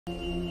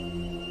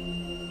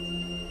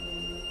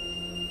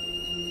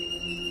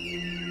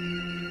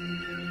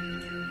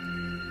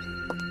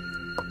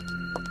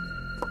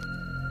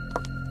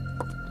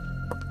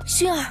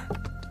薰儿，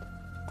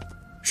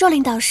若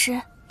琳导师，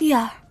玉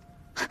儿，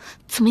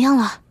怎么样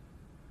了？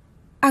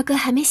二哥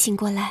还没醒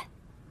过来，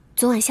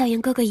昨晚萧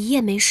炎哥哥一夜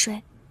没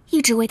睡，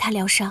一直为他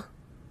疗伤。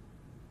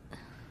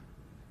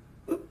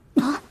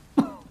啊！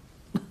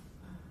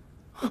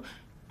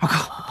二哥，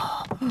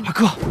二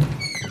哥，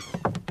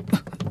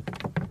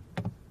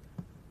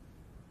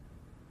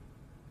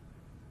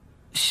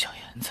小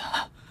燕子，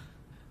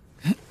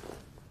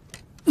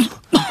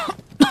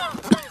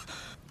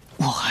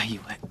我还以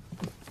为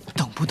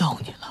等不到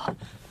你了。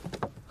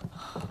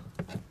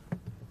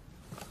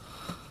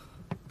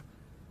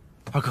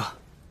二哥，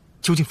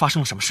究竟发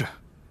生了什么事？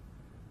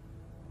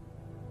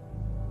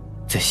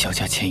在萧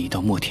家迁移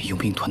到墨铁佣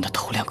兵团的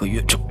头2个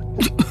月中，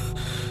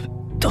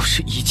倒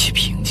是一切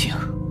平静。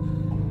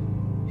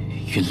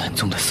云岚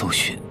宗的搜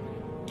寻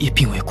也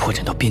并未扩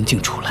展到边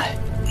境出来。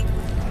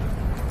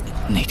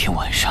那天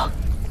晚上，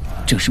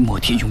正是墨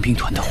铁佣兵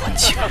团的欢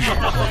庆日。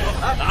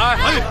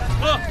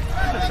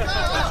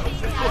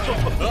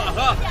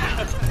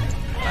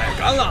太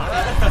干了！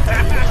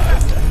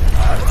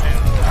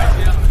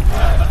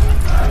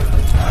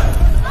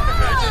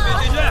继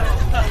续！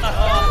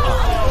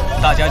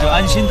大家就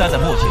安心待在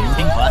墨铁佣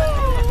兵团。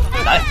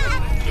来，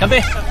干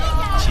杯！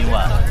今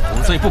晚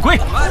无醉不归，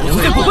无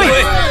醉不归！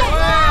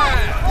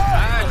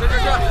哎，是，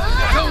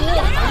跳舞！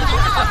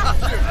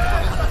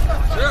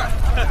是。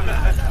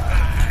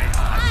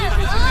继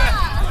续，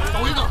抖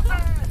一抖。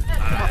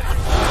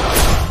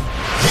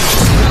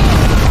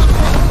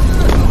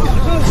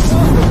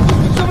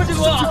什么情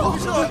况？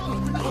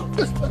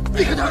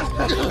离开他！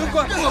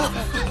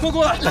快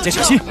过来！大家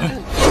小心！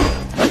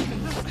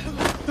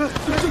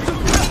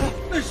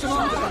什么？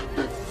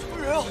有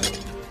人啊！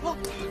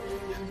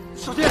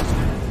小弟，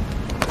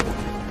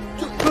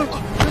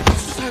是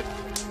谁？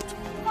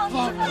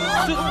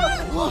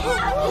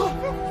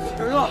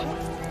有人啊！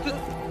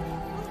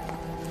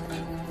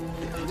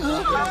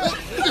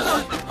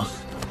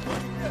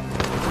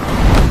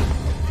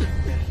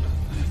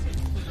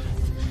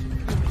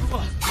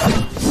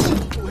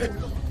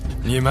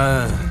你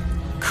们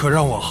可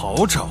让我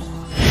好找啊！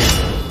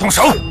动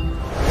手！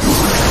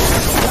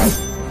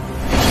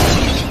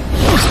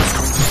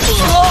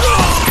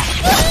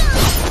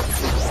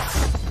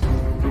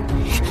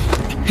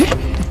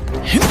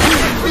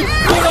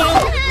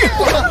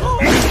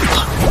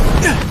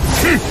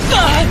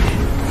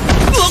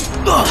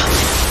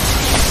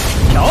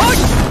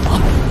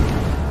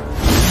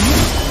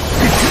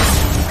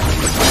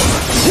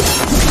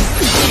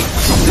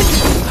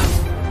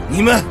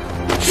你们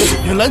是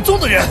云岚宗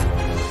的人，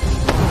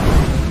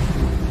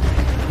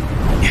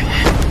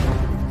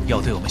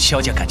要对我们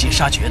萧家赶尽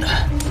杀绝的，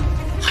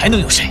还能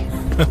有谁？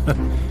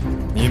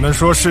你们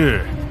说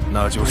是，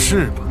那就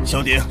是吧。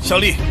萧鼎、萧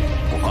丽，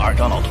我和二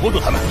长老拖住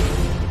他们，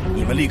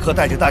你们立刻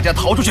带着大家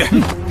逃出去。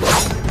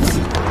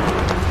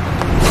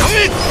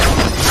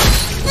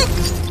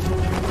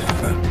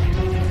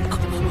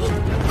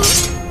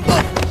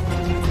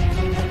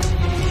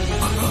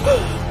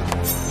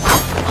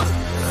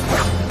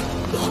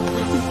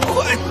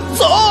快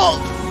走！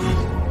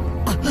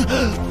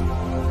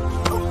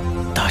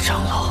大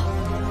长老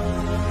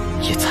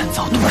也惨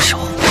遭毒手。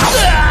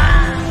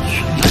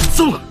云岚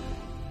宗，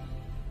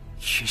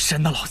云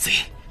山那老贼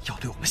要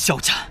对我们萧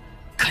家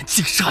赶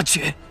尽杀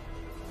绝。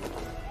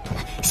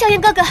萧炎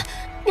哥哥，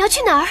你要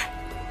去哪儿？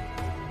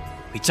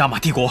回加玛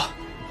帝国，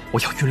我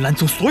要云岚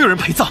宗所有人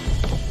陪葬。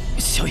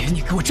萧炎，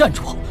你给我站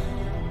住！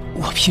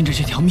我拼着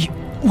这条命，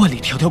万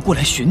里迢迢过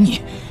来寻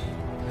你，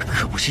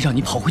可不是让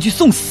你跑回去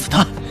送死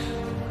的。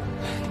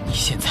你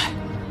现在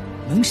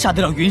能杀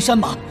得了云山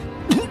吗？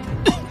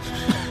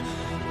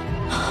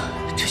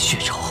这血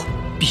仇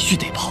必须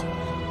得报，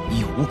你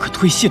有无可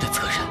推卸的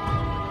责任，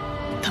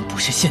但不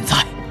是现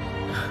在。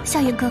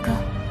萧炎哥哥，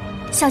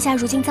萧家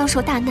如今遭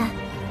受大难，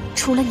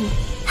除了你，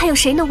还有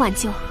谁能挽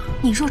救？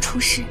你若出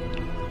事，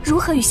如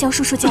何与萧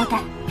叔叔交代？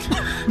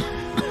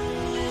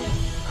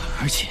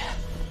而且，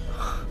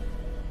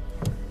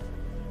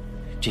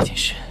这件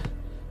事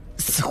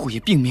似乎也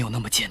并没有那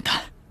么简单。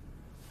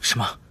什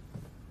么？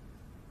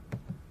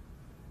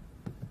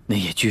那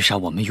夜狙杀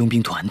我们佣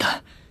兵团的，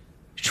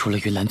除了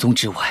云岚宗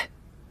之外，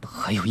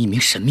还有一名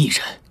神秘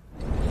人。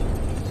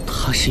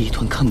他是一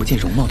团看不见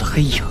容貌的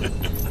黑影，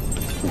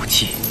武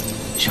器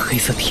是黑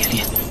色铁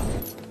链。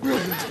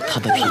他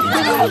的铁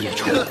链在黑夜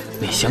中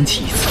每响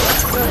起一次，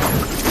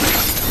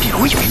便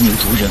会有一名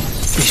族人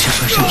被失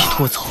传身体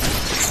拖走。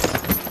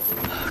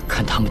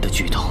看他们的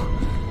举动，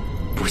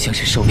不像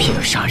是受骗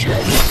而杀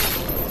人，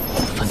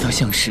反倒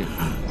像是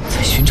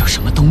在寻找什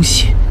么东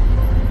西。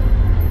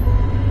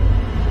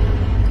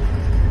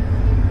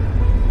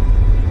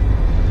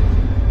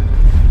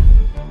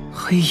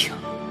黑影，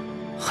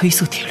黑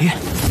色铁链。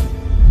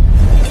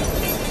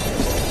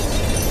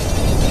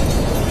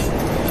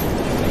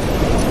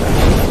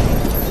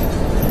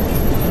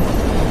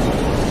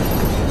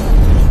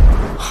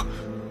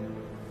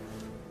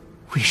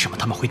为什么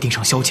他们会盯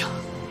上萧家？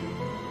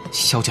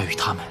萧家与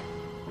他们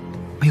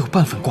没有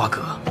半分瓜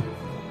葛。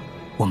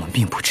我们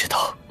并不知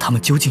道他们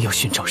究竟要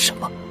寻找什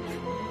么，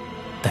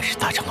但是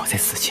大长老在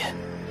死前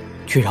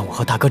却让我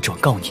和大哥转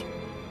告你，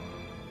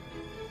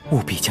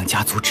务必将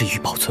家族之玉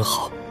保存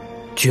好，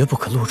绝不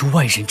可落入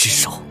外人之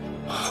手。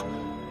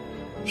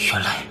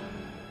原来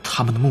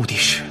他们的目的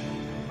是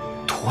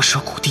驼蛇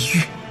谷地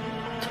狱。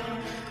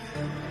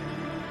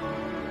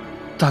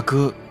大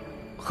哥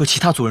和其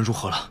他族人如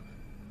何了？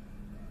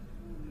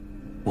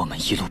我们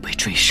一路被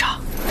追杀。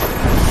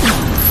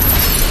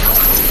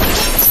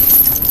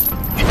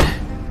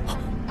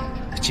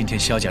今天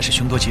萧家是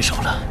凶多吉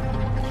少了，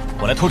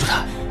我来拖住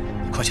他，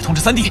快去通知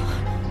三弟。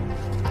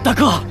大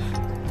哥，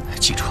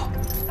记住，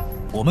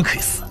我们可以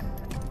死，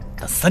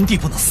但三弟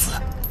不能死。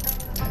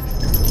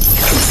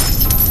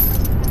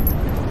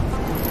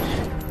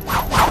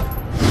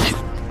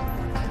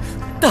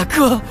大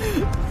哥，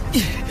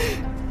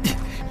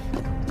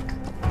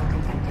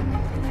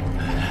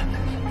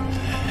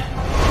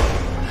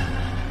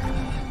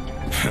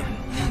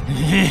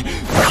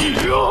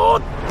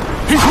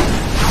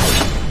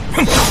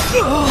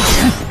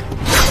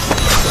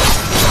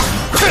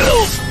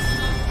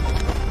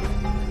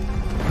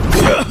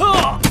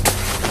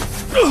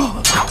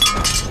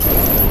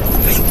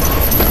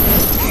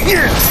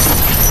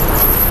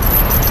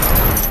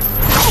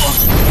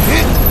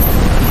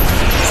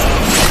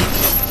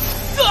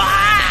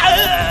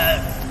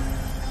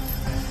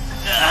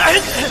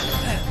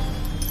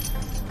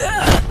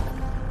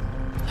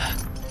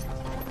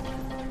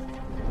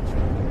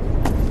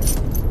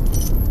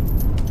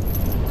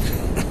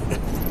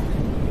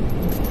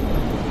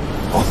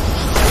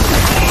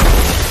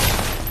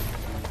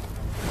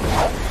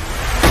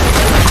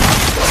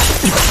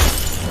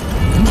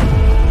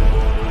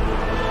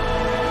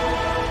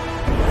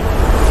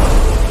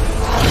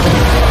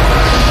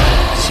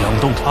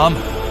他们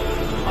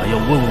还要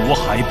问我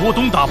海波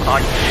东答不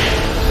答应？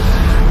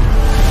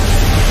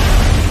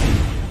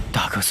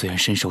大哥虽然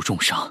身受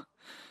重伤，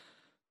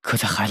可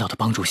在海老的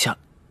帮助下，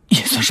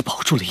也算是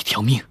保住了一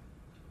条命。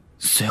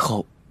随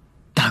后，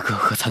大哥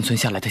和残存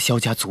下来的萧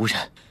家族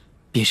人，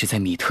便是在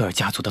米特尔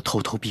家族的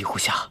偷偷庇护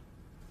下，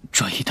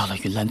转移到了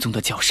云岚宗的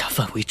绞杀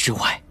范围之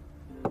外。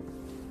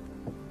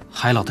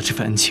海老的这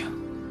份恩情，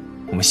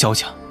我们萧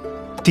家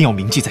定要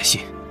铭记在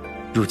心。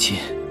如今，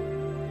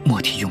墨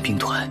体佣兵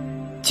团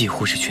几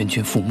乎是全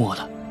军覆没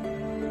了，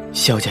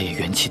萧家也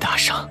元气大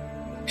伤，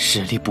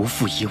实力不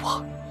复以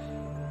往，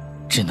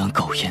只能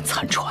苟延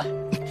残喘。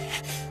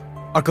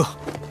二哥，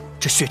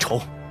这血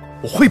仇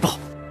我会报，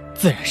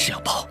自然是要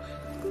报。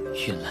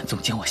云岚宗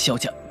将我萧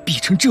家逼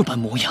成这般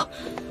模样，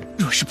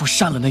若是不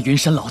杀了那云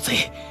山老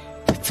贼，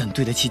怎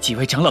对得起几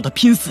位长老的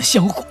拼死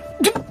相护？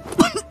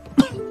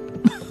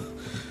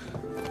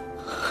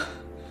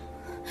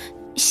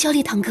萧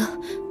烈堂哥，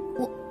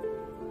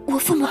我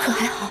父母可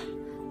还好？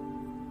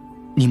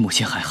你母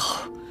亲还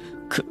好，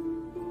可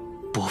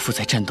伯父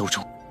在战斗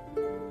中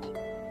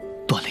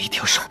断了一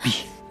条手臂。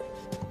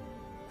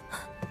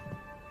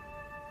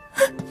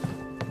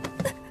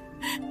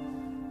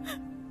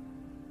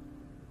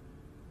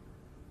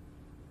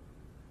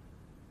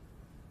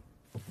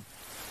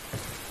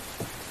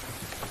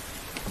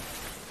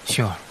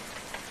薰儿，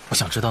我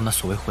想知道那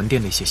所谓魂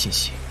殿的一些信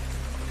息。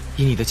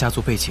以你的家族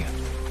背景，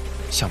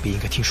想必应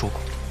该听说过。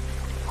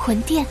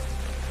魂殿？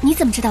你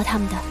怎么知道他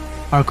们的？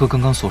二哥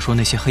刚刚所说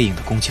那些黑影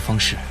的攻击方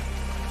式，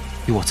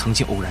与我曾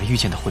经偶然遇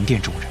见的魂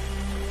殿中人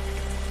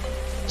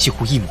几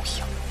乎一模一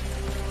样。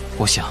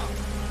我想，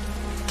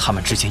他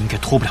们之间应该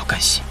脱不了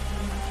干系。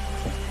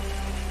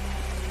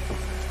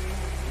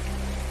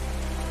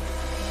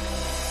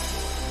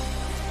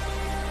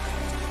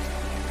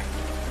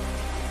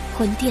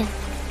魂殿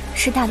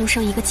是大陆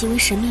上一个极为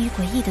神秘与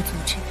诡异的组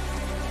织。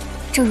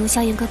正如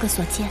萧炎哥哥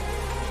所见，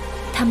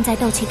他们在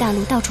斗气大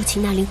陆到处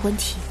擒拿灵魂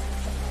体。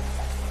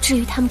至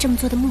于他们这么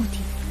做的目的，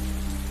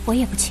我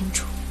也不清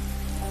楚。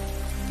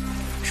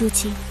如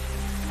今，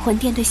魂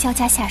殿对萧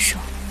家下手，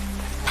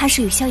怕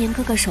是与萧炎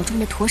哥哥手中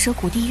的驼蛇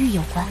谷地狱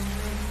有关。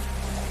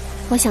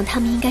我想他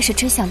们应该是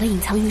知晓了隐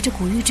藏于这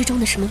古域之中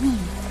的什么秘密。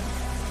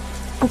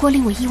不过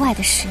令我意外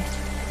的是，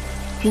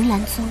云岚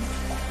宗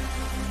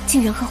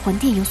竟然和魂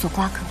殿有所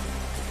瓜葛。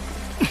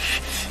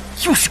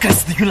又是该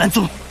死的云岚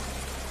宗！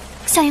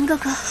萧炎哥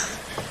哥，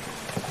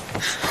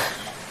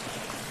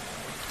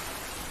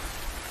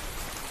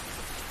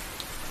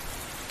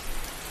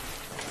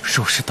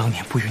若是当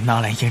年不与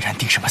纳兰嫣然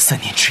定什么3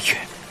年之约，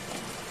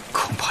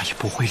恐怕也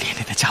不会连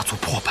累的家族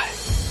破败，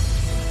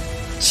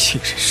亲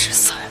人失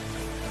散。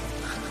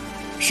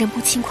人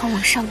不轻狂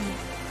枉少年，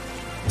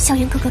萧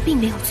炎哥哥并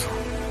没有错。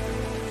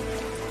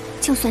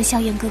就算萧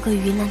炎哥哥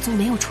与云岚宗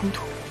没有冲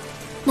突，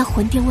那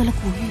魂殿为了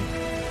古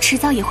玉，迟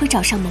早也会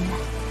找上门来。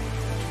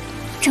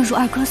正如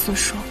二哥所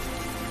说，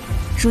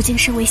如今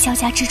身为萧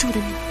家支柱的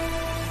你，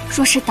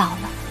若是倒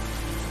了，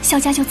萧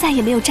家就再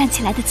也没有站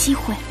起来的机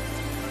会。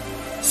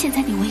现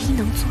在你唯一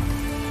能做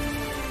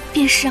的，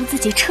便是让自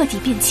己彻底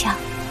变强。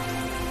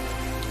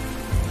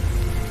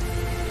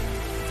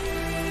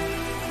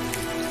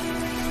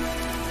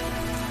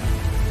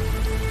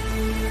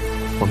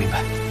我明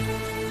白，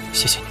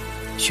谢谢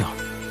你，薰儿。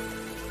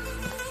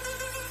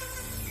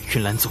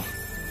云岚宗，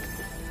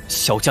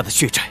萧家的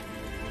血债，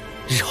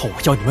日后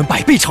我要你们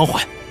100倍偿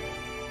还。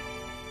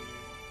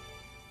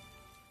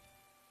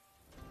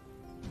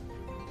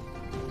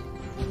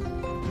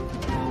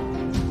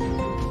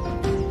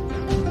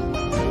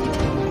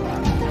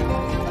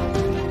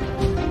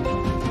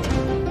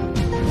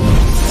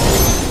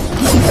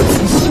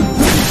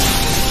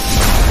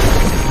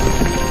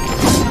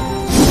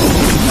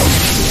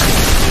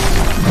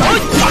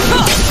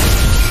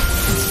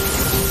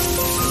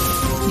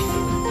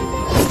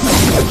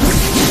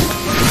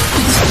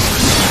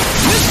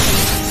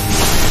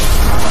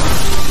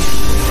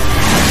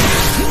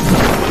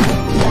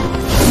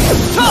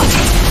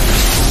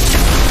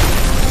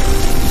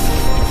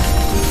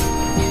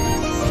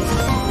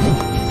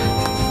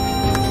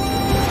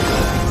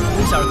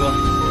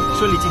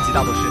喜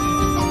大斗师。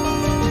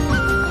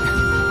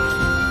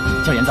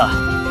小炎子，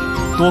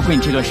多亏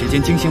你这段时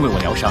间精心为我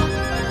疗伤，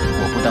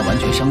我不但完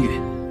全伤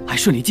愈，还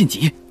顺利晋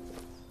级。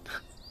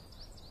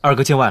二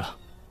哥见外了。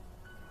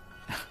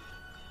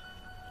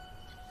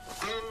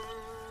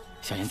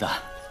小炎子，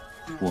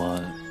我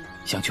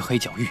想去黑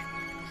角域。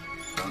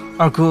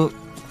二哥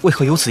为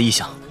何有此意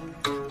向？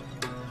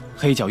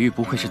黑角域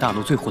不愧是大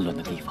陆最混乱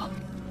的地方。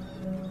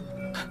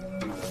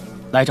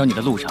来找你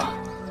的路上，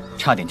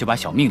差点就把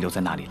小命留在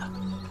那里了。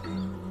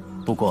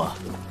不过，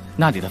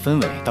那里的氛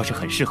围倒是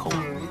很适合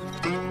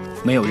我，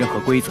没有任何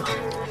规则，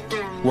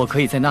我可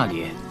以在那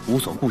里无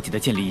所顾忌地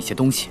建立一些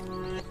东西。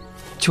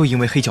就因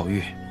为黑角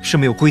域是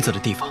没有规则的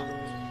地方，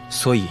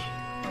所以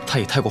它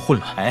也太过混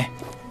乱。哎，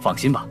放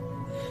心吧，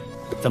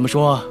怎么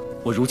说，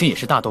我如今也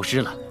是大斗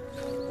师了，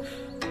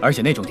而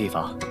且那种地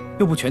方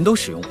又不全都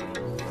使用我，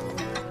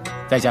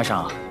再加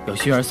上有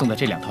薰儿送的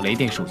这2套雷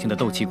电属性的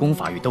斗气功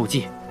法与斗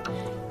技。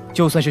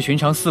就算是寻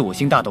常4、5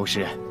星大斗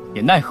师，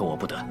也奈何我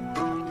不得。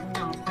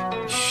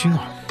薰儿，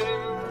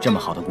这么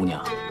好的姑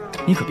娘，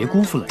你可别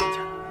辜负了人家。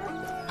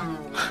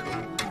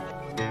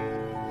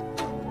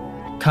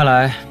看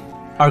来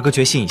二哥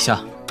决心已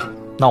下，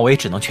那我也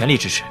只能全力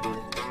支持。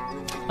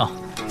啊，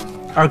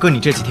二哥，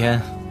你这几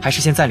天还是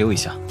先暂留一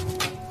下，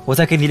我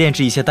再给你炼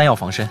制一些丹药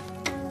防身。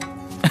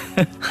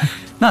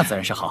那自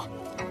然是好。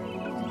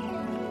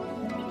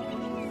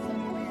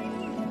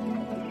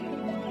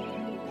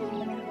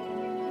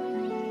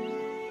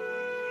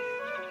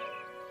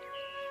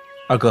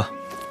二哥，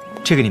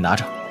这个你拿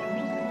着，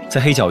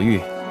在黑角域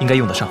应该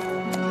用得上。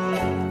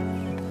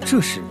这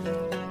是？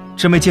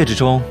这枚戒指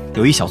中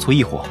有一小簇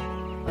异火，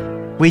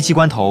危机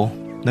关头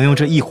能用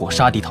这异火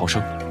杀敌逃生。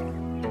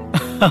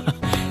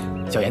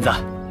小炎子，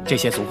这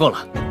些足够了，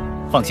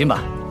放心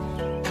吧，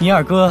你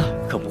二哥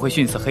可不会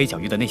逊色黑角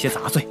域的那些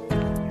杂碎。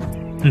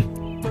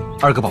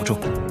二哥保重，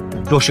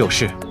若是有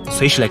事，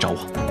随时来找我。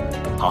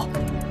好，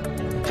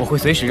我会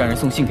随时让人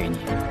送信给你，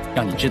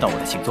让你知道我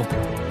的行踪。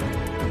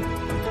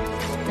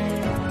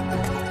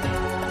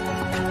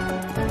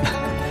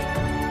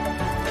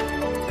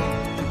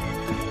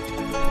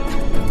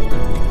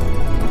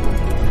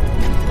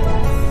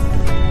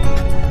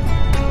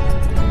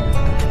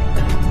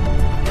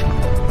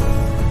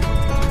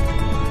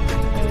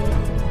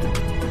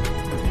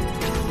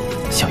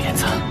小炎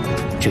子，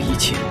这一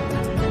切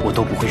我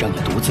都不会让你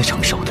独自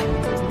承受的。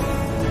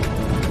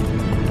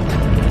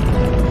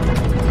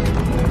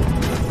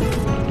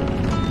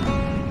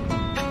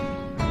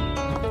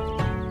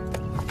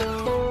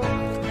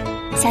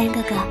萧炎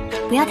哥哥，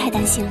不要太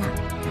担心了，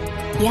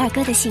以二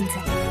哥的性子，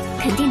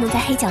肯定能在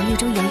黑角域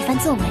中有一番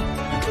作为。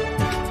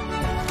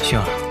薰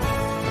儿，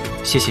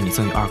谢谢你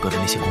赠予二哥的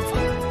那些功法。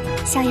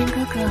萧炎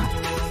哥哥，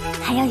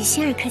还要与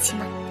薰儿客气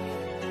吗？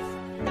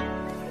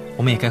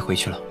我们也该回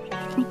去了。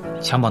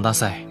强榜大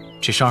赛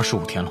只剩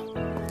25天了，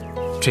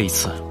这一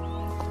次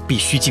必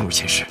须进入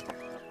前10。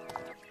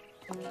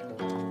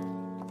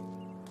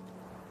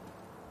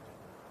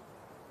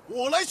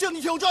我来向你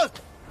挑战！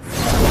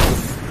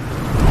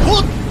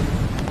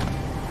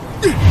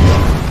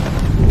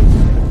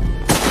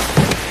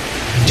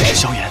这是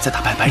萧炎在打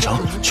败白城，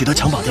取得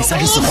强榜第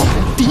34后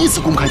第一次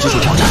公开接受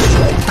挑战，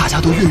大家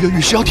都跃跃欲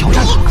试要挑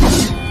战他。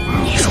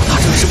你说他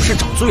这是不是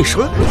找罪受？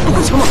都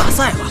快强榜大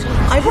赛了，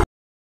还不？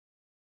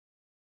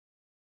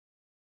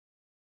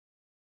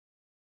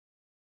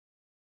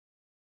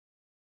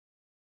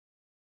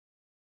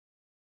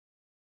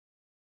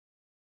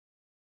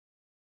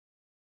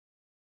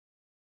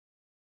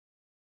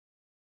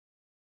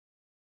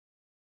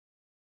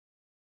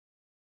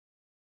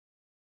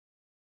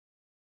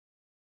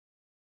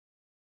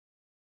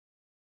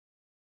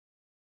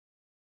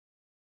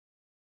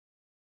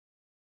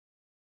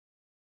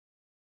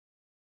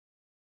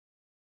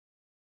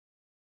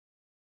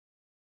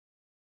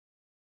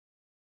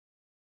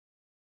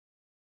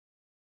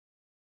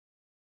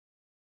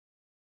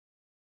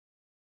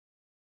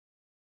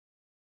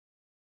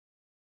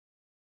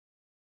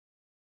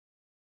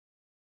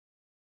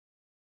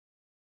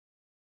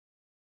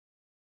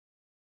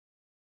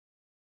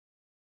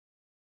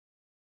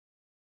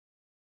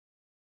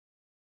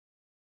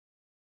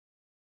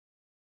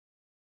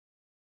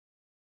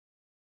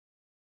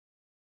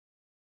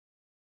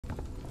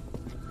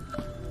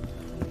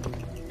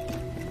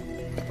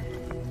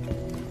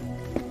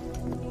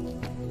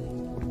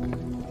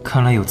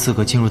看来有资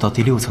格进入到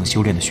第6层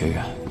修炼的学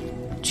员，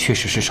确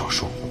实是少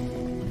数。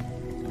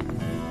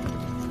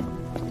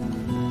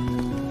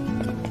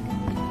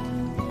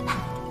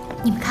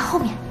你们看后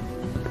面。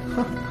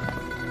哼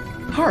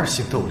，2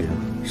星斗灵，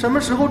什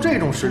么时候这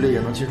种实力也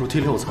能进入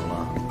第6层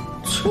了？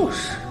就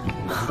是，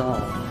难道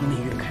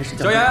命运开始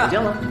降低条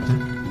件了？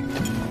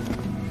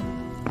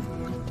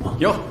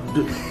哟，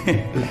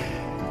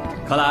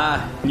看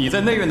来你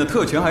在内院的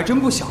特权还真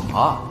不小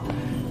啊！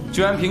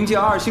居然凭借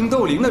2星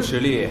斗灵的实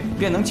力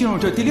便能进入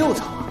这第6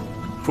层，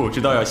不知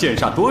道要羡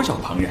煞多少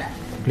旁人。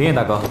林燕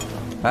大哥，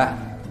哎，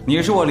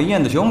你是我林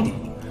燕的兄弟，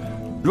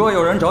若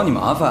有人找你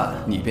麻烦，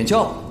你便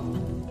叫我。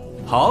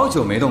好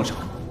久没动手，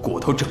骨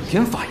头整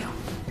天发痒。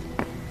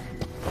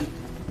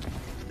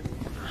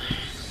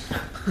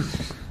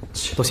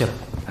多谢了。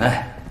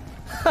哎，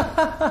哈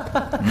哈哈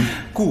哈！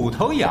骨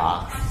头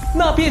痒，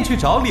那便去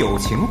找柳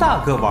晴大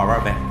哥玩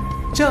玩呗，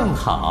正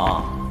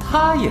好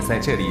他也在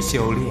这里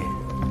修炼。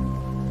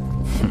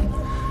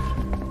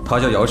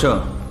他叫姚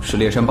胜，是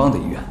猎山帮的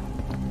一员，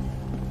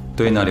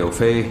对那柳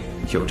飞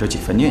有着几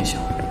分念想。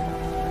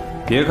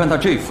别看他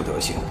这副德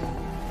行，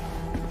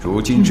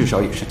如今至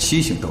少也是7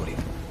星斗灵，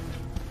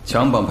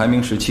强榜排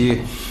名17，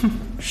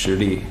实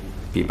力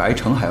比白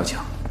城还要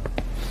强。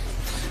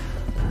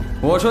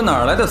我说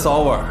哪来的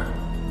骚味儿？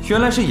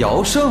原来是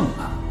姚胜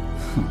啊！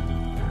哼，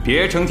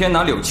别成天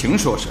拿柳晴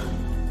说事，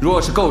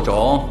若是够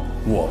种，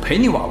我陪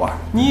你玩玩。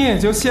你也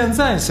就现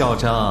在嚣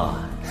张，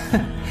哼，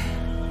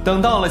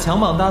等到了强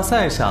榜大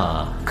赛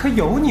上，可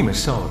有你们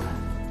受的。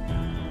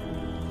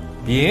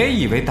别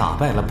以为打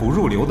败了不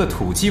入流的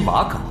土鸡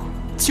瓦狗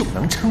就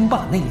能称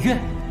霸内院，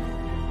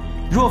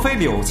若非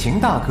柳晴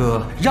大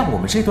哥让我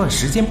们这段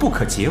时间不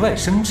可节外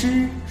生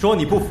枝，说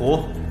你不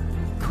服，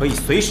可以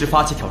随时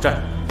发起挑战。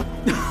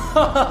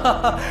哈哈哈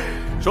哈！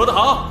说得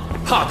好，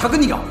怕他个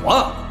鸟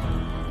啊！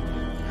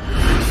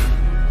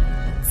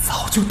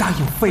早就答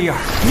应菲儿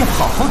要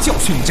好好教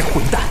训你这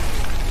混蛋，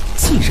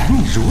既然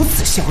你如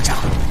此嚣张，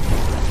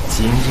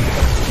今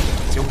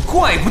日就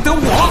怪不得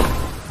我。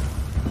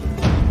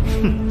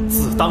哼，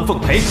自当奉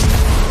陪。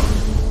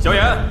萧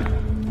炎，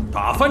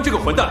打翻这个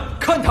混蛋，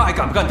看他还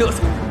敢不敢嘚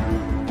瑟！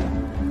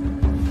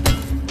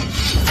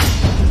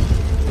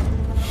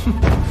哼。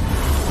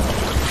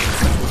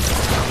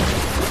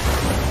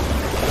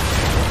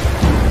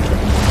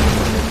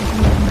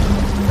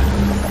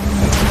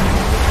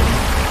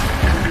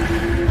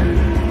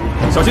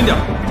小心点，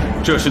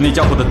这是那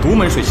家伙的独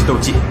门水系斗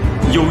技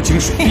——幽精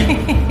水壁。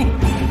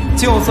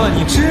就算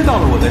你知道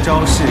了我的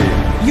招式，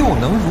又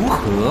能如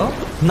何？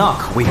那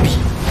可未必。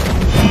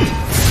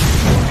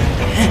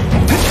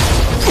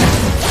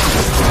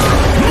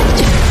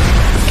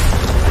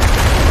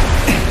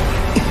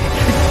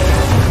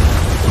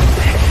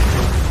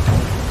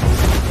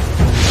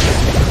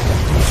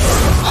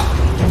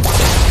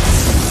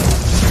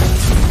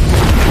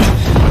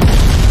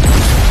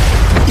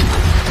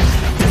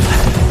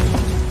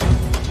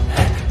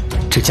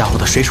这家伙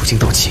的水属性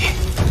斗气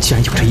竟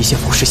然有着一些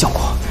腐蚀效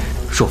果，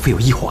若非有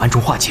异火暗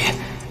中化解，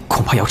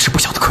恐怕要吃不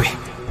小的亏。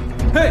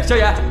嘿，萧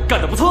炎，干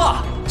得不错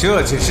啊！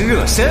这只是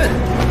热身，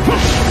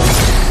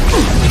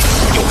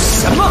有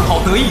什么好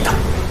得意的？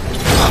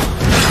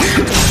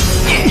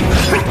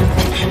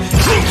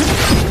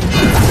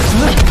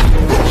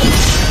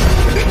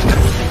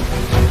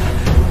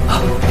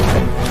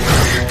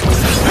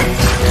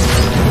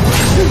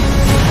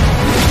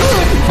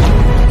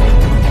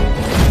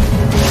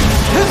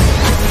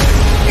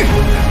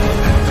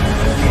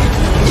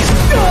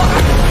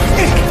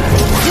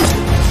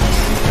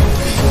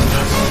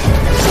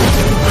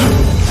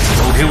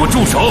都给我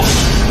住手！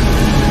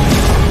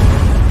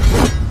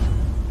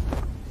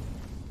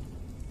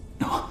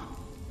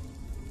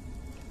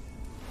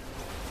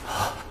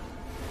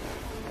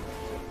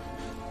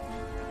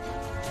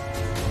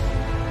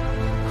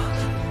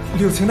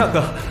柳晴大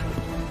哥，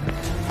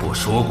我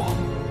说过，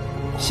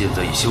现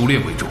在以修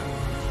炼为重，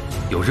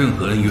有任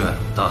何恩怨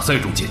大赛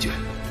中解决。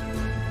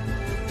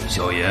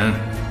萧炎，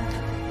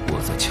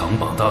我在强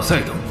榜大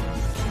赛等你，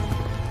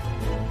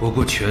不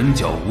过拳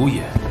脚无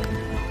眼，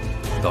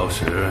到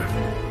时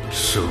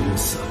生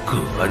死各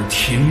安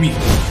天命。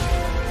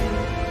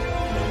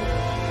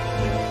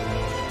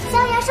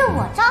萧炎是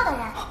我罩的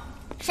人，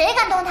谁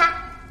敢动他？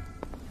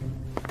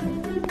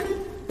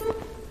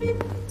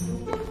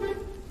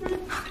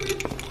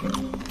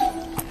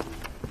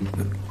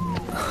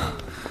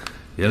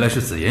原来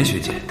是紫妍学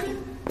姐。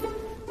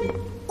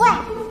喂，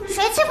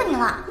谁欺负你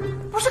了？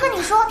不是跟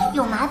你说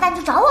有麻烦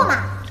就找我吗？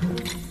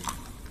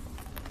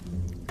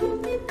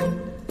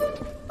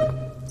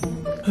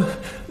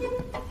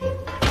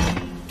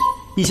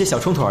一些小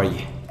冲突而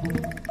已，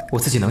我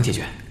自己能解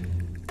决。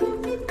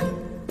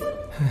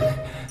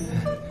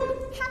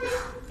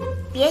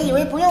别以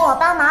为不用我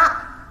帮忙，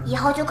以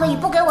后就可以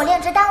不给我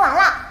炼制丹丸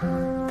了。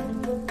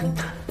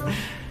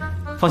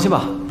放心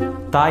吧，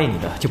答应你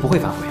的就不会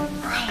反悔。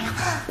哎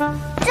呀，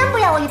真不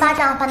要我一巴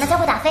掌把那家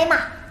伙打飞吗？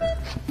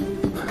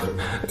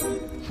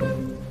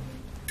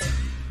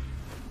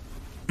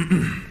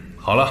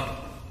好了，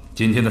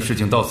今天的事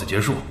情到此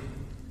结束，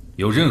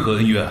有任何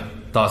恩怨，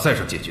大赛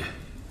上解决，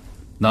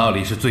那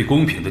里是最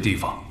公平的地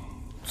方。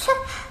切！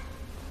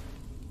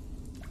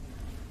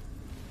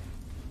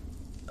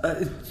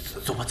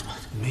走吧走吧，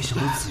没想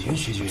到紫妍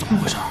学姐怎么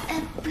回事？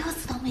不要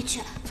自讨没趣，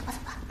走吧走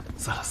吧。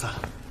散了散了。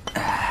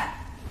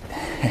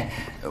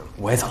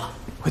我也走了，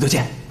回头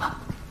见啊。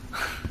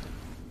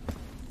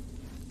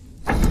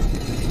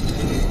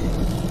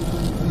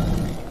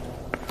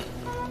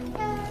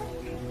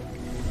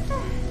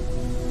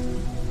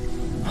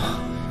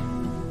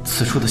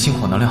此处的星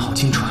火能量好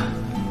精纯，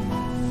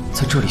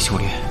在这里修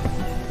炼，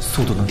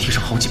速度能提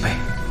升好几倍。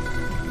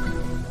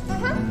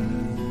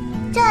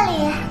这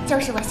里就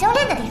是我修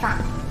炼的地方，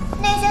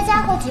那些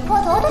家伙挤破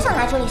头都想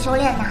来这里修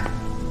炼呢。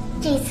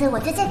这次我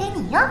就借给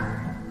你用，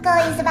够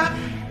意思吧？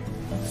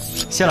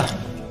谢了。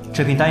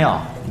这瓶丹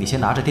药你先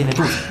拿着垫垫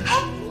肚子，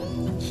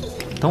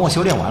等我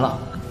修炼完了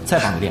再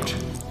帮你炼制。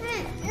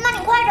那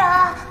你快点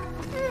啊！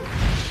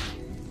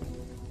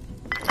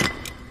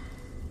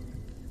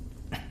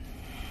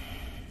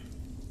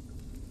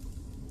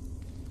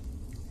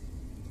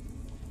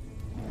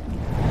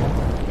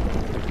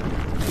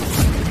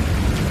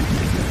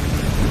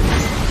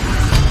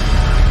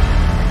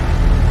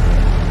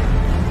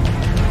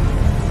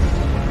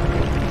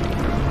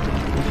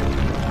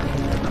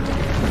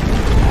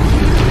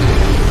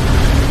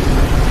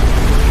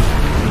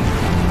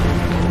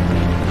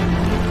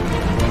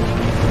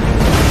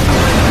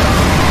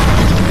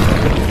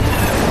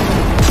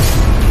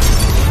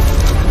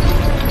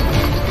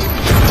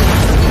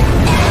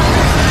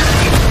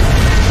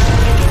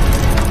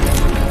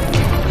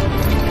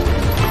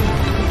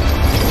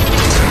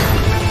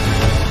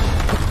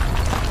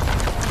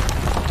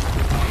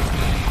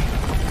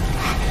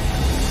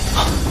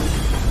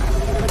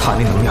塔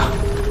内能量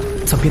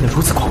怎么变得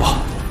如此狂暴？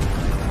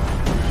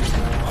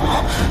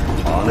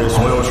塔内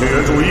所有学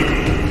员注意，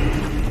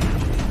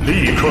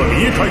立刻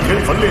离开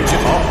天坟炼气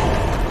塔。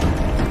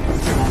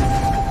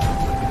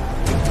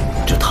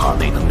这塔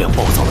内能量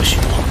暴躁了许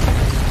多，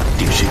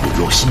定是陨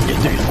落新人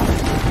的缘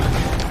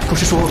故。不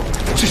是说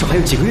至少还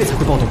有几个月才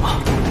会暴动吗？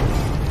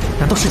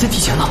难道时间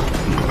提前了？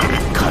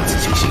看似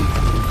清醒，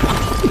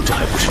这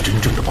还不是真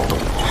正的暴动。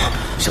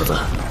小子，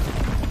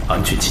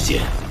安全起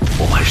见，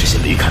我们还是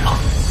先离开吧。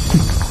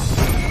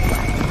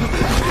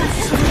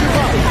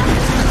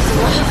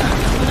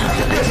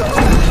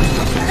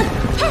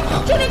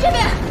这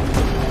边！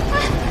哎，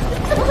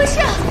怎么回事？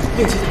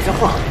炼气塔在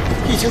晃，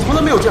以前从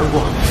来没有这样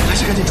过，还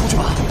是赶紧出去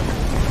吧。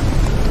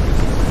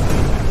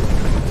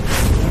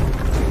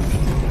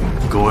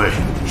各位，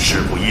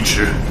事不宜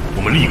迟，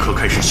我们立刻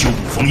开始修补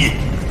封印。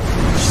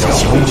小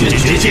空间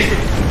结界，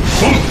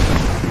轰！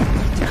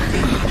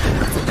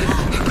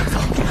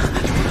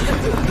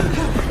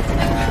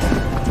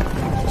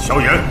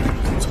萧炎，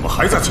怎么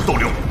还在此逗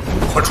留？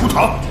快出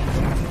塔！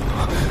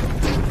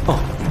哦，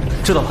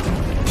知道了，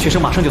学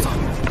生马上就走。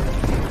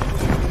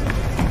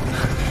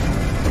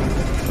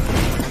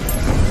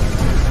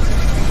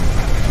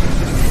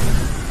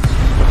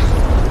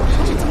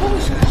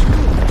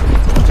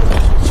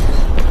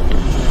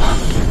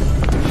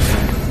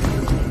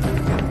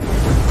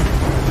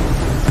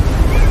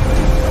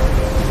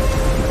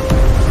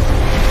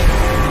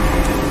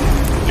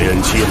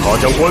炼气塔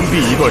将关闭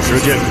一段时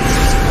间，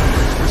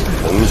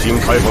重新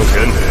开放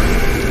前，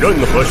任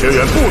何学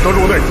员不得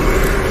入内。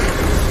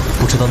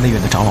不知道内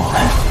院的长老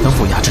能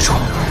否压制住，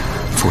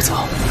否则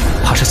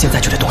怕是现在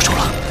就得动手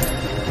了。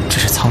只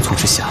是仓促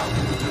之下，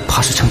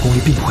怕是成功率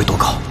并不会多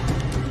高。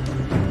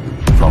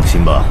放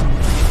心吧，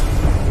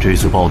这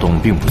次暴动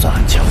并不算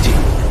很强劲，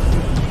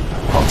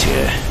况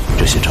且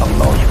这些长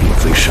老也并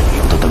非省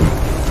油的灯，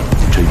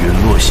这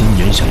陨落新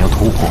年想要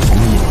突破封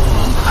印，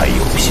还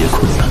有些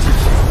困难。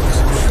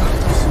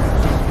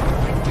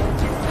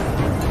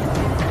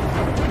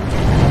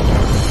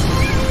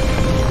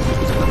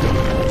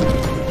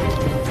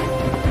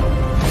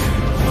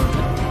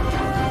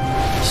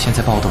现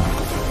在暴动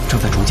正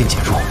在逐渐减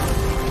弱，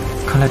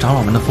看来长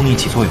老们的封印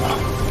起作用了，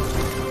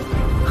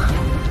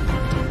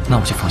那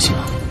我就放心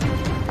了。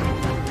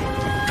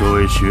这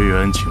位学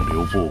员请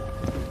留步。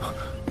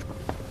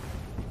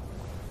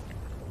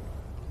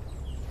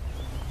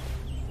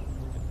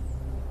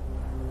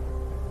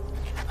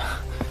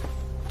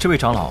这位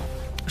长老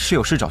是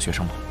有事找学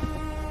生吗？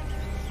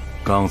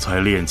刚才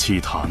炼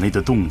气塔内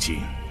的动静，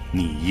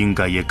你应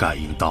该也感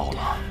应到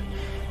了。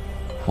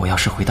我要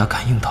是回答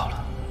感应到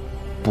了，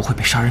不会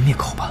被杀人灭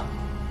口吧？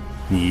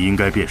你应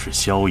该便是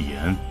萧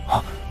炎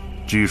啊！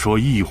据说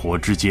异火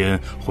之间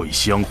会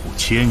相互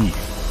牵引，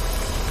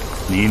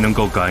你能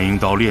够感应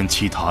到炼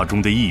气塔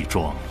中的异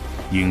状，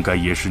应该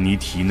也是你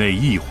体内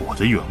异火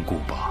的缘故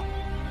吧？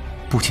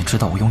不仅知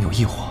道我拥有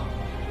异火，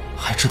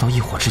还知道异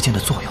火之间的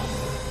作用。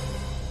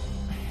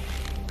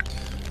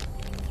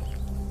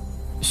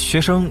学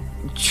生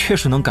确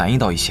实能感应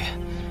到一些，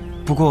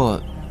不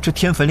过这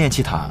天坟炼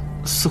气塔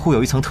似乎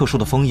有一层特殊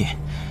的封印，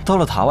到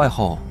了塔外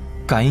后，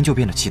感应就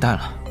变得极淡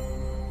了。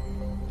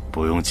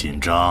不用紧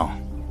张，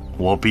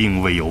我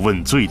并未有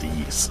问罪的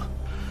意思，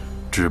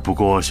只不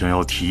过想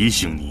要提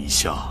醒你一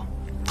下，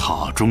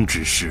塔中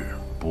之事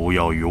不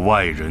要与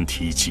外人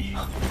提起。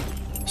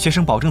学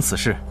生保证此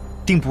事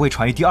定不会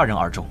传于第二人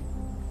耳中。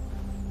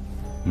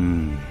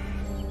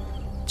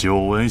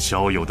久闻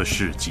小友的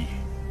事迹，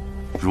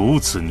如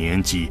此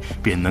年纪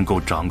便能够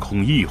掌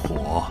控异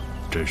火，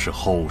真是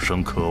后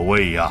生可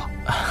畏呀！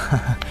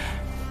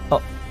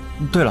哦，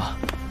对了，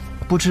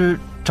不知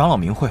长老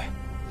名讳？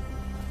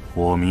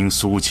我名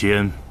苏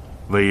谦，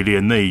位列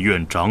内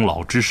院长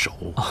老之首。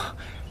哦，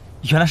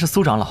原来是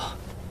苏长老，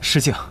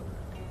失敬。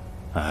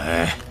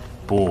哎，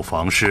不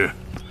妨事。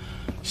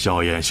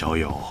萧炎小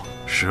友，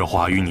实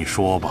话与你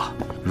说吧，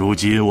如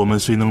今我们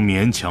虽能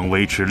勉强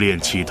维持炼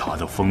气塔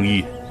的封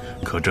印，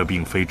可这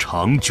并非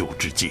长久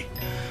之计。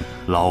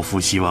老夫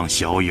希望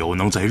小友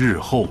能在日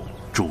后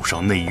助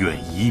上内院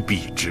一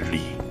臂之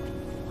力。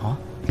啊，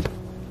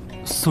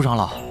苏长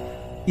老，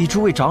以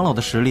诸位长老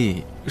的实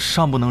力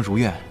尚不能如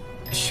愿，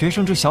学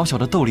生这小小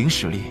的斗灵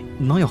实力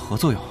能有何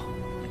作用？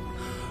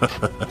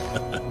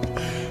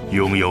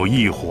拥有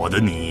异火的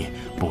你，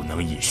不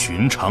能以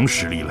寻常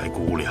实力来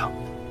估量。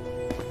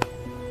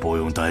不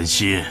用担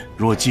心，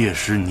若届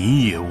时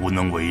你也无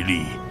能为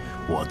力，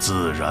我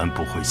自然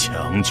不会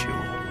强求。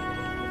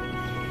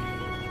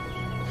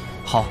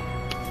好，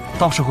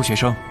到时候学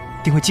生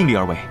定会尽力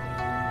而为。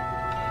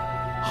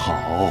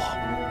好，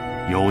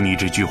有你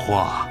这句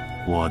话，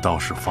我倒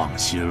是放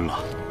心了。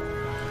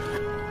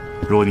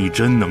若你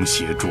真能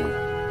协助，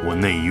我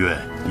内院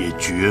也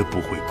绝不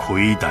会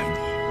亏待你。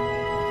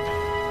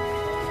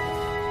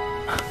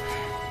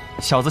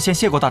小子先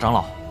谢过大长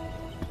老。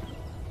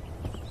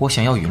我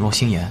想要陨落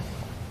星岩，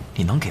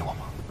你能给我吗？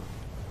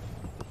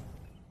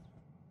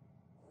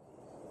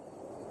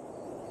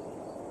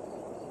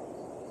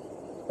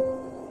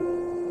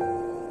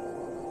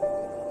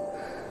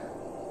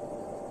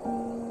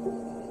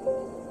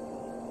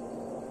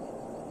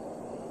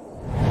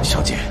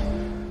小姐，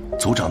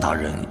族长大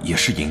人也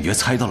是隐约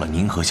猜到了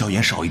您和萧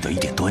炎少爷的一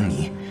点端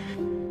倪。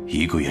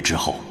1个月之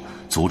后，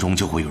族中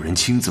就会有人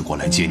亲自过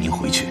来接您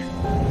回去。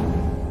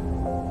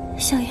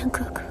萧炎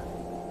哥哥，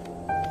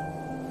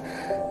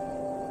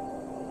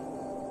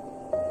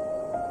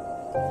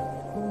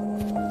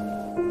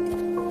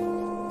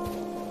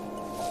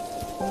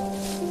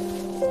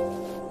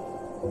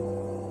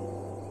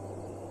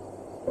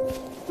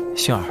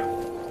薰儿，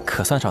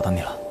可算找到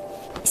你了。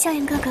萧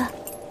炎哥哥，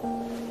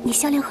你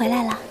修炼回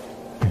来了？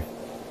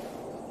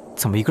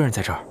怎么一个人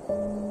在这儿？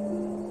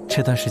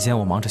这段时间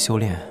我忙着修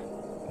炼，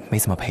没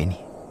怎么陪你。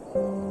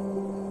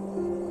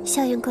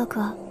萧炎哥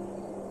哥，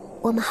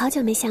我们好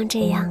久没像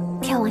这样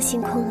眺望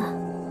星空了。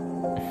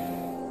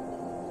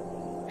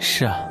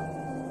是啊，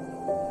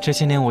这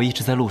些年我一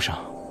直在路上，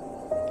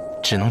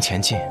只能前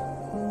进，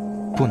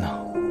不能，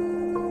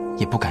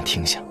也不敢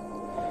停下。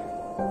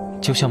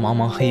就像茫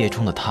茫黑夜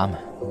中的他们，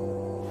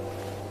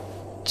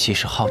即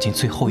使耗尽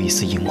最后一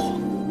丝萤火，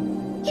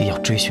也要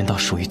追寻到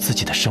属于自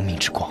己的生命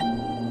之光。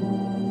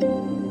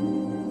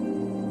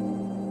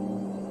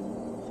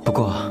不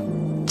过，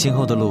今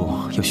后的路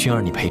有薰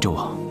儿你陪着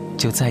我，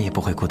就再也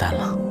不会孤单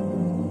了。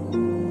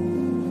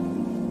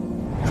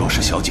若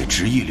是小姐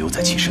执意留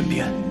在其身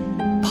边，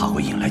怕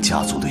会引来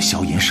家族对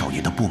萧炎少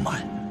爷的不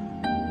满。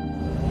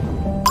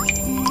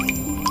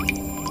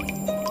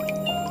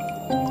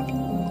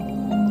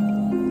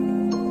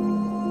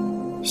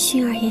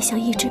薰儿也想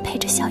一直陪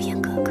着萧炎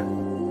哥哥。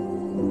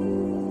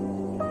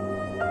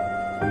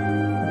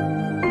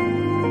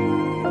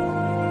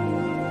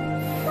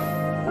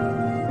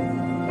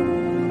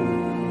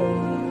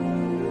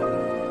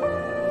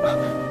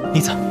妮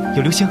子，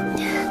有流星。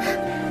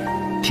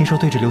听说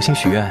对着流星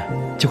许愿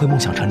就会梦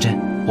想成真，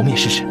我们也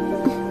试试。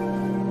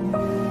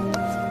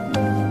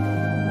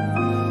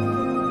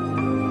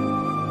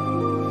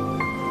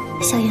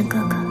萧炎哥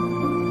哥，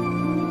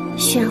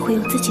薰儿会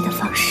用自己的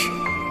方式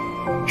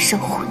守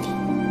护你。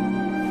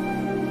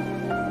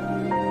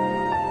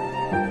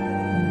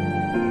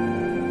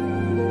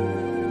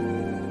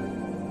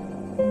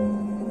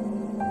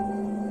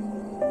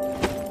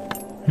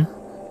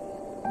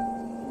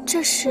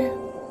这是？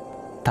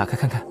打开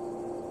看看。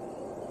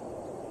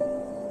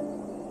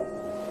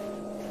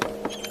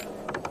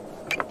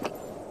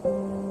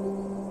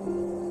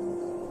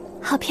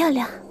好漂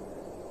亮。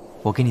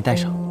我给你戴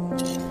上。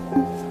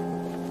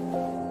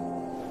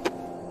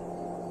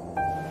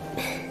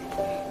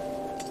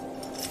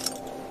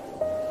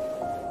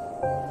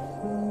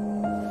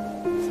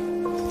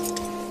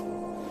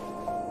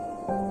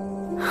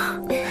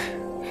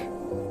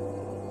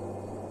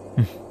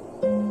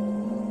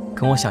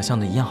跟我想象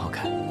的一样好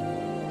看。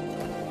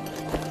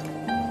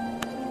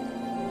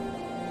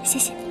谢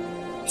谢你，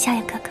萧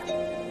炎哥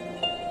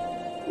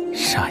哥。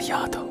傻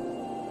丫头。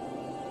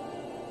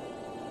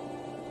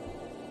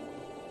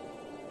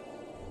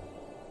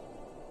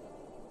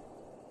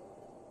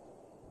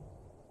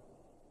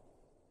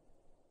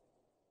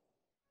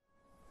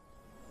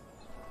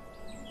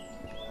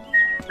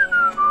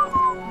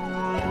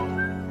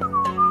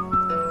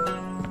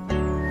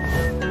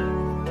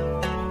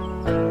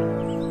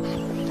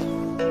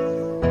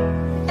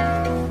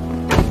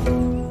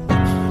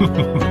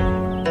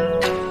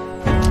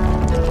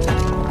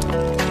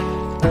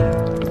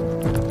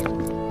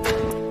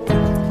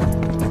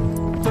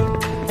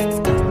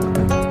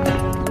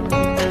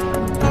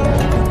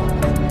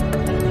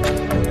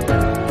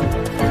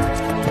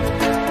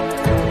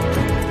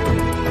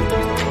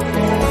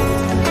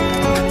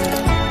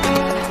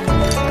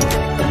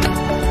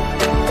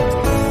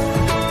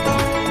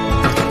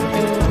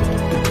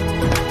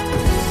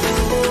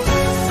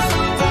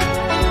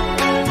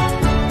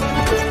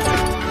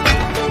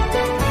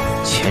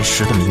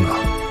10的名额，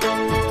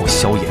我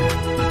萧炎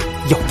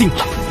要定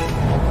了。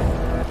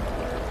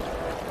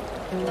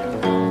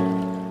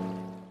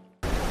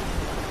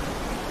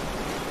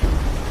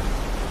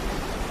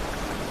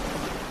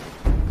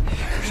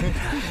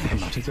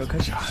就要开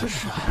始。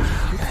是啊，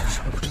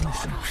不知道。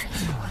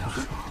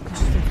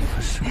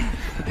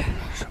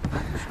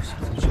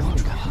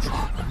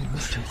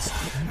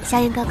萧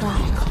炎哥哥，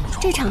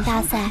这场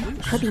大赛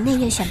可比内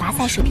院选拔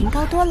赛水平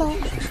高多喽。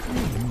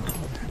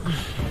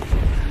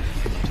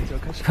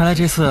看来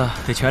这次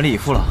得全力以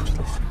赴了，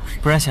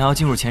不然想要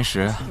进入前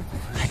10，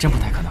还真不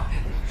太可能。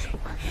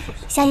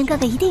萧炎哥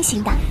哥一定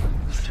行的。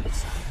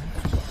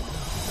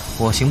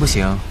我行不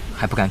行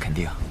还不敢肯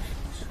定，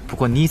不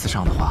过妮子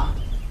上的话，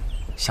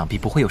想必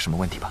不会有什么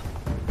问题吧？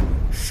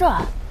是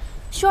啊，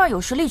修二有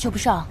实力却不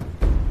上，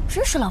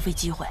真是浪费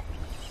机会。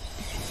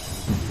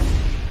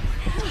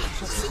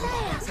期待呀！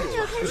这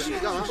就开始。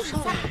哇，好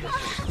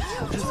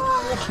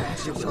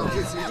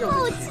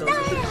期待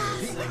呀！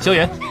萧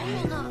炎，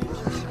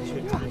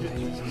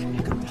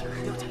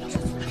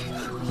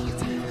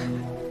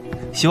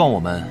希望我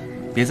们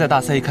别在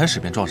大赛一开始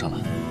便撞上了，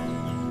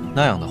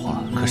那样的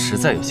话可实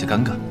在有些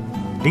尴尬。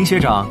林学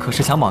长可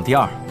是强榜第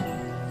2，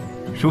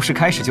如是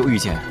开始就遇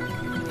见，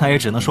那也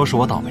只能说是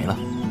我倒霉了。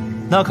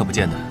那可不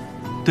见得，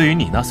对于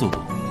你那速度，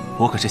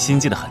我可是心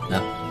悸得很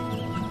呢。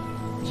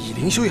以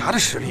林修崖的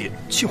实力，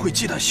竟会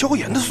忌惮萧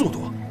炎的速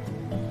度？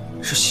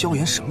是萧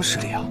炎什么实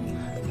力啊？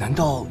难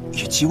道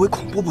也极为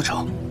恐怖不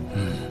成？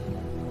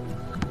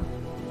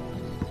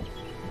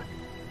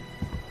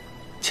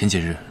前几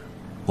日，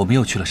我们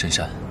又去了深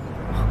山，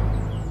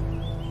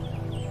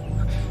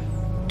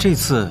这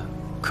次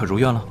可如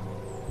愿了？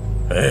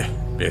哎，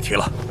别提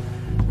了，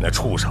那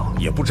畜生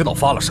也不知道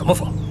发了什么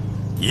疯，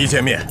一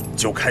见面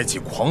就开启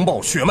狂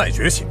暴血脉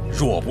觉醒，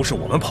若不是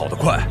我们跑得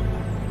快，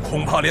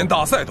恐怕连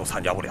大赛都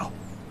参加不了。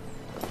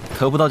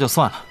得不到就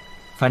算了，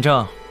反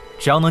正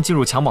只要能进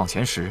入强榜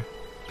前10，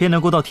便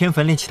能够到天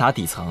坟炼气塔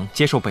底层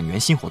接受本源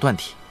心火断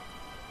体，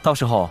到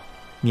时候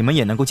你们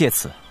也能够借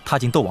此踏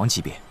进斗王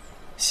级别。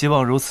希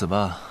望如此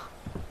吧。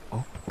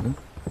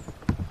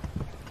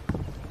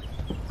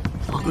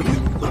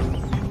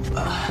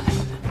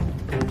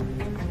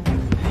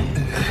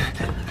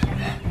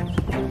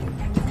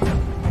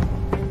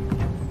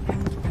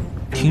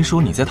听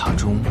说你在塔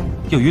中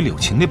又与柳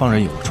琴那帮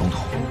人有了冲突，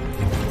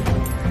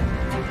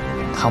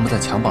他们在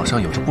强榜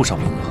上有着不少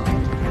名额，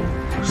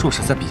若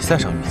是在比赛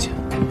上遇见，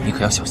你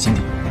可要小心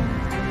点。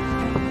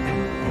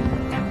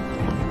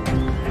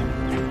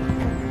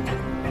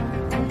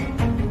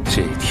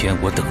这天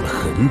我等了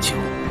很久，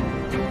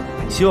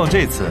希望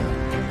这次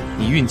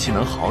你运气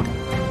能好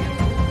点。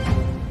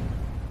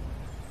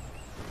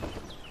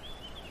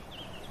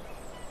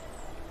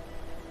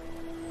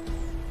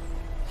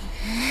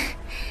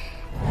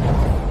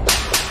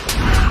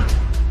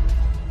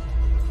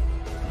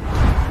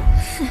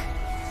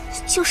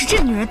就是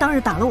这女人当日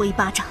打了我一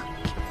巴掌，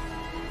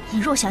你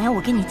若想要我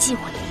给你机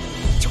会，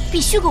就必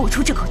须给我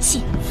出这口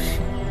气。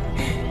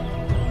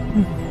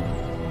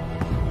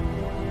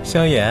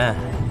萧炎，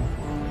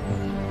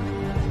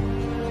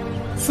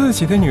自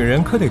己的女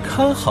人可得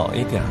看好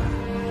一点，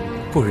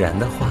不然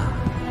的话，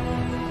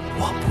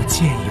我不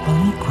介意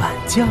帮你管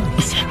教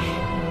一下。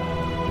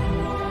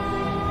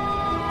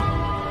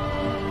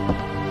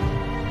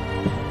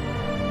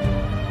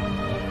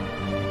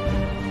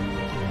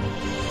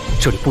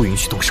这里不允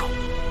许动手，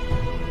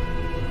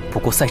不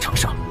过赛场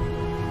上，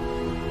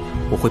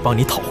我会帮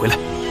你讨回来。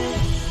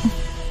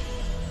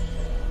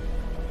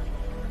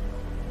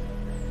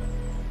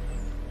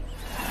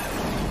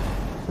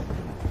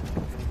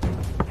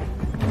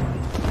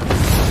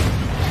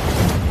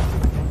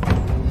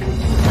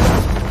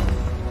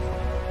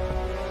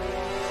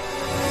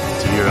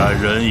既然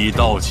人已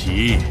到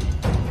齐，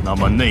那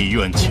么内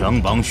院强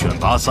榜选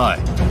拔赛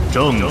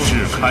正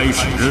式开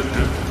始。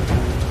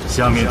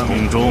下面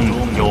桶中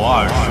有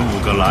25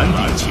个蓝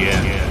底签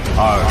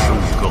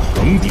，25个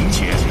红底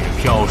签，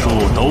票数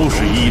都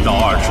是1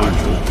到25，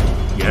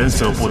颜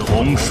色不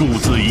同、数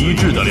字一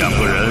致的2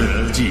个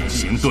人进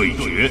行对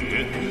决。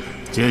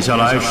接下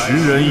来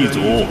10人一组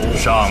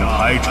上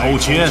台抽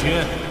签。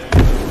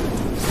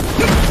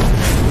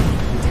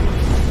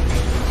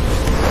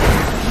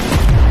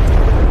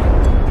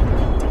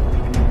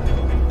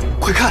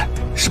快看，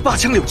是霸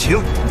枪柳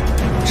晴，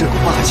这股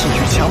霸气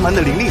与强蛮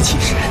的凌厉气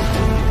势，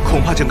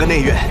恐怕整个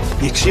内院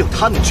也只有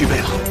他能具备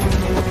了。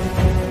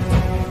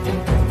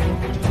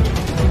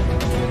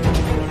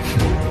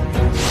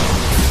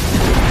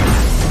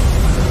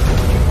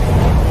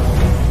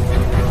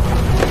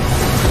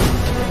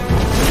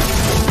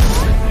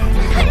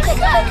快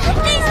看，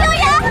林修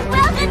崖，我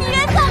要跟你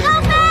远走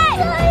高飞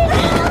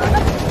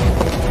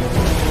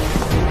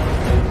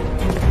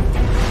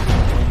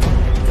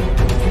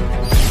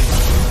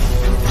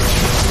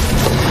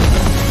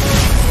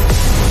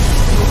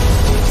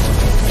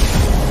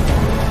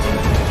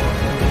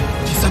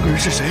！3个人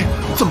是谁？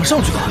怎么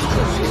上去的？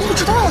不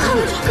知道啊，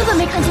根本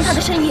没看清他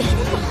的身影。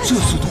这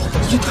速度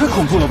也太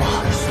恐怖了吧！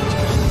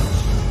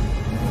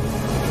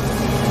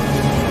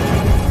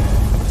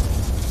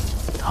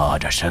他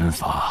这身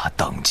法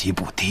等级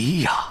不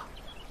低呀。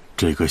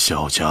这个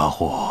小家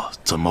伙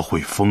怎么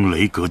会风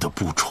雷阁的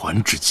不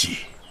传之技？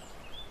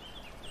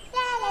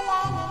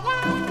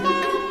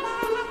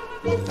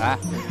哎，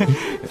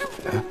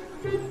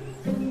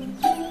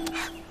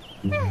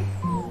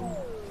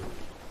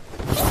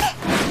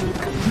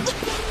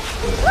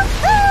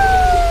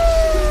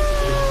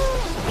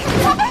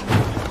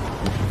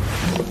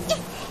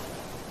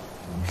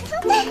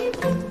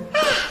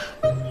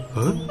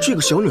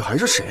个小女孩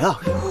是谁啊？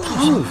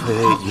莫非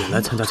也来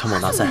参加枪榜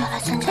大赛？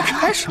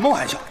开什么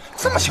玩笑！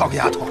这么小个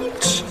丫头，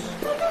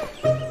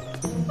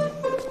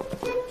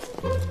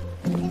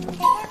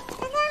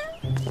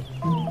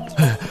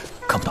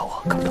看不到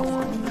我，看不到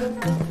我。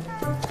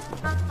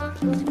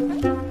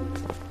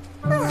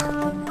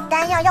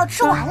丹药要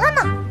吃完了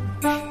呢。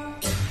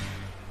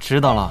知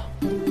道了。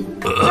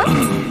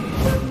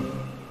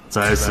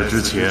在此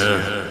之前，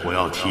我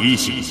要提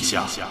醒一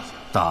下，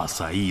大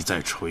赛意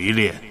在锤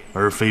炼，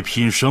而非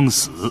拼生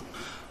死，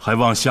还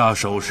望下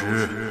手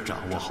时掌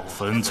握好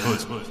分寸。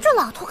这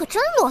老头可真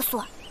啰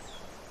嗦。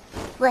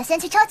我先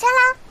去抽签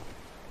啦。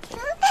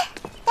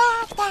哒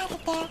哒哒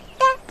哒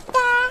哒哒。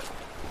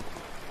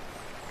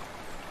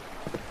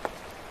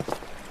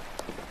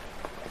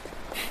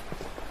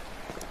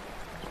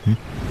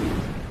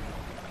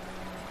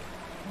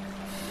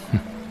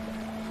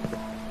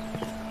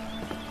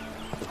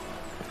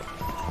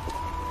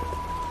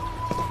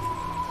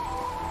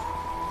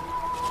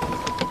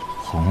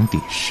红底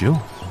15，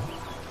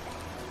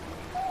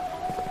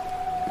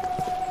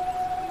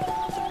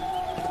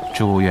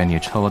祝愿你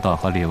抽到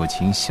和柳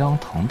琴相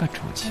同的竹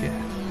签。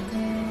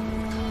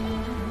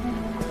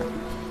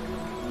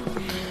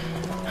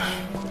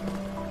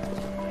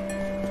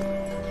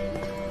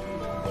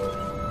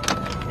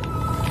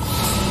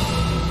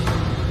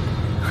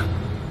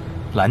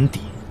蓝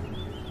底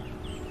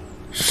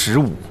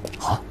15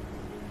啊！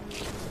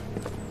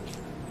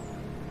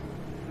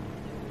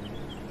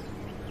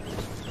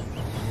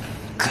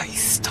该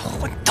死的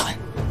混蛋！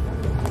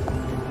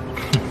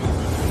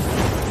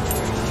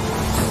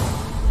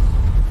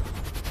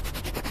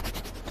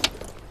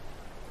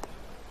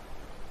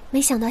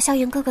没想到萧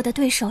炎哥哥的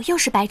对手又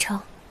是白城。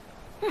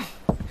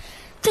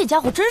这家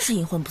伙真是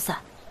阴魂不散。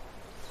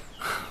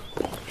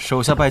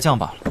手下败将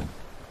罢了。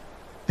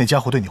那家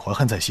伙对你怀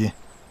恨在心，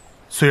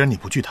虽然你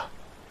不惧他，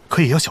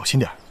可也要小心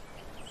点。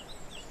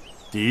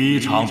第一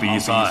场比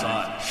赛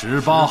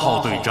，18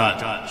号对战，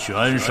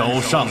选手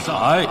上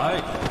台。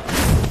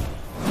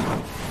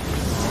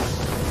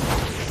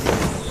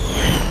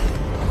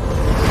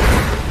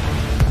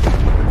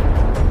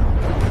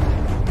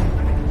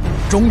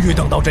终于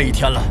等到这一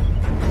天了，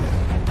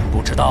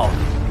不知道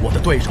我的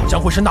对手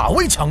将会是哪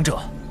位强者。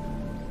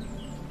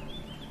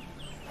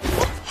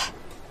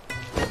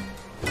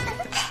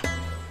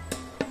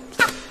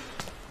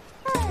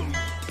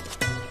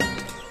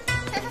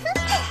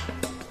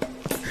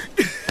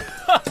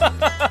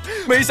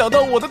没想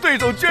到我的对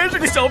手居然是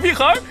个小屁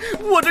孩，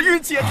我这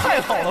运气也太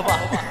好了吧！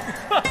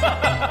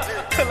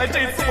看来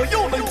这次我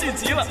又能晋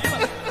级了。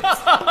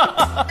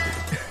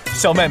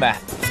小妹妹，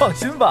放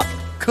心吧，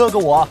哥哥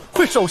我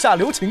会手下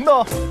留情的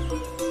哦。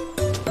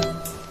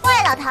喂，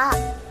老头，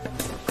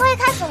会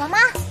开始了吗？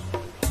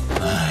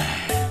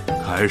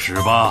开始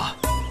吧，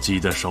记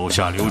得手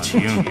下留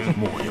情，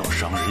莫要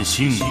伤人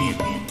性命。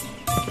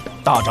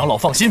大长老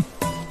放心，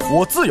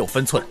我自有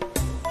分寸。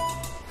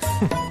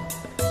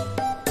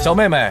小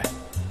妹妹，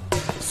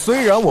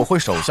虽然我会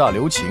手下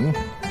留情，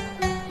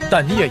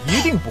但你也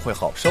一定不会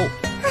好受。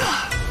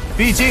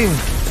毕竟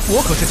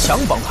我可是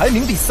强榜排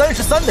名第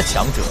33的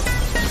强者，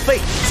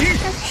废墟。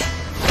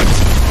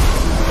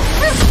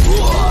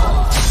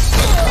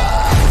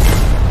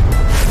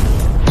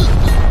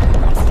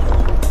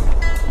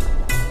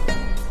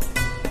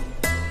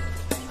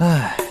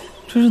哎，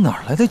这是哪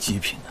儿来的极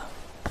品呢？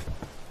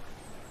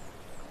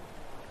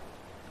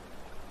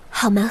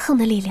好蛮横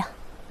的力量。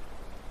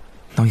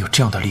能有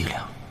这样的力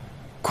量，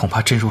恐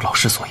怕真如老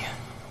师所言，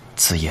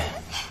此言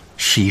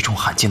是一种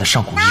罕见的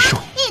上古异兽。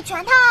一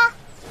拳头哦，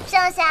剩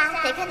下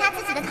得看他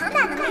自己的扛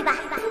打能力吧。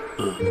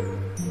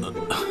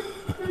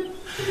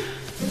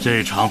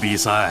这场比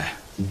赛，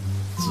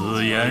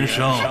子言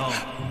胜。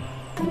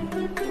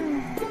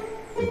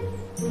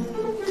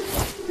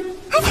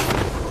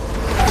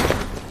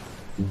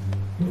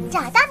找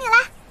到你了。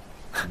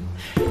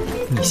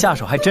你下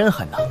手还真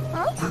狠呐！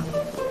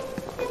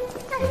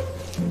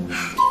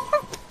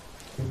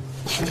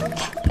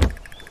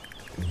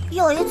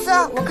有一次，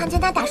我看见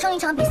他打胜一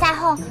场比赛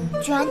后，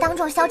居然当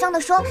众嚣张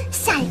地说，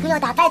下一个要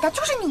打败的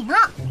就是你呢。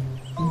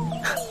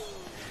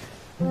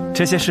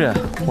这些事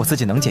我自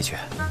己能解决，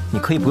你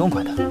可以不用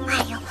管他。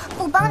哎呦，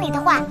不帮你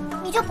的话，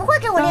你就不会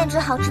给我炼制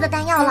好吃的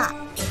丹药了。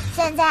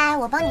现在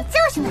我帮你教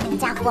训了那个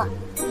家伙，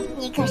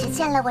你可是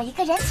欠了我一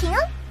个人情哦。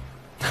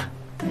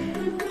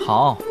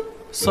好，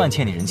算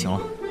欠你人情了。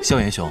萧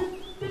炎兄，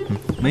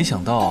没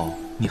想到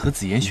你和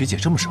紫妍学姐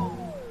这么熟。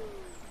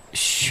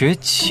学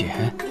姐？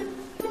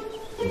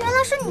原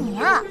来是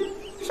你啊！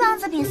上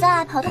次比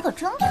赛跑得可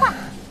真快。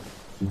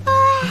哎，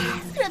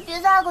这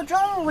比赛可真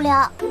无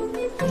聊。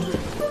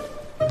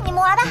你们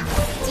玩吧，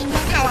今天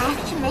看来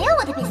是没有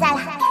我的比赛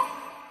了。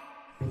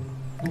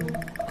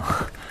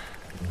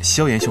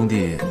萧炎兄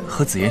弟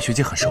和紫妍学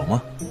姐很熟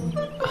吗？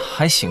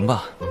还行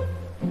吧。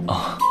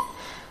啊，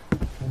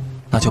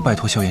那就拜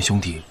托萧炎兄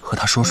弟和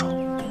他说说，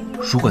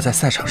如果在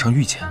赛场上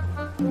遇见，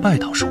拜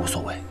倒是无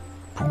所谓，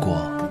不过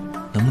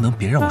能不能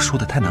别让我输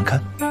得太难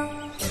看？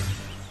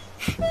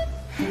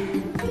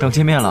等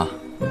见面了，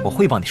我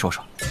会帮你说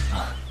说。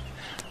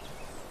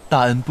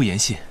大恩不言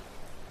谢。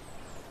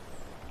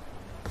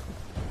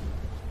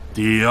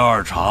第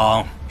2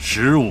场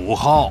15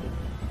号，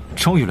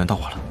终于轮到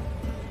我了。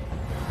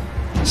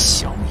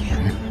萧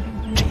炎，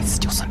这次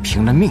就算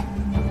拼了命，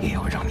也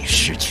要让你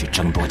失去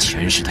争夺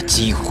权势的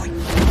机会。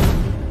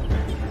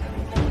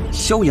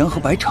萧炎和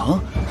白城，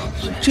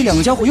这2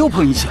个家伙又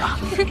碰一起了。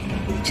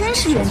真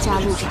是冤家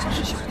路窄，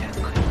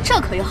这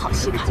可有好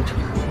戏看。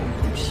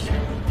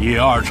第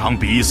2场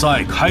比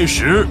赛开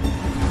始。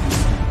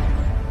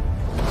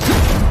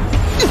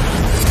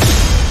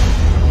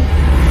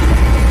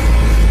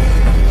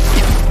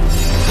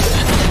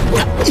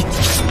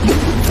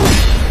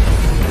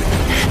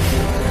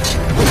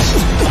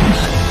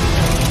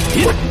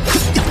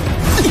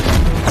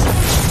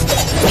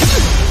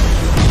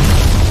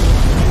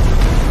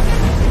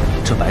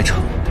这白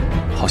城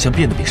好像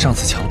变得比上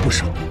次强了不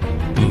少。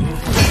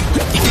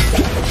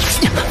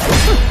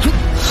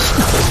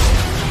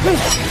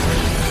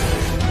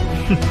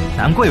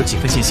难怪有几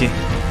分信心，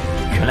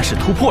原来是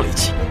突破了一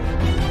级。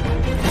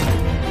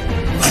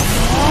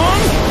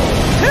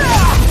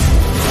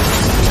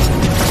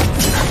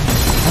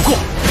不过，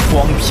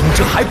光凭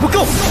这还不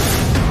够。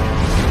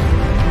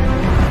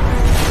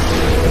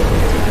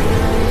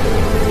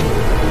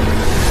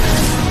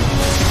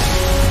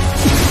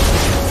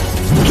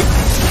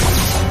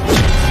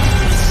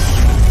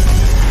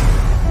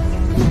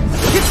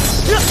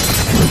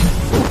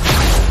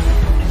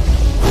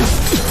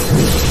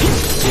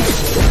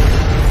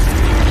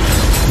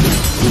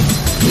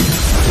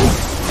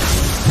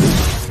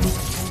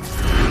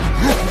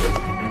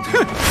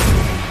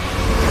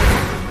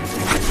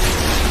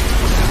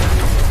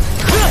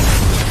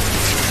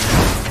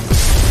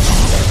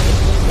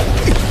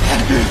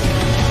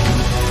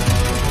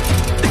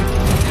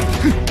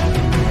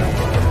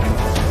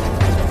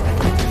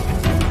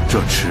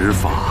这持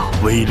法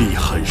威力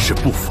很是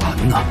不凡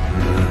呐。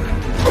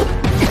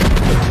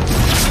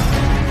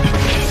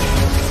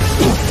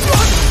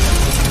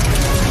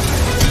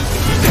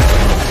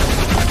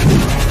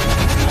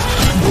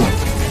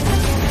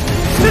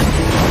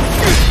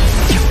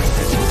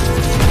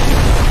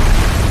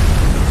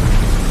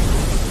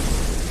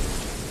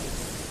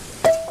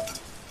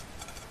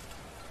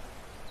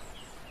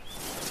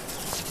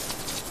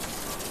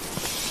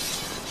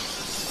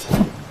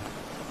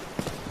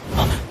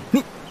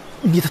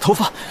你的头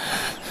发，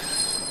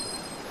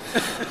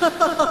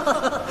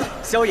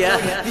萧炎，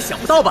你想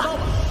不到吧？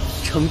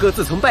成哥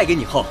自从败给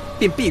你后，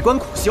便闭关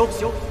苦修，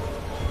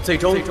最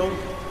终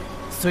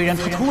虽然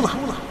他秃了，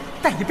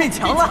但也变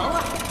强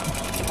了。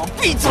给我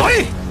闭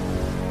嘴！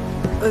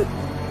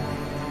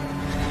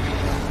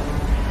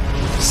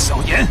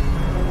萧炎，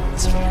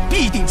今日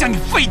必定将你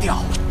废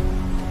掉，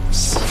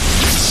付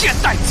一切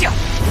代价。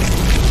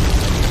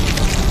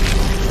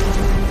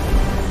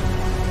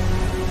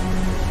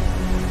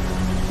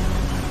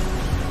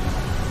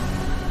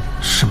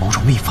是某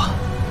种秘法，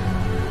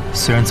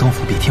虽然增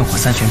幅比天火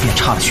3玄变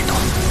差了许多，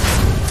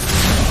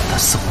但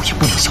似乎也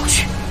不能小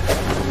觑。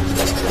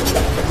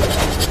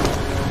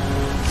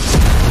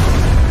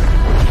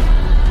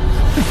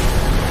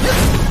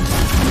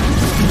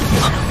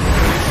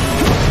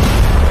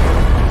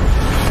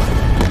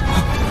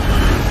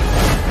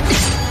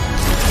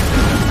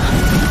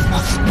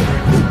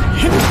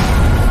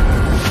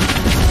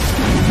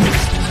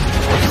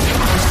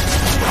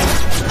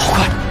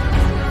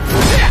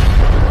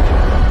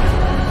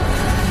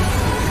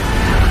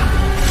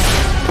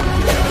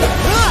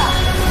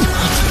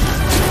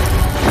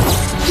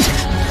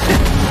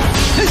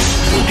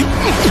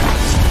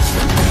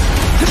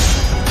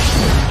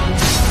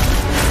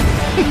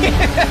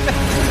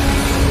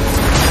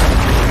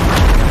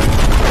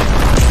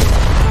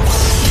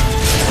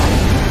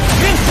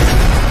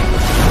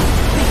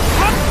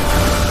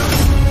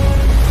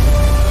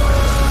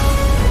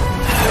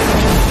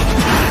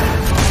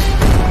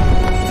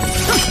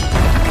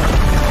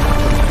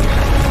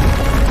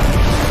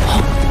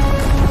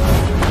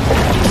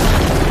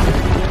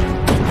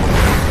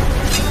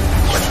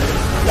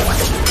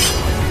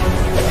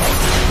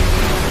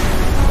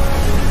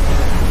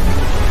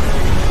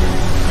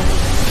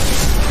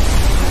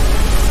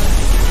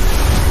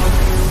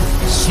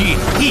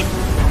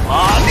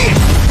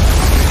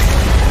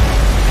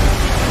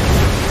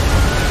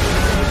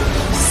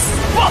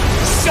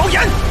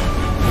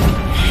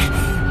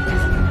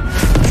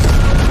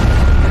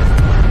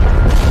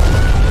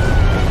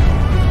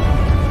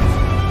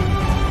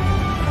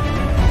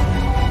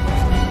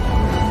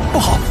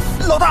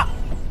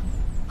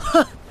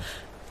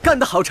干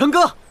得好，成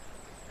哥！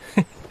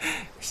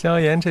萧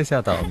炎这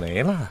下倒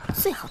霉了，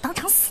最好当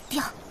场死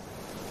掉。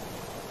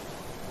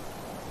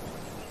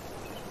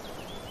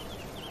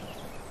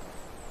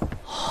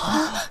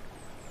啊！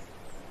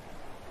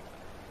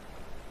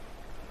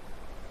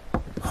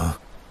啊！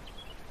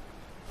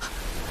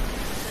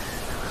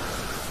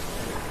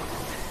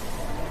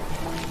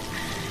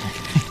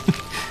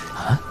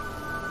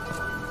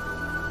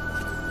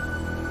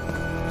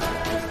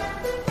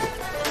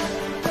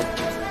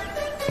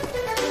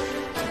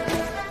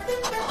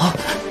啊！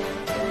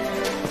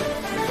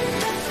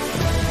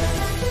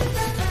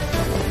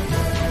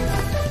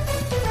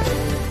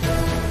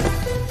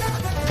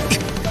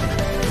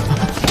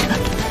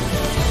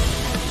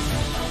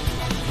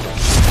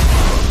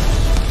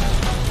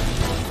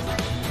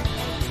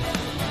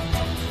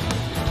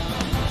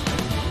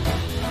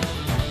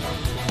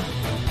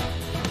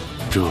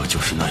这就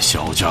是那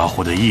小家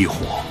伙的异火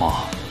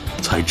吗？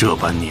才这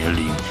般年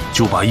龄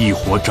就把异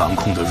火掌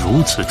控得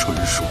如此纯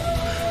熟，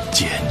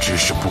简直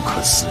是不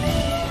可思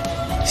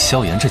议。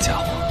萧炎这家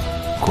伙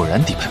果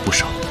然底牌不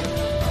少。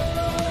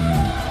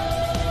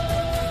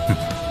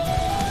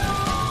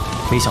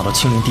没想到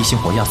青莲地心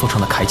火压缩成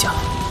的铠甲，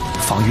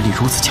防御力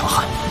如此强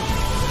悍。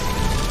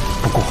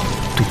不过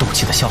对斗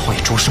气的消耗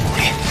也着实猛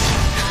烈。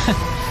哼，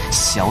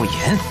萧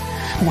炎，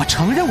我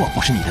承认我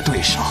不是你的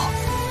对手，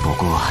不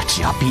过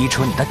只要逼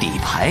出你的底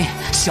牌，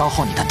消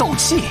耗你的斗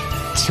气，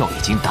就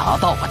已经达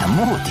到我的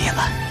目的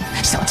了。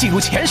想进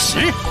入前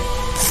10，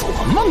做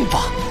梦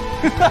吧！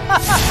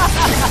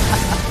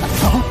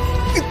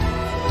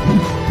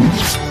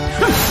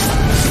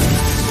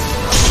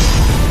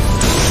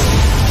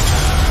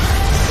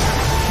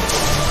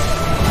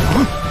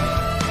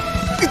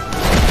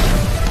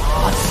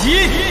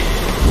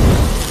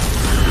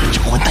这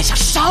混蛋想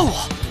杀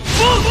我！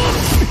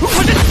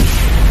我这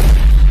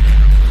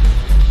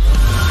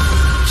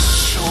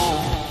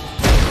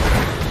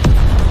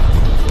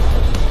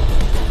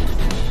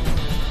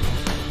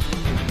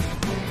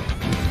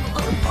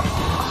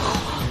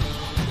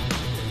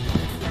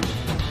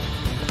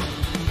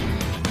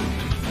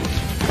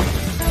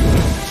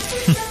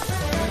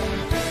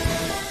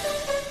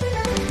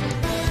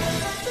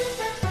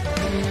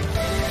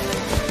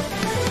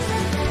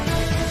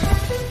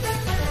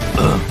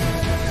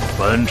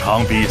本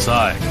场比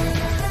赛，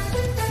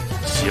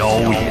萧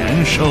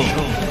炎胜。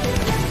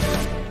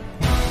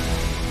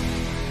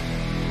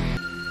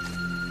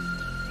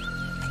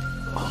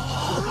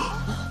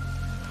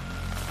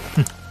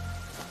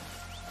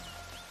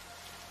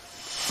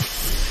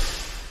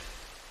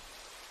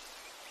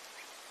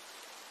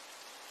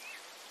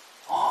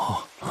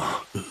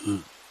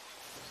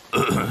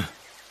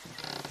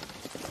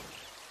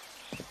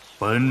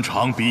本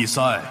场比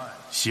赛，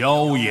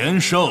萧炎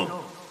胜。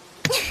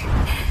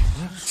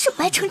这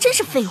白城真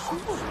是废物！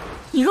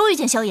你若遇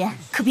见萧炎，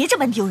可别这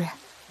般丢人。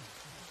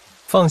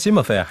放心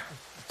吧，菲儿，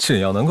只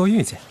要能够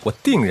遇见，我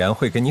定然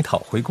会给你讨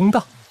回公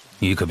道。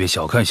你可别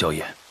小看萧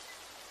炎，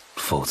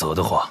否则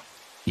的话，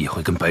也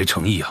会跟白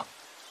城一样。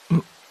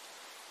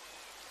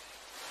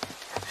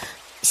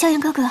萧炎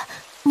哥哥，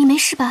你没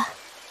事吧？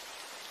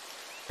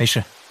没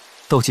事，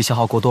斗气消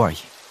耗过多而已。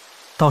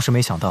倒是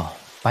没想到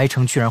白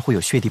城居然会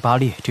有血地8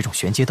裂这种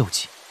玄阶斗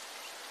技，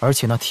而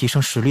且那提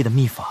升实力的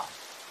秘法，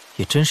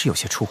也真是有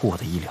些出乎我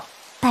的意料。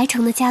白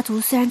城的家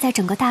族虽然在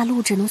整个大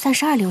陆只能算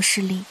是2流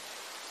势力，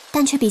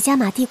但却比加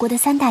玛帝国的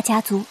3大家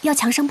族要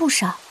强上不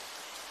少。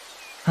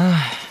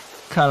唉，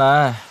看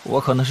来我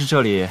可能是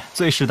这里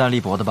最势单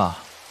力薄的吧。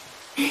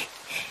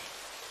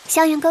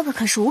萧炎哥哥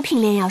可是5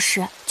品炼药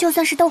师，就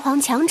算是斗皇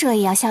强者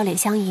也要笑脸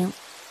相迎，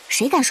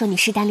谁敢说你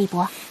势单力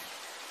薄？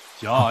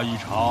下一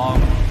场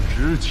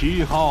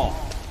17号，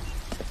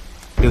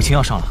柳青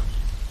要上了，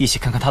一起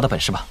看看他的本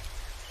事吧。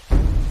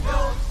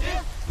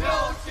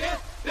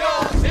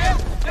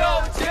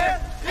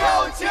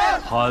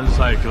参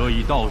赛者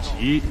已到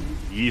齐，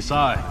比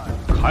赛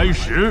开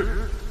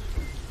始。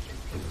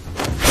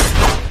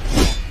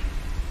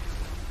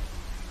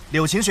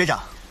柳琴学长，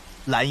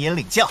蓝颜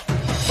领教。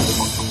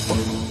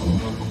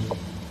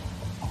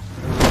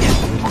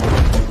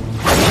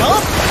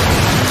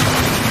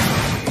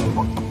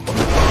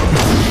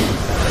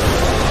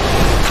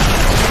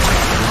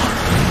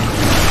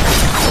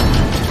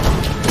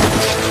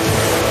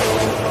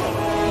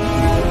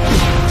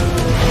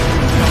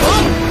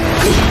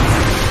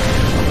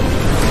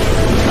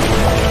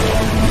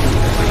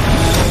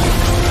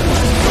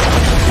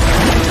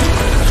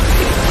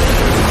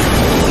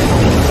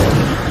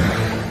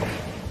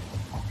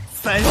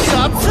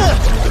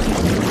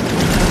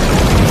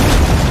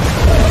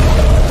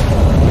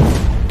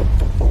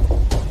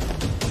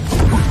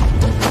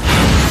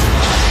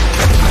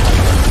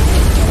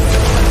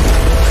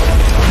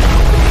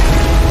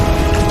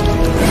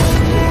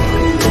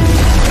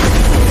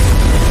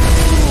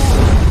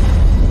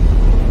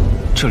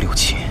这柳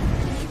琴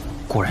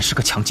果然是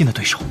个强劲的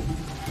对手。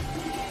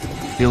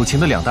柳琴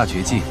的2大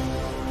绝技，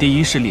第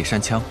一是猎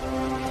山枪，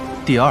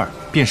第2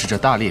便是这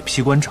大猎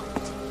劈关掌。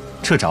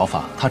这爪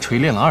法他锤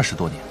炼了20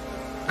多年，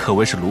可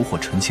谓是炉火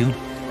纯青了。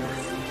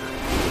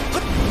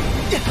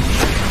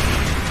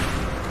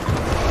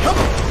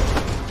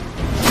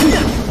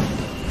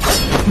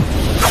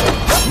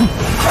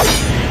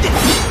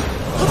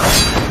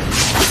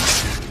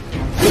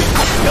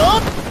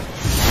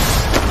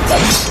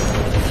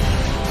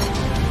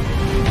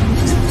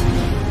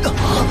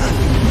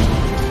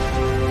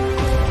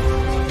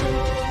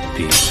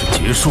比试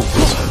结束。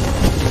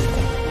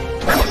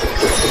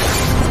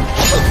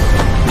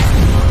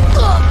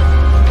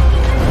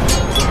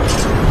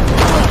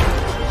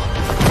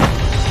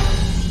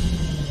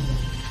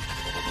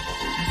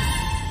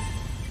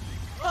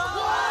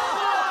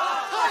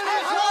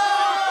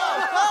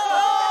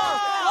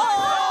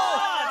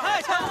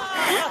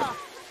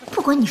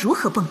不管你如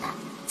何蹦跶，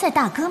在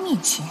大哥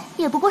面前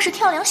也不过是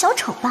跳梁小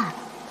丑罢了。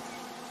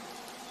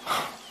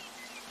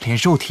连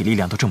肉体力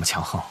量都这么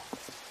强横，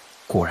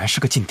果然是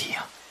个劲敌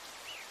啊！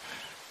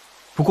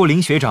不过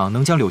林学长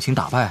能将柳青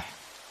打败，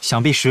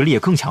想必实力也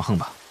更强横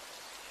吧？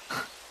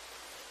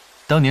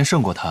当年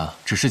胜过他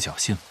只是侥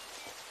幸，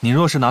你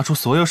若是拿出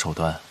所有手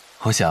段，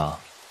我想，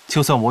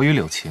就算我与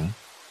柳青，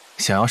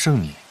想要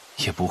胜你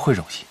也不会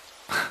容易。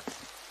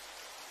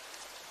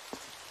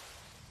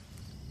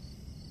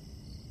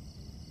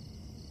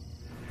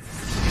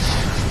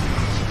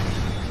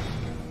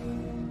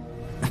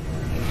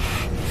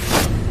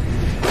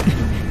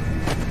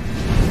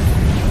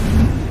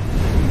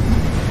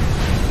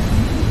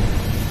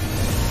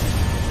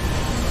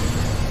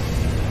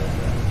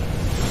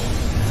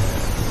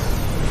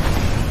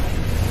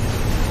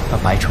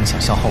白城想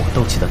消耗我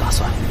斗气的打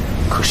算，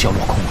可是要落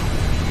空了。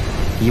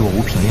以我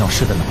五品炼药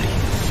师的能力，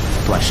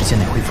短时间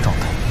内恢复状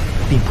态，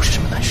并不是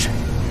什么难事。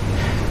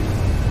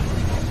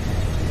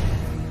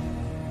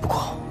不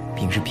过，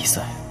明日比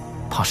赛，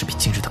怕是比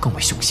今日的更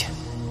为凶险。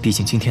毕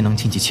竟今天能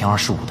晋级前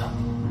25的，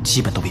基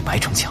本都比白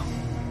城强。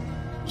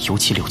尤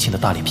其柳青的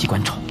大脸劈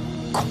关照，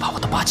恐怕我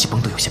的霸气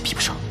崩都有些比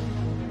不上。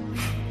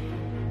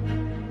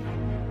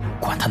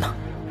管他呢，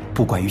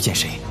不管遇见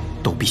谁，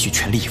都必须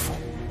全力以赴。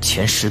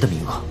前10的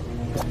名额，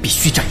我必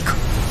须占一个。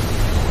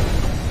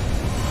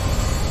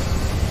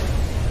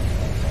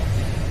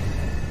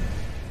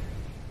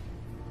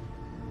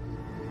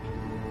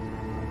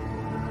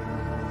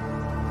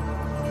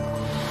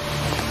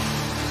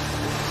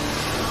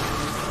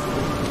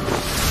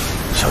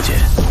小姐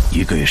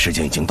，1个月时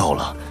间已经到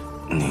了，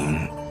您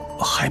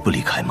还不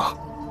离开吗？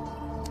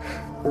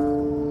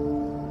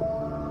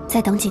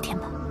再等几天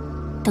吧，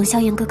等萧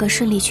炎哥哥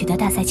顺利取得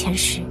大赛前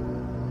10，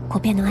我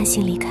便能安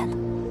心离开了。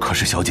可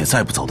是小姐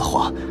再不走的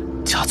话，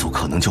家族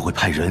可能就会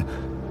派人。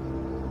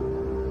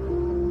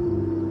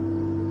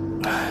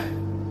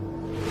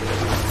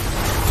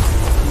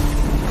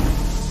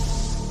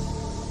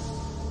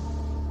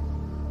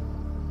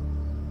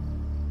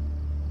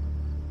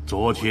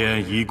昨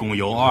天一共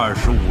有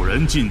25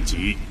人晋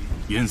级，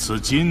因此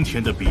今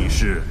天的比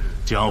试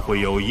将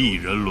会有1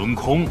人轮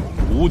空，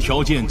无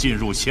条件进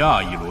入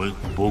下一轮。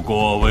不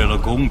过为了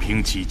公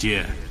平起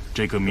见，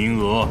这个名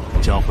额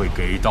将会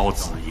给到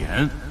子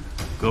言。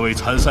各位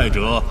参赛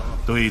者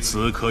对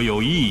此可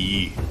有异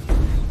议？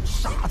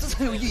傻子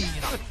才有异议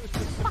呢！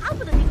巴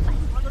不得那个白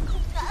花的口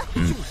感。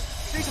就是，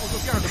谁叫我做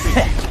第2个对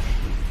手？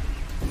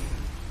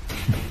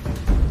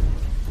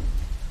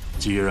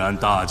既然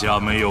大家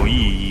没有异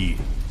议，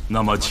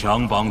那么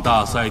强榜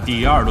大赛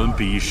第2轮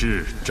比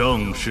试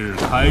正式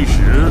开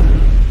始。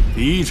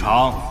第1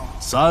场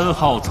，3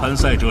号参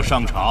赛者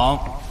上场。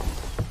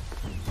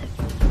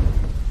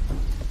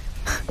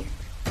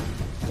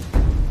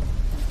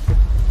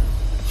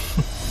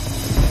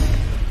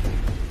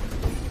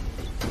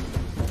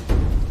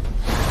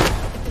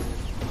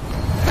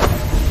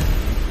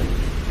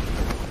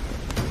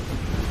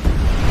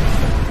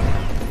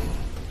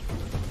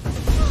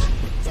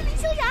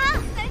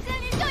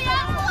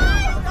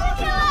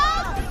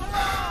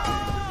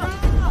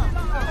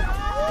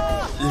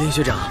林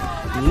学长，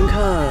您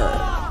看，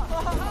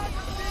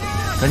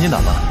赶紧打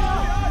吧，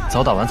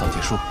早打完早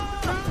结束。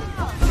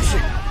是。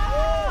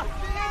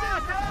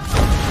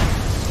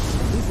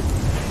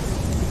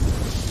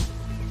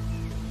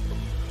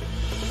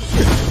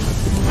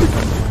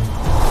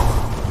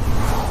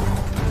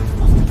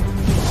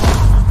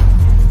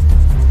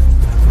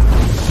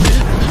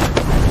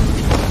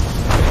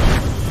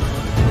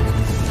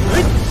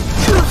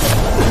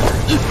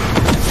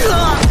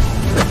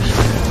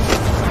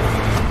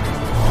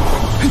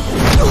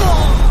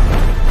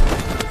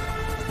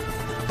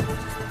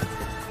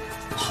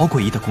好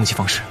诡异的攻击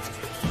方式。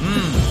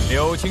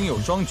柳青有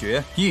双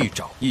绝，一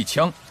爪一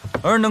枪，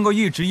而能够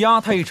一直压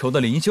他一筹的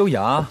林修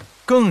崖，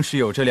更是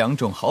有着2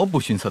种毫不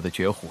逊色的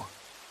绝活。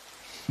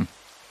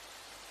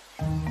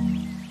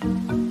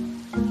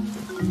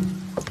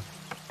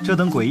这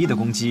等诡异的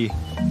攻击，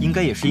应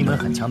该也是一门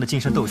很强的近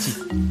身斗技。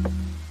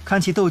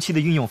看其斗气的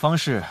运用方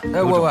式，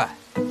喂，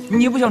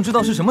你不想知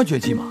道是什么绝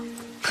技吗？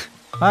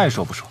爱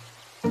说不说。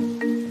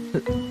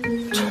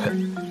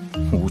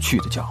无趣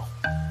的家伙。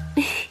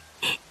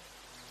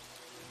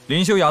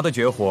林修崖的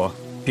绝活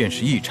便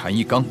是一禅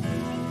一刚，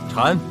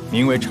禅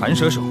名为禅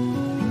蛇手，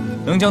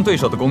能将对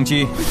手的攻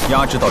击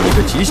压制到一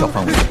个极小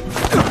范围，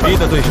逼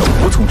得对手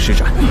无从施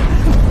展。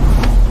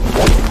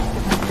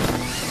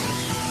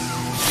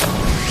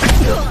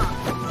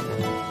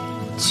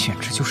简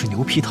直就是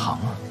牛皮糖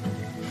啊！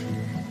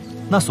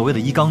那所谓的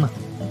一刚呢？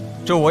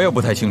这我也不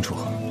太清楚。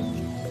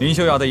林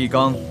修崖的一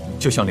刚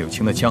就像柳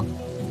青的枪，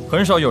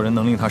很少有人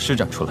能令他施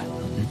展出来。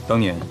当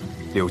年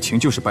柳青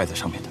就是败在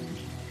上面的。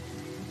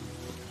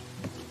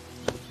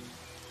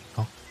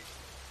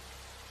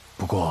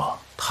不过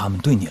他们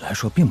对你来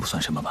说并不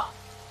算什么吧？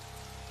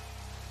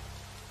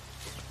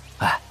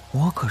哎，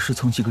我可是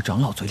从几个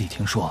长老嘴里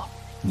听说，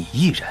你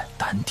一人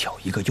单挑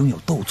一个拥有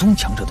斗宗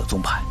强者的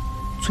宗派，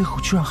最后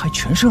居然还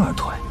全身而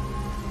退。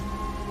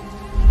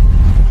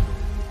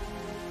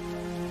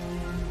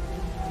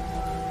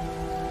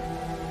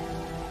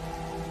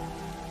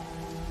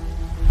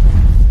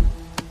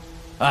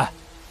哎，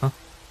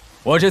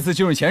我这次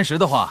进入前10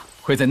的话，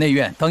会在内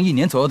院当1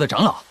年左右的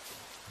长老。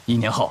1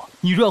年后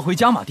你若要回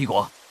加玛帝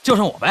国，叫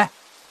上我呗。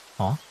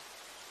啊？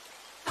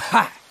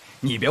嗨，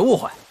你别误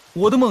会，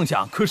我的梦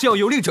想可是要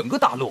游历整个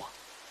大陆。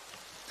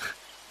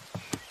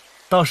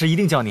到时一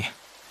定叫你。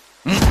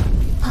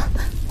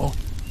哦。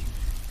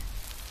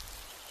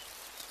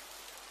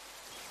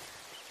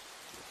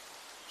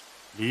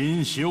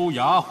林修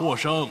崖获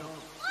胜。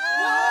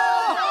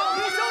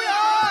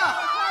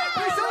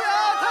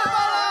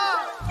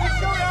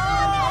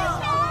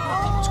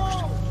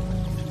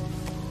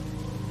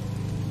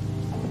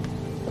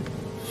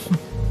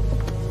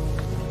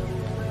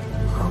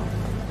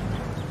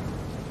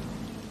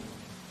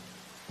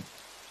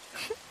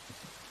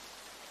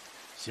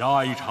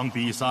下一场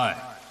比赛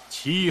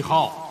，7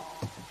号。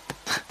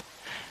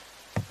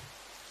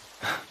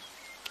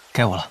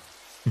该我了。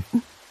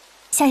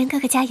萧炎哥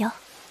哥加油！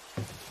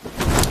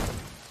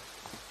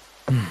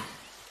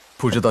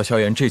不知道萧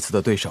炎这次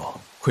的对手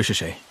会是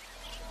谁？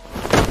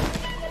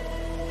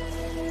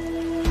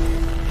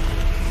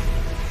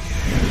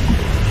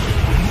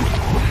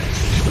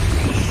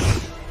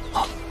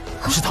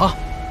是他！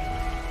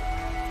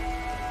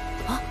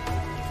啊，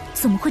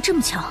怎么会这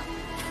么巧？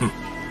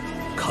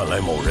看来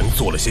某人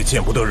做了些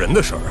见不得人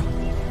的事儿。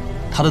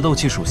他的斗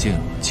气属性，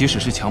即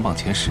使是强榜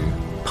前10，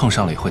碰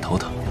上了也会头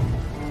疼。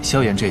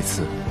萧炎这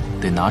次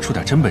得拿出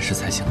点真本事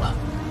才行了。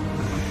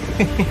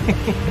嘿嘿嘿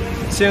嘿，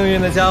幸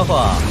运的家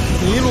伙，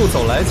一路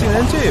走来竟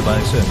然这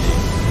般顺利。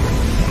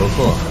不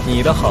过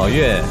你的好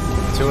运，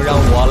就让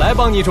我来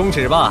帮你终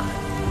止吧。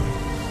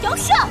姚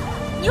胜，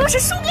你若是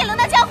输给了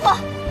那家伙，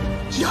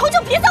以后就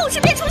别在我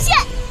身边出现。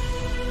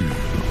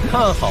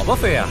看好吧，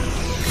菲儿。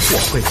我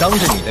会当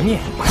着你的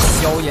面把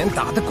萧炎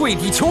打得跪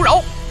地求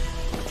饶。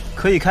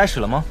可以开始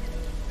了吗？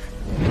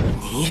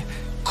你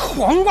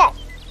狂妄！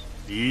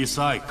比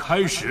赛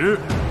开始。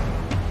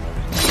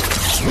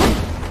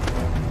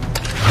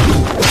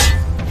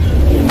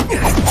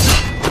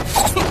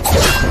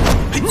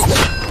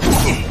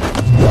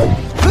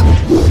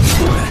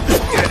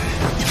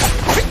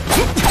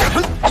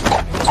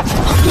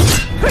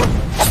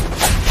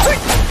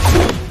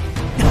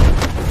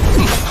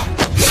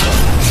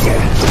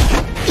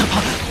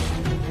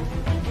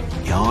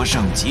姚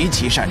胜极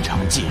其擅长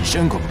近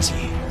身攻击，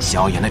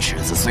萧炎的尺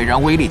子虽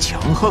然威力强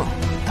横，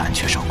但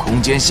却受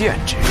空间限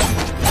制，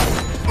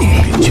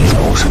并且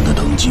姚胜的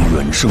等级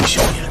远胜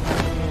萧炎。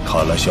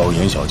看来萧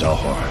炎小家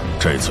伙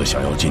这次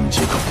想要晋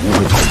级可不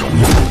会太容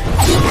易。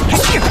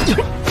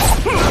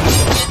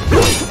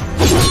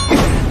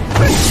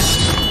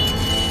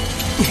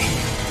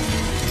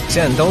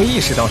战斗意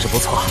识倒是不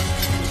错，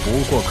不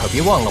过可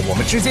别忘了我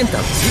们之间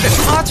等级的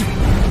差距。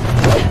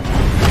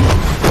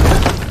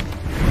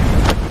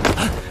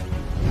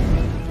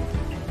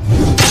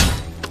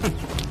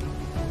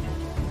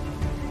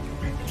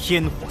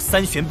天火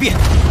3旋变，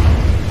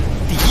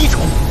第1种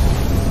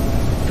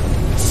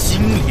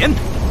青莲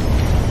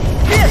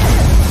变。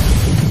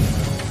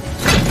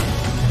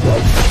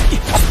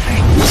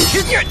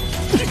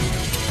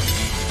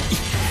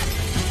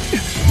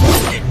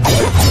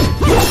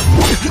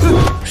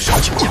啥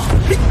情况？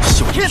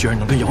萧炎居然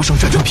能跟姚胜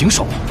战成平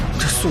手？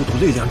这速度、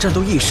力量、战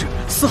斗意识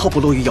丝毫不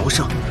落于姚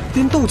胜，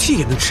连斗气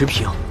也能持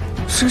平，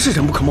真是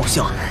人不可貌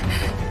相。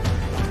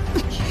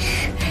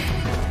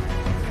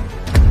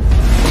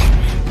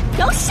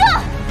姚胜，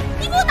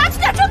你给我拿出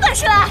点真本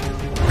事来，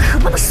可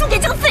不能输给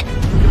张飞！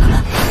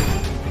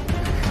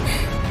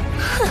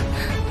哼，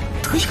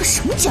得一个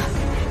什么奖？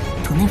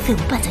等那废物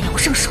败在姚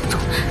胜手中，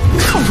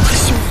看我如何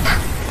羞辱他！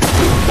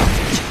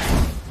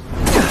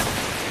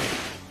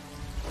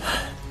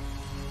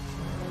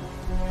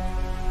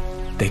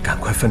得赶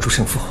快分出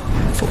胜负，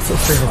否则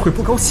菲儿会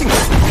不高兴的。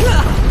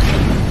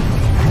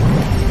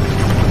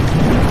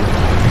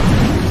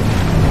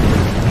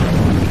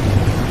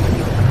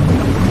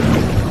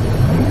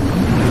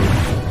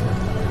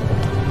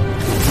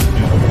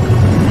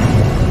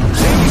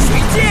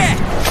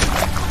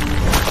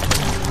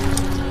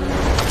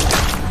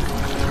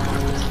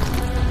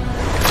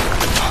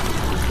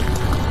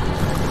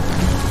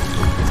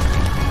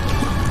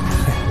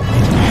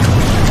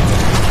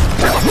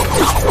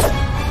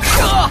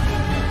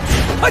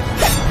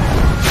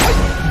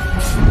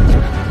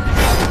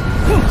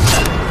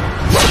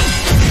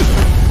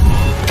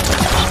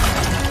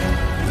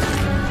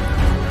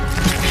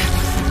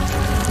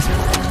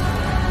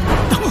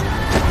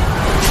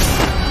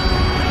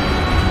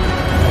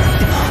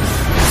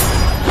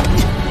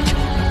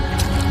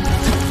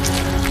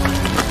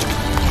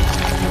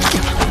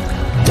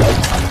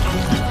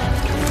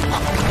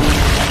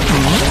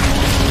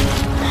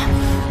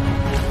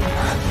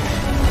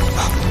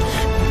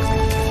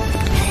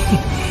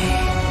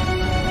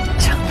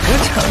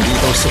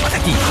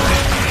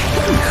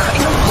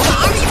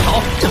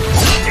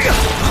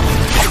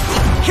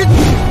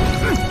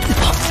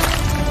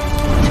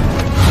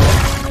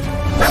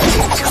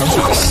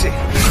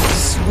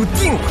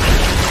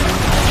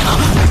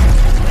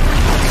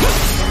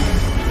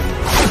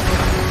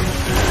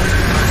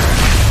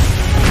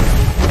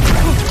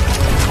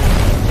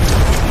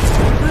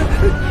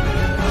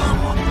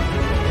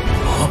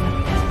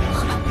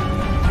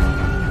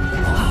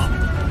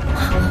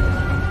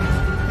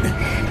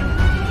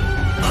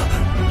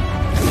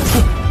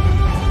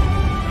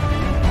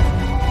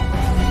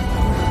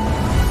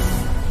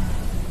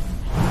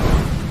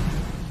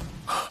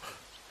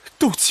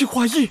气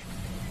化翼！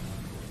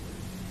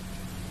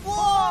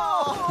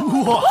哇！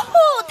不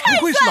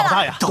愧是老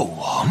大呀！斗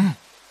王？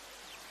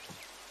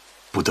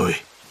不对，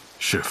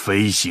是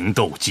飞行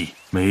斗技。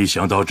没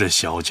想到这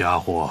小家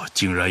伙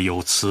竟然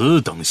有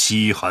此等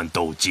稀罕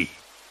斗技。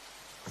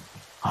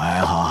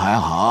还好还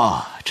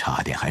好，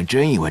差点还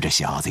真以为这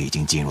小子已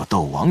经进入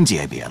斗王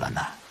级别了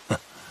呢。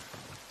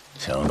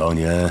想当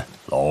年，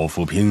老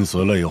夫拼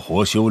死累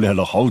活修炼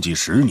了好几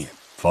十年，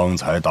方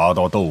才达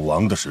到斗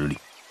王的实力。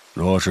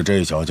若是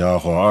这小家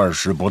伙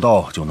20不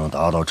到就能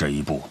达到这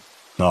一步，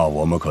那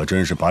我们可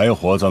真是白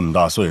活这么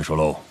大岁数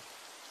喽。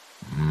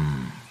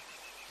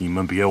你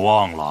们别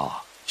忘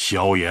了，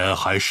萧炎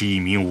还是一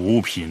名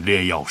5品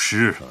炼药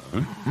师。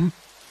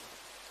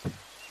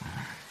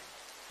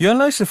原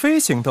来是飞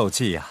行斗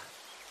技呀！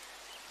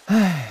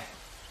唉，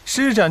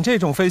施展这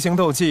种飞行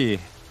斗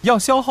技要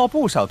消耗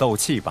不少斗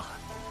气吧？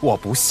我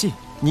不信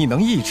你能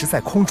一直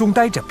在空中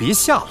待着别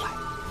下来。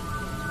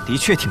的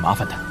确挺麻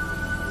烦的，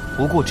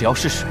不过只要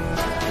是水，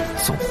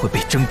总会被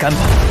蒸干吧。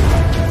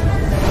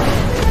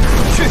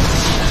去！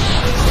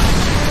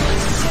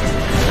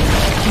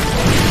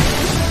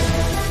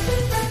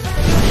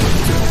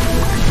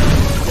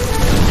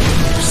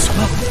什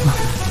么？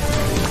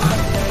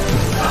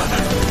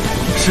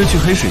失去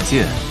黑水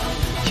剑，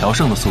调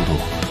胜的速度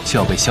就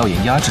要被萧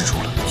炎压制住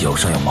了。要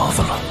上要麻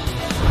烦了。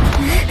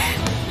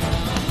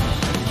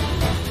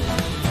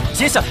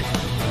接下来，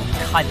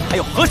看你还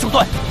有何手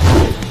段！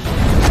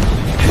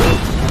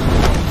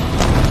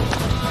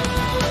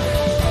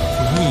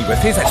你以为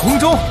飞在空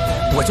中，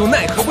我就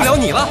奈何不了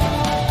你了？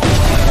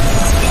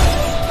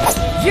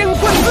烟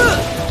棍子！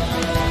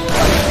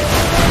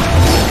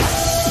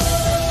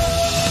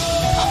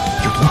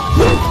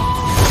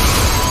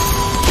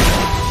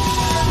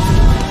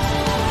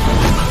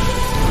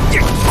有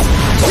毒！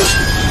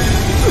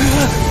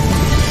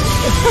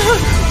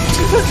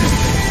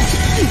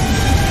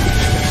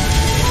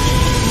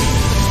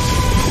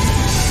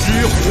狮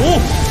虎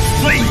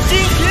碎金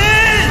篇。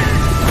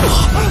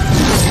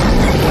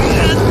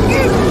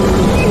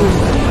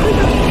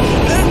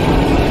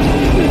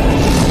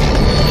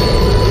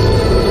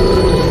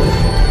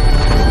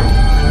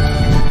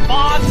八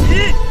极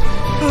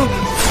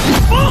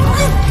风。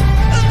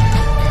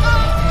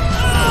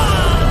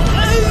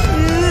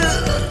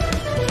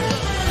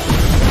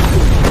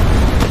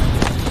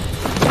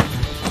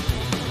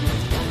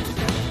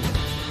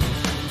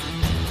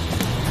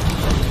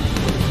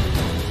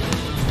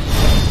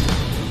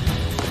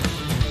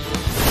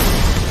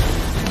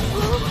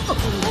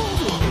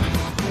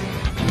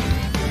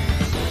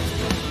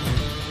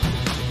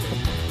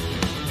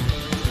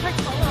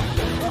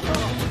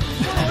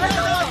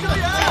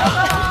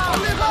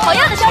好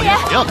样的，萧炎！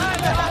好样的！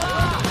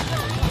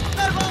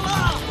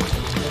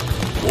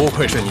不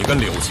愧是你跟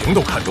柳晴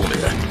都看中的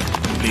人，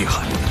厉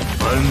害！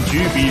本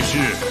局比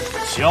试，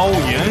萧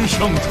炎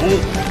胜出。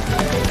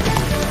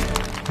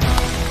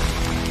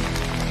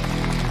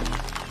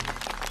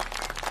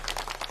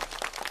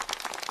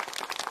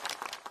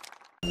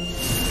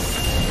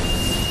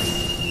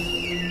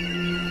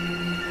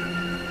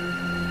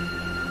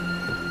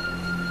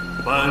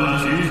本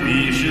局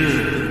比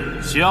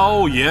试，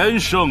萧炎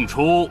胜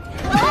出。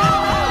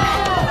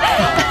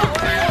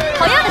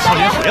好样的，萧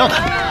炎！好样的！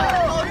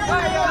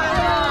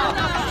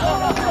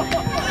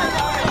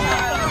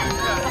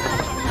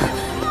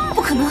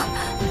不可能，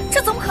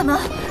这怎么可能？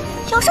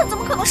姚胜怎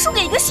么可能输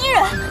给一个新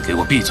人？给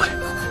我闭嘴！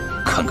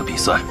看个比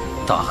赛，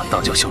大喊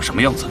大叫像什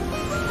么样子？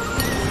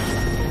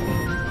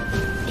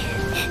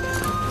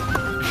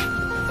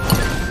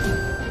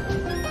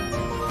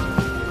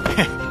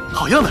嘿，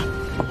好样的！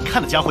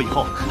看那家伙以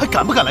后还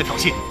敢不敢来挑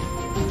衅？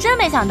真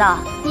没想到，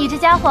你这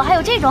家伙还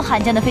有这种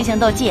罕见的飞行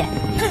斗技。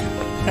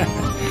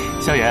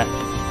萧炎，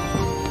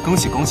恭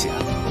喜恭喜啊！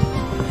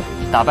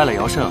打败了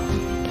姚胜，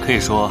可以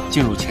说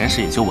进入前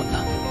10也就稳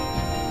了。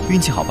运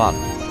气好罢了，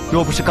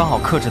若不是刚好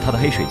克制他的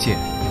黑水剑，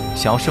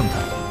想要胜他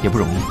也不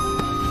容易。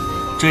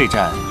这一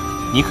战，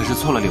你可是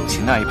挫了柳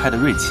琴那一派的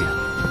锐气啊！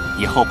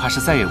以后怕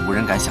是再也无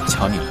人敢小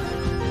瞧你了。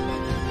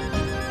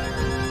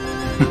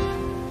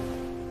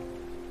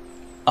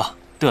啊，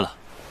对了，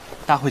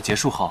大会结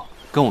束后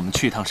跟我们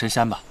去一趟深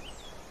山吧，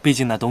毕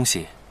竟那东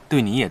西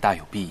对你也大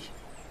有裨益。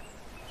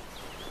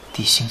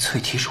地心淬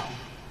体乳，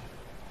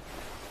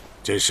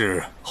这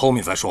事后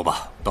面再说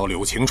吧。到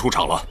柳晴出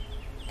场了，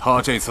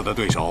他这次的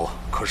对手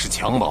可是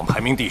强榜排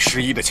名第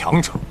11的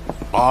强者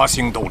，8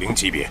星斗灵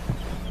级别。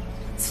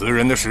此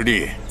人的实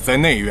力在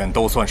内院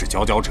都算是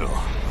佼佼者，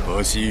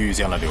可惜遇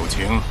见了柳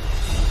晴。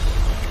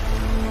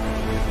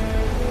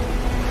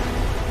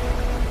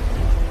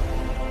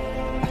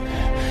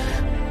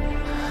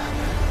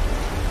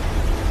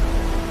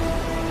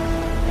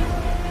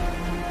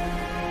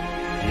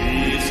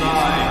比赛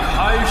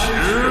开始。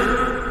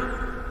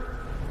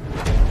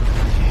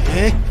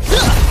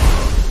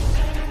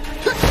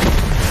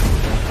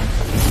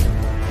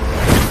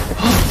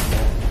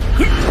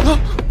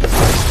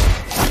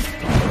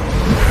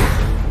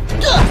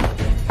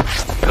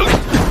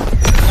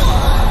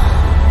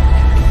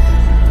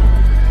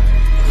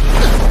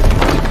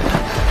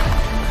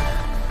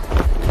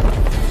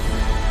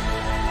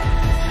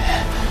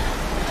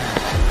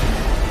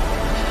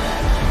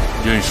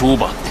认输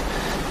吧。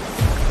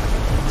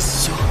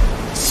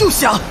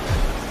Xiuxian。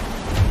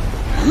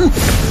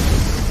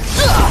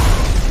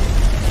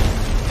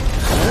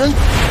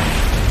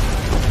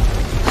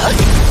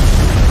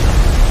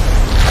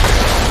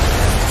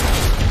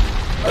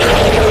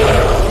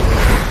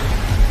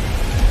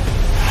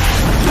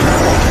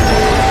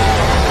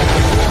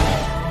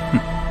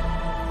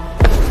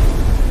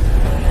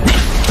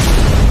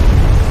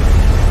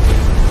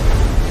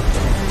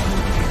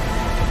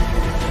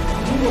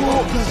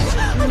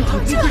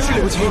这是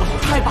柳青，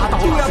太霸道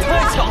了，对呀，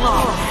太强了！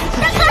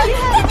大哥，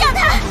干掉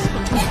他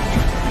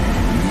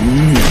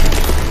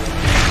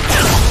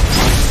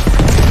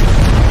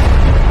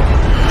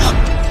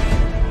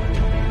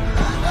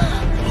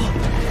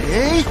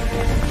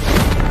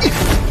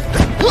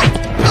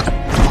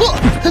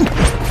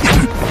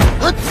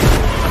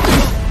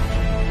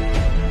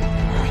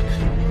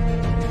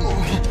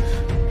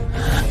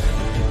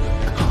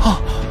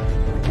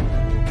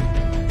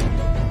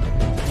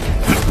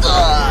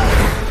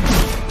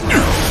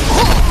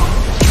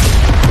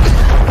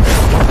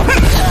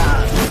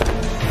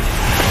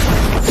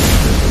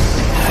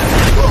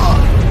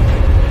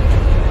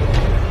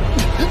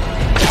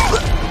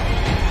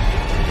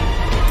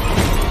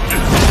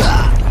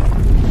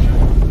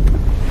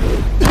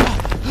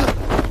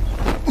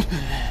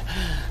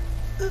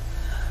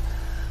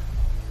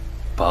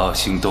！8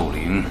星斗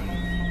灵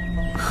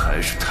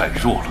还是太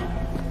弱了。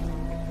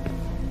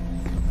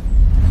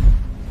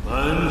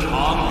本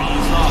场比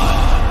赛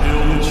柳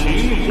青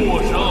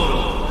获胜。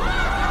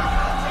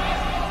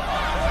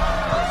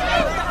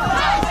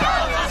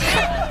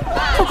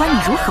不管你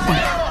如何蹦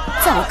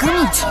跶，在我哥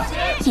面前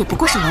也不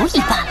过是蝼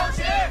蚁罢了。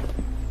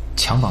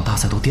强榜大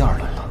赛都第2轮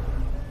了，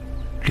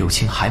柳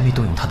青还没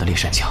动用他的猎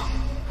山枪，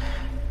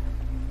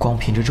光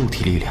凭着肉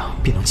体力量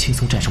便能轻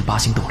松战胜8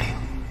星斗灵，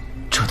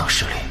这等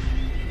实力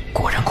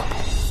果然恐怖。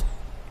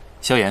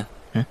萧炎，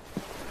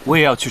我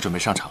也要去准备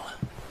上场了。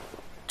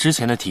之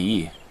前的提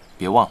议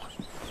别忘了。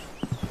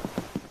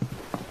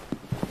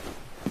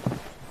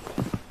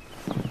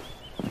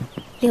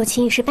柳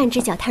青已是半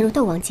只脚踏入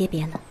斗王阶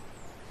别了，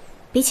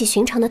比起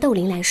寻常的斗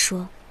灵来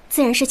说，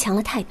自然是强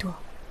了太多。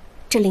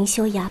这灵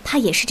修崖怕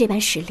也是这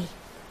般实力，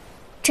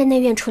这内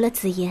院除了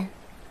紫妍，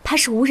怕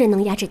是无人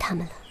能压制他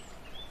们了。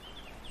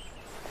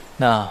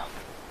那，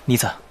妮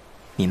子，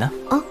你呢？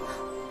哦，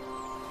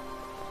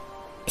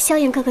萧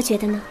炎哥哥觉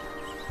得呢？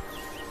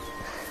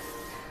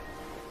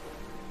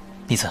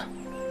妮子，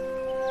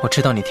我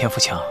知道你天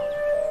赋强，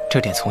这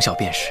点从小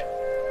便是。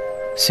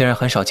虽然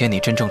很少见你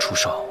真正出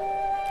手，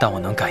但我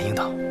能感应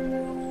到，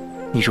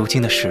你如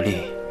今的实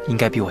力应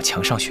该比我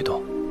强上许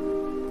多。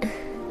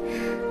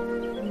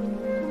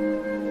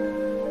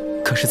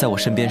可是在我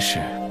身边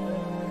时，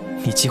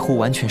你几乎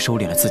完全收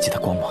敛了自己的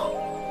光芒。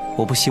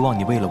我不希望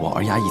你为了我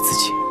而压抑自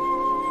己，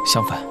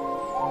相反，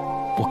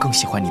我更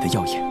喜欢你的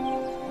耀眼，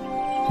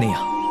那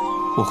样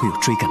我会有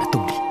追赶的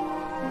动力。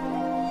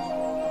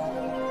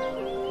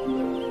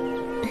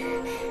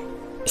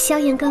萧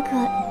炎哥哥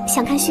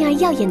想看薰儿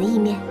耀眼的一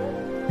面，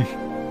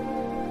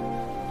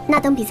那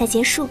等比赛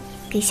结束，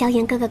给萧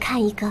炎哥哥看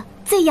一个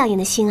最耀眼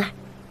的薰儿。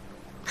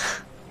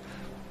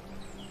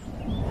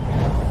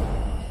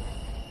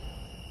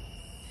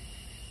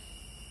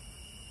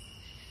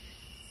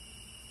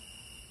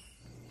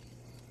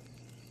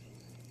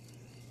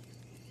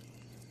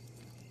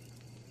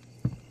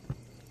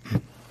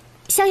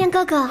萧炎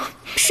哥哥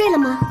睡了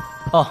吗？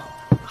哦，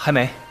还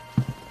没。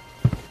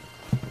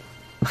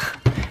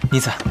妮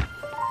子，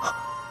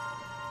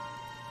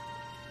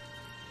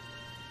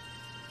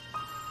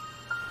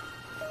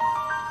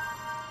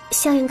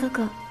萧炎哥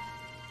哥，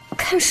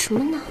看什么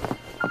呢？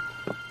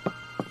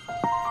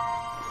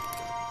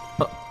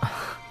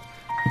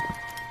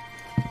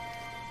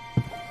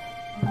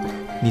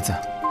妮子，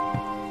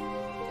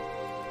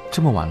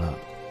这么晚了，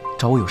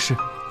找我有事？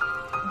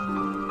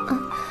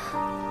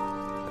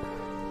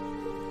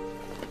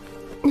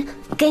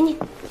给你。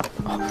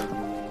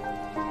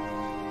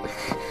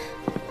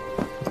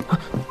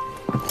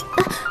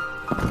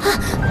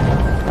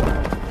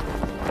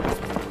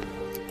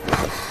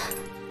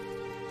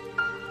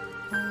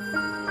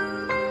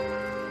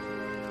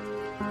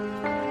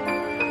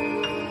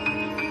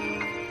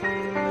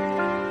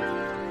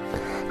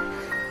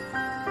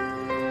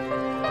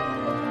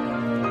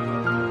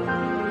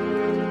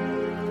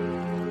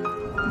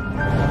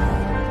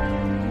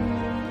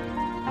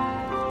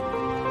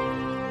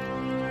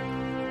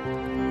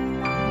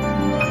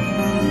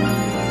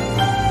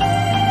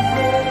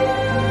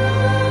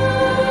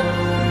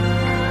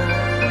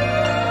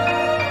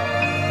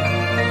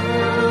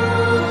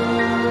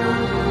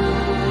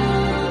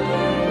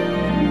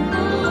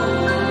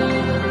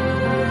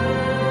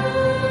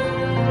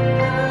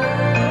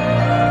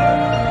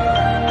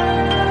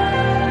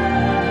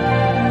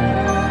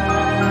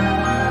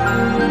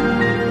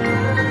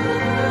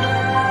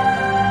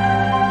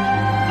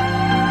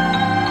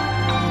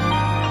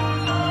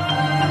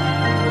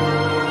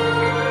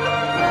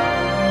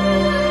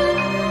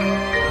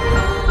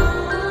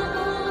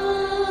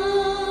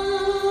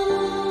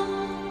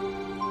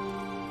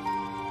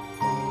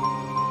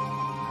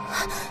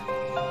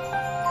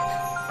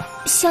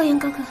萧炎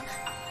哥哥，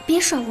别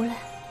耍无赖。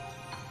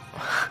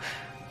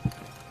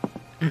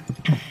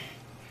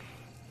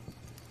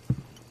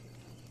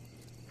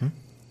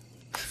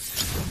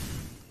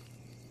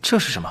这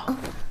是什么？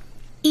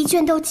一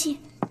卷斗技，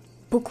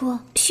不过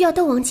需要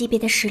斗王级别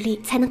的实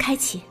力才能开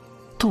启。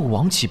斗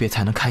王级别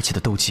才能开启的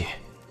斗技，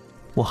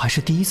我还是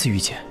第一次遇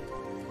见。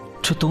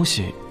这东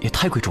西也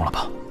太贵重了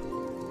吧！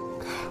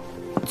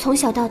从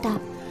小到大，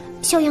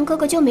萧炎哥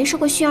哥就没收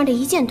过熏儿的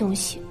一件东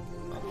西。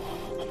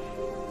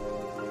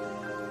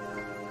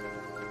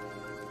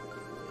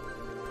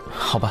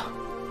好吧，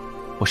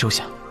我收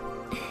下。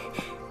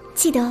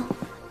记得哦，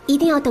一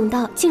定要等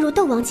到进入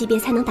斗王级别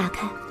才能打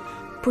开，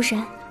不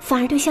然反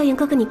而对萧炎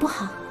哥哥你不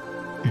好。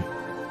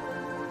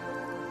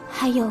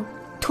还有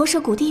驼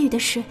蛇谷地狱的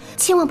事，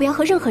千万不要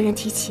和任何人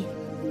提起，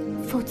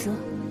否则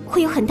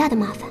会有很大的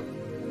麻烦。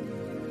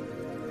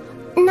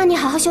那你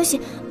好好休息，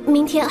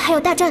明天还有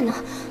大战呢。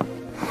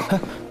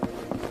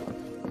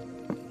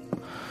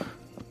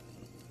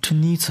这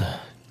妮子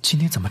今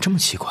天怎么这么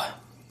奇怪？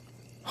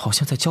好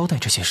像在交代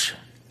这些事。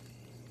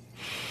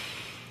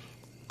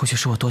不许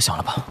是我多想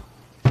了吧？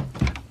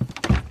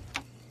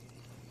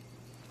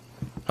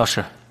老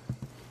师，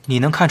你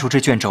能看出这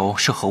卷轴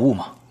是何物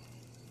吗？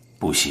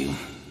不行，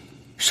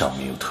上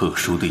面有特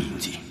殊的印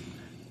记，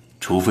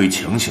除非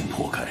强行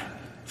破开，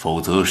否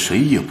则谁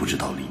也不知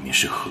道里面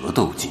是何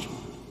斗技。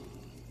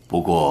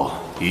不过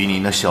以你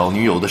那小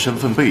女友的身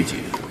份背景，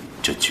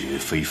这绝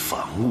非凡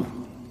物。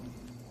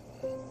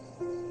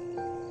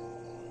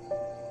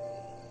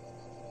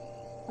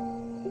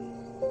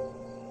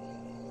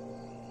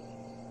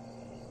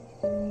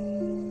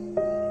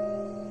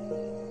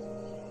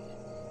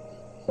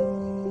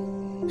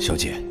小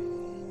姐，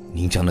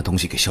您将那东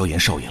西给萧炎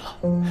少爷了，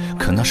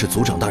可那是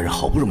族长大人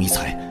好不容易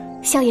才……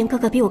萧炎哥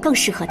哥比我更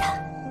适合他。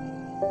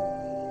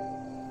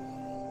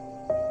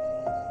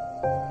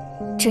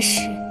这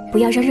事不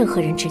要让任何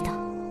人知道，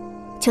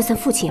就算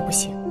父亲也不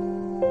行。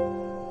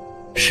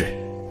是，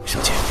小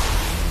姐。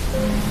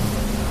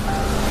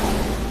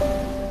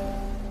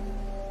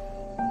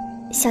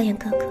萧炎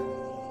哥哥，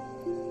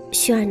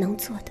薰儿能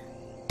做的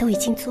都已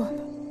经做了，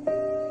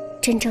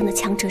真正的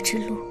强者之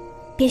路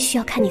便需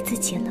要看你自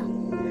己了。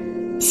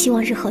希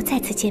望日后再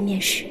次见面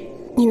时，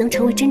你能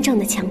成为真正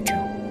的强者，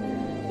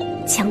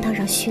强到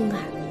让薰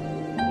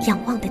儿仰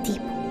望的地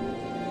步。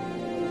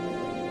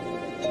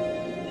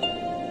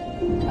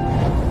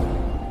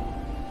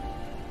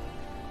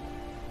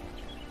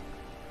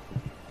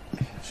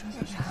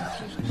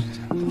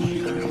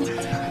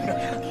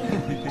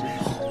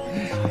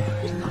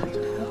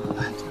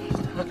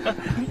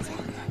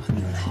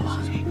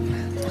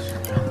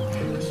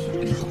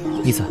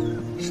妮子，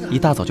一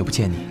大早就不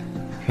见你，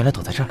原来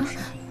躲在这儿。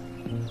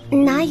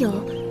哪有，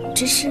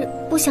只是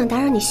不想打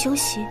扰你休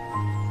息。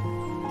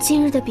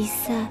今日的比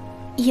赛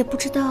也不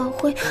知道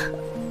会……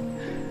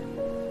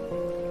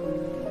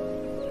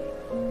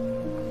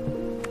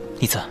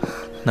妮子，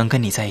能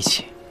跟你在一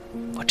起，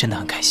我真的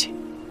很开心。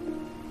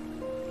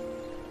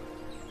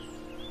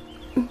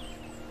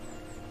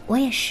我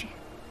也是。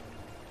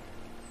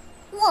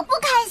我不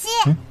开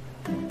心。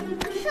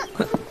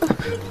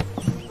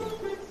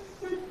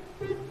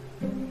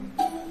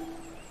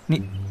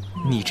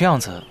你这样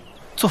子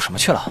做什么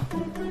去了？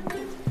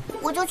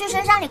我就去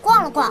深山里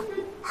逛了逛，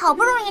好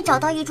不容易找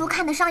到一株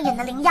看得上眼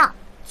的灵药，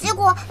结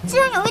果竟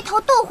然有一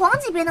头斗皇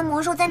级别的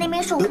魔兽在那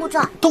边守护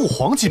着。斗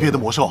皇级别的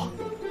魔兽？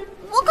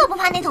我可不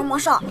怕那头魔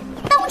兽，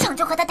当场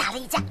就和他打了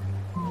一架，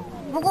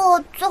不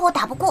过最后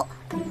打不过，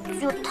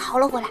就逃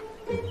了回来。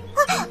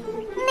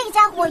那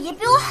家伙也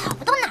比我好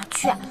不到哪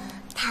去，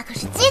他可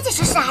是结结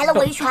实实挨了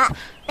我一拳，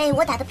被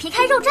我打得皮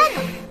开肉绽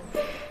呢。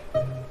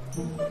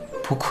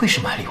不愧是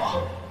蛮力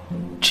王，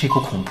这股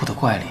恐怖的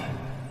怪力，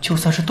就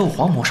算是斗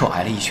皇魔兽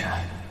挨了一拳，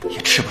也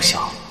吃不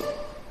消。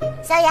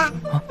小野，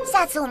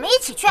下次我们一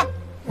起去，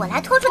我来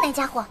拖住那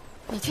家伙，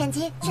你趁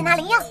机去拿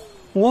灵药。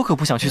我可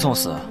不想去送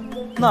死，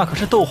那可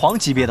是斗皇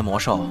级别的魔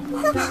兽。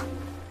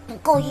不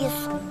够意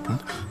思。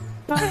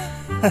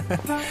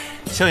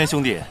萧炎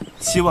兄弟，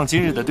希望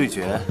今日的对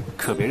决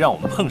可别让我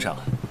们碰上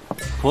了，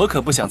我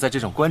可不想在这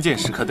种关键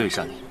时刻对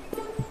上你。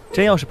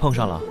真要是碰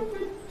上了，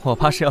我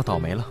怕是要倒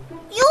霉了。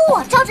有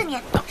我罩着你，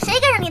谁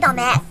敢让你倒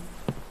霉？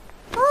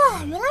哦，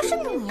原来是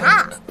你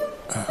啊！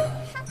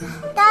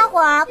待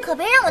会儿可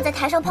别让我在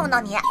台上碰到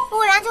你，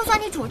不然就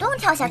算你主动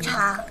跳下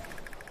场，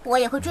我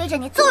也会追着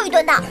你揍一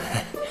顿的。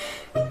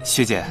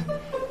学姐，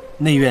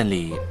内院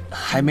里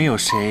还没有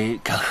谁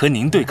敢和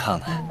您对抗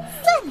呢。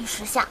算你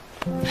识相。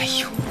哎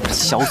呦，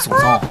小祖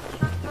宗，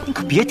你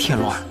可别添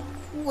乱。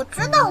我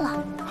知道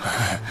了。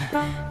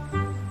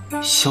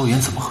萧炎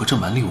怎么和这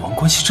蛮力王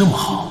关系这么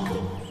好？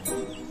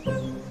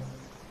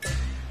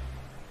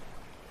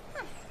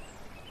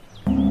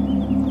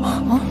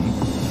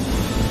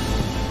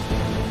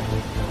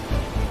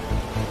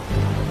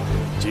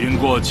经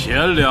过前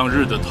2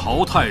日的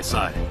淘汰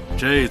赛，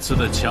这次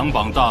的强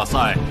榜大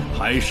赛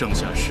还剩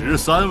下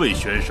13位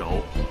选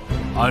手。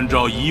按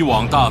照以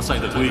往大赛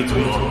的规则，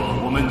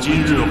我们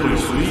今日会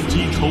随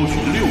机抽取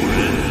6人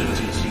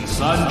进行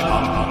3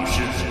场比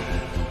试。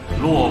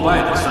落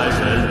败的3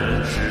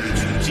人失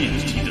去晋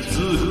级的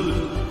资格，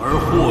而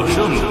获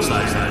胜的3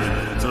人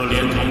则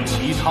连同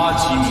其他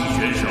7名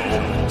选手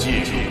进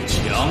入强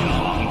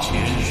榜前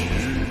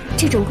10。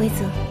这种规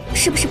则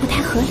是不是不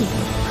太合理？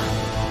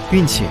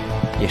运气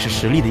也是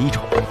实力的一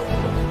种。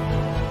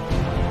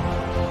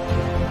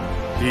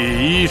第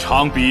1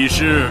场比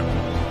试，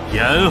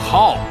严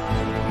浩，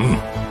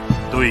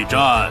对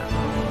战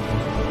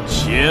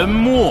钱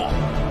默。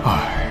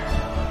唉，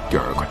第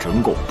2个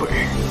真够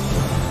背。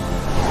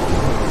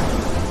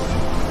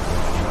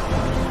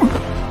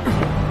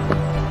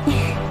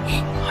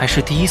还是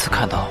第一次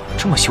看到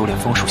这么修炼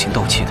风属性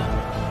斗气的，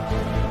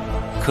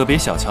可别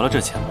小瞧了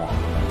这钱默，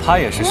他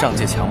也是上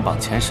届强榜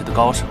前10的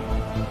高手。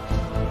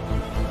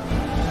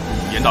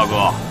严大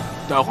哥，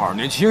待会儿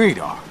年轻一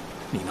点，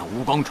你那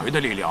无钢锤的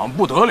力量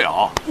不得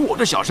了，我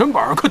这小身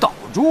板可挡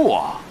不住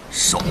啊！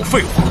少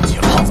废话，铁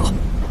胖子，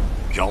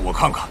让我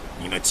看看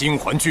你那金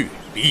环锯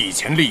比以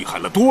前厉害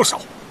了多少。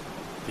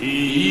第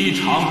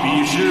1场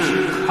比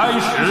试开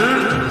始。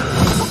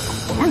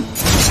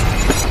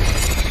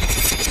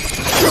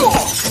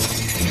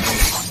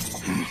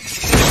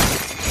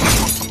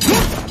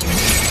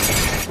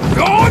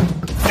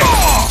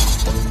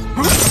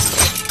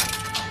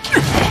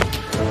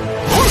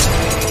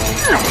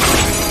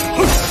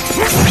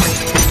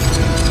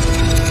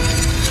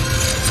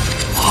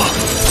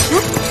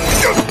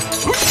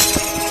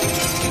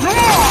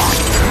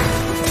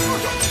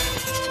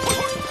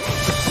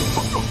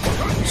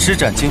施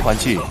展金环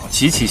锯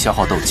极其消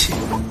耗斗气，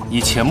以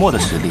钱默的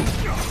实力，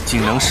仅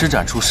能施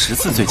展出10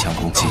次最强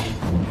攻击。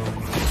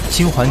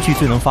金环锯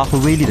最能发挥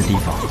威力的地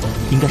方，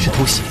应该是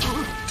偷袭。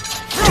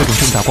这种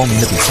正大光明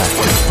的比赛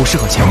不适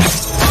合钱默，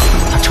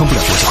他撑不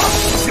了多久了。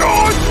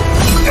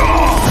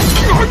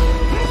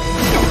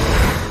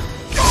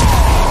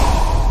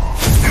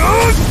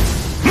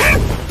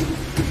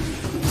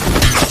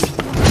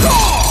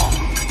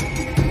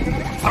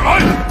再来，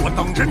我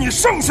等着你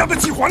剩下的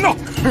几环呢！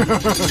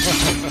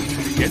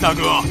严大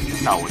哥，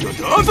那我就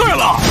得罪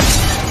了。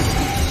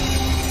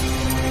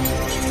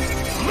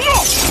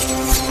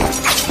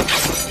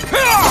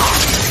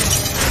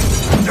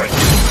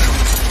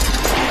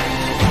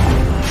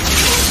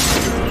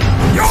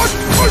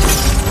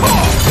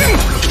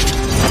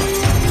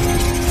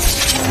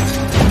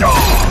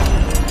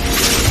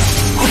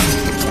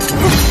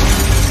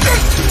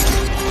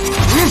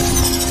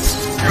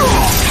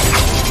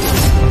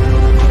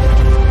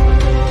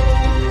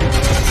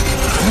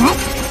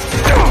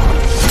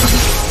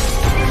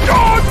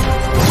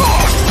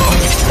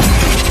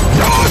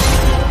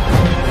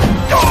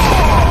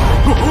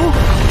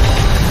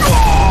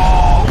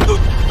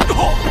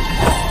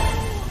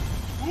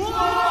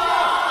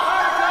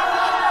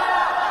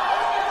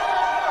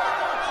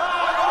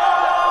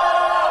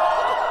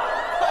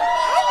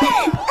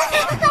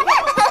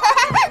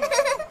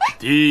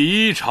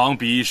第1场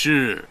比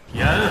试，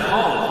严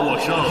浩获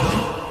胜。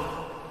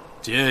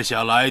接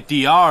下来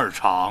第2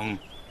场，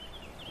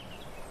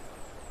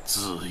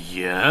紫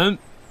妍。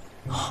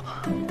哦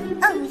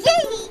耶！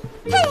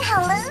太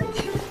好了！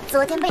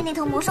昨天被那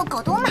头魔兽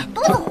搞得我满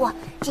肚子火，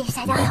这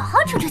下要好好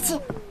出出气。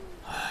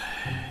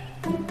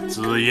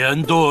紫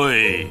妍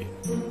队，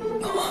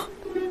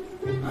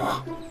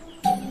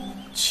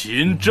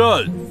秦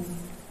震。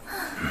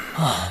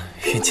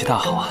运气大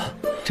好啊！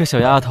这小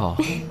丫头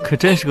可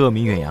真是恶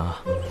名远扬啊！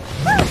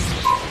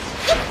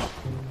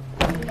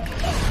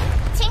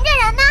秦震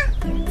人呢？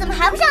怎么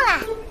还不上来？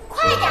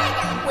快点，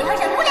我要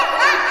忍不了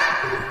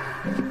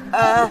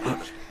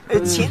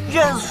了！秦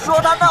震说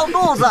他闹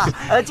肚子，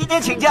今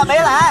天请假没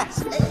来。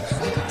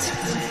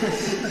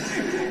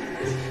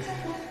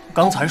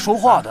刚才说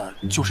话的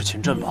就是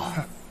秦震吧？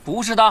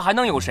不是他还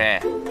能有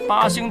谁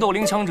？8星斗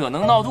灵强者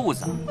能闹肚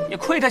子，也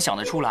亏他想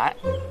得出来。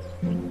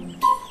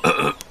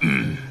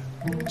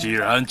既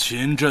然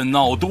秦震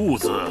闹肚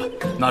子，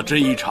那这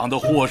一场的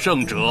获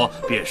胜者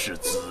便是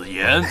紫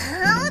妍。气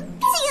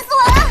死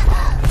我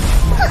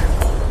了！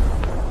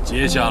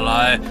接下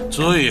来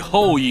最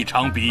后一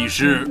场比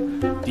试，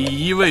第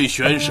1位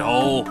选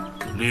手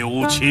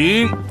柳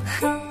晴。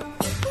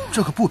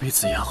这可不比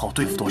紫妍好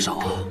对付多少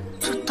啊！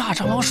这大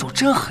长老手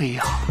真黑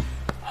呀！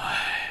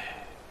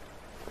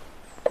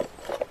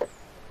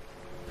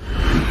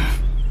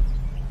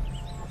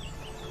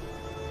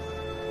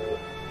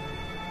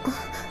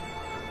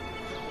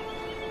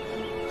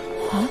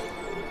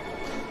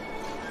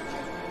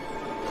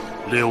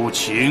柳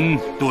晴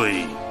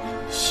对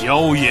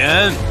萧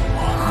炎。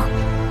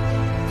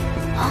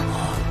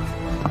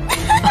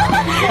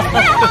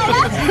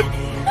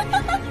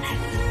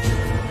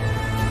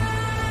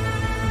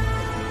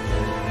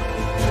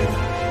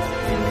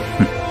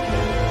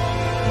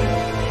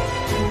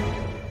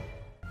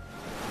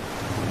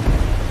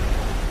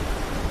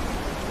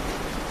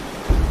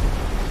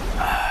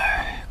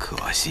可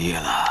惜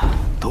了，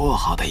多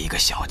好的一个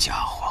小家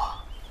伙！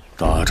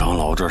大长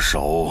老这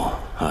手，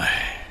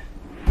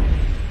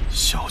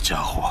小家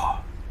伙，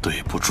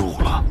对不住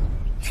了。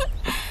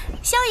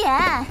萧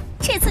炎，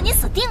这次你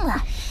死定了，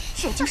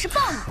这就是报。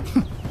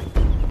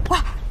喂，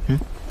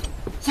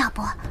要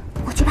不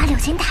我去就把柳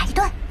琴打一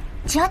顿，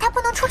只要他不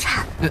能出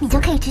场，你就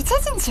可以直接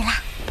晋级啦。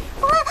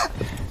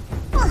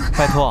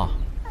拜托，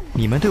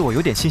你们对我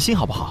有点信心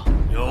好不好？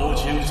有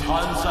请参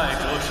赛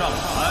者上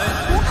台。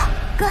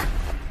哥，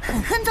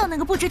狠狠揍那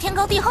个不知天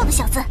高地厚的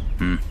小子。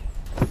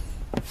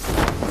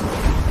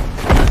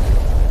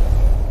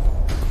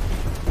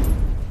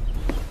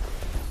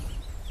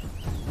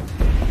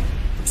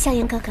萧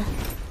炎哥哥，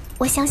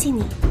我相信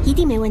你一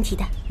定没问题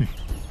的。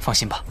放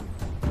心吧。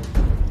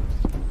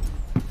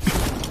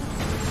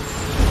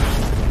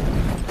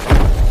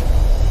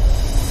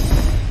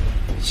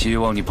希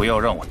望你不要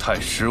让我太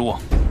失望。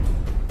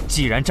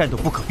既然战斗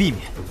不可避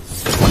免，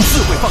我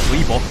自会放手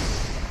一搏。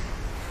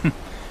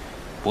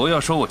不要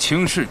说我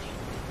轻视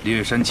你，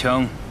猎山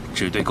枪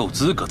只对够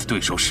资格的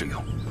对手使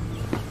用。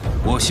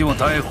我希望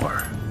待会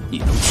儿你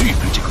能具备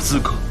这个资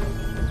格。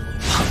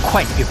很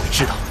快你便会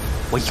知道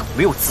我有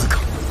没有资格。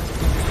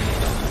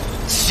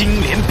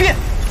青莲变。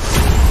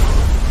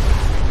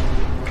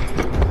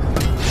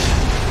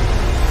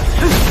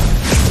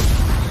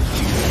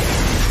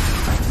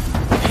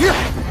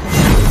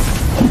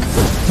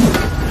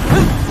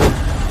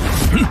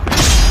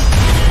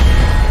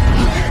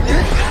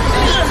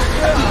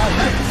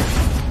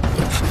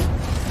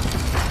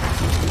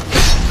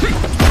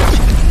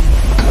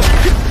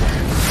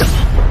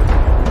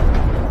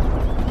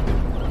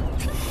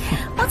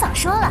我早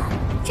说了，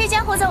这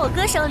家伙在我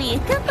哥手里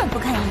根本不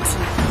堪一击。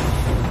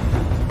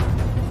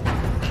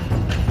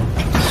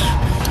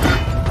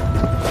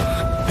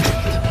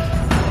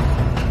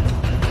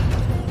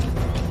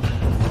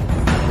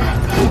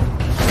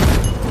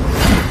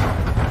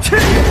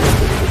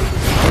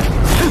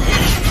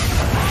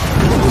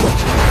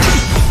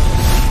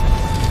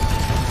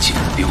竟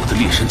然比我的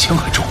猎神枪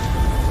还重！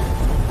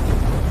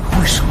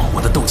为什么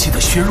我的斗气在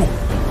削弱？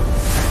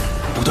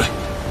不对，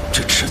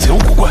这尺子有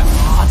古怪。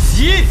打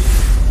击！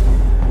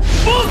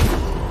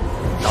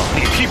大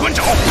力劈关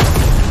爪！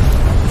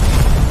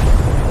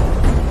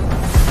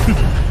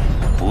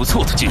不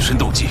错的近身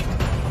斗技，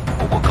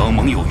不过刚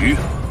猛有余，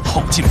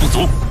后劲不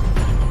足。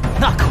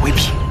那可未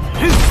必。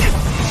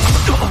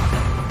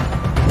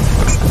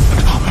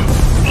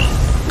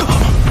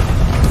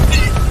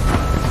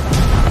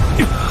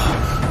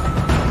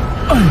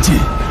暗劲！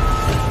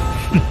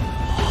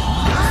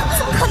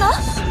怎么可能？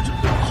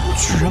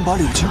居然把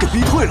柳琴给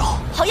逼退了！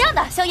好样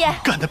的，萧炎！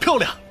干得漂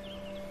亮！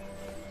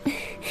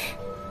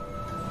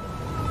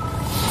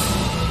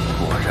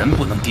果然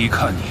不能低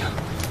看你啊！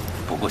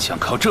不过想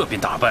靠这边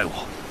打败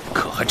我，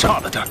可还差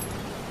了点。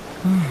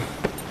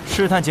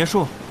试探结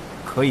束，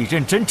可以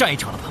认真战一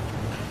场了吧？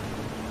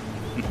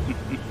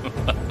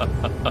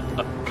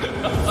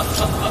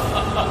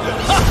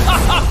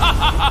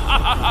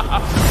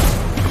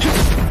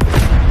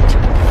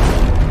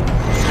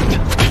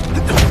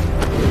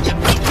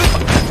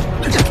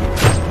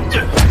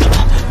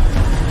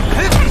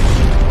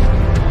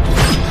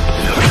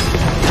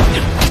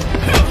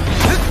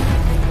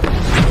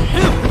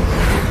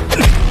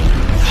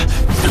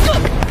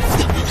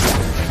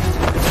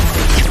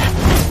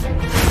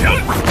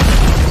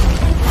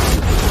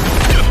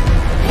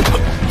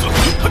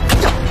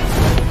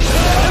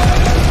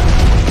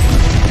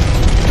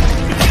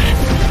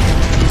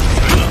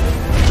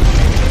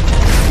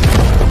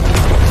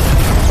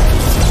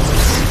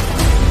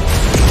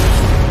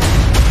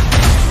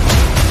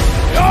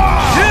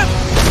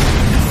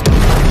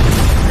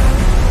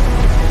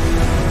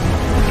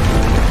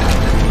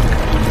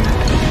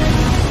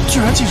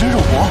寄生肉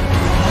搏，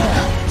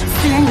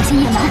虽然有些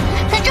野蛮，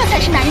但这才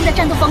是男人的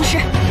战斗方式。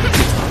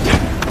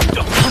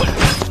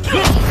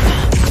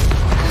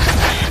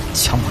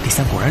强弩第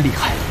三果然厉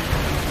害，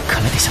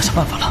看来得想想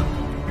办法了。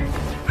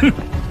哼，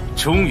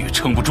终于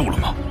撑不住了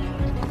吗？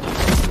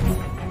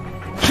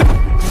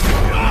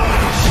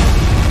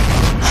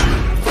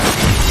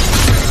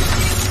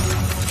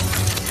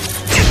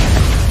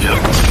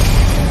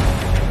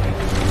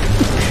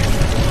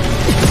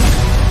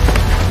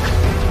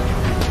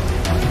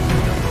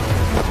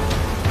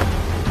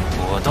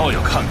倒要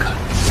看看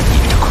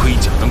你这盔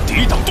甲能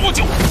抵挡多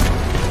久。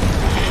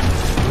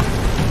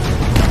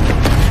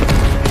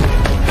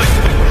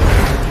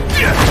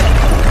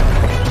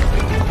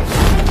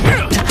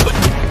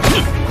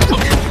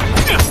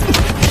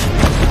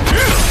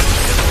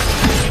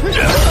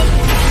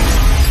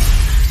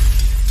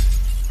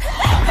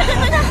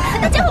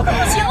那家伙快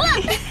不行了！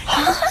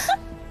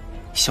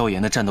萧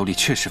炎的战斗力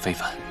确实非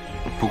凡，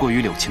不过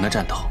与柳琴的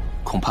战斗，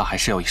恐怕还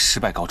是要以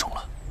失败告终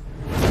了。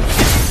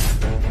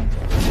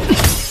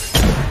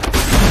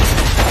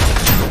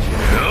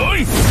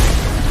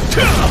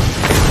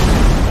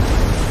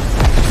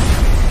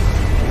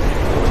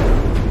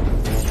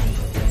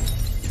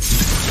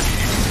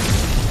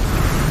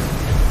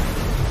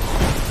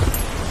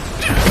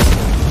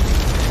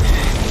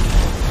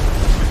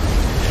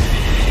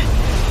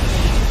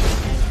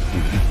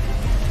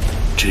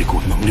这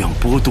股能量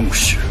波动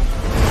时，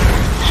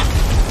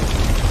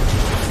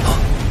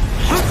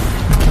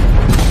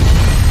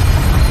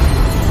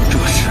这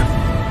是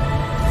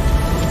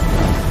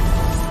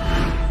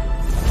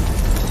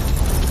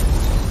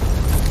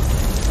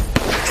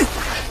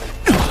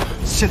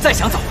现在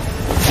想走？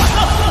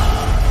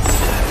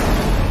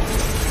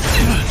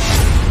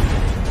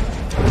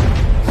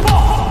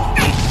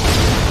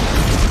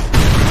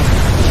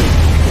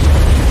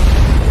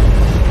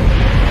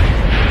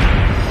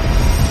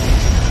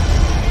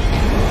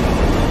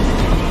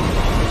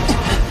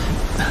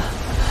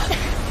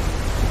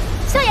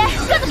萧炎，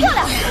干得漂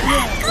亮！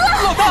哥，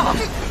老大！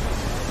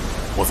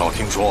我早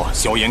听说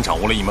萧炎掌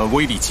握了一门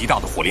威力极大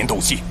的火莲斗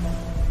气，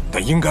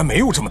但应该没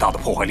有这么大的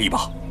破坏力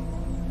吧？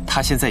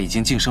他现在已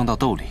经晋升到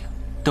斗灵，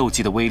斗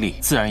技的威力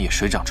自然也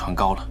水涨船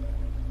高了。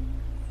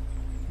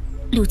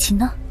柳琴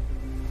呢？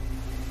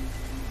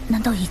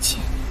难道一切？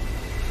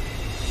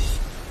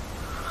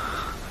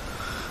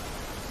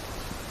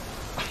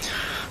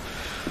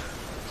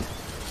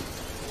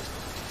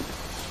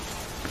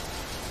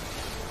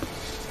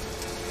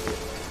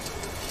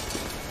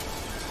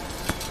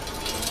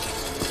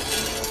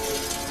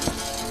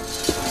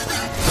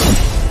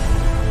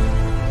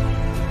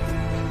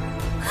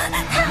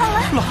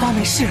老大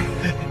没事，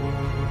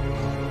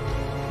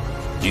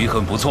你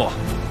很不错，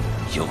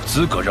有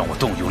资格让我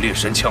动用猎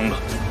神枪了。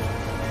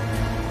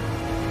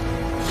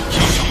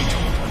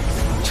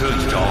这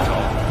一招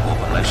我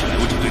本来是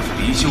留着对付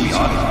黎修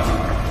雅的，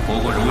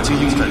不过如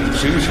今用在你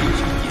身上，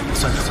也不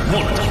算怎么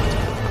了他。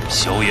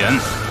萧炎，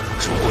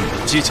如果你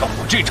能接巧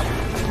我这招，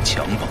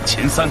强榜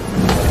前3，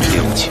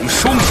柳琴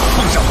双手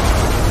奉上。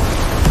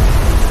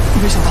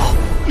没想到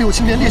柳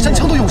琴连猎山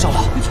枪都用上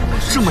了，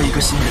这么一个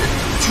新人，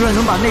居然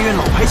能把那任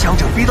老牌强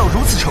者逼到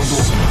如此程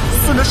度，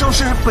算得上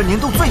是本年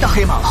度最大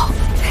黑马了。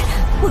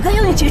我刚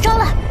用了绝招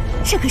了，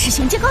这可是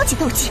玄阶高级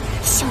斗技，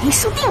萧炎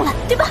输定了，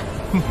对吧？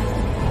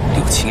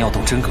柳琴要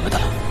动真格的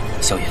了，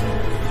萧炎，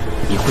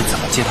你会怎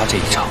么接他这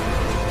一招？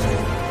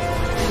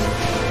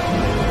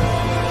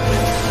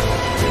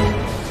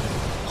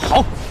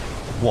好，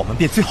我们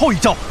变最后一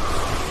招，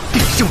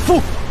定胜负。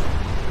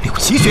柳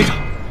琴学长，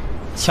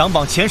强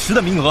榜前10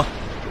的名额，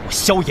我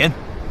萧炎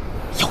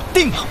要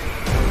定了。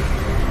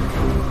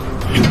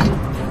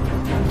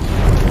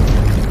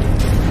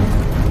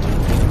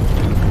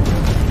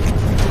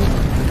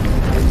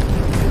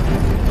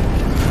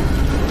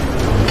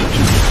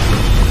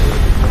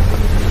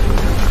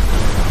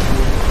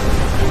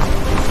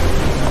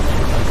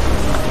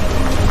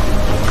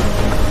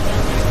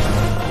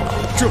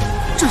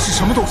这是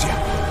什么东西？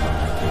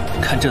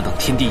看这等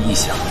天地异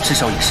象，至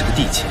少也是个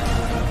地界。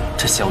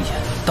这萧炎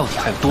到底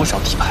还有多少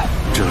底牌？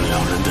这2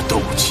人的斗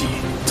气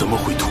怎么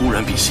会突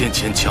然比先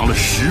前强了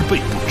10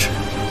倍不止？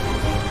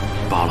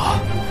罢了，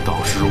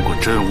到时如果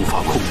真无法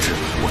控制，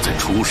我再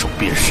出手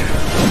便是。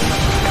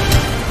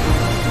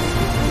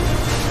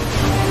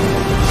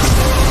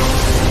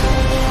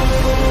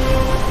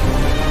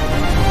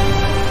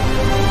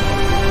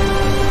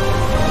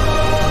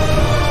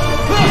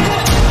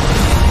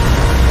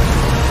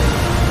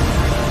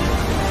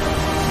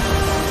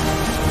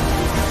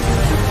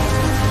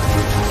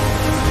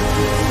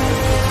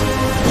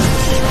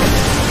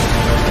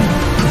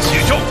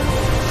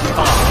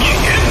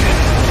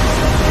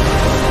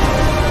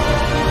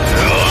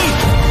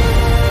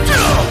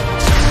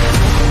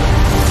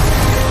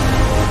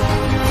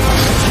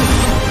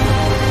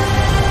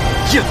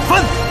剑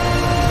分，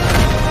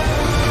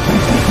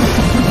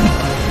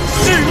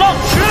巨浪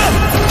石。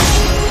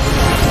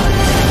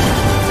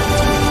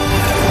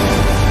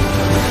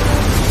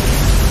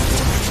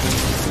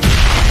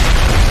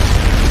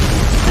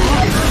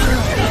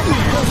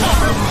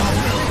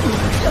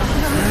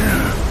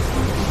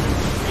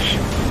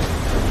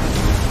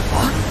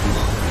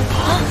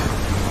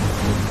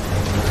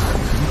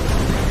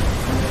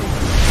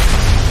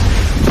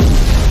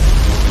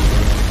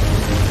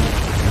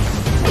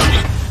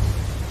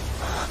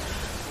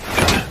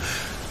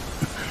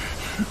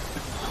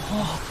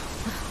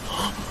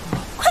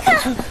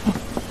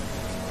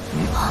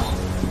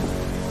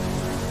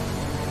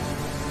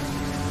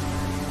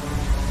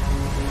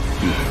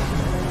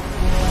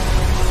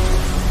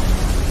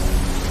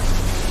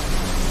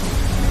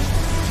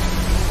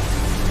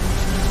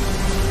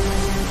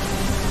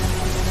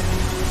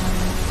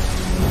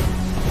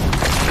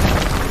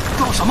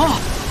搞什么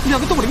？2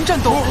个斗灵战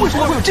斗，为什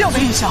么会有这样的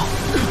异象？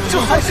这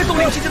还是斗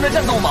灵之间的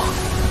战斗吗？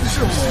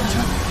是。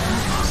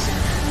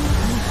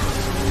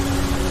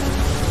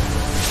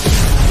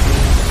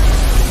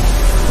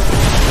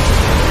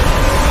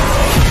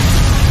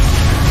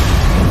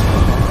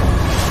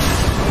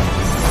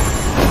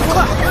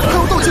快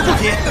有斗气护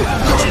体！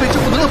要是被这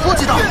股能量波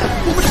及到，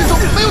我们之中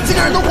没有几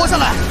个人能活下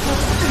来。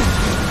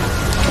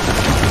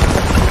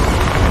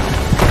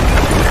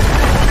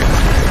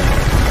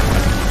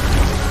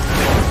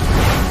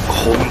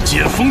空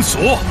间封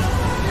锁。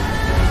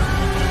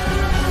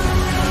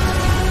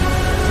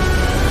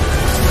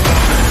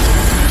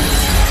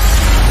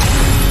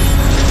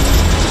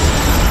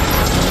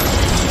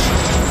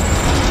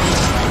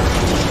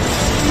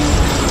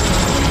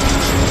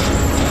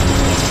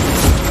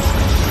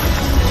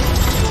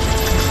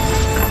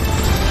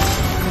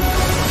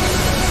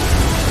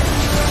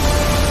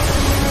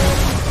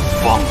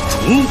放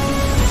逐。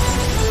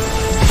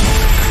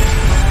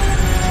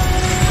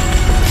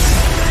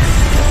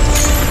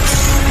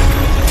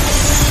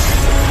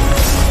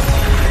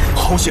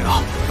好险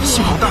啊！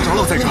幸好大长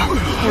老在这儿，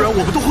不然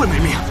我们都会没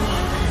命。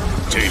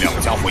这两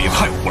个家伙也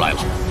太胡来了，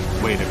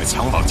为了个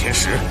强榜前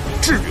10，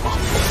至于吗？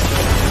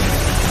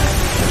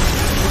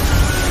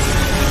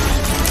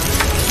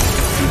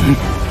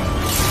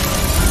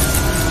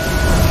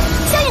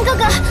萧炎哥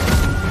哥。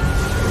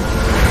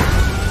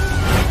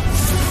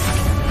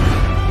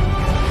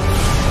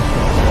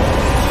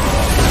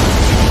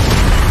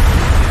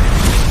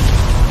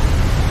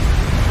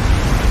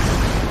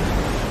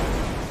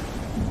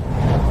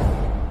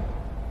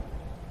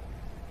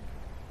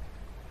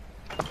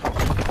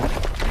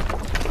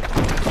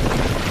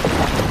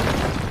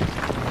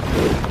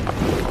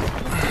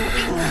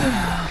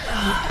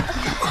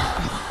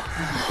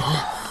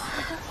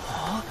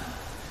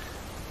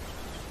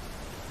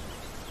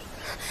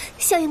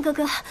 萧炎哥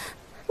哥，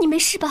你没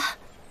事吧？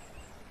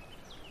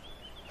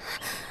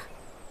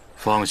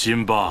放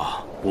心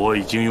吧，我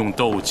已经用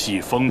斗气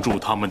封住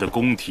他们的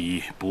宫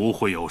体，不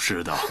会有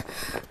事的。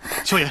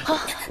萧炎，哥，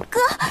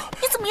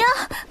你怎么样？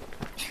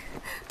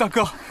大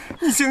哥，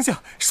你醒醒，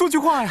说句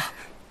话呀！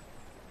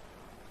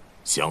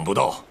想不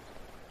到，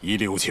以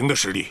柳晴的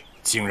实力，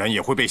竟然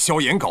也会被萧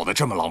炎搞得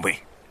这么狼狈。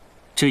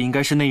这应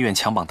该是内院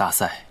强榜大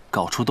赛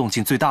搞出动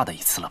静最大的一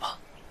次了吧？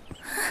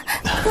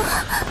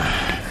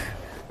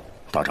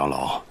大长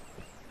老，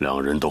两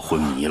人都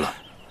昏迷了，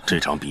这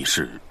场比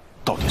试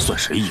到底算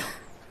谁赢？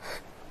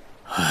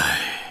唉，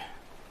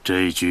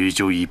这一局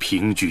就以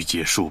平局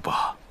结束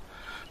吧。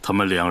他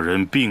们两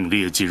人并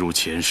列进入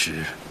前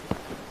10。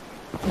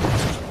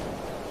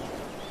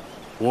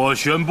我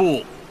宣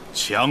布，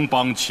强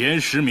榜前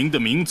10名的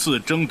名次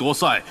争夺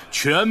赛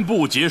全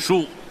部结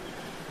束。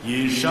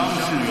因伤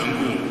势缘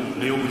故，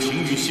柳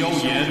晴与萧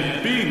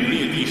炎并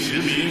列第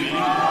10名。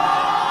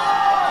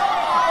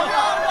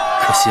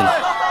可惜了，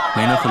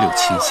没能和柳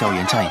晴、萧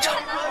炎战一场，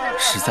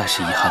实在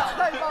是遗憾。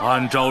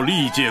按照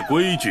历届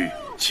规矩，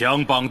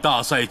强榜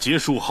大赛结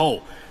束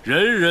后，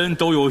人人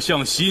都有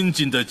向新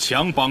晋的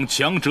强榜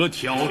强者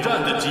挑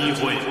战的机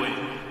会。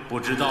不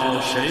知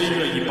道谁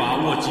愿意把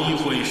握机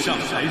会上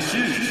台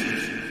试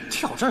试？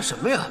挑战什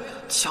么呀？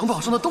强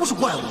榜上的都是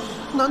怪物，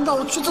难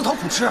道去自讨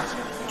苦吃？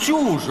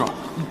就是，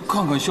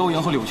看看萧炎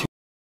和柳青。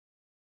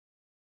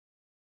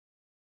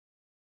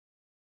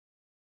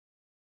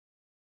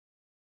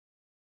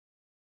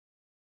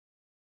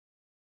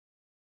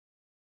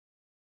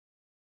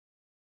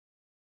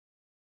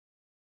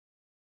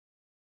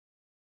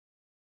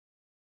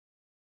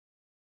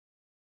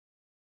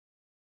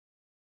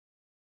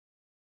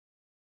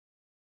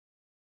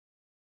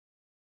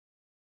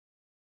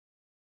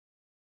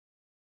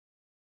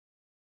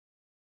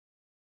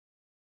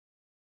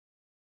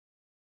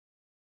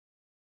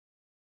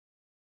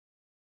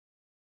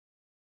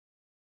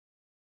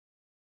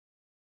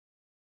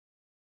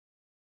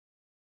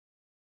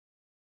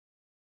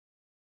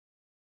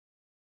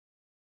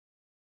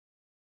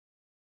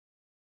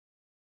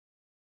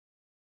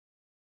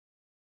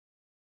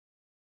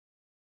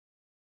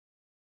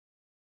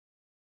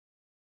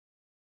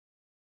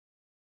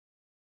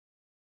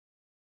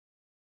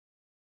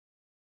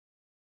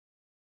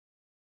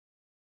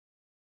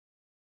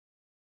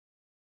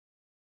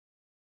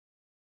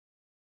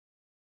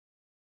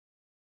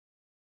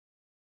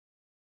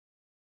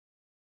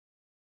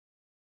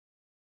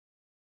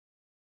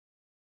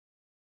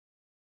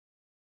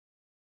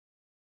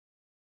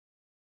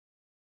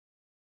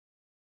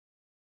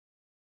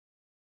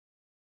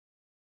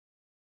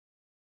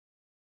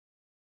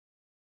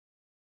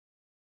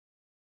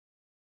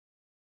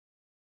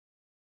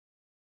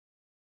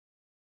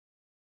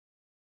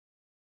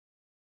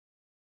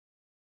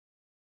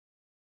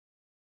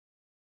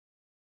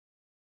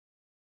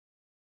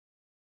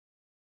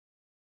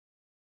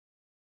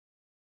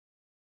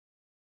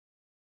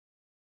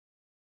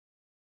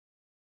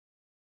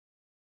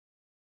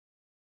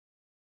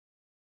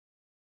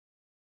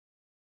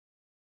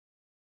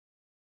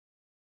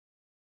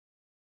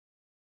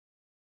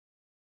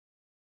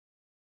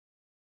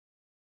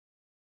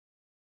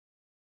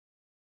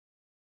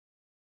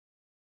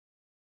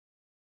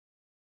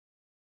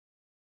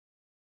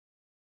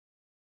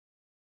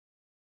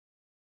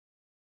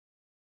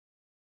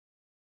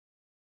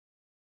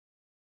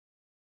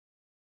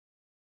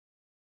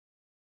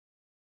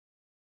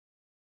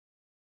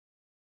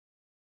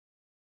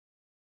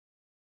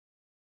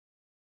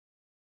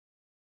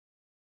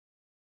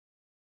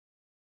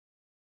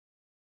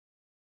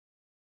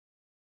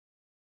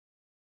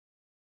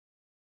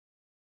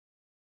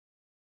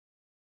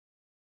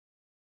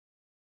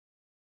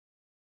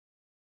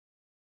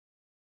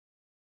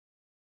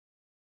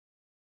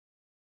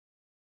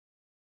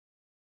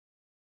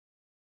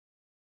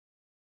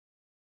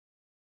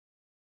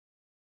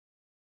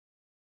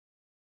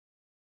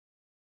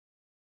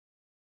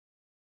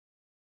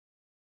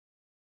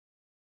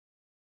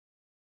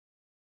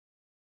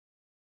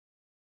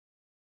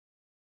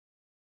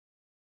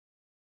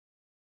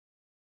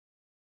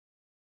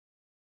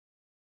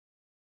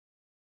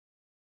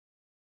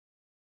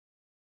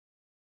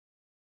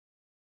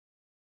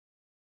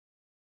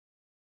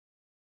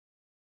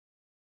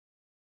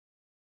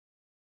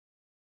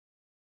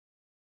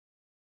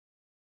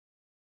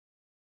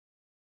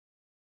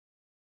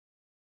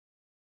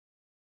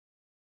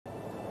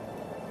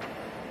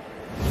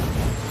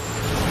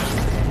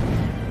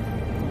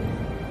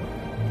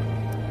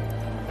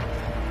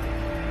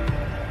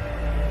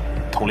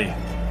统领，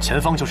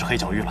前方就是黑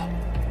角域了。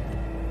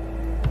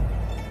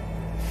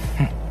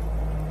哼。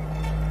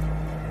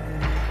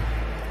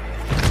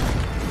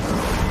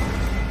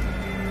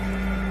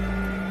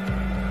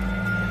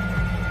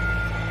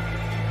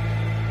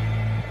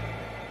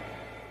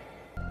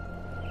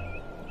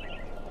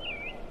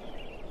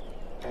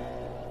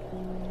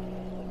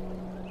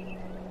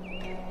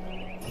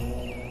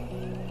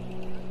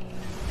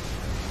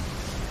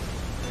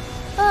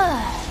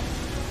唉，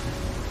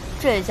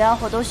这家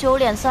伙都修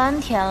炼3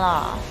天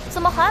了，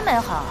怎么还没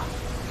好？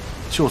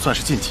就算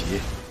是晋级，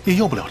也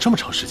要不了这么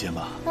长时间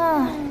吧？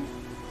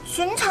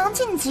寻常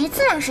晋级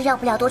自然是要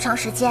不了多长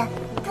时间，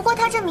不过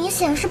他这明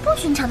显是不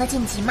寻常的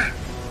晋级嘛，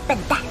笨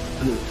蛋！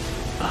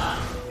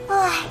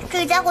唉，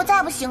这家伙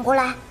再不醒过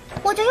来，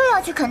我就又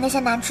要去啃那些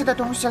难吃的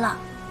东西了。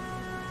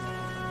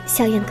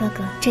萧炎哥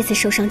哥这次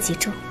受伤极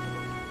重，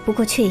不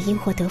过却也因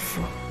祸得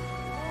福。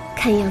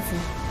看样子，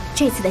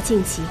这次的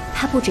晋级，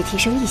他不止提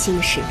升异性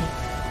的实力，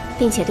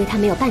并且对他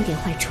没有半点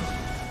坏处，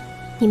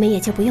你们也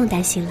就不用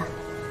担心了。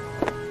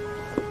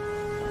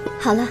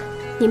好了，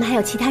你们还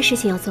有其他事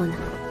情要做呢，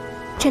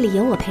这里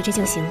有我陪着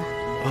就行了。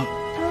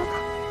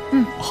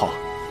好。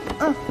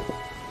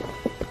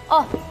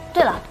哦，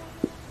对了，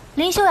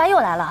林修崖又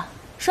来了，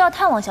说要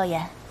探望萧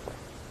炎。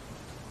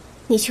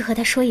你去和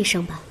他说一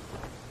声吧，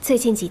最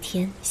近几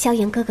天萧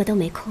炎哥哥都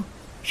没空，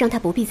让他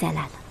不必再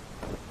来了。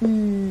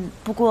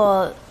不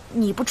过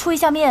你不出一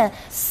下面，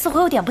似乎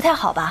有点不太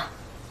好吧？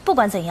不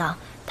管怎样，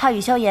他与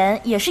萧炎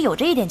也是有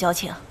着一点交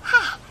情。嗨，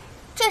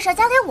这事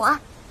交给我，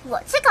我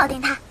去搞定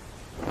他。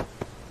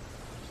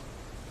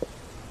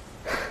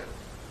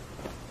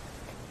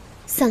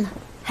算了，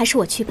还是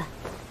我去吧。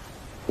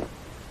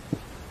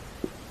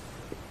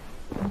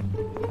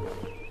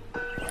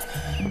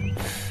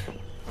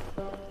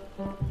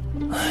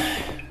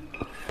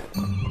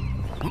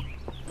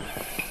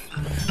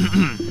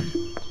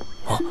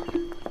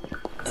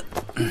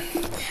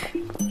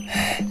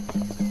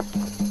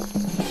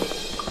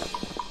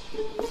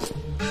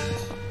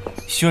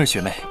薰儿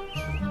学妹，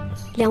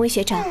两位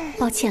学长，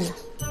抱歉了，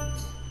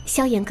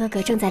萧炎哥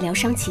哥正在疗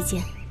伤期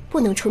间，不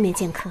能出面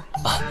见客。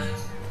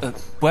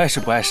不碍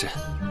事，不碍事。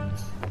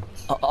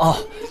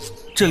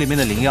这里面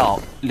的灵药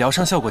疗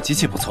伤效果极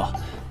其不错，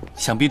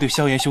想必对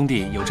萧炎兄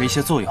弟有着一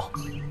些作用。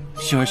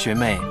薰儿学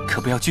妹可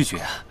不要拒绝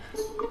啊。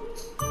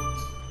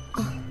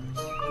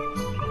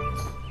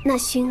那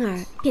薰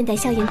儿便代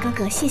萧炎哥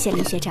哥谢谢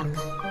林学长了。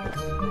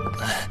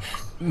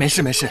没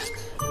事没事，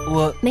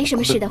我没什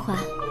么事的话，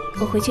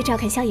我回去照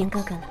看萧炎哥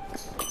哥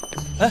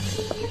了。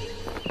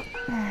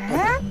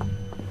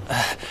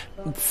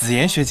紫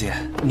妍学姐，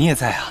你也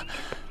在啊？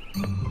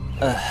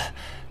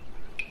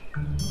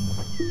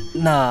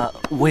那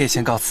我也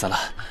先告辞了。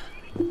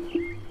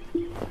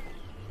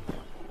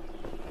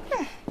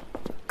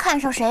看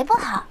上谁不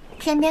好，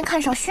偏偏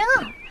看上薰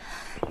儿，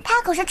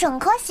他可是整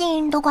颗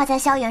心都挂在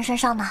萧炎身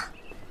上呢。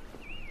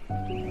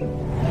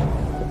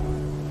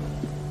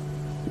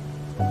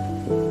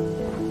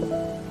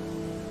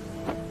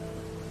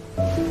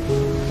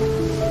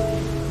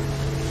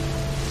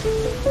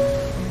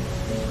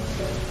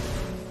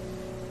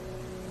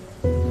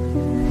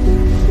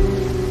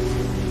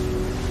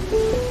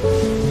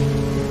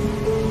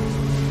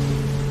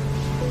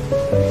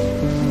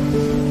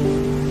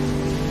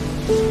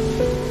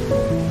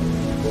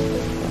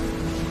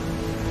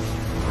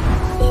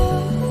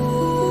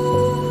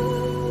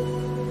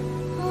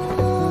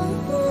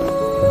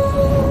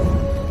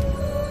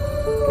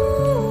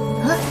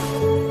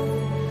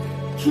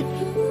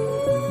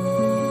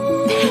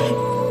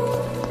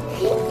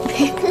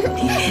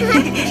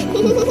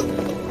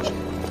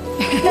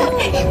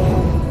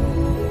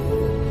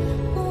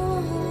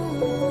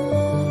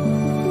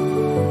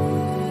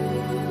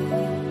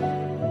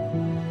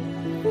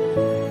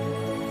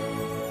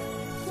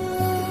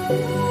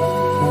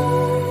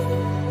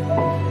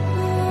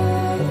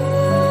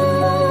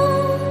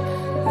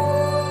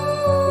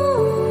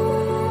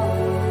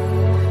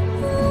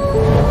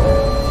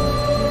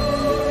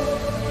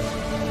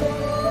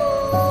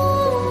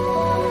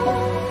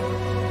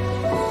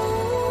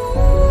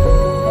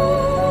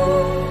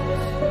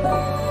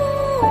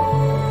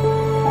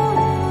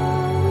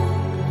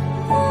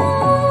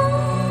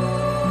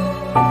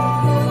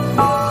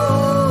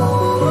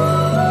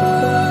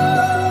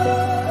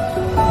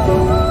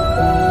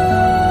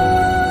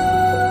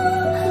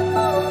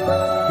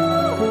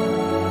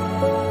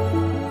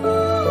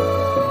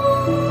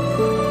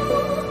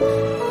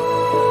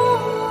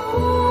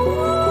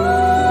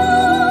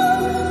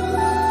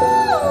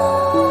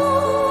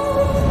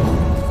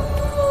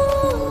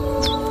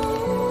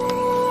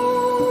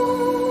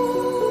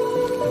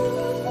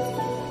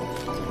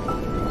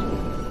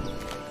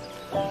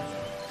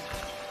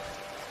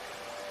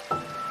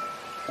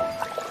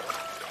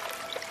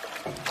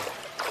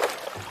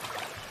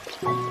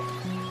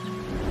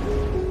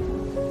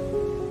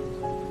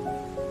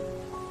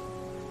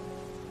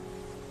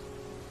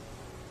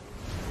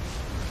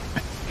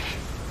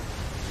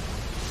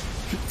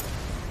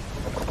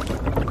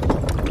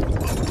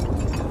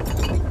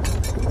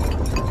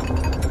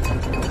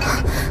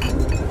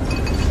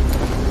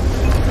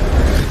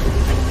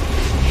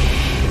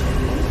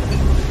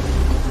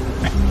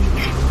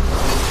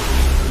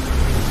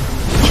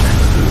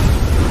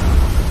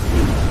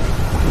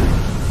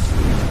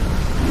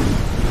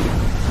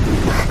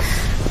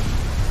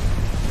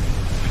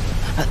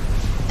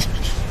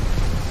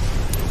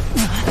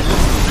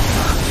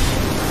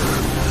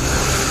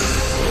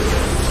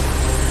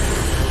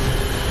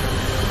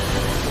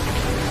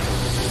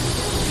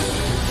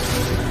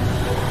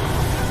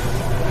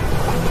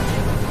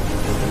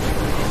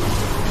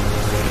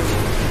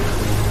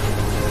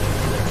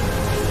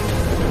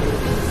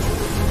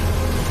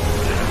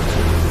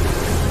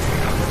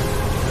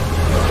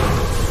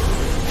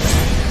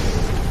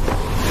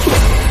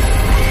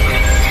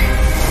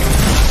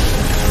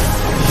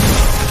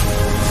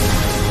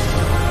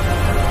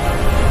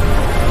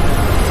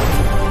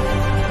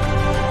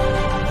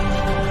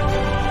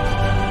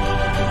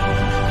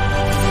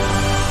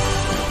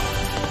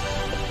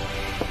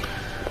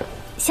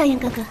萧炎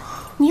哥哥，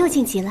你又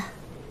晋级了。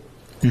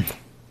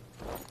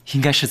应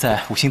该是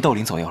在5星斗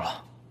灵左右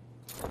了。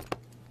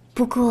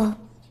不过，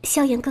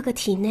萧炎哥哥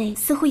体内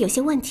似乎有些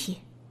问题。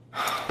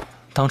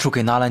当初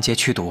给纳兰杰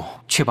驱毒，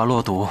却把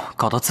落毒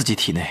搞到自己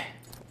体内，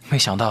没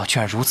想到居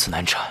然如此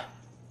难缠。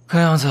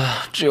看样子，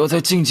只有在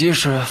晋级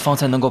时方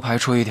才能够排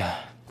出一点。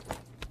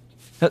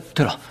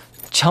对了，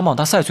强榜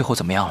大赛最后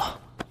怎么样了？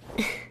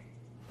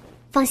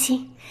放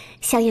心，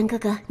萧炎哥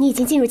哥，你已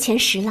经进入前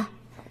10了，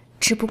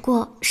只不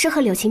过是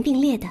和柳琴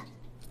并列的。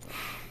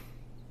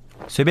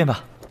随便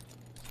吧，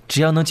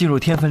只要能进入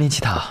天分炼气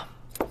塔，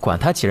管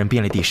他几人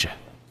并列第10。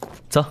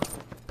走，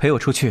陪我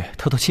出去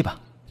透透气吧，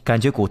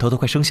感觉骨头都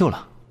快生锈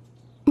了。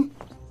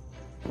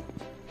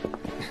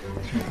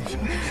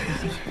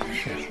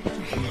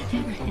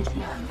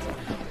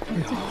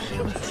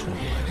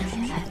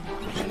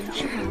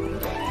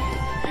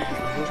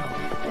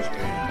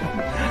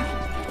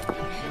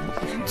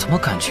怎么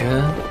感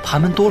觉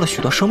盘门多了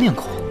许多生面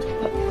孔？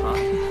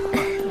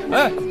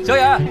哎，萧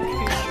炎，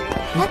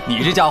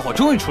你这家伙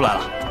终于出来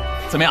了，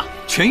怎么样，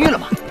痊愈了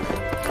吗？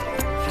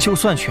就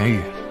算痊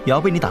愈，也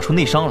要被你打出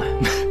内伤来，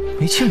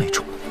没轻没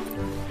重。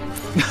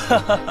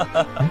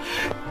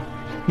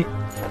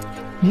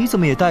你怎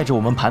么也带着我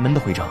们盘门的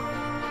徽章？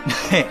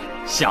嘿，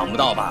想不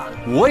到吧？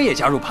我也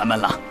加入盘门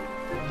了。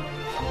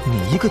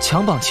你一个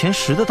强榜前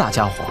10的大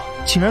家伙，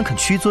竟然肯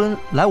屈尊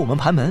来我们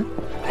盘门？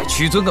哎，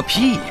屈尊个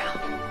屁呀！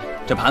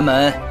这盘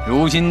门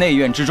如今内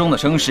院之中的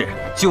声势，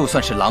就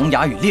算是狼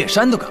牙与猎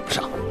山都赶不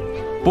上。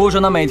不说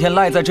那每天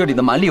赖在这里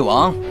的蛮力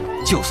王，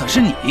就算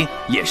是你，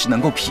也是能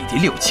够匹敌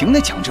柳青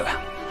的强者呀。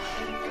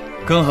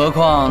更何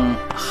况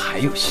还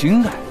有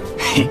薰儿。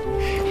嘿，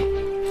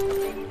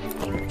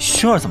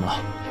薰儿怎么了？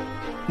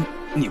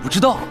你不知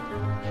道？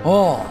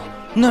哦，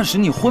那时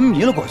你昏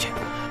迷了过去。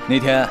那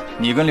天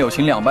你跟柳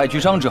青两败俱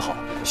伤之后，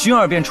薰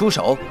儿便出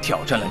手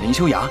挑战了林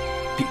修崖，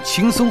并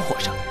轻松获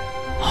胜。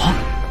啊，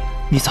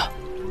妮子，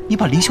你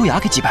把林修崖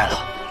给击败了？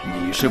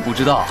你是不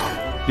知道，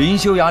林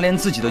修崖连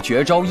自己的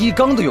绝招一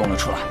罡都用了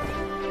出来，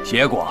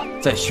结果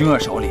在薰儿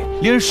手里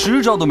连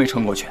10招都没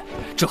撑过去，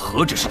这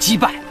何止是击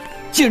败，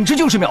简直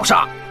就是秒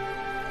杀！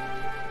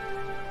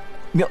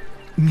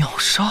秒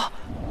杀？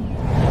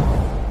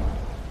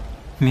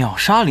秒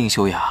杀林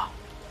修崖？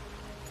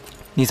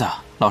妮子，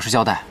老实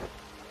交代，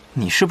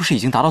你是不是已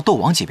经达到斗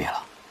王级别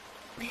了？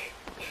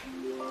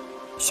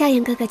萧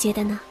炎哥哥觉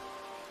得呢？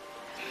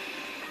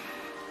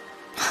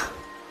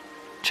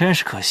真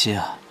是可惜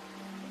啊，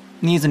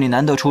妮子你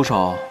难得出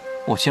手，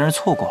我竟然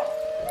错过了。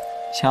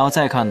想要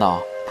再看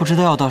到，不知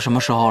道要到什么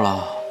时候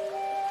了。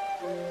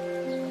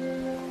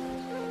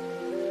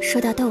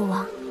说到斗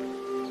王，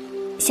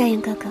萧炎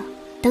哥哥，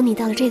等你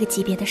到了这个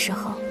级别的时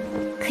候，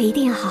可一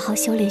定要好好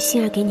修炼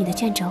薰儿给你的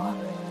卷轴哦。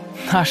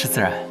那是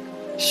自然，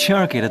薰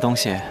儿给的东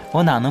西，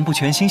我哪能不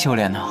全心修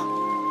炼呢？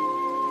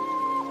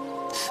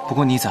不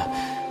过妮子，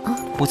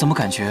我怎么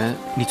感觉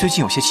你最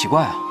近有些奇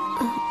怪啊？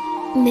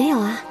没有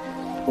啊，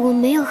我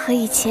没有和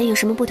以前有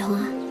什么不同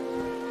啊。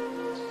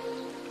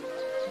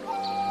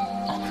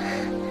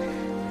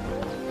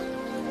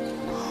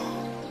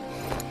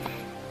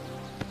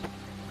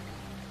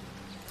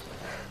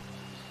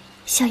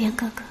萧炎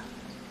哥哥，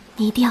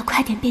你一定要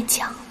快点变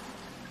强。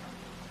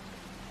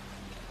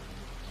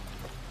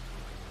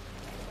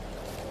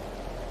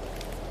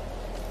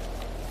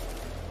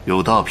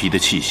有大批的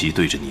气息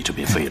对着你这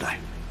边飞来，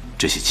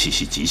这些气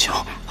息极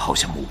强，好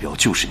像目标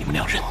就是你们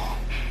2人。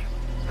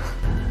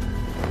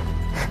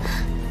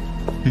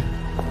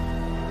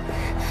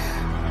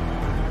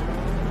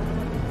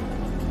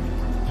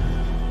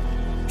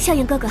萧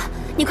炎哥哥，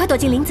你快躲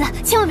进林子，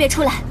千万别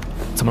出来！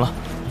怎么了？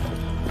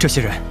这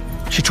些人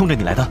是冲着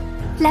你来的？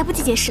来不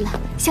及解释了，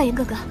萧炎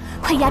哥哥，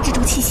快压制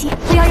住气息，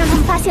不要让他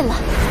们发现了。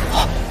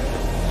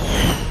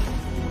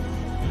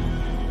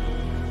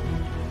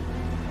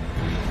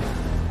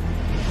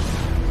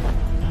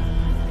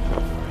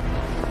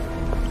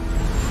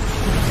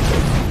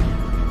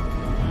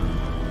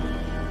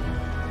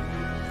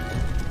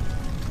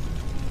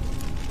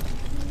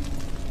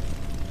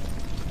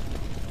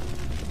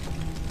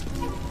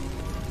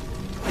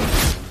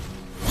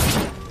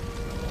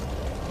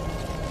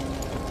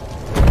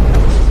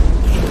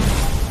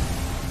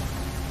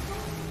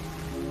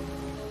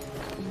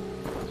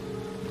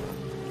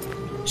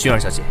薰儿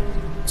小姐，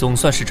总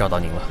算是找到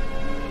您了。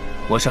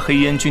我是黑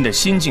烟军的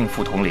新晋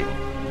副统领，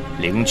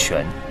灵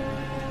泉，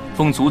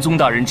奉族宗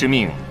大人之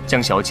命，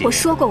将小姐……我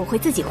说过我会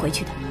自己回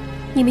去的，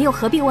你们又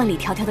何必万里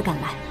迢迢的赶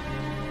来？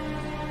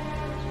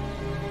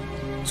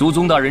族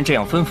宗大人这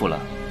样吩咐了，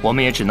我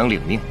们也只能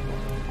领命。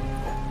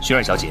薰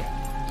儿小姐，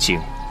请。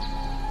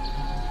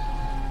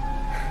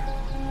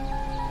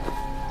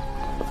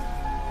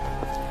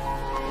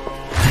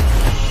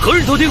何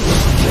日投定？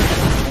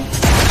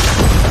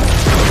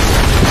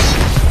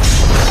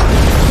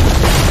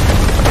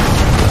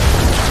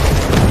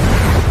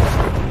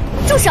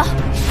住手！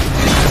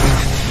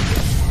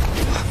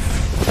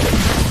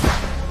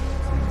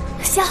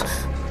萧，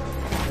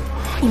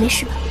你没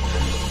事吧？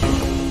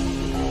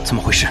怎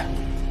么回事？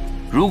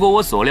如果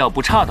我所料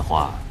不差的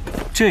话，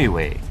这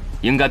位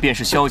应该便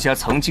是萧家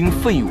曾经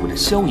废物的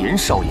萧炎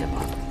少爷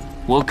吧？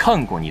我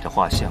看过你的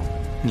画像。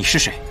你是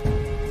谁？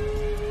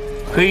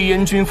黑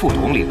烟军副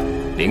统领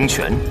灵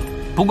泉。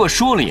不过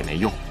说了也没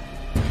用，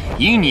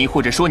以你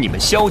或者说你们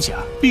萧家，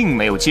并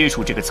没有接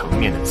触这个层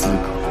面的资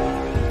格。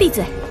闭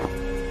嘴！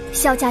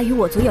萧家与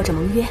我族有着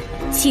盟约，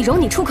岂容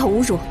你出口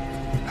侮辱？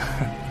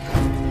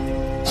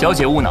小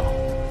姐勿恼，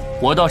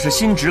我倒是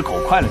心直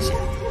口快了些。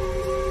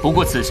不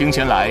过此行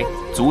前来，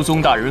族宗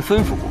大人吩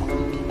咐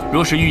过，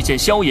若是遇见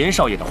萧炎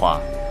少爷的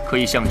话，可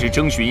以向之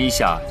征询一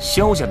下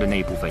萧家的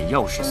那部分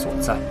钥匙所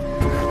在。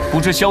不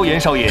知萧炎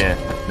少爷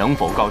能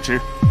否告知？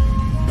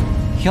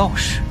钥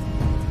匙？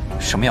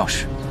什么钥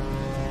匙？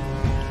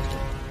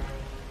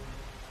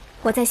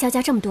我在萧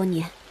家这么多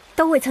年，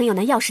都未曾有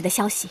那钥匙的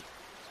消息。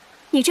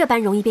你这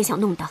般容易便想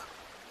弄到，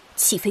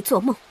岂非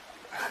做梦？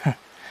哼，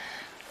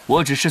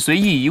我只是随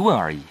意一问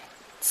而已。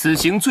此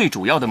行最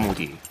主要的目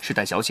的是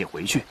带小姐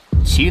回去，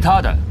其他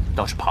的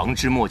倒是旁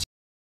枝末节。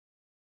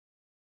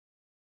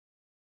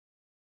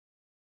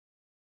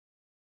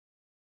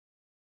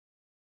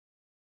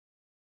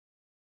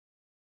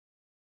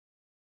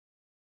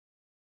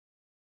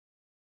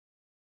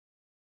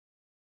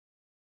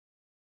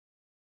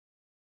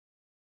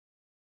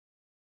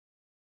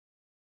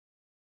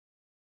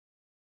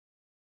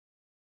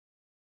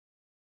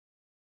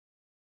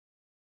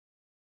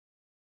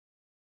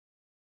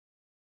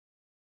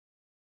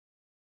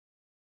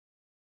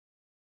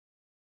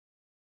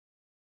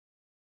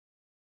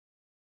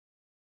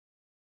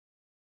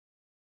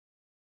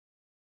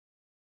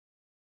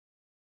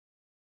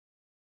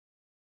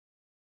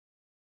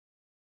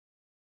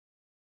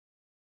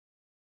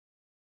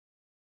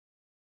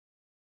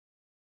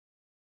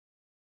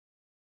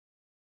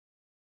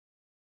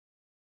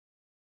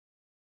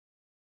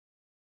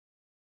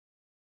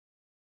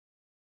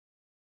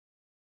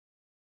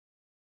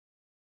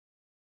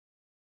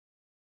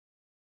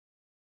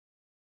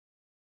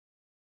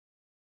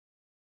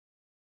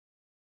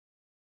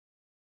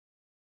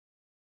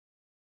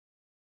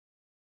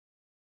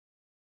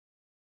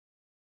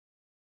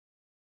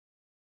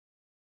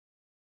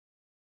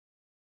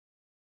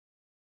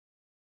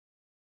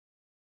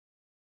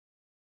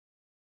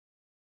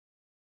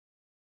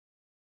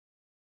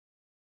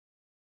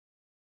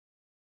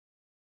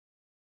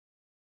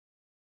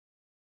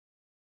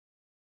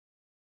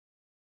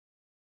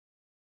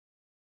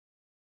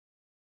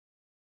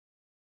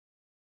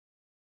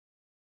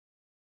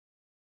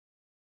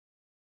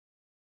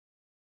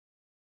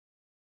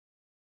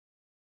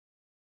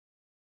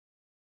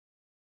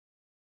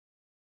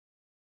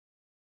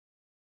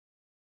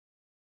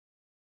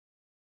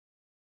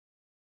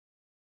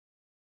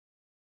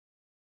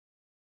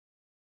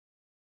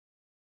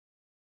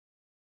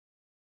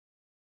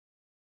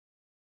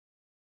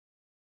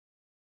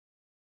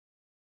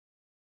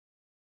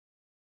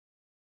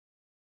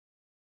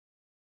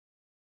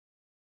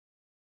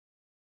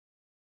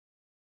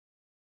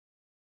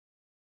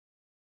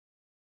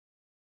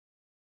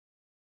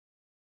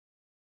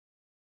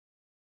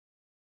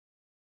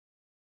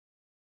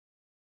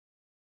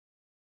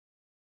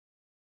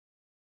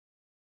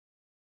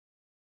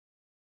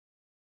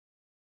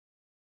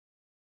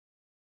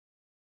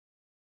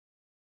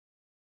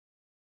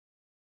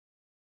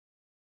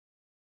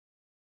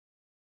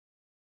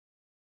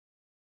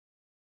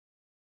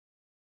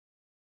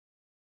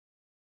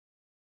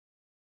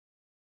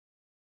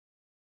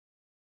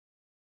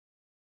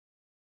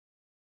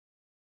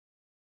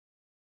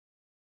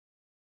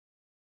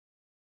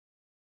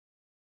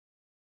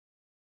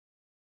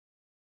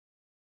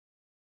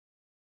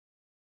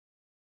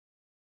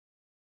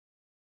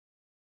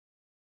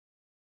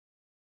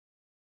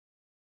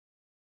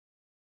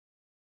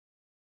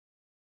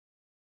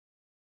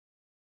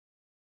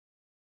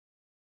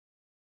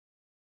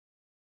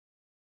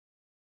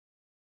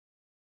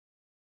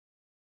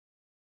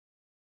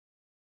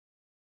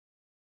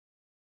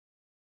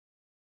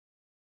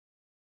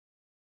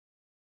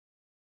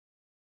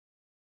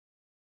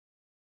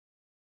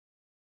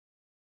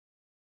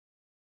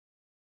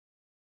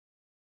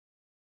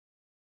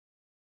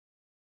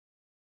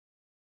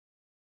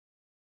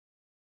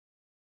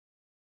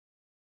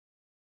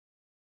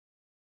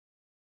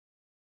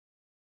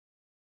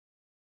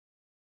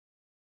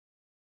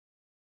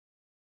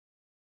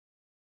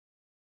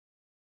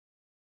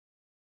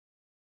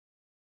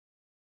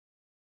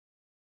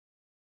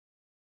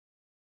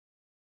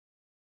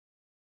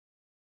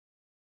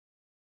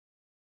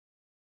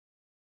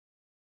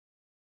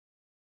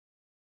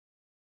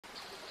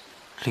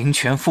灵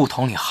泉副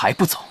统领还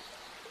不走，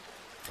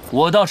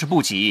我倒是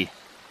不急，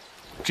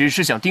只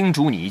是想叮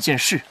嘱你一件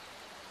事：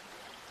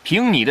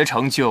凭你的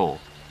成就，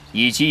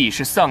以及已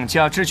是丧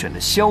家之犬的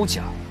萧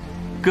家，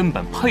根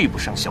本配不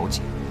上小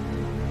姐。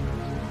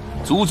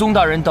族宗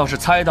大人倒是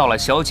猜到了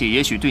小姐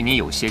也许对你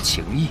有些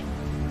情意，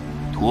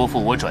托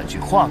付我转句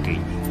话给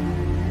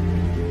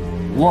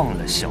你：忘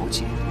了小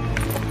姐，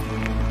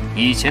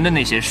以前的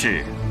那些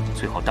事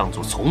最好当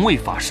作从未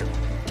发生。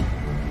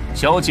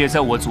小姐在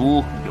我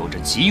族有着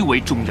极为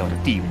重要的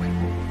地位，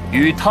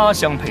与她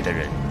相配的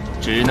人，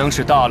只能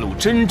是大陆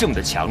真正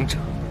的强者。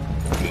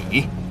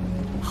你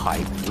还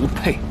不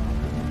配。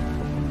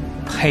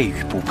配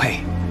与不配，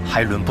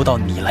还轮不到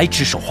你来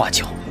指手画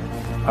脚。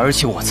而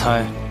且我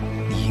猜，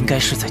你应该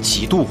是在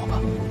嫉妒我吧？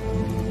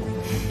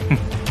哼！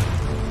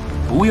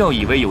不要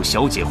以为有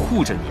小姐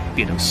护着你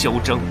便能嚣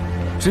张，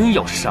真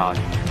要杀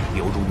你，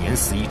犹如碾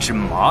死一只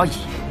蚂蚁。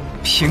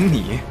凭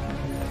你，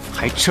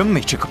还真没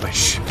这个本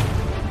事。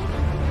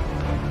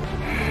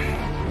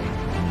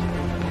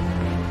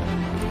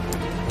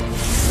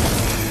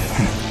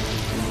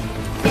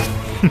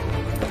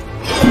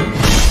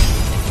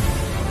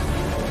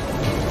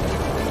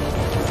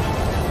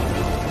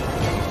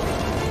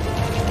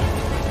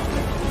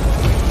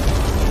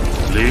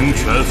灵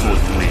泉副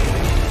统领，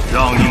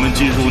让你们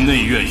进入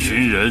内院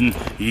寻人，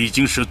已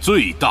经是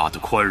最大的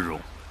宽容。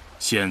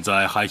现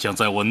在还想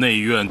在我内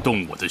院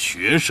动我的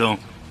学生？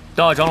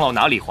大长老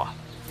哪里话？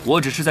我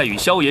只是在与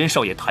萧炎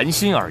少爷谈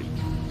心而已。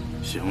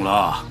行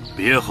了，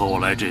别和我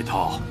来这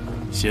套。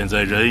现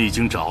在人已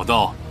经找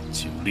到，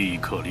请立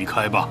刻离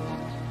开吧。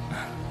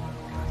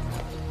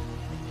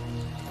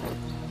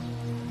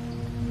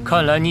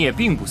看来你也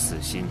并不死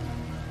心。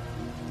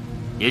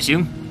也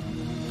行，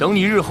等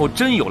你日后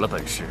真有了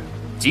本事，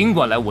尽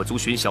管来我族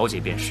寻小姐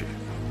便是。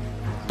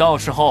到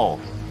时候，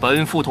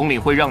本副统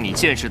领会让你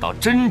见识到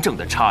真正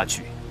的差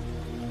距。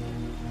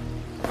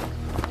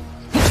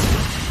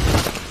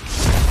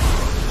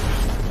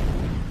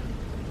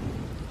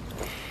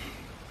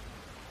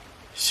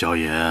萧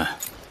炎，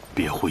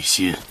别灰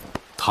心，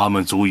他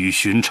们族与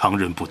寻常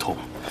人不同，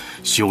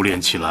修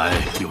炼起来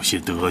有些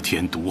得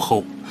天独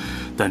厚，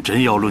但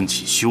真要论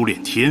起修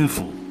炼天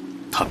赋，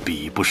他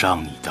比不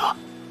上你的。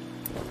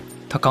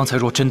他刚才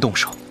若真动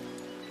手，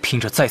拼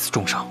着再次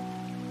重伤，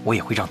我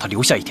也会让他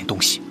留下一点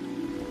东西。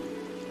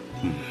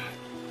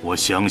我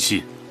相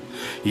信，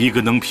一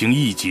个能凭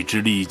一己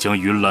之力将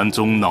云岚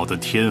宗闹得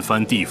天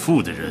翻地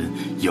覆的人，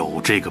有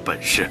这个本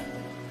事。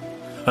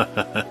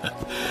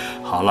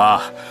好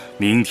了，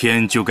明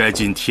天就该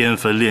进天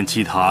坟炼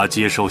气塔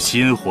接受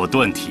心火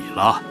锻体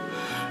了。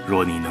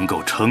若你能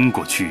够撑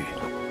过去，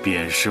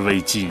便是为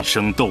晋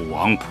升斗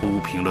王铺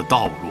平了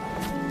道路。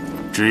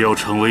只有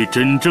成为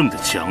真正的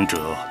强者，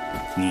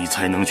你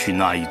才能去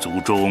那一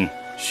族中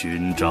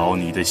寻找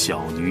你的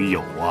小女友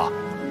啊！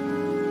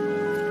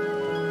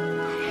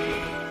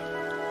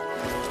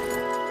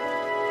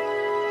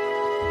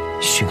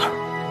薰儿，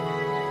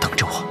等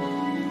着我，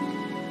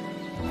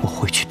我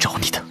会去找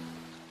你的。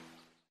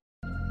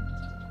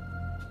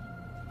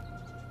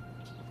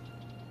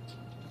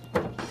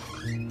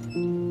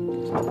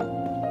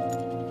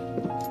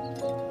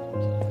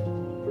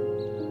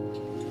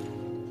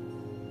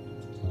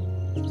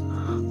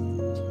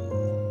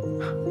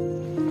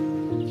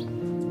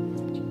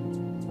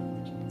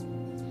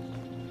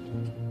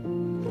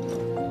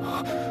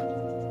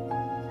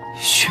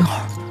薰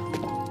儿，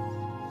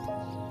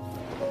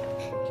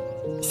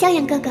萧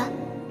炎哥哥，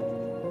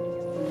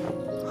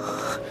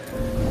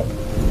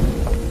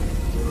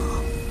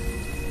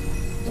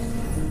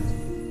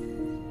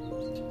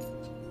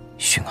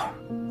薰儿，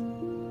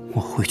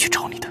我会去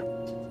找你的。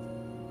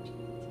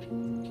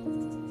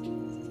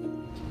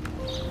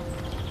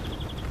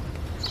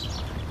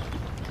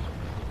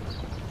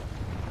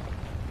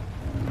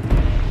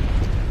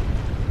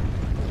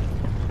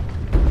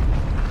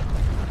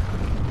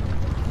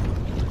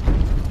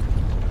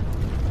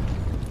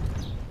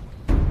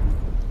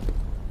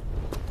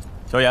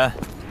萧炎，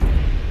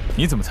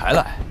你怎么才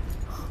来？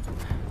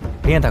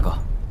林燕大哥，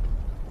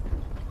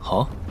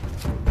好，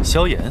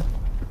萧炎，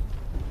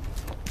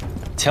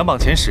强榜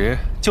前10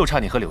就差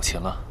你和柳琴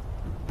了。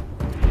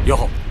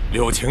哟，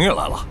柳晴也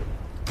来了。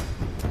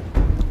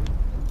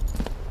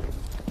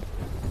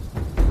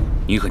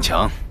你很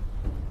强，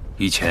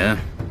以前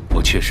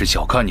我确实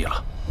小看你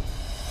了。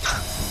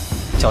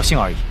侥幸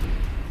而已。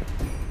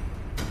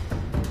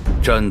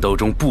战斗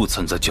中不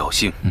存在侥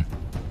幸。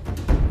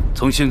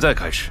从现在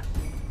开始。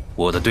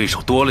我的对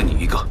手多了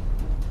你一个，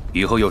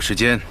以后有时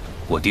间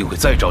我定会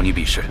再找你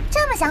比试。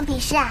这么想比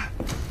试啊？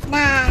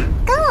那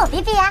跟我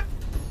比比啊！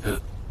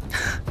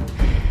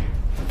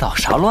捣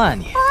啥乱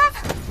你？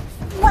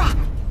喂，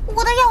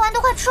我的药丸都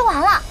快吃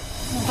完了，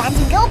你赶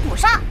紧给我补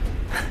上。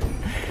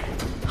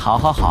好，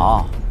好，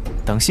好，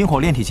等心火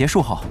炼体结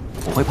束后，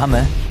我回盘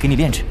门给你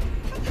炼制。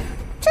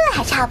这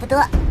还差不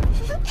多。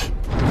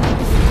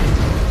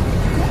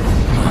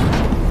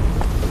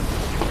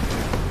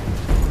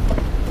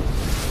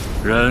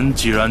人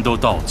既然都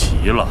到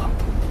齐了，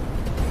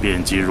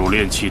便进入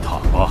炼气塔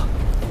吧。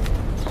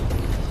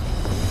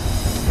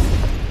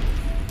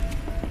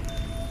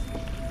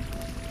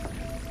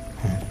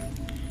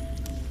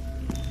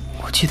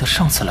我记得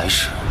上次来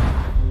时，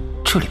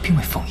这里并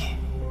未封印。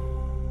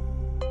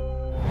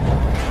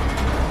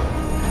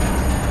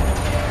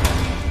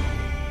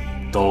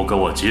都给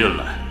我进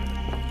来！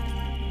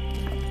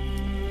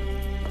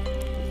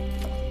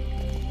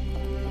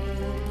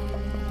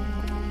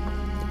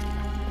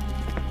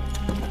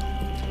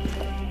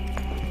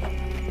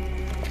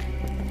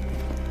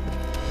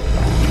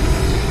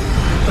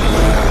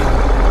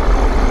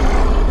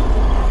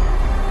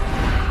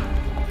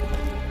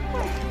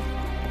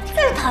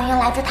讨厌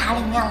来这塔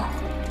里面了。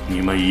你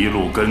们一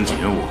路跟紧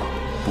我，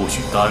不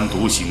许单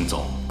独行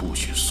走，不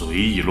许随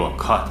意乱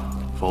看，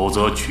否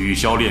则取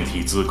消炼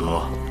体资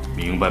格，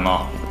明白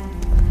吗？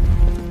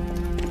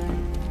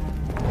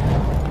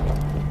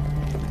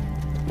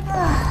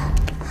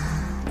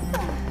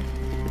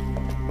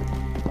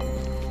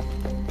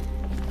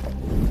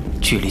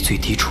距离最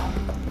低处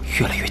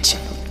越来越近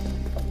了。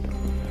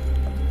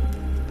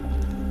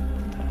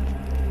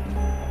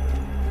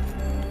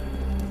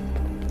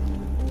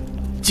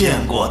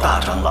见过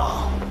大长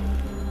老。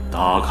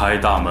打开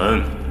大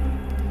门。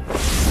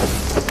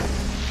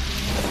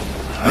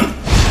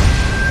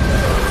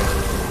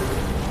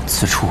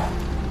此处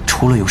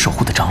除了有守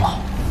护的长老，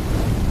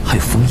还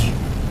有封印。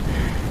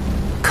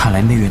看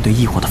来内院对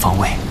异火的防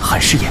卫很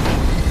是严密。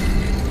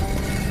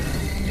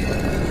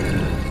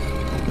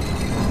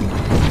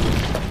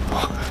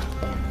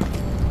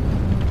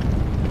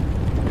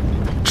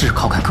炙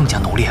烤感更加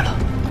浓烈了，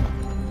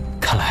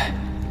看来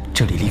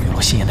这里离陨落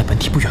心炎的本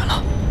体不远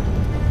了。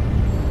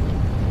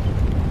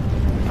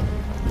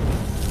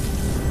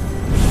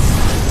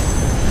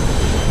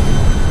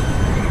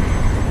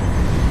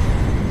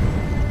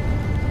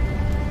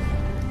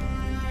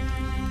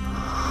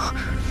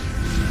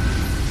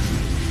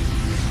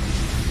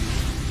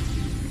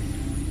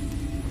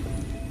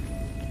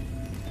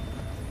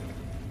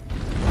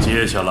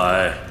接下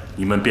来，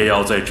你们便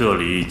要在这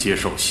里接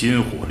受心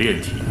火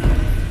炼体。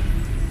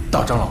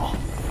大长老，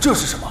这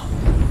是什么？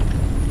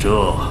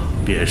这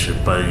便是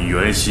本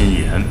源心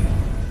炎，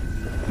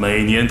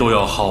每年都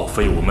要耗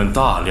费我们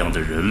大量的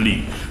人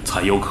力，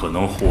才有可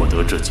能获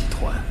得这几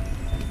团。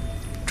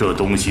这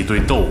东西对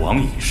斗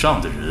王以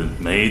上的人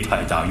没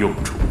太大用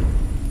处，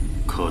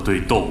可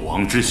对斗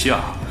王之下，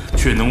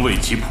却能为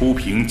其铺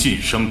平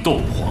晋升斗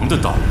皇的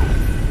道路。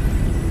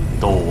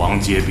斗王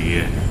阶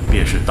别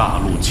便是大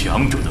陆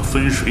强者的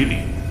分水岭，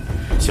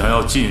想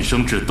要晋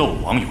升至斗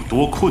王有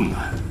多困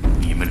难，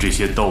你们这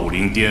些斗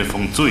灵巅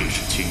峰最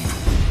是清楚。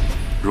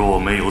若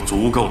没有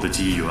足够的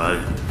机缘，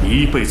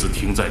一辈子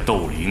停在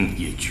斗灵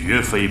也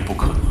绝非不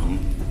可能。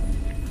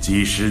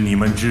即使你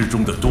们之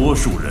中的多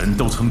数人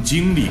都曾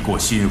经历过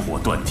心火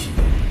断体，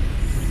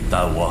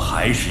但我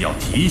还是要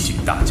提醒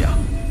大家，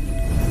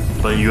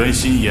本源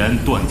心炎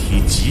断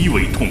体极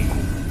为痛苦，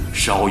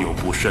稍有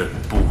不慎，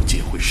不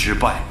仅会失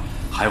败，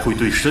还会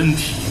对身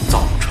体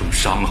造成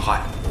伤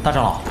害。大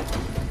长老，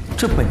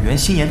这本源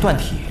心炎断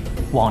体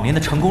往年的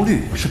成功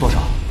率是多少？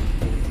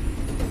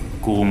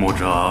估摸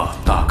着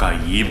大概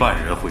1半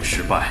人会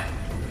失败。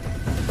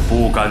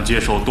不敢接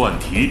受断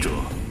体者，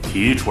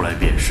提出来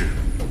便是，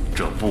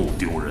这不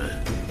丢人。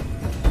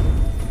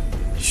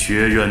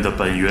学院的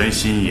本源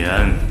心炎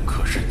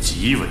可是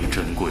极为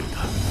珍贵的，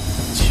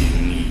轻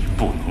易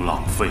不能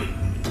浪费。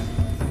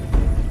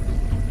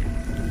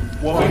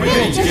我们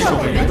愿意接受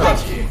本源断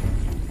体。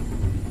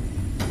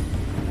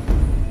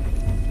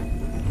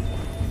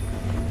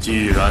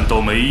既然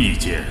都没意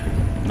见，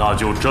那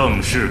就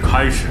正式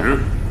开始。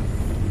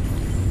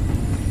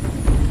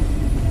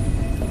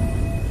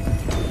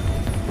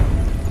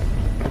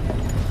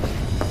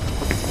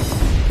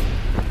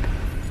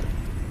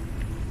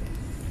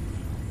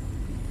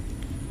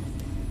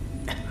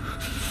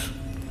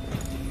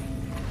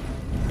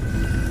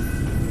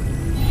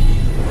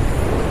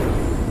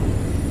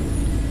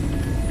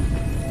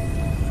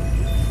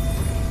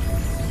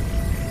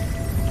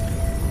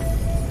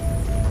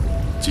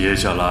接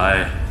下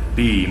来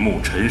闭目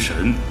沉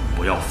神，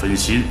不要分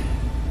心。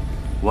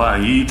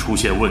万一出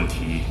现问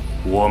题，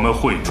我们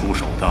会出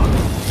手的。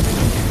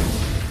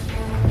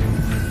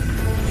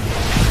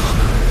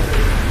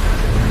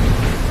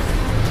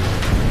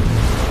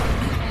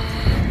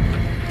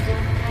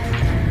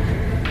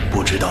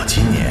不知道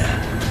今年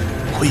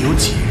会有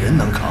几人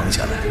能扛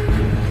下来？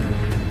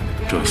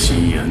这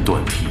心炎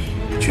断体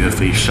绝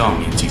非上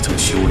面几层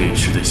修炼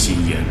师的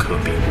心炎可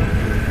比。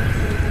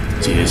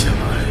接下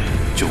来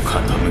就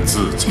看他们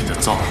自己的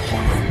造化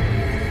了。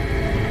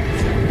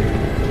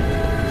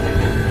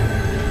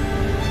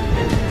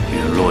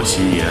陨落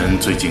心炎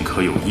最近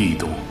可有异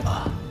动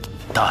啊？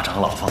大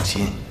长老放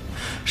心，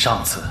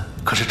上次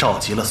可是召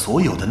集了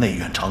所有的内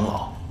院长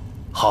老，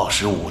耗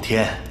时5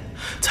天，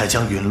才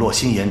将陨落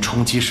心炎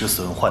冲击时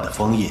损坏的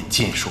封印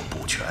尽数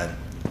补全。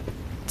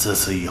自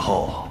此以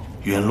后，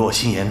陨落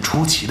心炎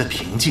出奇的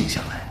平静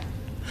下来，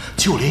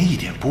就连一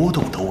点波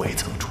动都未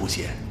曾出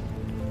现。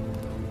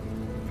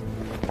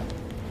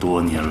多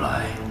年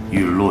来，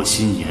陨落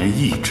心炎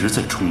一直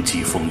在冲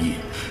击封印，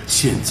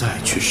现在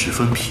却十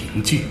分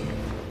平静。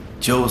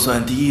就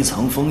算第1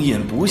层封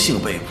印不幸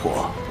被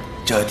破，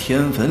这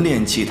天坟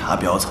炼气塔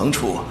表层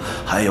处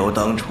还有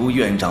当初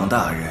院长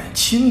大人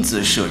亲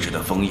自设置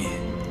的封印，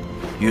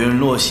陨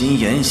落心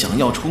炎想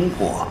要冲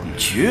破，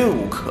绝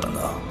无可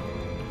能。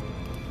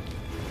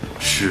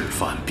事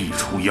反必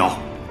出妖，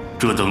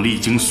这等历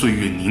经岁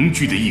月凝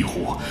聚的异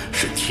火，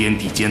是天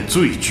地间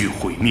最具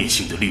毁灭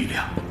性的力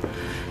量。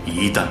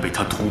一旦被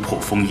他突破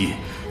封印，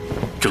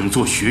整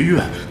座学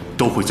院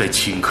都会在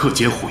顷刻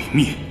间毁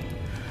灭。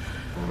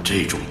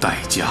这种代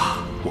价，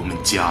我们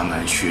迦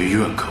南学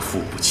院可付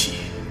不起。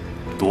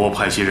多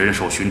派些人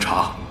手巡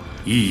查，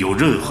一有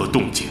任何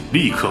动静，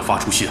立刻发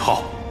出信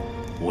号。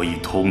我已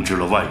通知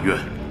了外院，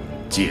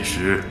届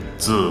时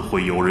自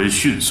会有人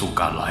迅速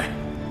赶来。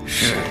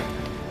是。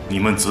你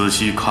们仔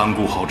细看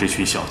顾好这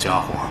群小家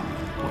伙，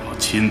我要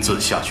亲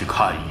自下去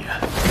看一眼。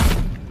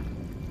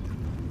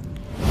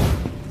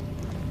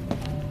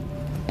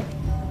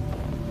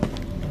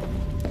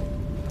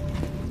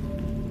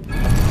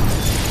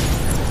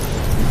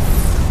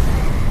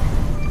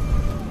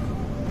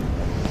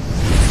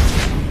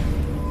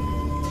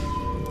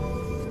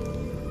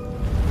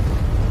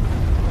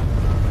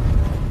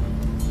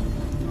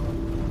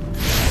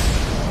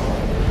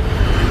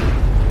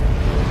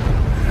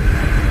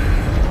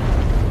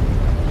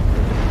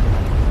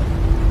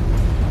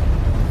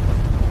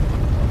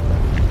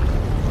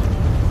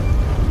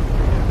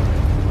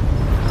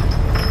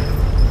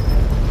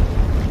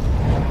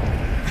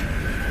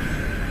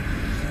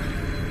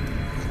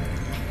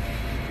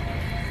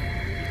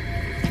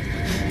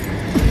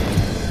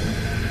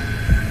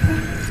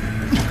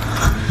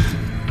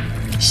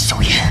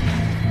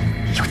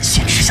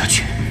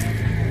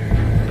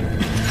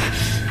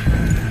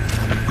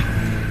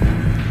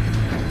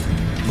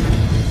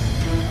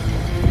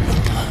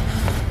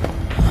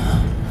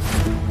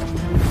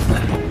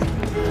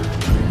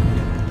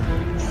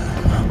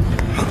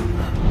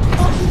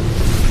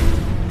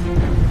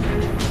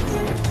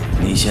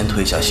先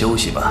退下休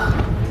息吧，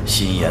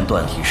心炎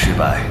断体失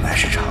败乃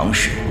是常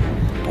事，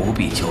不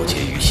必纠结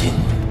于心。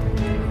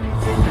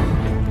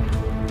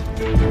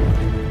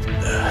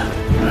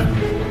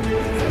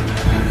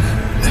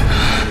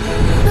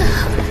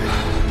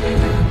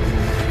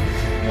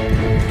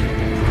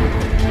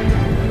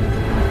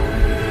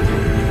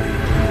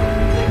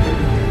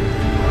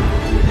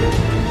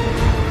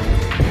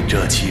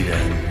这7人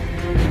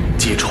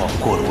既闯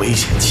过了危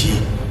险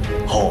期，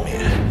后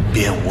面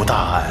便无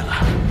大碍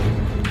了。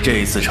这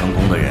一次成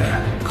功的人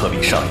可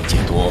比上一届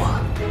多。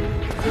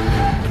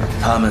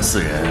他们4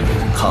人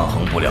抗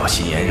衡不了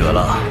心炎热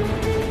浪，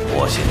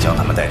我先将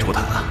他们带出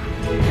塔，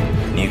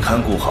你看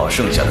顾好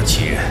剩下的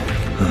7人。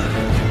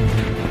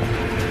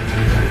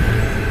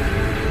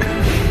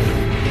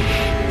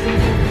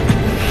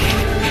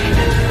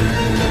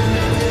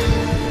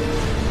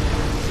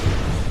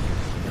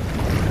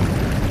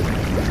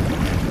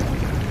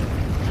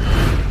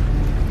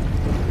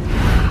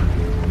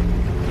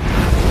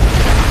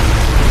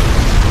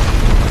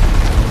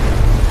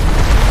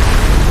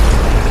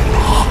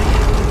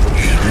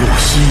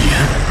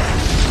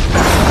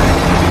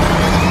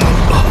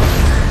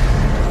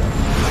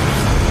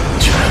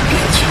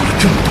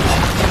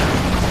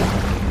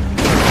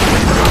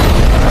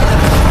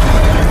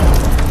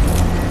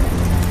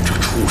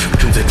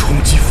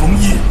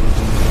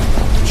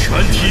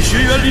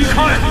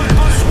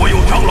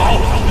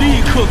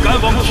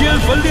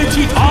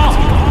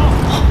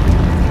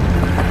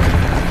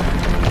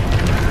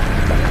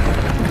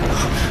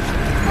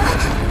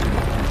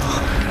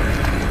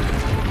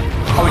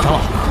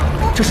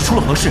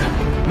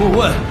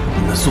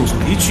速速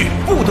离去，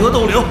不得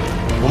逗留。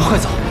我们快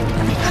走。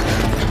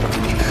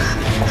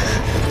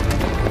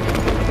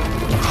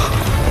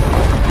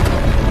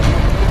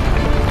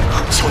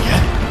小炎，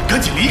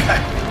赶紧离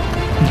开。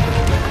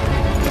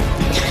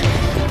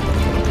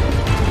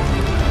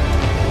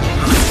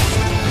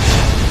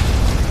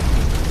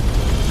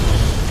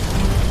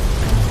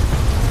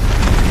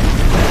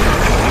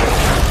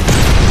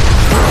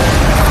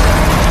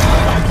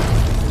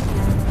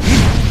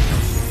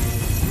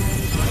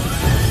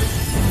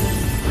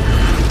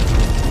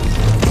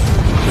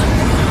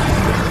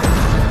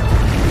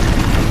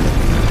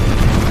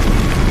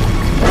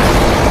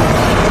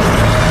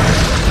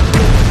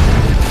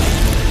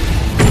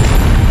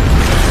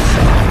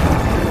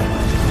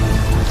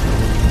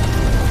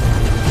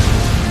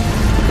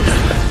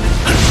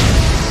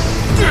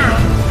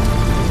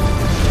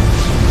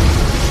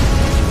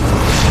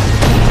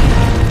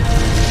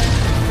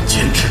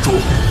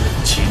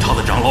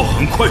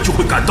就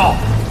会赶到，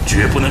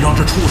绝不能让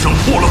这畜生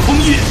破了封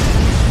印。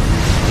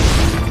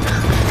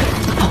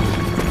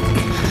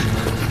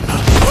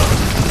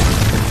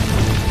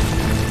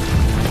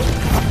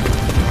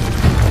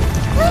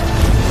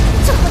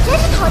这可真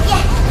是讨厌！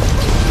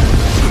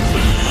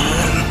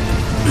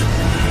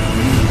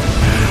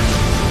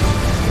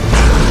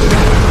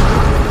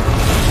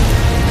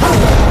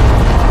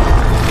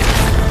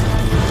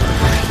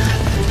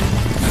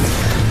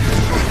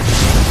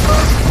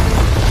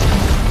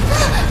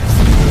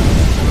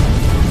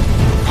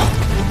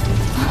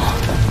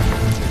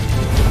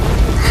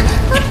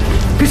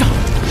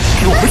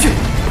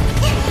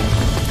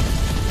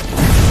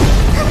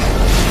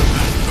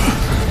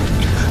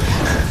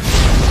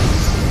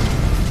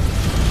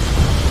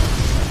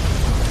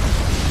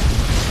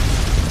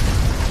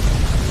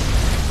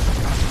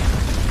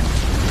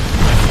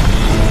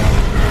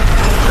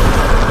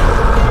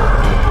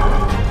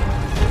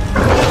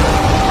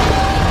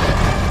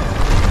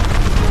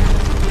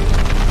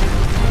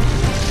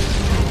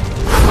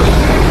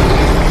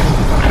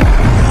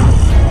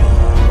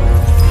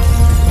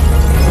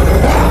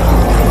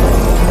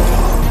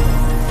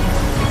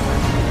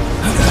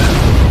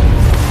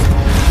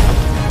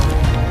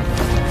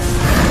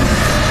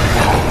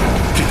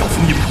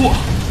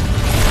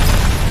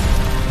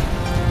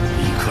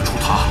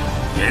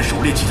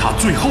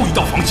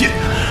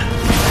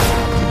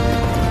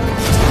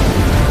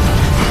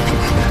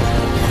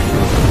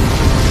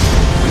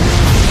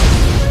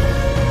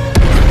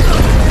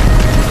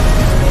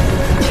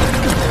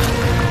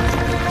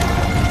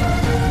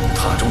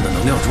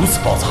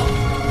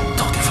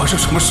是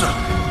什么事？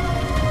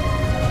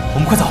我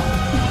们快走！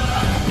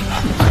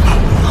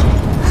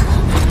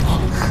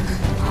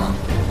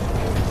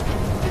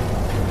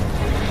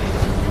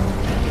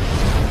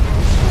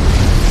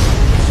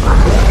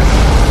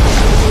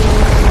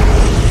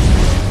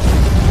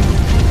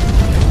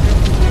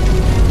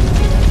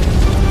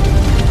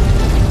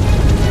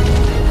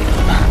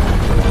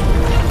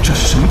这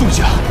是什么东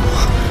西啊？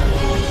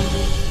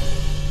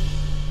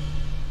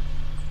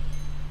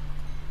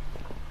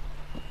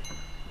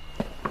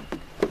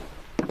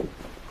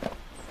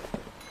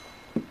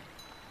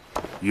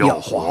药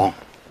皇，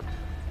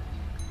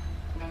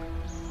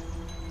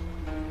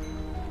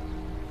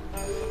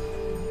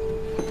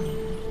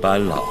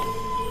班老、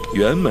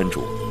袁门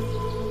主，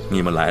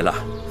你们来了，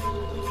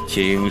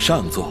请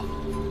上座。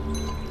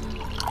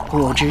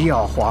不知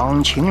药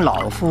皇请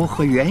老夫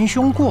和元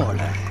兄过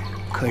来，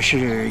可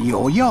是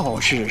有要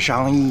事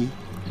商议？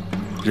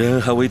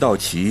人还未到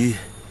齐，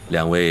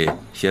两位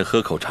先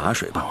喝口茶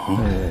水吧。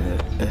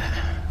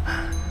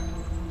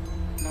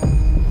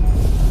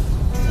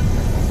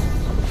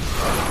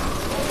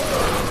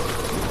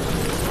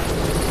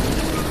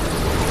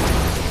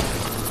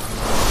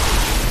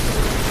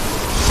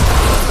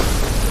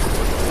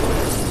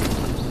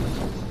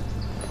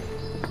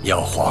药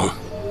皇，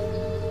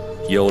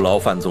有劳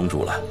范宗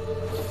主了，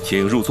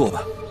请入座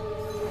吧。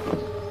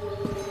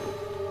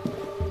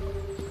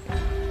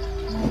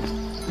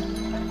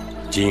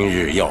今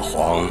日药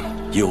皇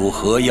有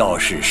何要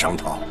事商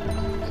讨？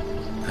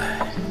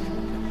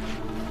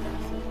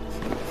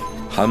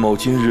韩某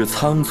今日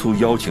仓促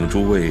邀请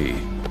诸位，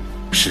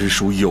实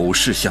属有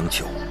事相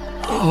求。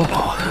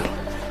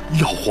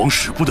药皇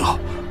使不得，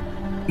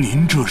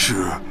您这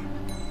是？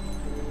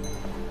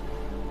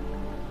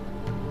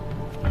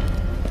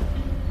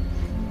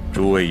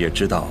诸位也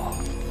知道，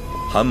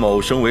韩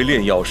某身为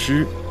炼药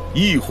师，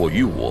异火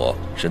于我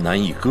是难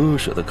以割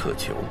舍的渴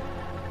求。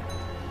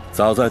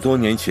早在多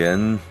年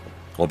前，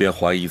我便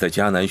怀疑在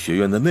迦南学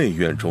院的内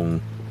院中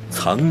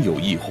藏有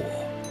异火。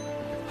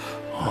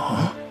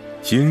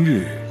今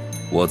日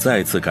我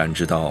再次感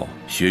知到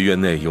学院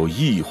内有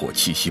异火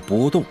气息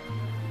波动。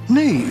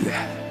内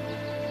院，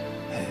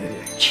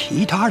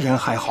其他人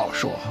还好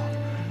说，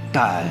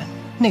但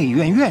内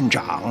院院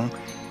长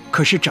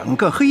可是整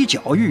个黑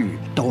角域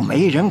都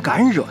没人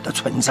敢惹的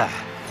存在。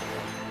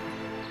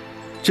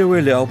这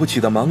位了不起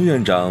的芒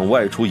院长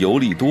外出游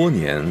历多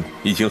年，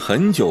已经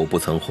很久不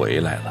曾回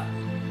来了。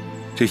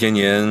这些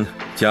年，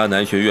迦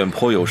南学院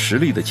颇有实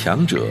力的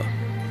强者，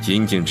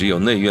仅仅只有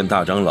内院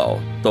大长老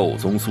斗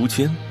宗苏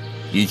谦，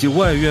以及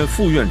外院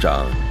副院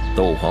长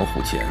斗皇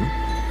虎钳，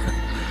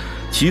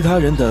其他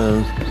人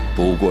等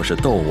不过是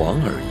斗王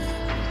而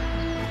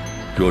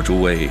已。若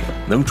诸位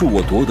能助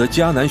我夺得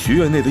迦南学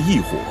院内的异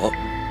火，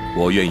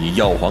我愿以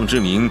药皇之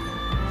名，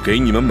给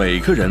你们每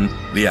个人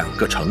2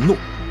个承诺。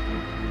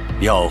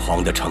药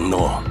皇的承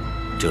诺，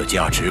这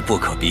价值不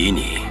可比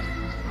拟。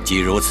既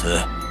如此，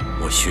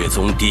我血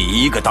宗第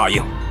一个答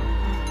应。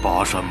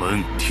巴山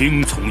门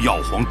听从药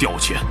皇调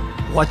遣，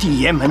我地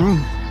爷门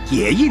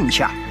也应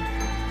下。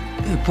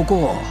不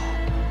过，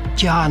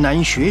迦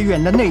南学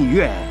院的内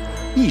院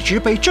一直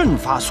被阵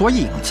法所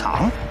隐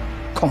藏，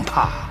恐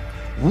怕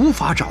无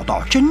法找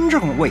到真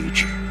正位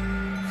置。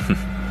哼，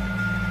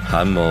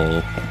韩某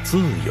自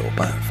有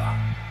办法。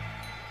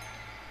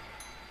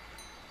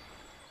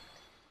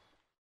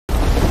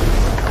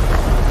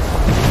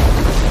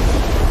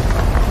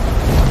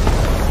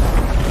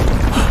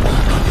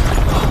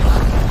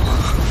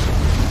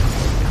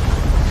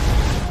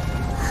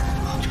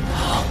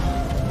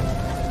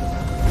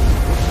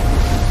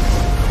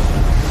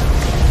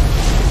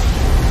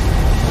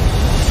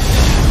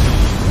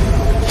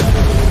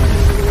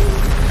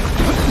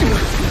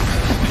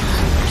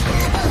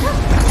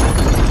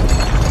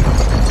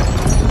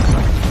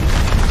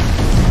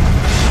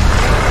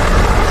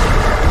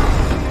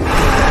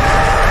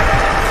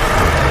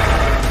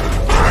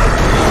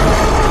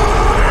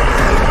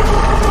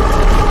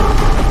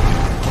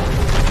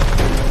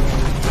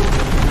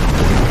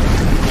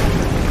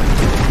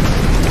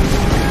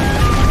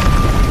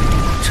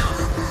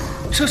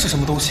这是什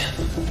么东西？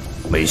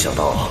没想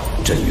到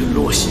镇陨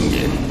落心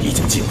炎已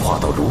经进化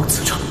到如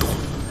此程度，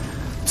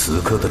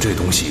此刻的这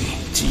东西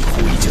几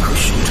乎已经和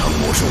寻常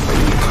魔兽没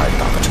有太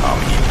大的差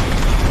别。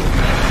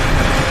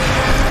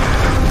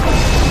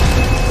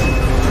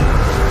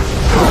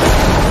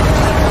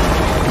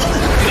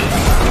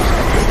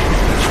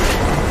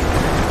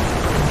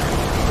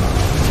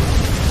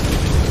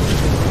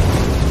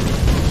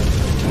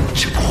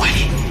这不会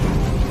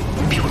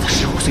比我的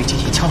15岁结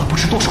印强了不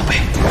知多少倍。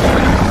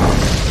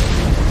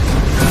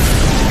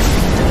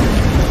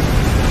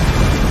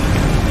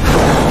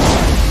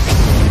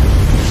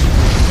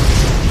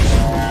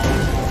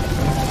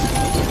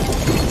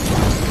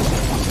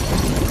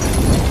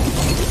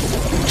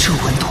这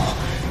温度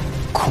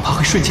恐怕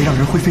会瞬间让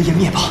人灰飞烟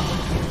灭吧。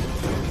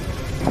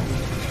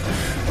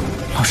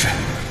老师，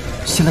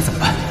现在怎么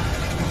办？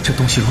这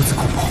东西如此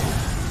恐怖，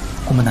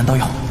我们难道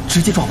要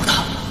直接抓捕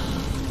它？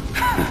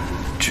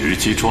直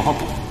接抓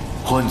捕，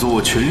换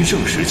做全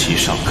盛时期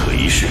尚可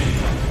一试，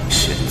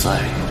现在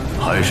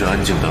还是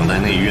安静等待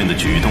内院的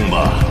举动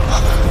吧。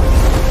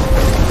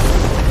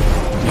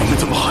你们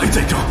怎么还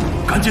在这？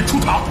赶紧出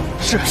塔！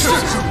是。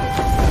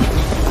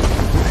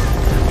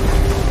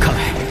看来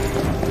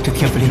这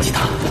天赋炼气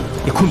塔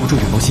也困不住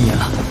永罗心言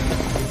了。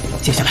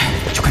接下来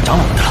就看长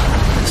老们的了，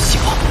希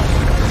望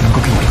能够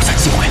给我留下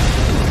机会。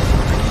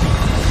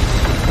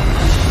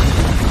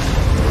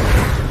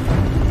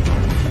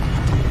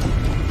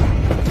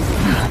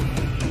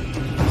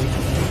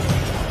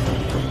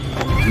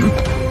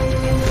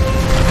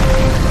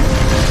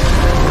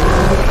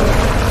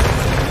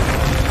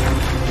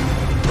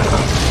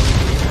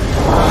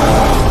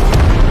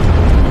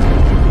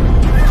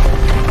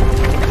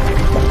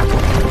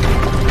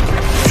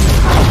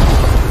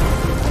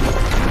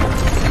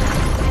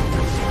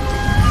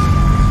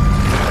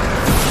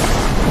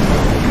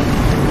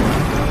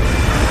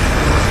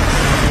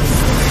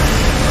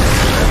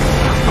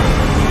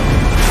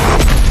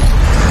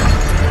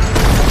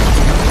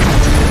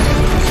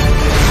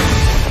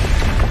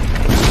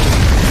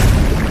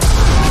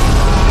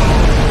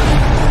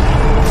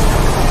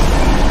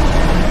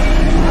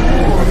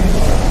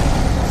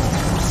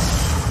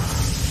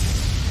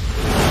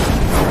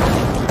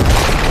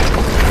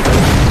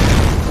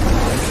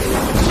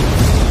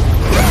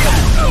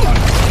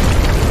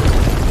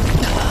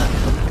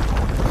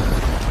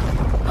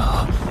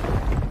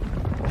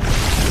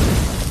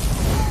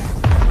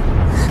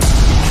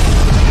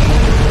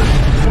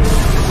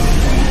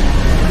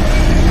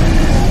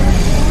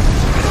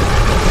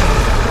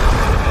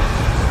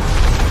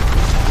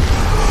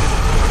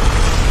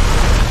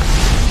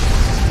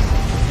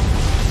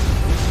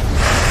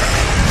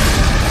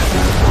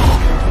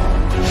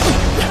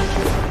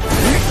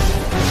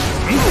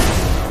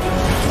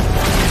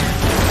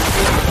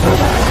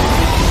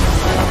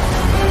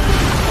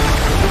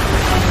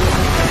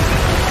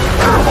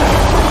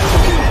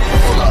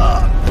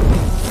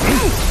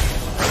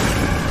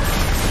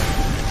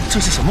这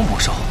是什么魔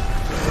兽？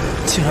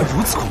竟然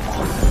如此恐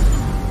怖！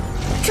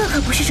这可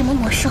不是什么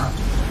魔兽，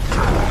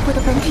我的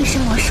本体是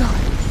魔兽，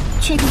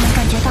确定能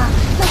感觉到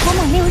那火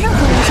猛没有任何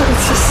魔兽的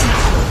气息。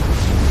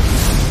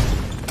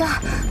但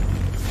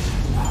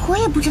我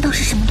也不知道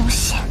是什么东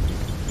西。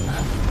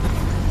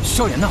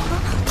萧炎呢？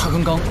他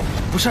刚刚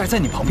不是还在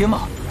你旁边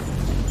吗？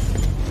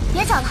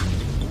别找了，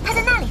他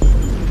在那里。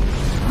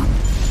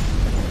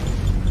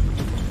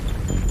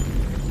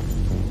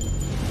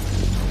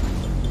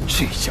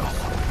这家伙！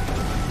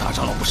大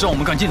长老不是让我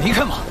们赶紧离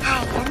开吗？哎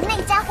呀，那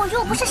家伙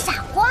又不是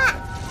傻瓜，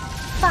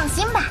放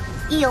心吧，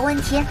一有问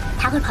题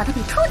他会跑得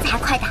比兔子还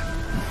快的。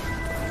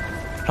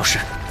老师，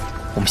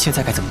我们现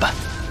在该怎么办？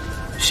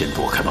先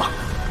躲开吧，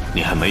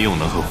你还没有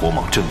能和火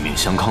蟒正面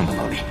相抗的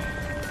能力。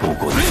不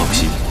过你放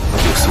心，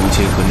有苏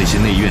谦和那些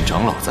内院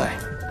长老在，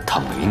他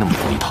没那么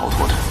容易逃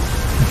脱的。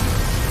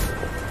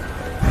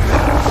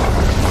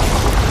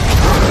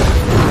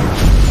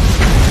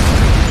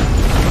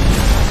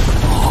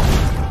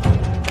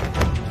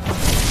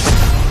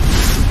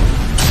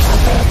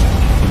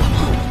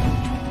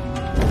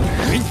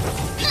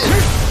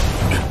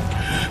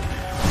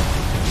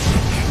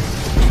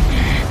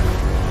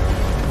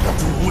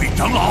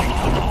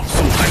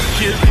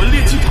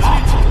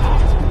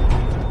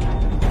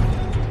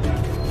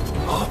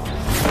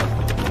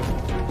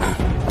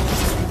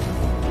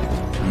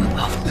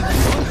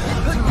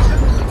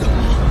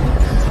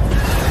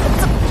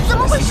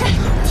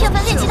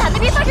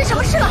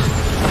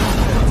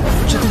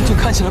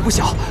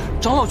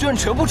居然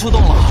全部出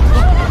动了！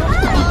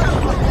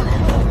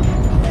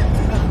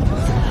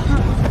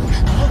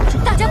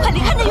大家快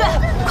离开内院，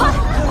快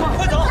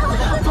走！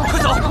快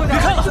走！别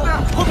看了，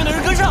后面的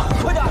人跟上，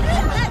快点！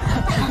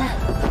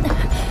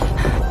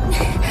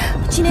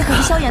今天可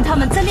是萧炎他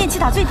们在炼气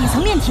塔最底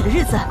层炼体的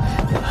日子，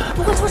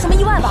不会出什么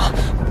意外吧？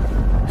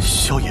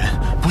萧炎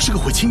不是个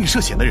会轻易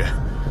涉险的人，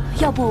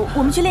要不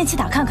我们去炼气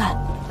塔看看，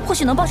或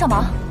许能帮上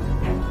忙。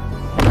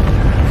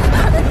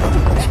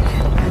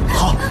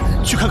好，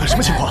去看看什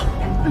么情况。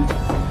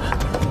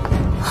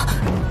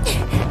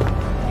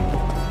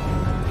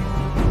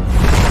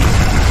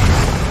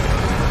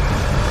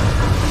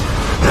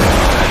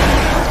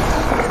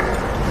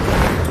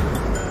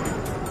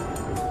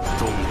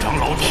众长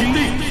老听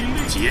令，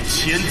结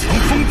千层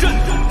封阵。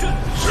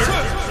是。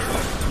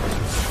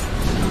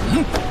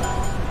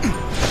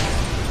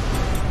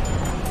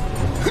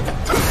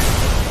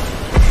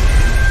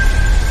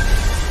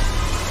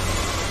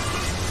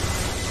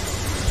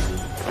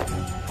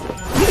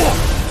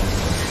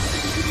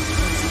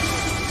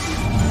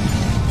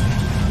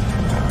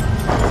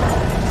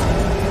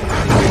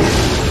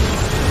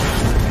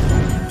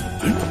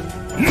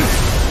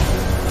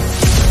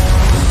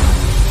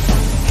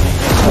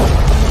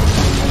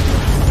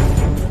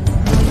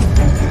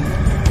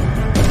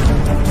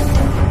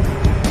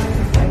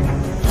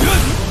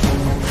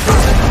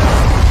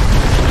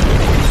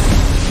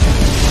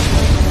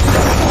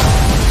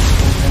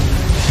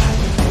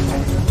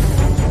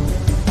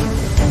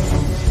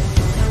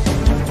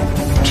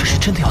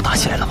真的要打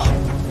起来了吗？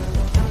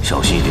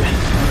小心一点，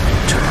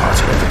这打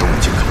起来的动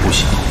静可不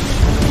小。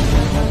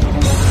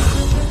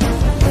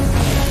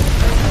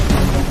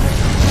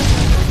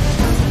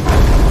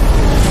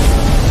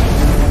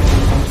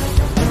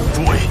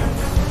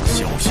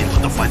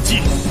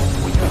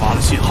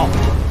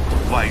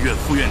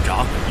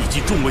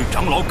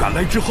长老赶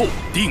来之后，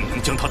定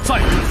能将他再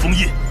度封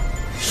印。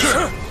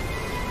是。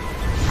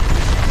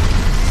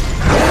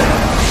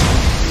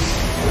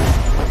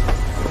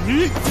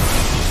你，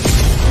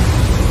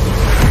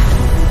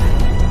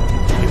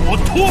给我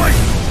退！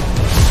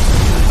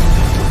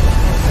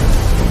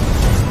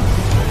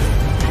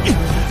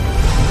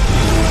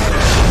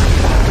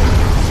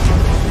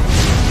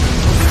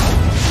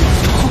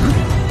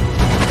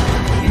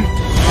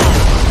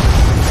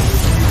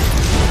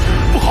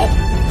不好！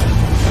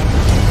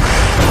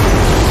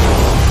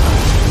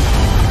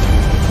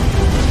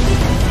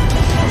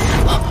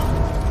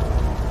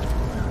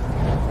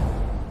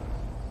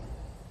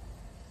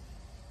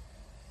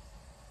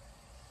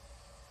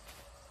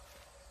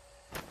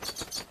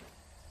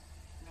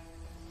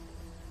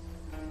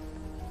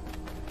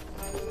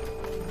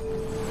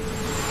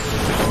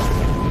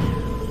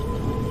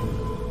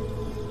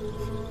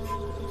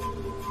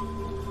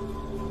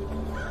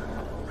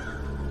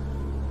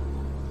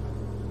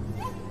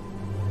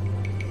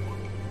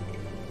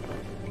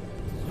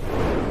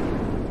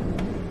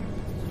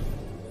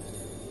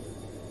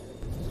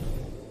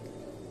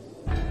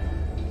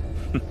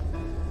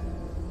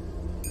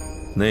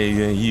内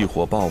院异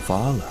火爆发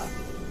了，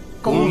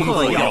恭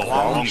贺药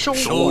皇收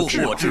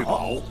获至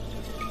宝。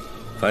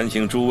烦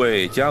请诸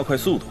位加快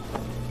速度，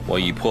我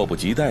已迫不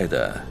及待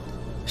的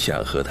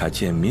想和他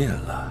见面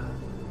了。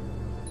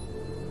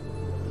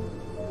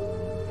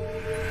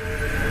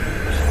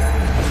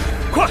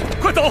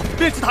快走，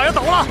炼气塔要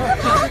倒了！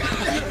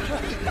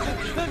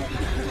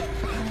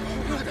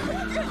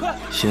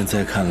现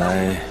在看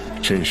来，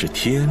真是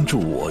天助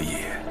我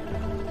也。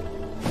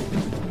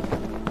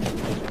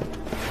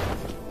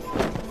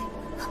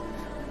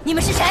你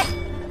们是谁？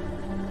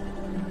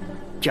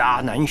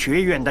迦南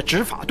学院的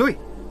执法队。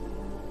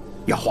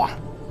药皇，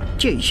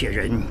这些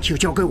人就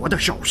交给我的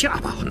手下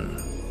吧。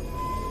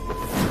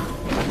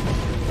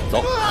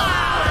走。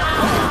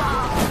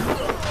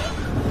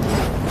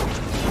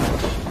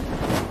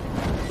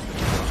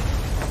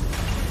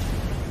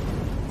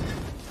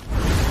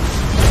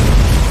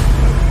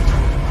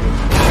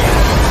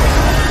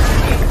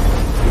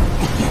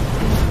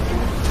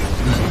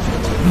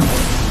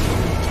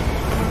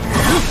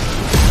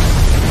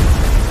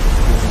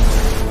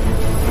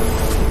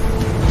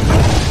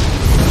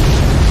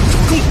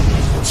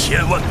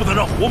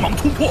火蟒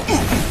突破，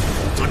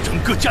则整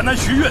个迦南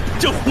学院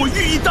将毁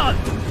于一旦。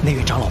内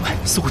院长老们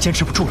似乎坚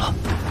持不住了。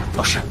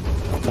老师，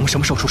我们什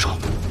么时候出手？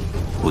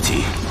不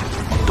急，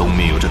东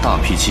面有着大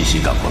批气息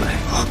赶过来，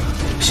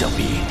想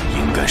必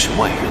应该是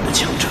外院的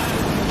强者。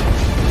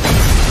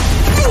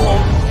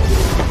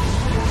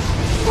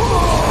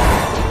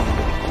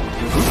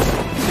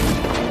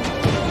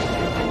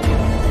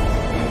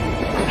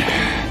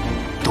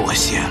多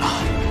谢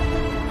了。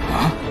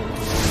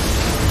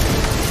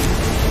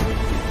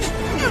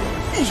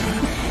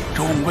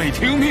众位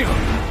听命，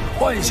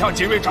换下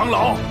几位长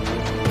老。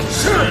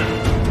是。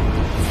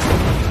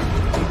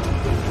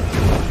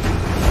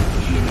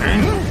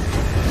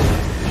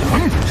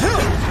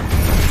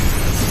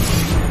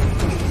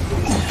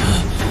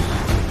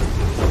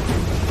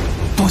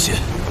多谢。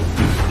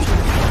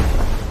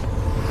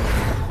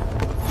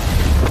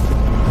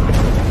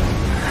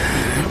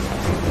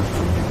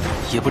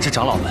也不知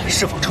长老们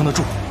是否撑得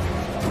住。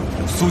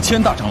有苏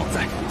谦大长老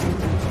在，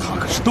他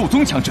可是斗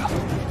宗强者，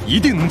一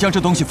定能将这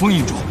东西封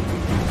印住。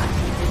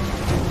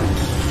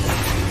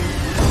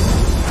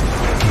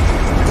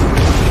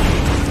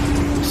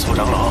苏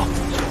长老，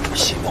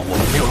希望我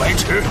们没有来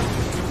迟，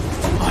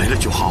来了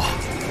就好。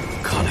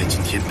看来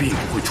今天并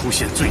不会出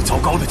现最糟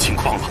糕的情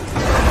况了。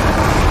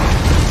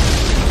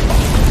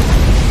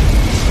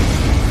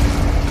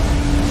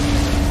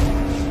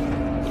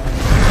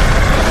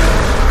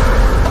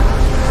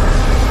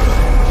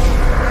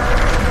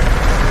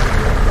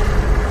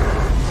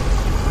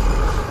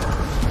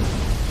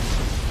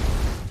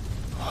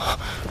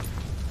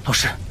老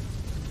师，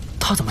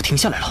他怎么停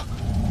下来了？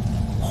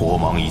火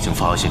蟒已经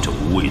发现这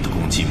无谓的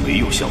攻击没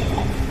有效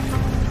果，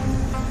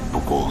不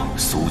过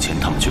苏谦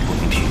他们却不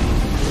能停，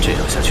这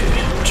样下去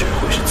只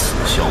会是此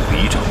消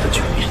彼长的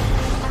局面。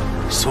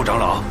苏长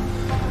老，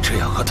这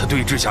样和他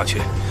对峙下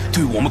去，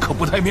对我们可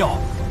不太妙。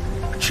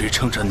支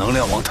撑着能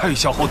量网太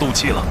消耗斗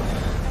气了，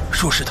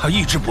若是他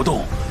一直不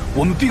动，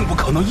我们并不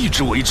可能一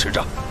直维持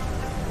着。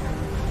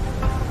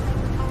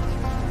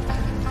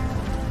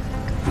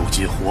如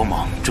今火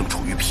蟒正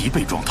处于疲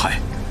惫状态，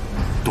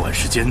短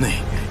时间内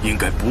应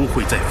该不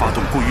会再发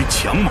动过于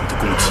强猛的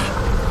攻击。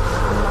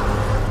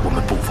我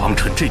们不妨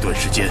趁这段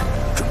时间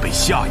准备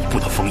下一步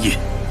的封印。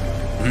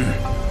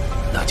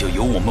那就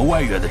由我们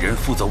外院的人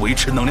负责维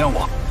持能量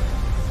网，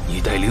你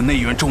带领内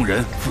院众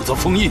人负责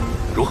封印，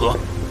如何？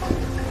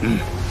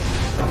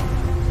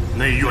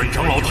内院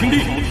长老听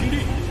令，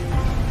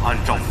按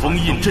照封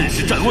印阵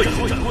势站位，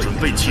准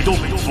备启动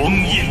封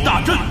印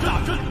大阵。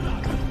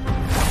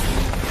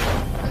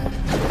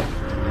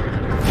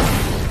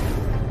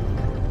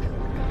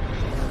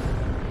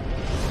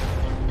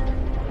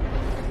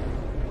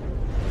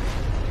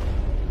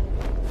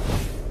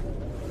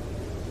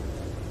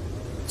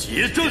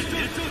结阵！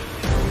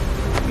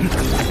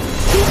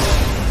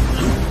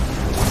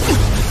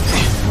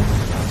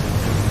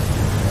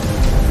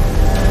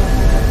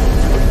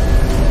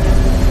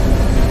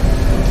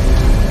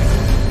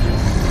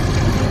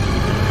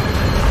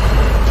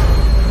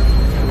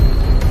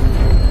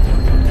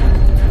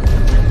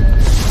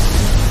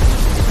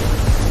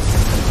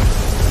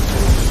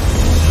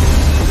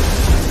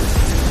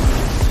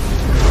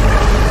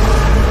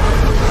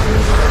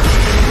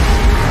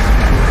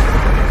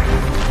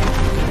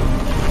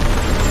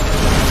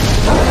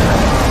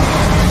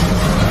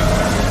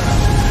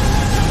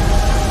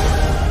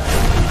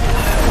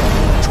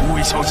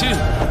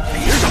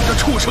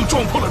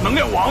撞破了能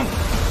量网。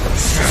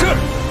是。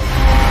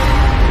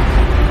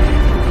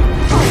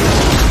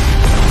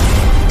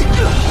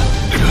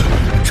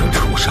这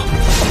畜生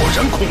果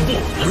然恐怖。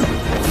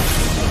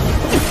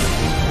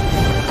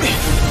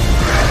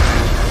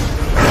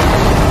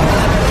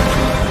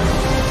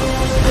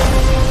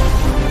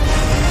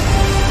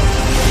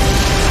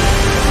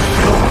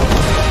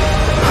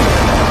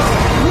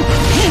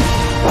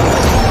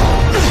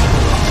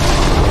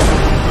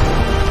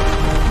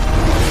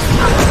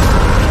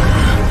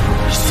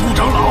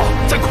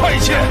快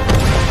些！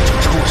这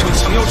畜生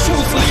想要殊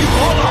死一搏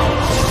了！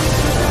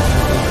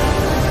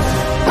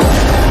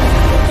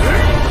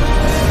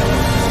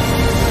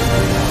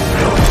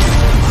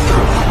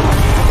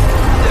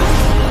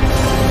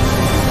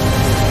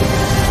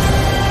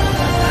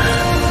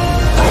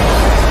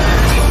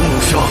畜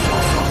生，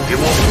给我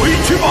回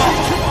去吧！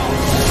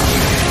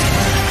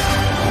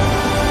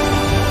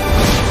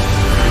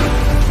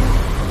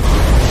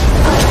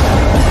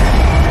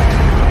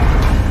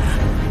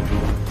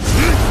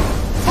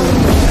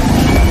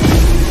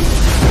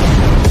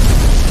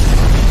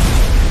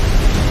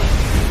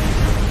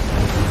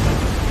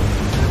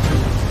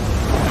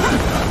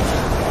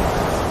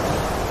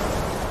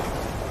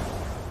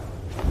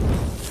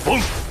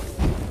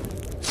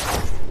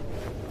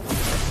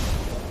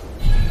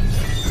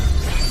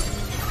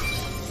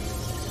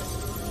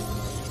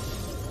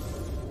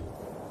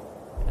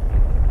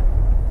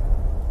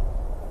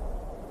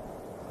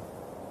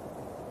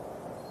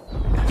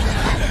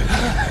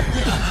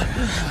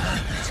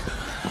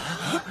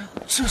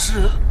这是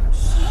怎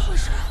么回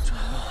事？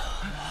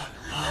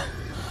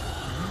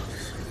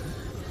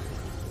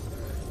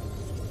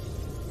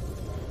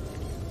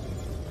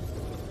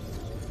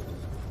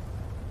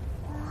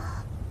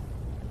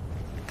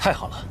太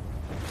好了，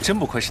真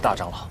不愧是大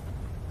长老。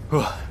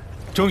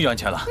终于安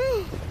全了。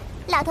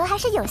老头还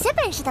是有些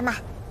本事的嘛。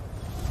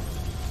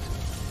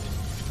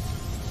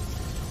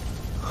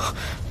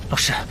老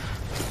师，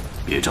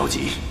别着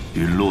急，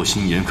陨落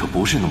心炎可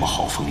不是那么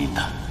好封印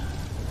的，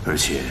而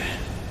且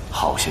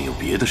好像有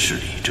别的势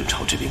力正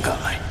朝这边赶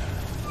来。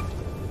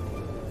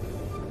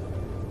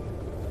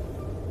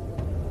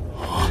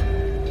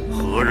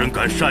何人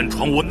敢擅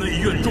闯我内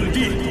院重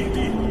地？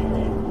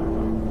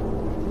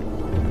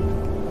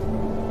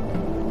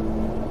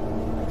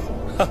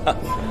哈哈，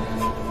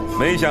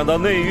没想到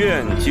内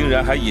院竟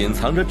然还隐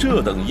藏着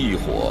这等异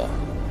火。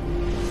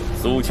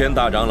苏谦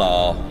大长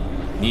老，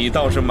你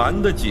倒是瞒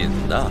得紧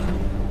呐！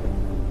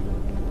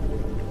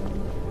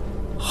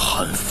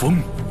寒风。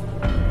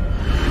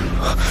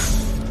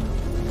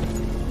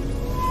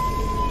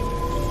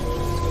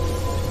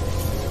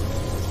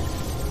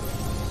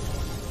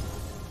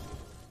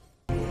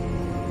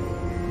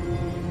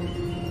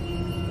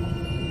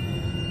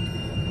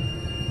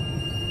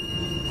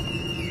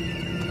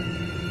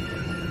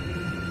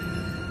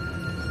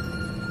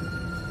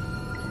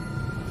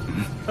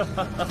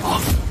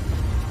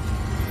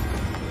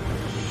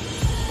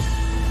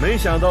没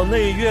想到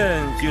内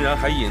院竟然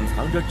还隐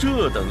藏着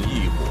这等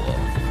异火。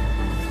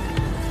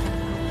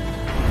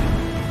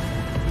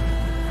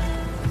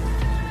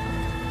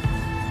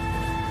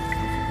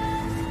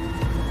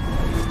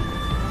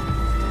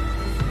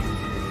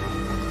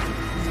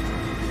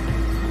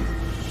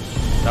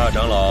大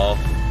长老，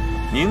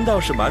您倒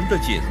是瞒得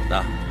紧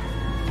呐。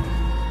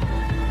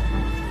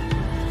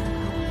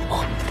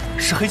哦，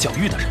是黑角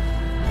域的人。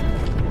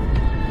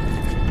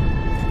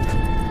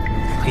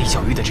黑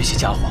角域的这些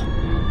家伙，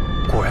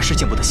果然是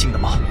见不得新的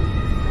猫，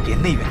连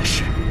内院的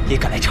事也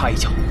敢来插一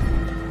脚。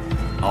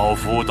老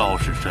夫道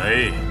是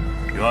谁？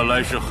原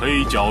来是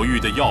黑角域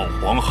的药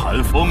皇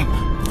寒风。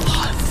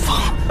寒风，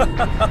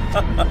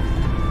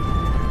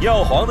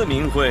药皇的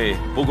名讳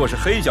不过是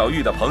黑角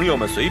域的朋友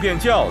们随便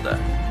叫的，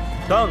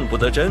当不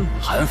得真。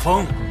寒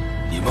风，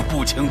你们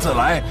不请自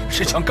来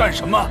是想干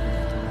什么？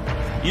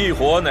异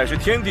火乃是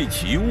天地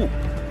奇物，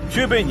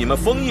却被你们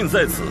封印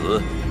在此，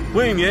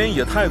未免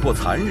也太过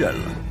残忍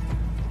了。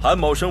韩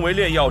某身为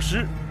炼药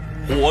师，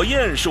火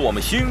焰是我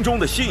们心中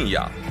的信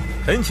仰，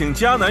恳请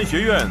迦南学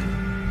院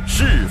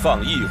释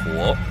放异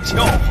火。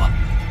笑话，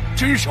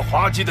真是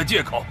滑稽的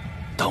借口。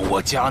当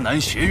我迦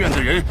南学院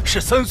的人是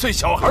3岁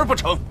小孩不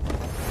成？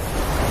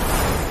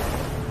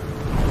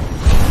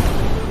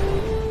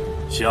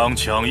想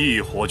抢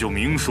异火就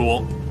明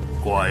说，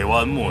拐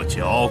弯抹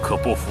角可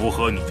不符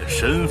合你的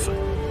身份。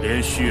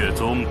连血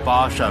宗、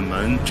八扇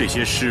门这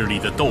些势力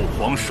的斗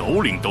皇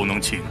首领都能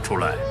请出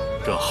来，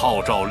这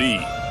号召力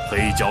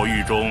黑角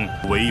域中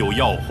唯有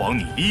药皇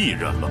你一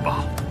人了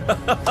吧？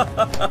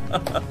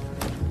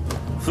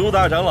苏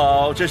大长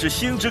老，这是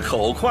心直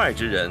口快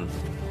之人，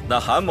那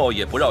韩某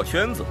也不绕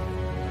圈子。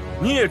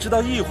你也知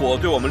道异火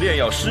对我们炼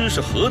药师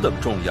是何等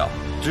重要，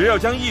只要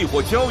将异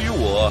火交于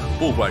我，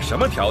不管什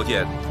么条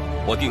件，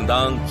我定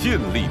当尽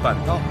力办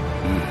到。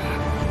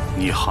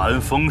你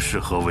韩风是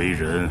何为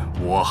人，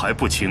我还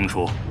不清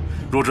楚。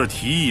若这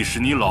提议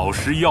是你老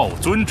师药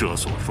尊者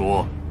所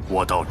说，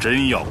我倒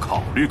真要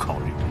考虑考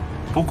虑。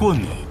不过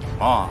你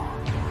嘛，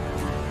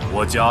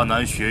我迦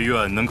南学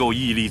院能够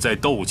屹立在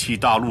斗气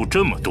大陆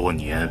这么多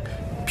年，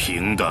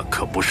凭的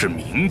可不是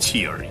名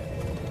气而已。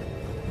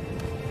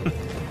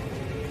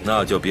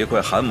那就别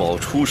怪韩某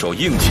出手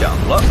硬抢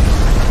了。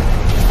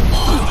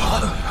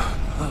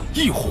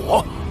异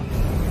火，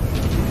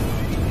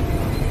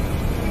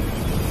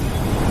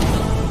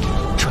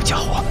这家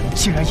伙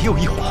竟然也有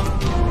异火！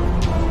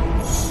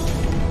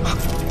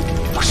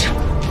不是，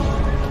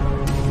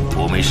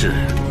我没事，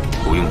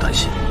不用担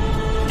心。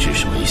只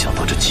是没想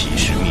到这欺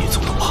师灭祖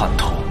的叛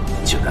徒，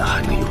竟然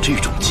还能有这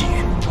种机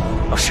遇。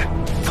老师，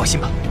放心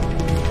吧，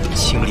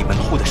清理门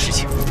户的事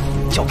情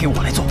交给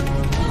我来做。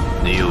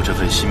你有这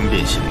份心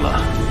便行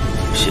了。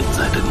现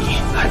在的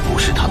你还不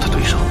是他的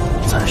对手，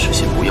暂时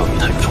先不要与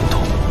他有冲突。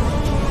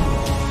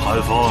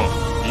韩风，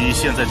你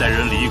现在带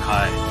人离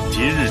开，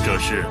今日这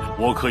事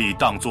我可以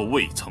当作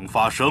未曾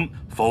发生，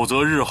否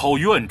则日后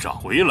院长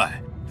回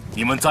来，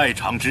你们在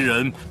场之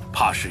人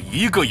怕是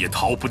一个也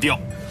逃不掉。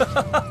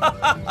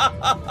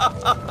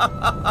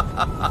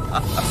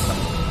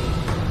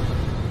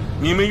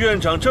你们院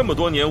长这么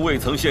多年未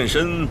曾现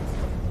身，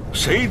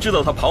谁知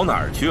道他跑哪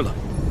儿去了？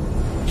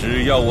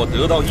只要我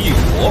得到异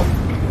火，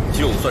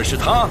就算是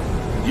他，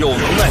又能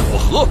奈我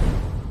何？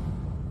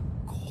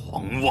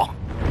狂妄！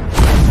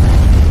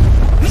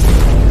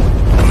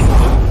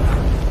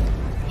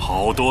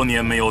好多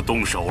年没有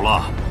动手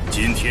了，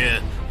今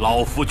天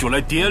老夫就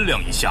来掂量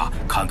一下，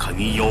看看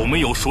你有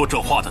没有说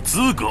这话的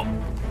资格。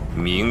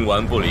冥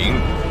顽不灵，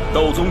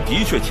斗宗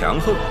的确强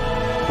横，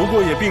不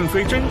过也并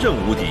非真正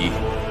无敌。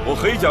我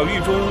黑角域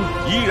中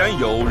依然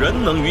有人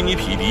能与你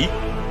匹敌。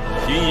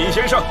金银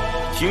先生，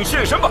请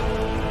现身吧。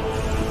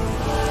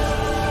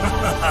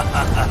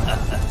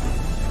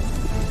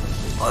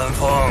韩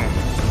风，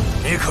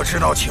你可知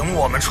道请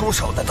我们出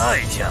手的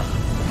代价？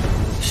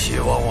希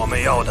望我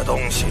们要的东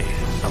西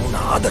能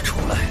拿得出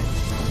来。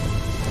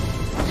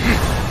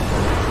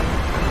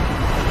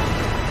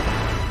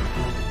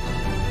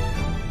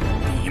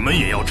你们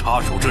也要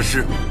插手这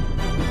事？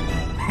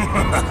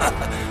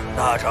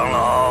大长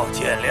老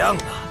见谅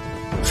啊，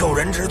受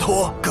人之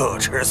托，各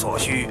持所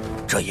需，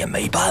这也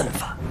没办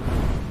法。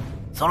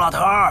苏老头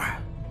儿，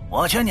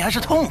我劝你还是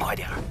痛快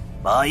点，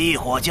把异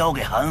火交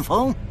给韩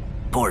风，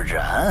不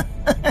然……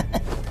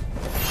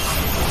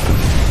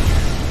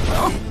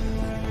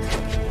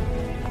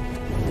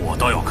我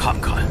倒要看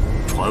看，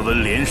传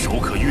闻联手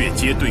可越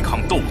阶对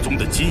抗斗宗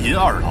的金银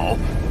二老，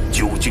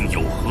究竟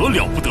有何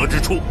了不得之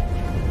处？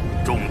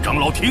众长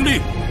老听令，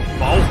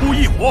保护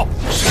异火！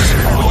是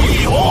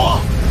异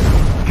火！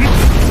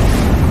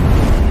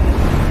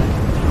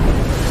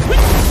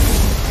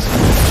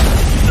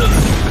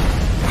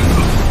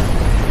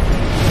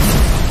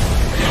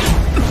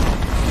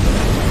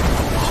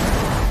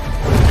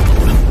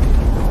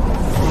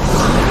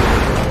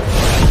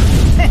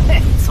嘿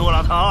嘿，苏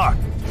老头儿，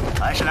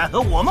还是来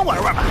和我们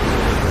玩玩吧。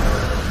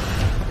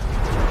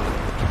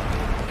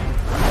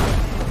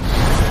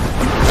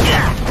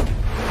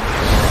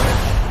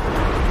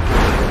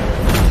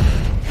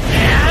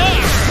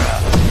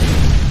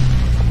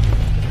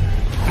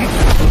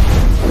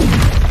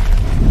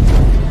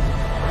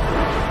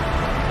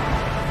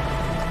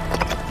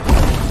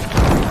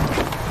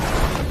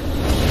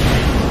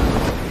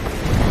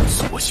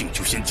索性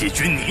就先解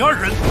决你二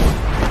人。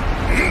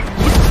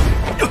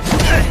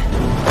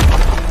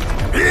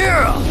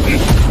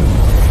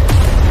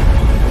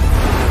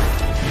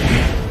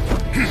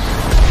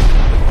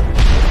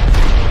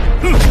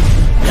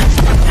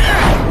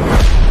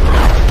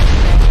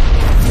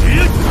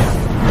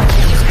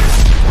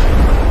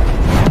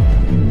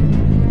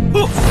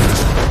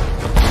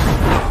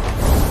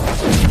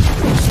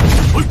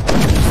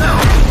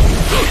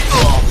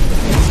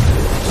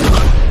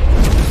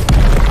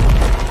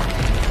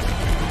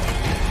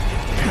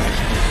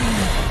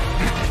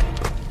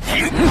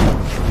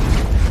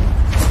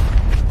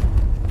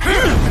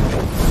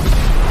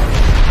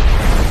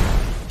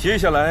接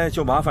下来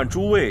就麻烦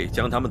诸位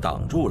将他们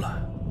挡住了，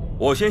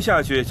我先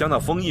下去将那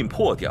封印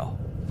破掉。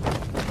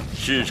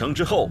事成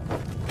之后，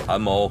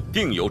韩某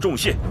定有重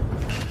谢。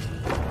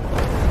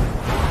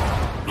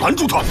拦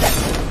住他！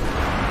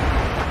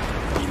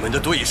你们的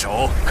对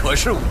手可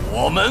是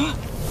我们。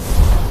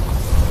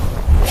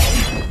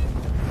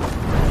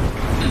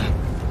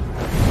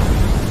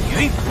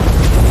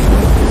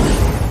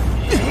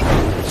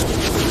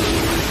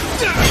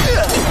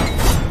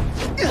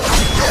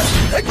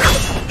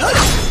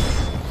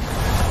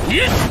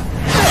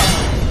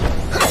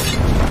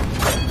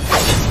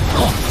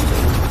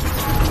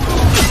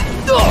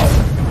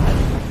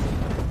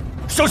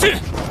小心！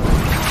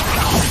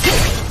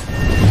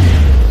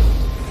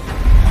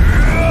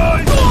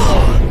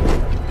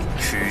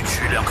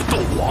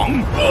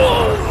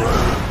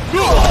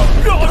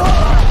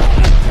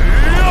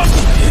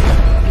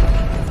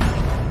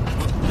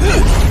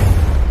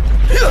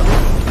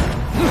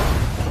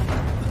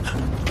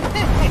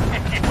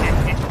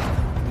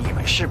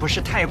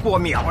太过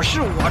藐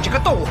视我这个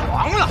斗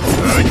皇了。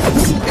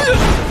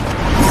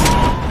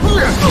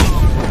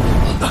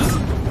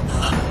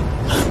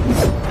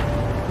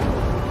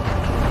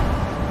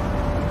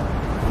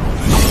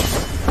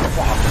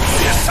化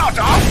血杀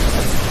掌！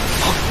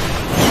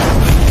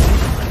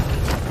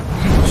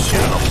谢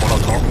了，胡老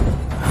头。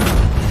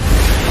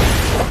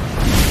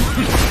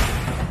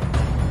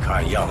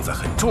看样子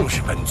很重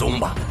视本宗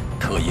吧？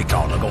特意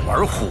找了个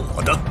玩火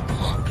的。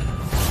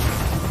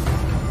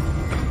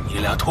你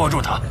俩拖住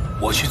他，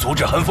我去阻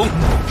止寒风。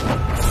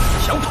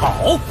想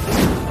跑？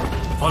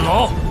范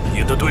老，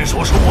你的对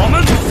手是我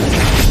们。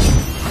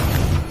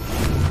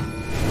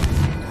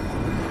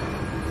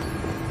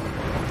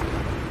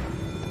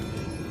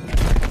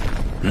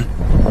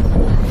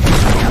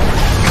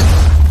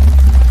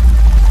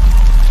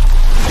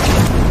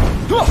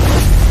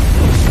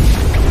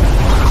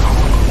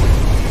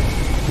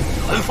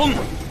寒风，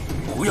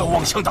不要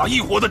妄想打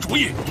异火的主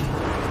意。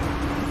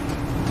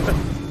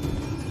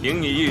凭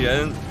你一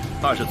人，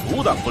怕是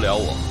阻挡不了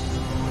我。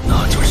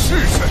那就试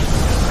试。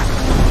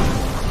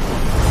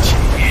起！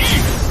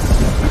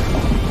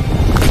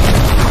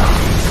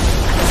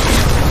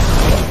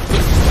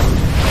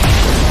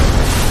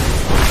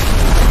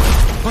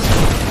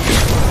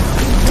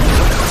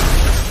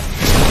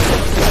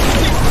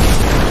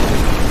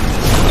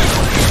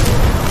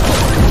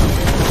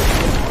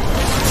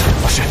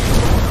老师，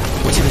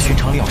我记得寻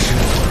常力药师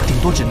顶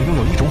多只能拥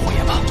有一种火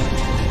焰吧？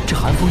这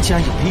寒风既然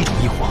有了一种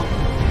异火，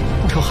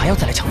为何还要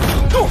再来抢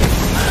夺？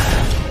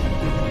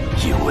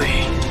因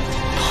为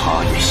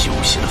他也修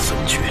习了分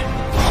诀，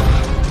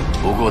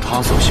不过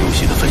他所修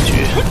习的分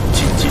诀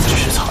仅仅只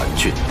是残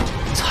卷。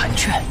残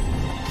卷？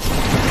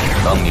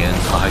当年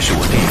他还是我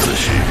弟子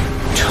时，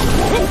趁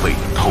我不备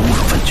偷入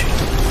分诀。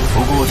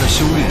不过在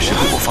修炼时被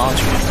我发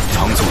觉，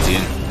长久间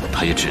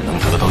他也只能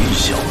得到一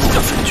小部的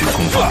分诀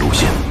空放路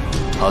线。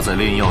他在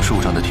炼药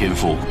术上的天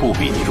赋不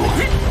比你弱，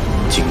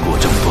经过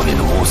这么多年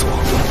的摸索，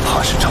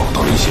怕是找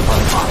到了一些办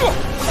法，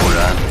不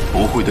然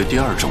不会对第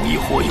二种异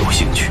火有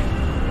兴趣。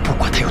不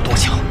管他有多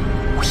强，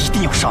我一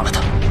定要杀了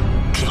他，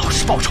给老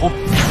师报仇。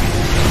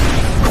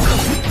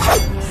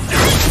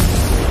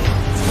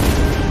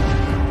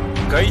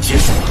该结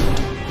束了。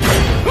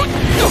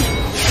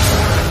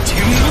停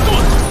顿，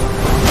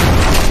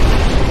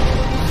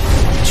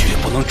绝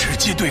不能直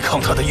接对抗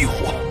他的异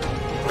火。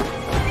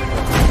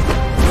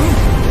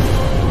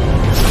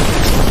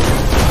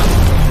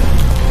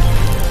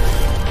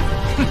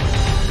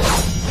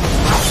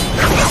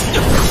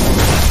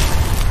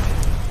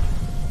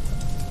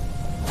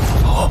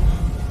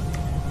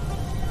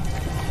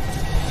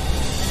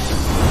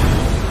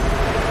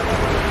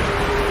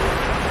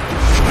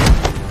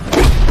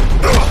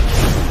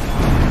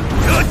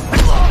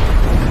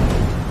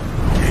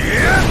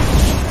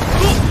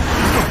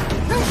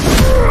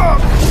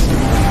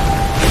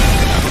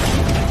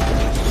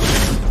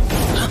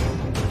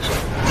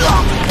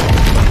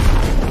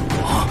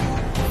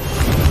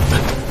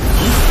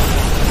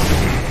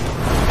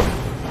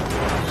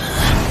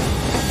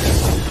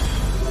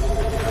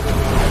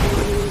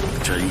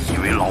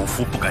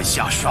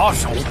下杀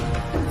手，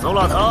邹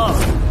老头，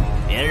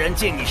别人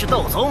敬你是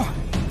斗宗，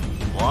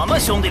我们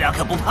兄弟俩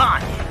可不怕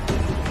你。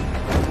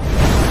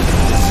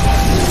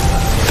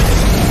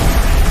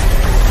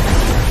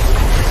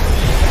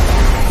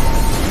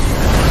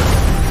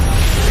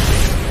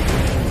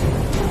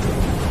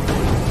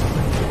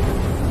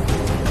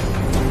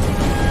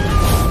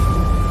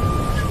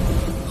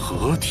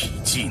合体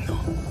技能，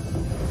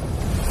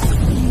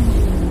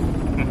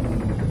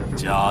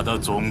假的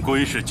总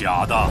归是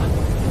假的。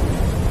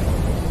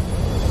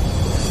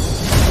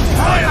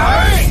快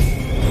来！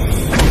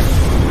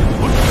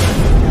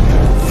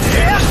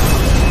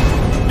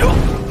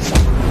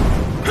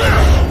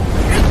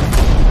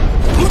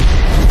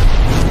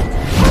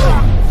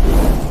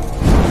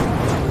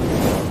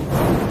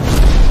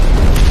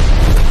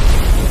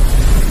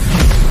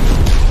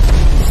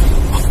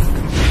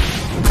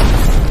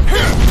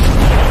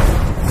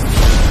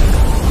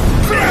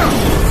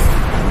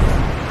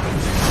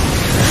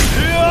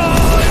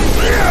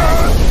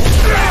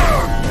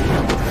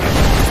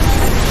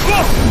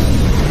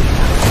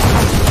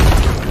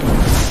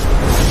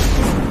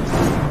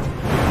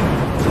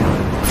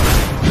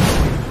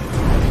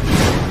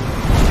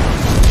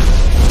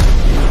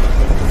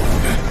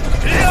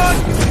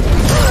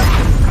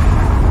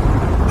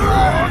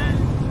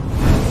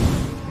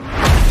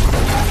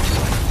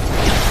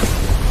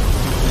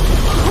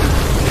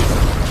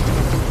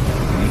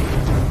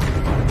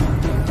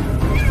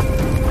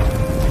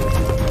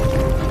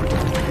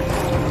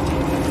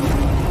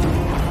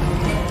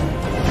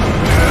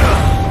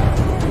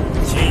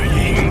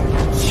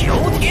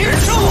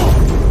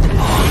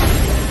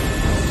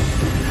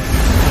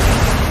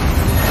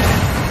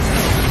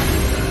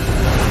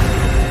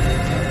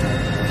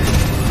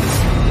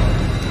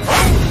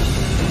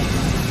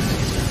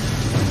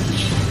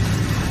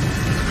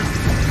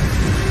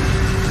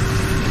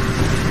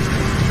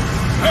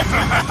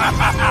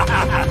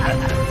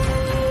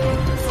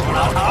苏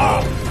老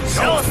头，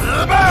受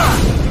死吧！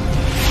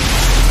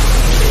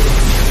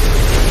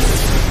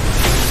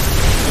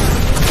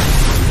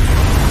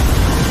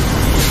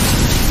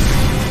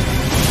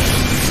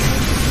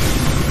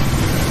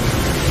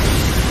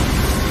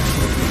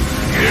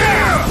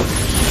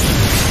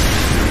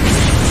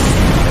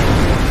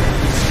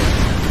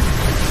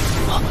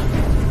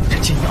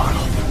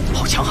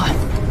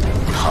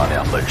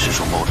本是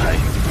双胞胎，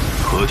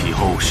合体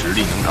后实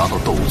力能达到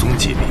斗宗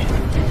级别。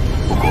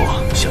不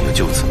过想要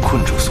就此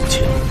困住苏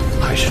倩，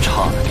还是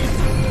差了点。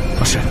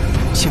老师，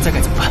现在该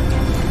怎么办？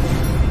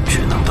只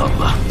能等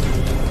了。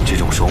这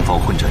种双方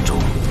混战中，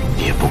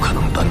你也不可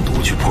能单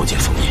独去破解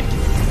封印，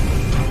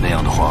那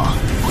样的话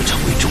会成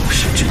为众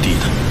矢之的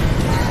的。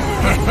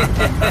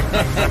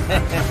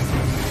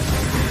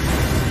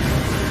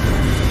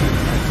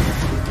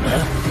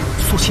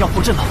苏倩要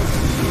布阵了。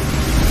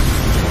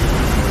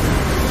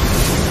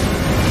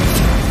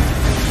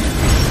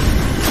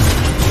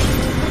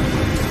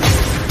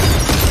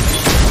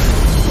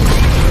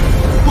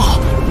不好！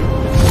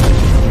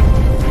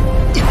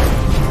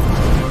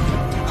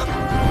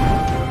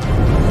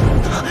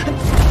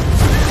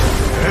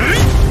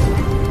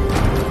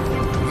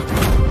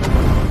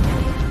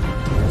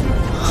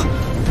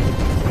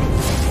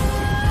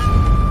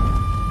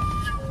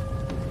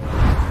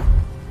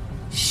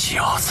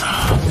小子，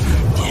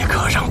你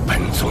可让本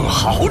宗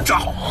好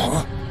找！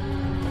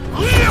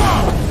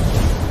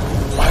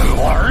还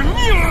我儿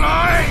命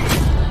来！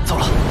糟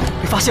了，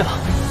被发现了！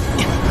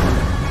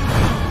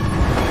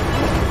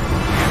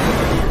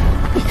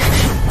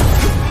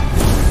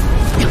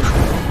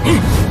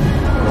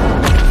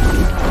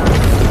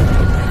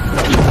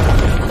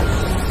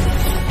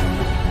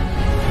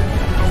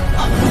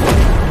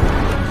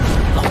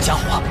老家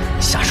伙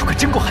下手可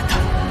真够狠的！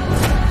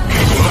灵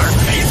儿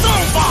陪葬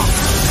吧！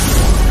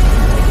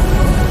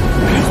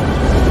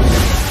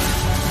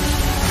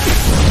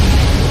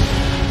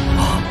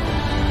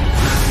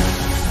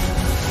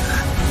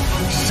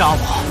杀我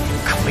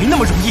可没那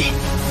么容易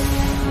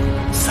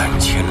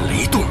！3000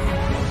雷动，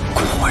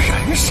果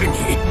然是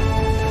你！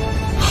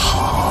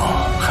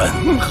好，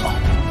很好。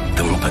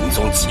等本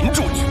宗擒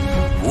住你，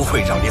不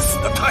会让你死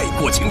得太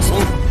过轻松，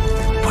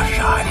不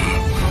然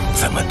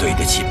怎么对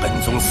得起本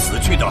宗死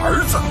去的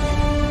儿子？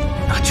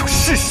那就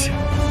试试。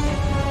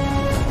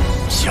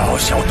小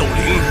小斗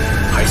灵，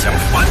还想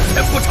翻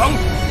天不成？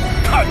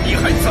看你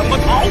还怎么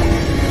逃！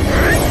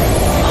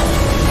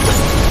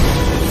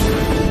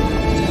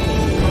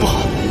不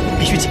好，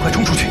必须尽快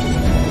冲出去！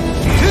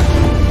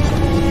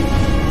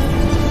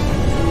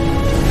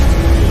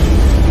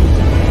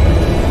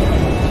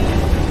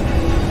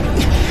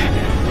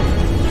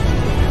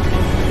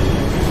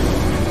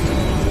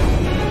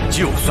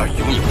就算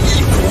拥有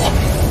异火，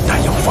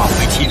但要发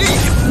挥其力量，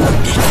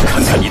你得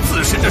看看你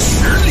自身的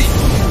实力。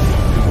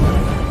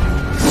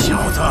小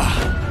子，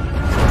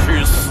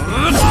去死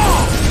吧！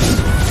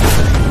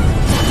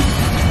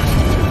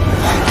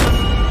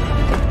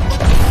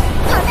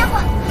好家伙，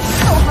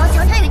斗皇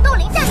强者与斗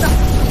灵战斗，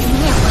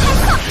面不开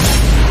炮！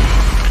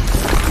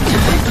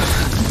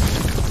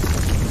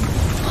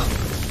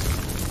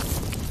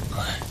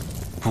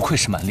不愧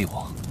是蛮力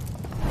王。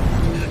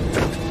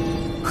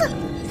哼，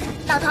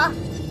老头，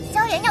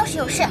萧炎要是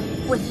有事，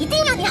我一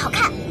定让你好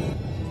看。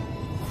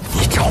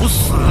你找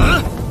死！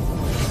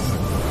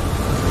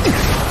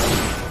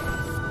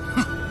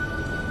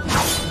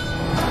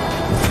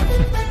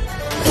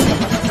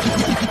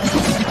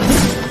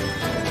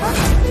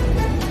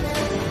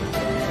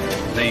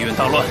内院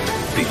大乱，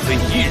并非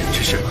你一人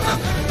之事。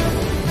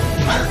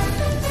你们，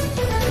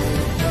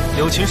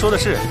友情说的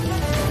是，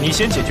你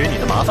先解决你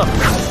的麻烦吧，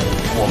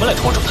我们来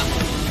拖住他。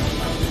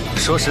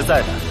说实在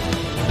的，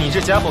你这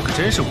家伙可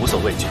真是无所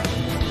畏惧。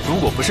如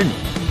果不是你，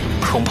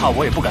恐怕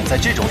我也不敢在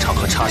这种场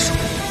合插手。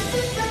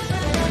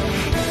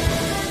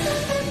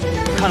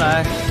看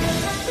来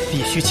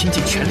必须倾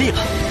尽全力了。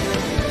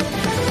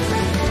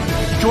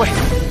诸位，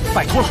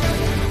拜托了，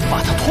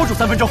把他拖住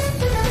3分钟。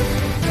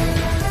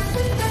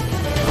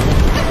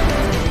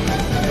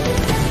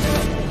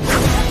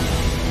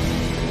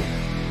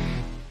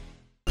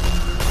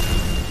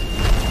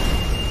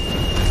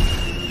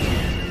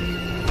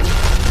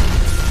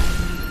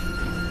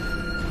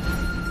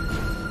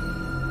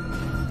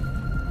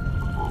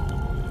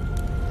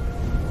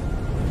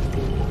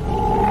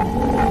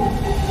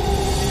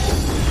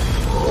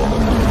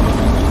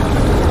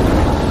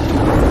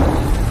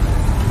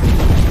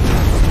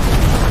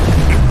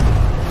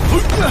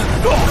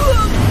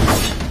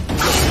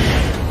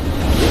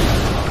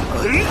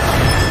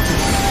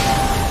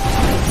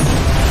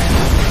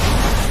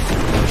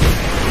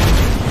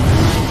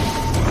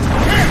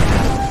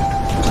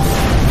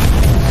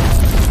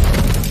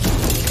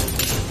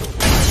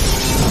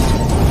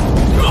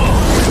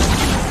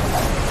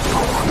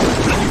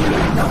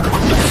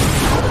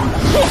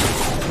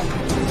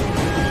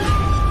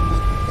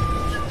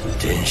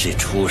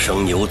初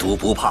生牛犊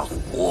不怕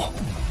虎，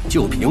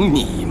就凭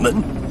你们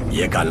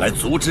也敢来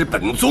阻止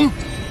本宗？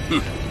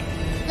哼！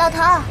老头，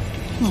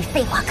你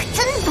废话可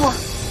真多。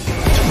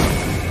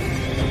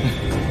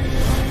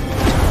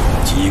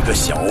几个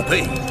小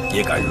辈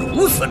也敢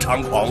如此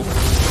猖狂？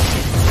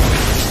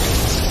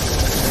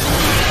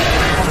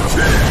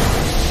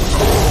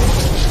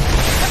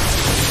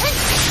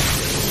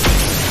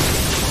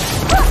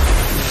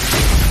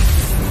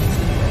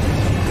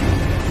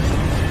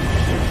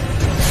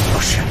老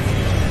师，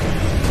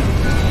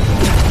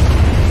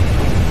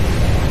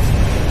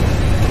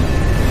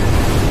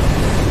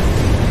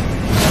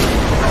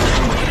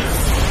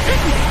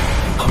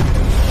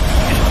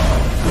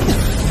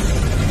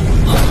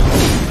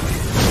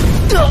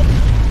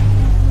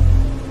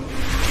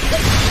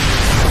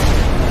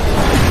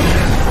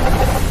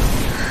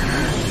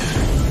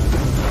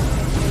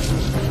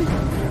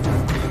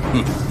吃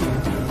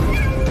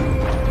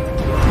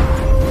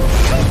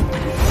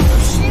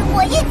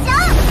我一脚！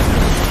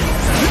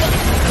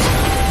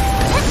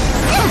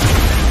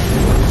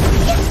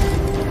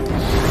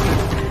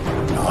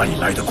哪里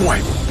来的怪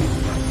物？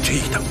这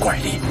等怪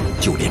力，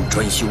就连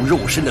专修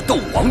肉身的斗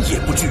王也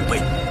不具备。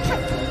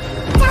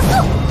加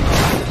速！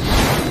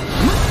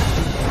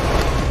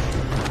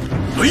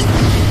雷！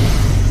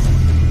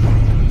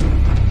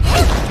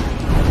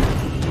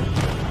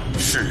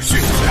嗜血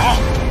甲！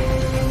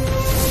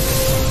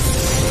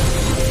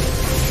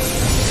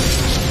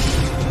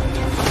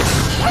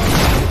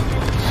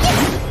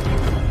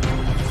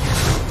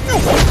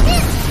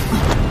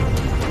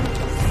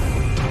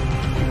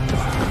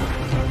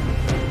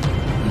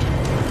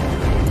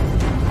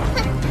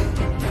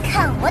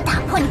看我打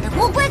破你的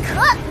乌龟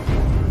壳！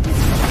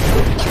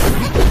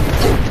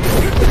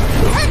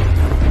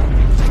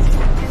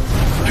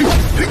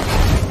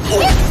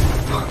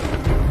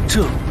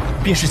这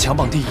便是强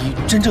榜第一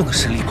真正的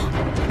实力吗？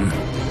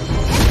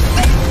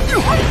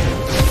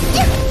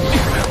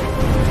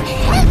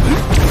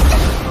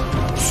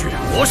血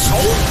魔手！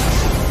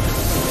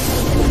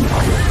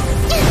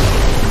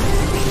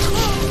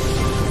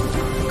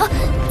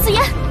紫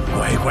妍，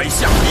乖乖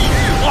下地狱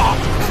吧！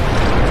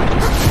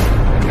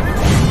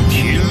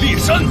天裂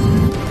山！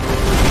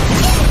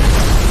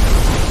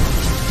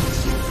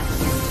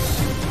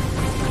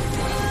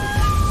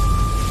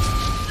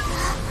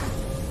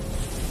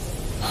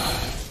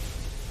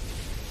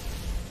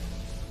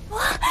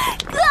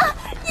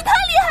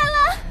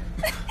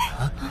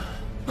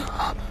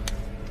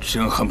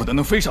真恨不得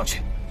能飞上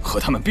去，和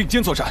他们并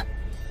肩作战。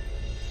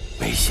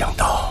没想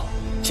到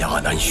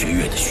迦南学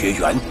院的学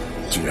员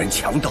竟然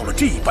强到了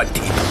这般地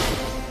步。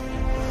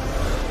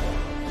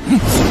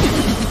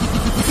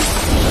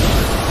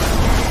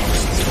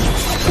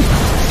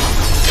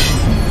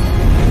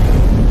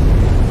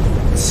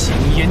青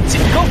烟紧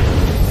钩。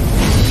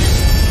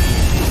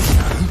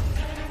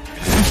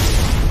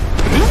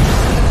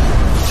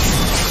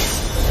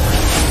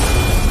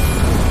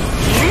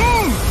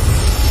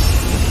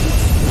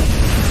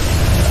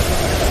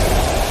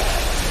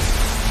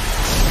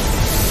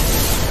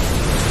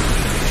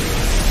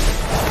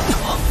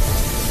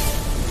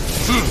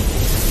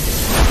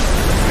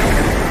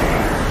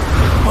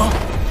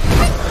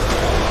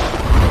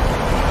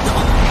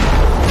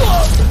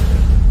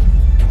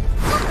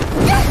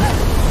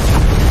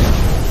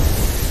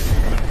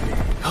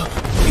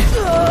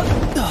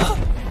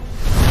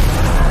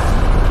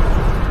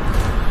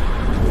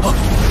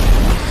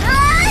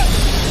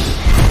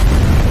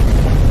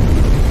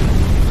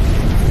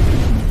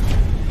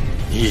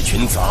一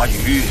群杂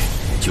鱼，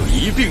就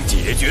一并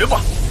解决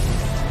吧。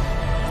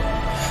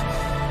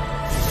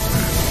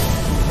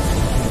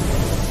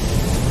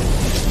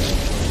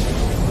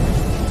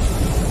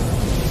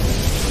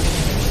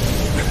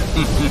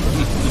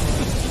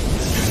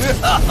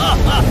哈哈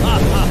哈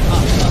哈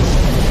哈！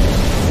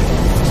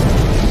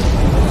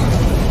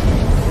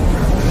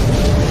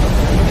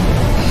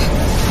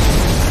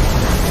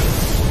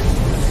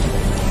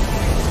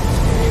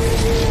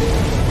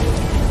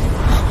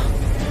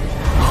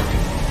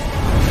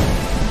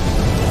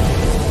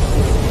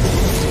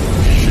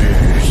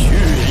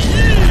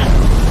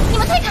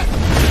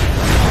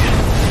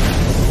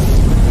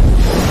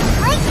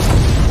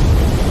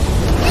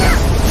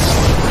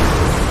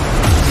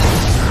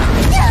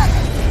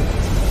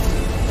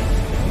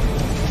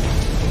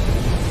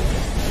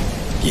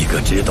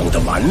只懂得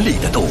蛮力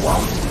的斗王，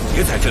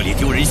别在这里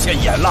丢人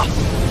现眼了，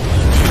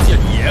直接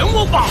撵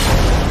我吧！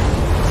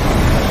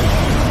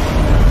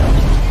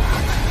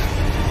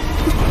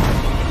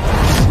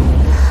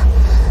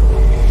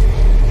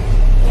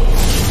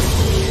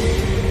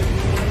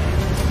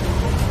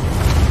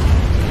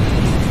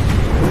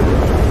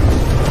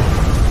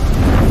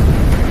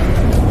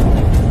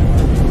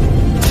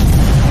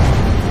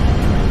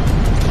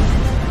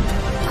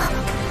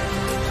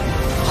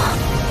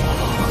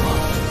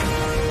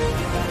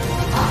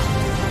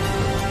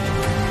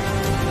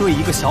对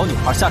一个小女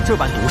孩下这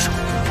般毒手，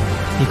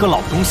你个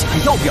老东西还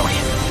要不要脸？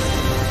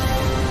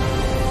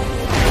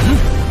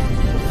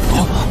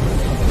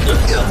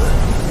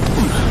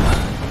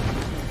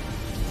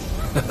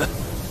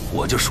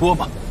我就说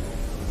嘛，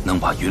能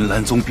把云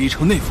岚宗逼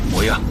成那副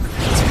模样，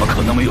怎么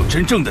可能没有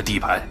真正的底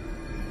牌？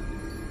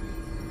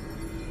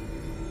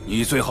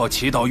你最好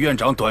祈祷院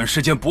长短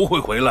时间不会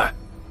回来，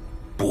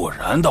不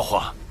然的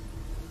话，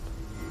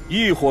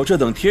异火这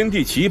等天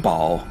地奇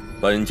宝，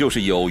本就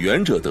是有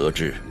缘者得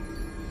之。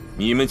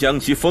你们将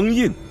其封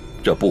印，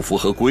这不符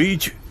合规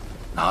矩。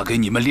拿给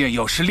你们炼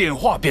药师炼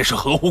化便是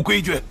合乎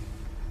规矩。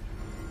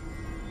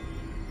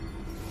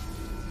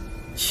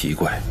奇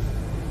怪，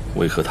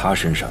为何他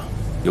身上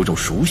有种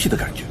熟悉的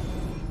感觉？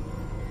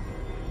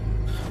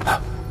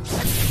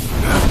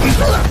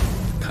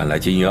看来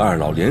金银二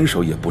老联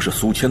手也不是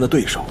苏谦的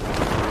对手。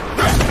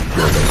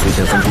若等苏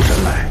谦分出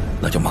神来，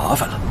那就麻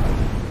烦了。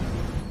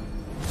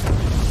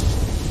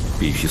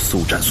必须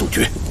速战速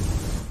决。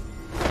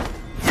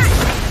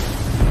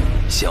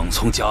想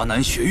从迦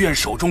南学院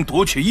手中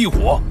夺取异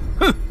火，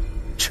哼，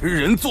痴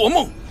人做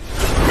梦！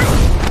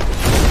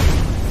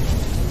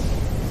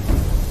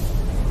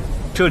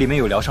这里面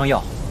有疗伤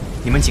药，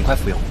你们尽快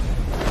服用。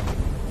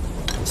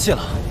谢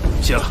了，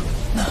谢了。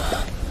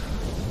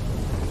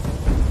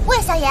喂，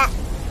小野，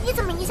你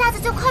怎么一下子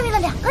就跨越了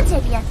2个阶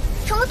别，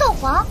成了斗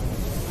皇？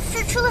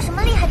是吃了什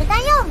么厉害的丹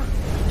药吗？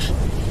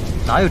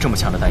哪有这么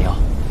强的丹药？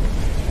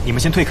你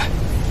们先退开，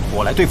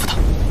我来对付他。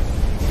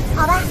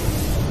好吧，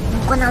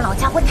不过那老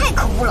家伙太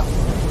可恶了，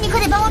你可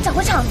得帮我找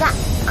回场子，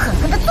狠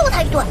狠地揍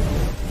他一顿。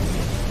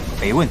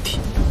没问题。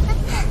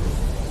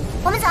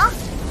我们走。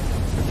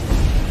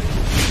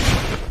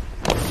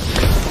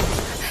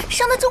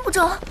伤得重不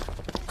重？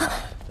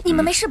你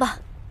们没事吧？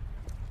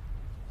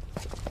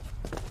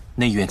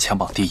内院强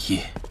榜第1，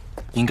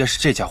应该是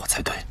这家伙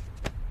才对。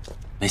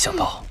没想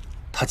到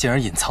他竟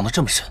然隐藏得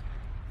这么深。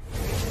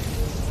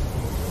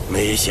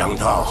没想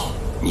到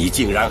你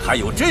竟然还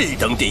有这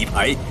等底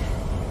牌，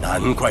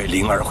难怪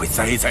灵儿会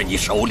栽在你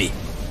手里。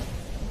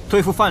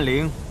对付范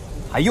灵，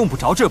还用不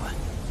着这本。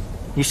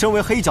你身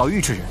为黑角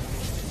域之人，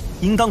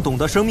应当懂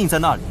得生命在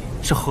那里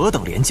是何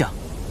等廉价。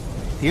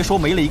别说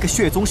没了一个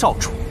血宗少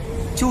主，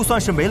就算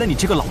是没了你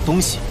这个老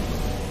东西，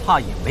怕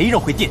也没人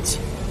会惦记。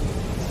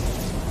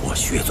我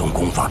血宗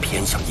功法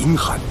偏向阴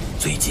寒，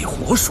最忌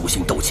火属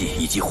性斗气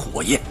以及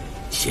火焰。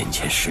先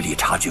前实力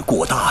差距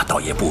过大，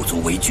倒也不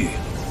足为惧。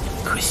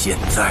可现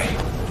在，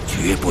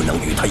绝不能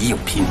与他硬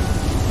拼。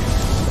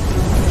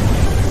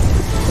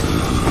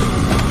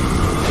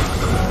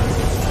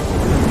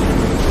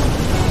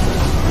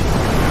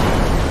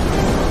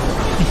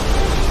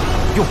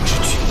用之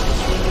举。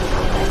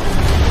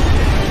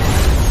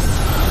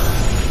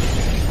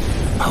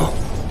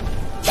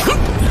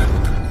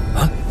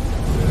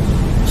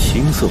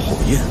青色火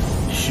焰，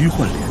虚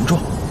幻连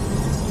状，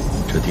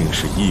这定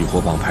是异火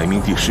榜排名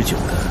第19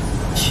的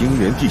青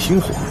源地心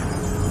火。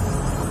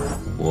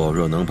我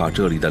若能把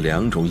这里的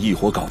2种异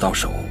火搞到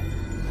手，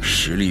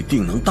实力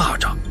定能大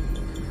涨。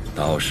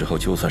到时候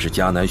就算是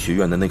迦南学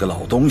院的那个老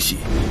东西，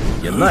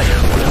也奈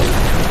何不了。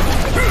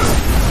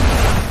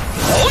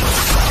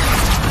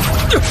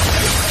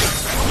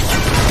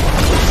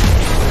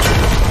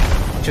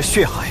这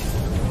血海，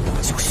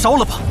就烧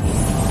了吧！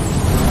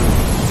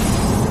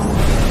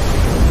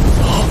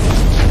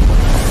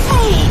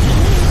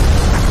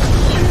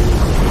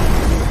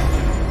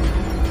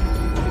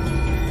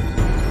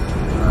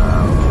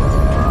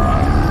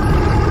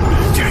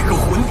这个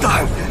混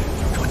蛋！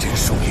若真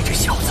输给这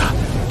小子，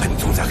本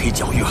宗在黑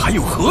角域还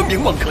有何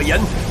名望可言？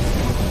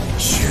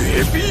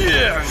血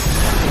变！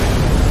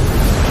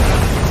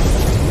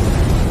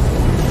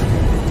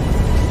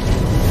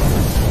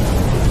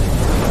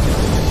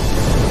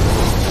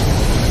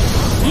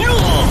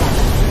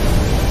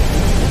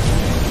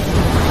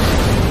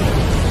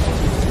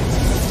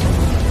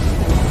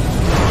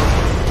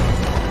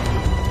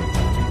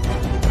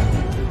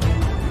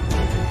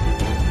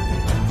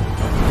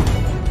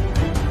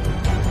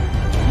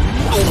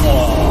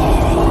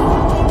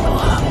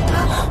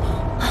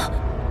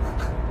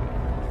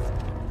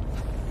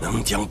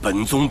将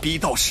本宗逼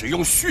到使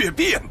用血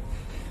变，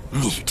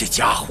你这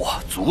家伙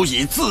足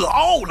以自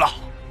傲了。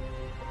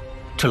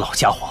这老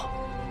家伙，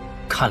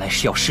看来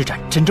是要施展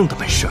真正的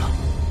本事了。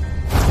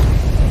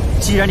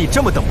既然你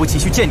这么等不及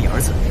去见你儿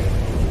子，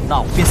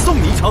那我便送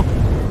你一程。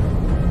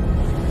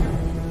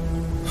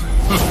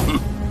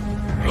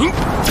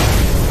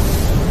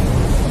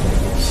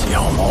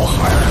小毛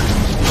孩儿，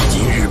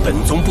今日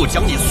本宗不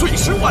将你碎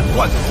尸万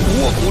段、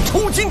夺骨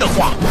抽筋的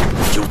话，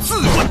你就自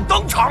刎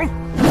当场。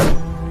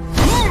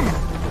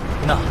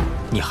那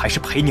你还是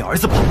陪你儿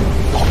子吧，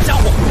老家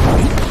伙！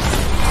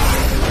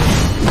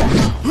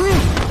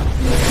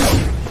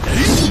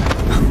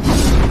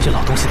这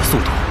老东西的速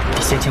度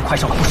比先前快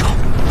上了不少。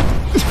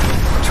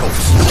就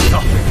是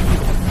他，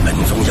本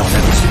宗要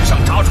在他身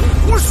上扎出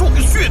无数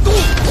个血洞。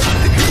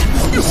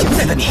现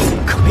在的你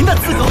可没那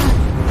资格。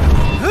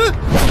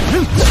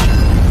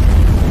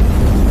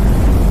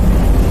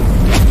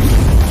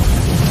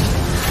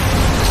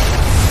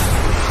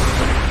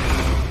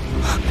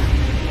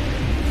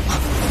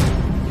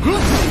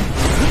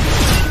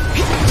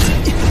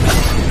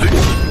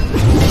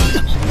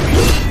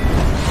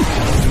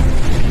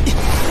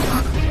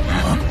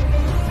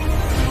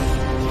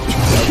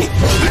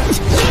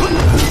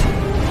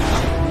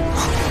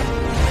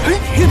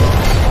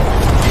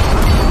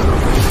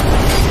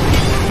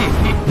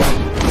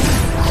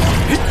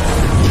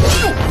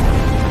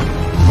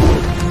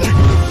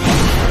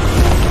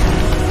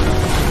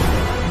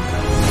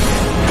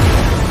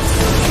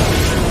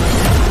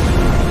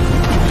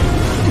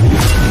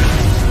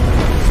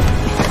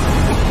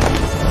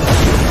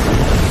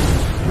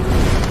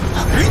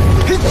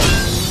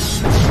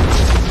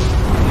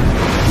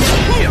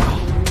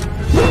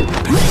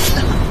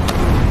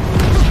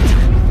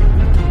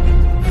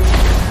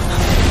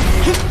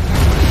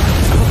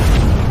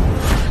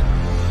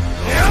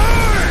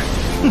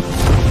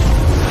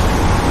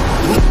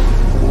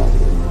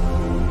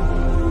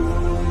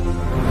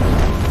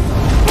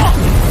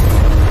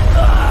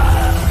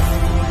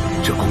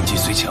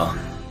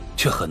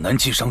却很难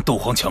击伤斗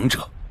皇强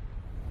者。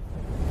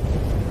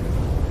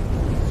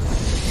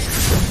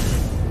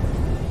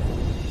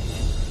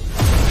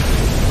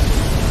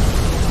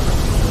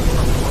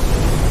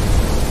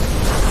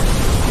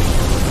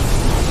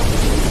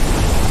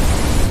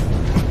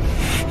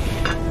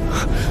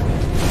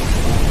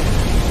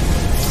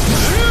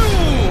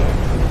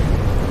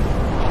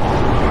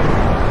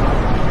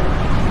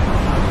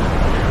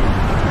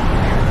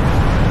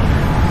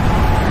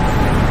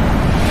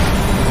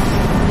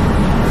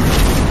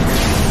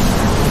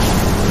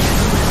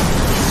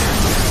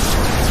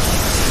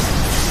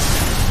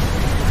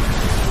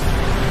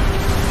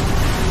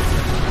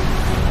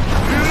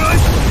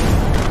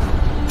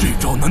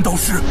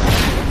师，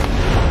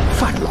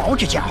范劳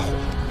这家伙，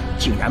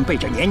竟然被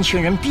这年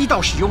轻人逼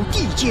到使用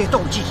地阶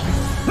斗技。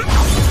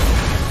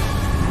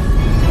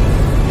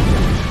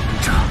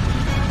这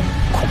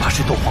恐怕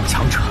是斗皇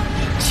强者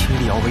倾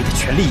力而为的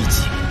全力一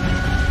击，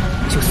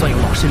就算有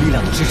老师力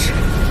量的支持，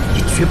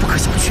也绝不可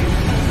小觑。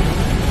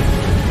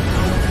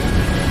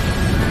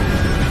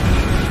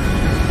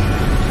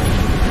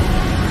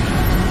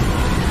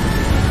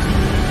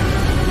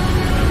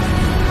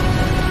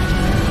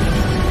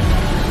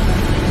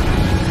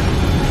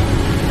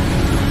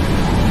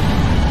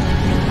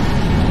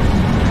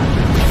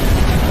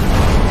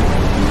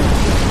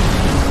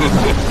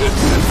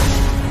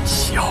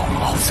小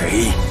毛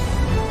贼，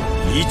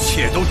一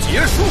切都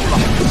结束了，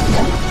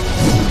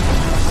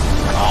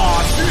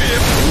大血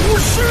不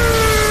逝。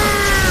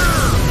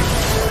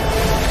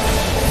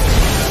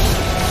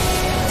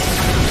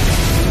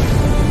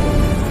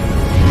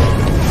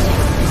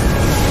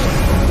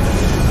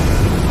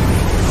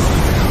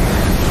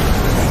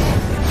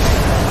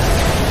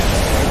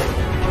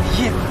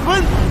叶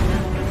分，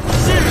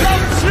是浪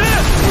池。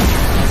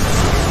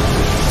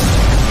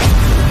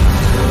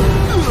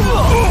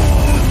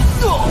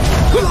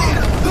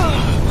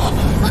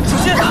出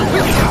现！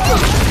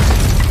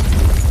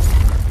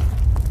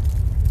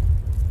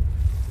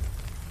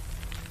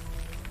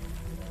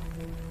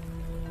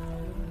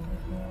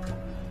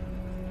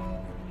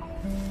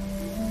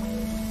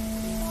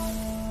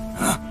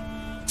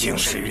竟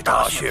是与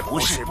大血不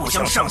逝不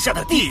相上下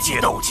的地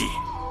阶斗技，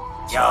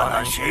迦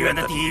南学院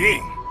的底蕴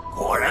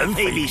果然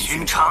非比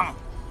寻常。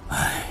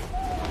唉，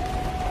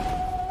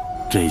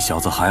这小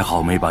子还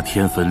好没把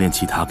天焚炼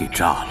气塔给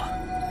炸了。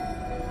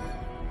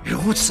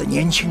如此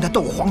年轻的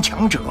斗皇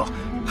强者，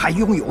还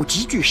拥有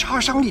极具杀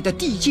伤力的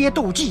地阶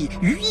斗技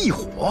于异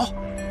火。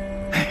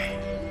唉，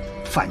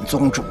范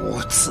宗主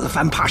此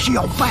番怕是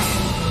要败。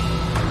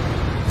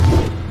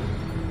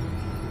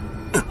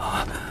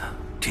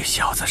这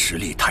小子实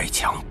力太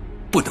强，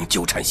不能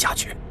纠缠下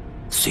去。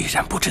虽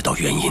然不知道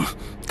原因，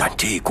但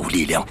这股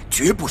力量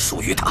绝不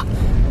属于他。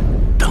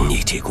等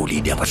你这股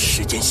力量的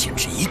时间限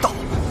制一到，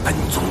本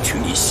宗取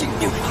你性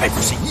命，还不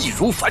是易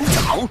如反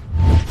掌？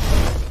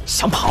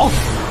想跑？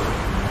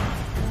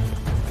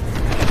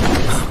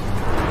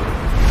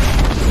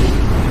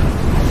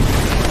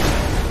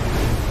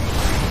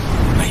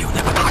没有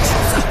那个大尺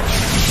子，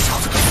这小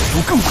子的速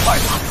度更快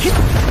了。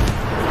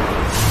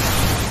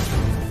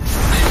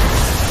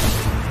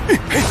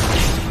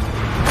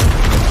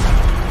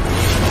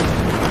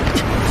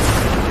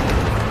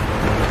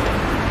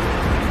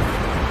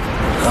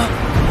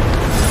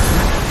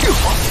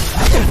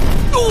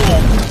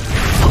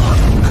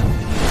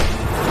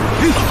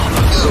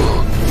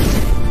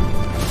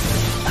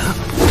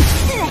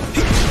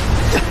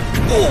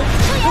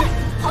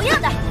好样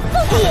的，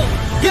凤凰！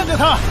跟着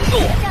他，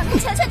让你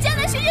瞧瞧迦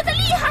南学院的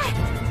厉害！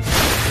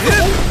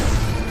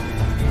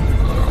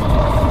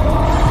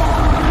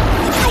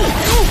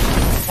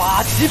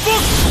发起风！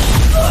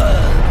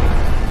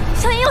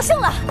萧炎要胜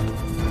了！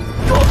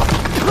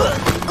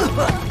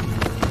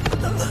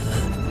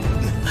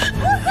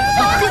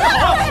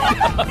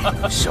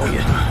萧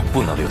炎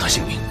不能留他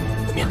性命，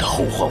免得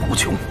后患无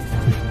穷。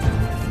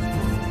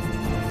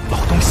老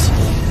东西，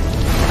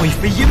灰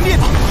飞烟灭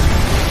吧！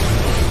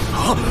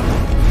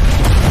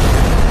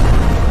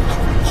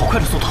好快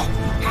的速度！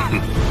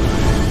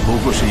不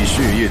过是以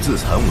血液自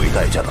残为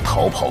代价的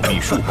逃跑秘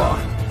术罢了。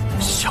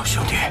小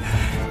兄弟，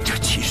这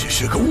其实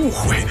是个误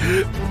会。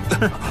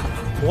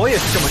我也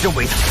是这么认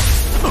为的。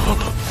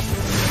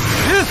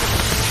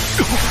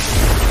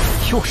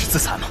又是自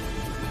残吗？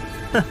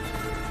哼，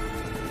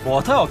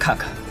我倒要看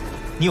看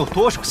你有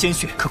多少鲜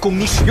血可供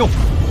你使用。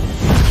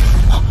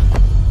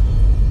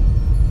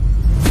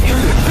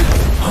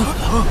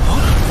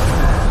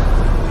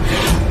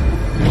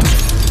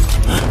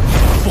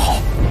不好，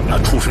那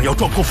畜生要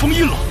撞破封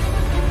印了！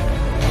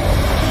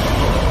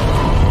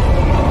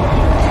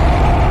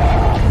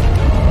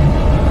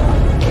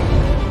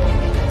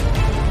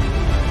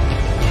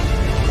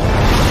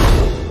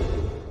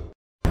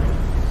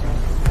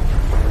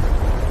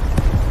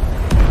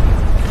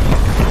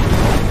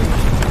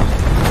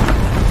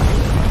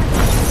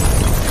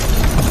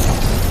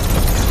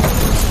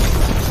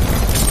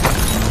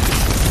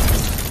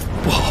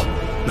不好，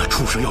那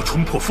畜生要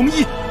冲破封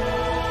印！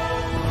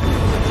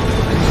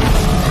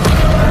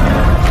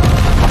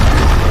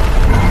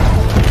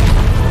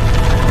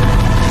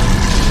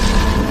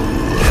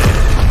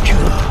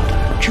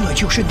这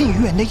就是内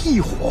院的异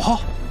火！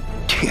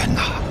天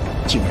哪，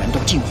竟然都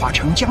进化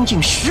成将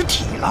近实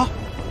体了！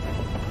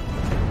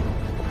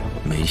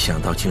没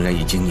想到竟然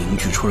已经凝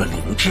聚出了灵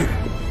智。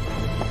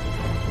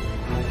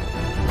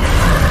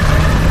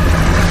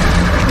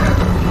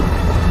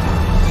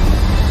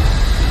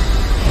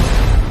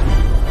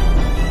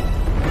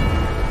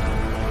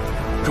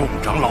众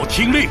长老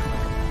听令，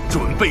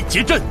准备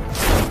结阵。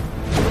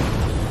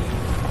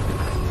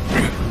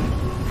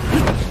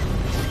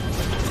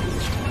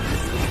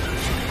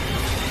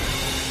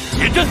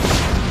结阵！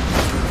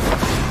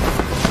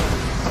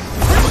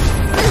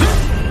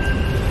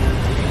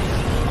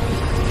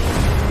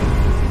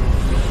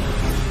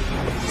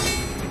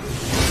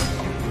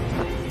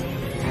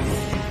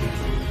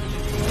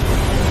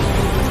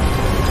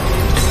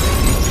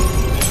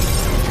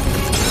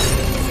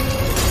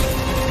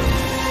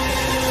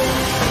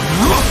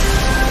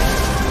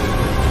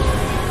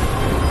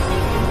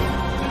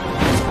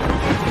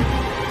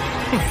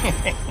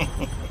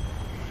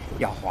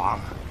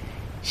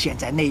现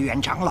在内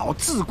院长老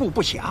自顾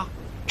不暇，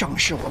正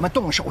是我们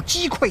动手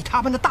击溃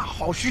他们的大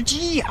好时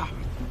机呀！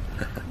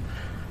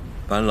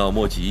班老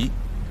莫急，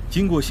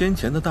经过先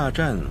前的大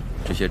战，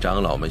这些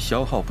长老们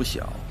消耗不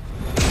小。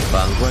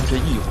反观这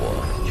异火，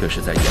却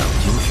是在养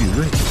精蓄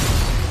锐。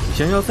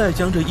想要再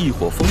将这异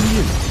火封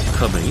印，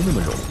可没那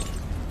么容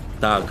易。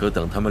大可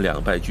等他们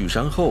两败俱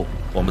伤后，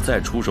我们再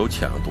出手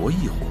抢夺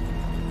异火。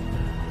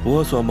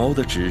我所谋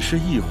的只是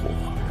异火，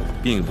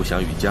并不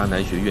想与迦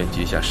南学院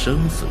结下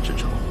生死之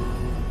仇。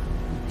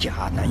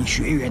迦南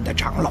学院的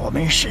长老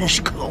们甚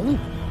是可恶，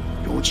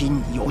如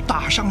今有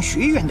大伤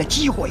学院的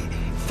机会，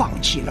放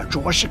弃了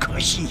着实可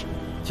惜。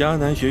迦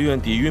南学院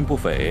底蕴不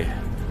菲，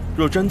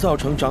若真造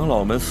成长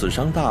老们死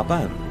伤大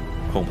半，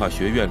恐怕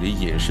学院里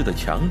隐世的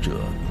强者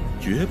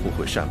绝不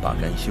会善罢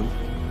甘休。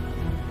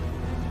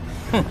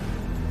哼！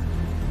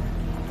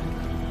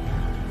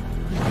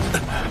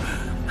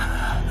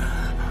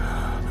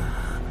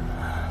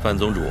范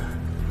宗主，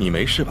你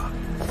没事吧？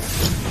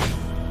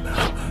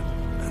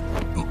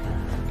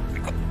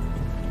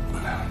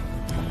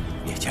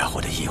那家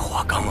伙的异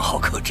火刚好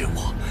克制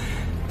我，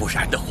不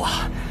然的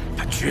话，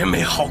他绝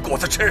没好果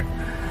子吃。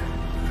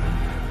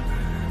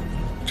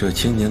这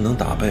青年能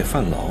打败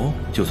范劳，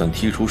就算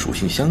剔除属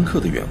性相克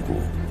的缘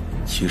故，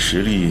其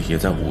实力也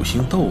在5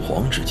星斗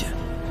皇之间。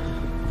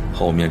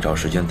后面找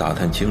时间打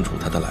探清楚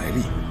他的来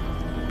历，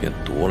便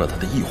夺了他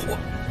的异火。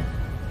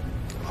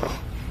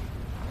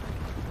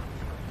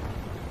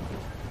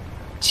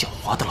狡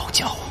猾的老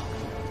家伙！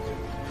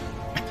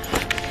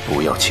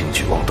不要轻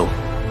举妄动，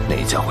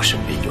那家伙身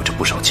边有着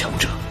不少强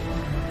者，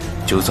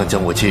就算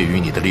将我借予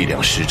你的力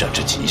量施展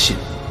至极限，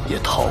也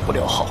讨不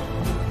了好。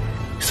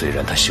虽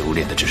然他修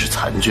炼的只是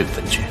残卷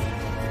分诀，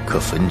可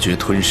分诀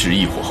吞噬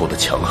异火后的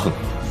强横，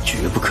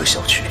绝不可小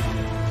觑。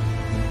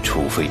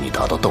除非你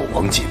达到斗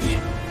王级别，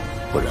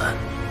不然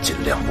尽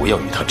量不要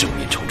与他正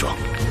面冲撞。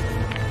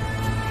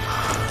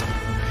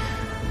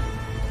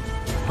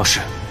老师，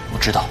我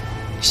知道，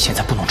现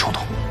在不能冲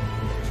动。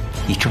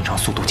以正常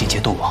速度进阶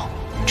斗王，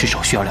至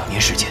少需要2年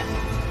时间，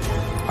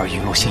而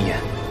陨落心炎，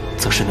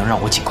则是能让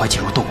我尽快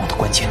进入斗王的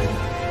关键。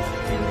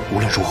无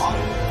论如何，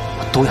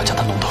我都要将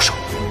他弄到手。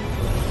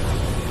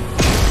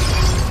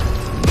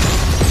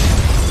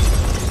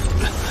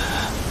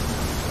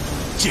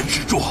坚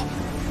持住，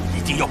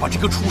一定要把这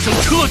个畜生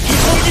彻底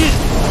封印。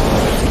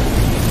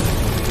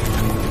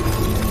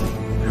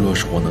若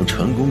是我能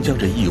成功将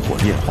这异火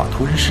炼化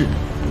吞噬，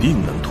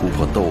定能突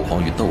破斗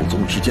皇与斗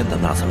宗之间的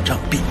那层障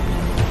壁。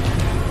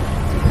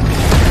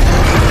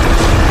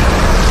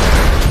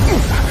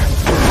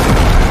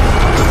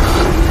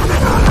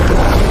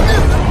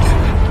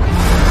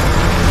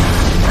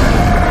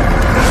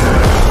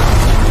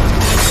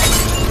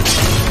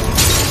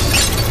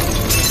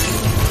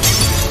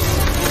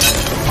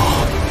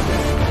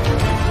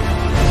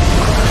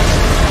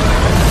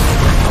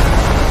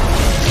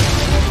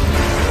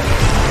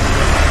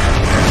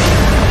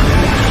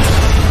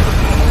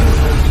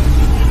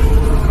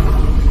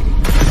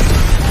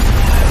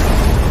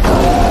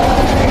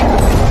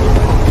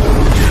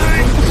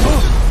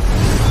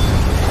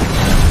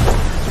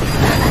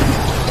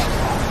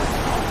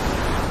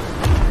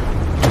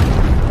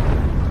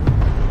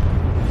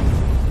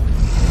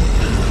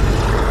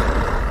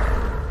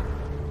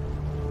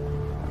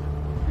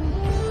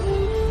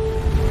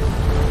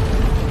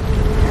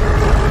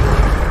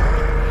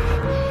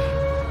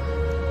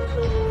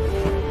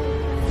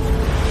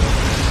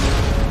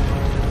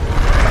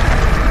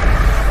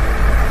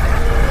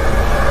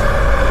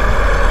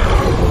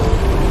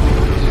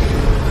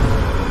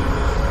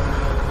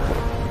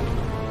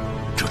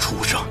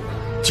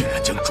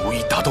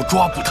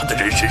抓捕他的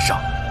人身上。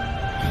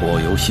火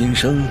由心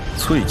生，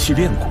淬气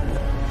炼骨，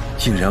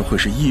竟然会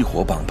是异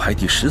火榜排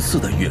第14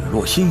的陨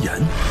落心炎。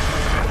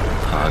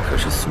它可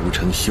是俗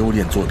称修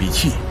炼作弊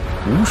器，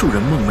无数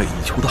人梦寐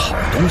以求的好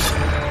东西。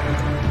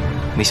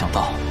没想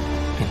到，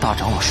连大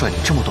长老率领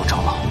这么多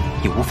长老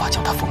也无法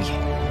将它封印。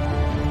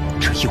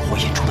这异火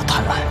眼中的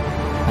贪婪，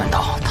难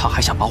道他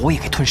还想把我也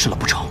给吞噬了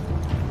不成？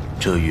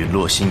这陨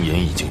落心炎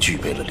已经具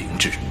备了灵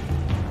智，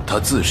他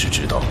自是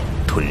知道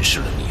吞噬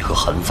了你和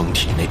寒风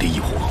体内的异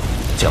火，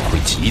将会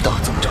极大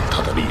增长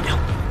他的力量。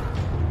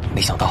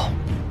没想到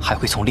还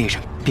会从猎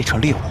人变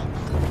成猎物。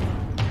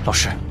老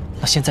师，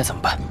那现在怎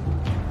么办？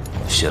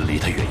先离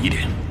他远一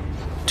点，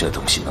这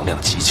东西能量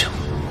极强，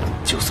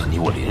就算你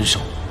我联手，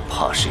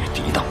怕是也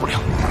抵挡不了。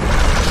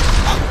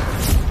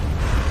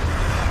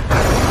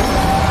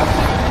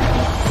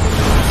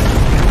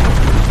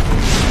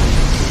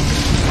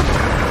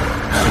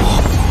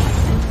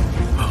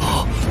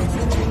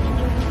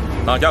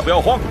大家不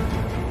要慌，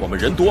我们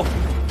人多，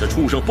这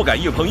畜生不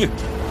敢硬碰硬。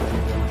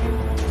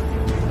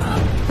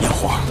要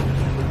慌，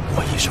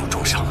我一手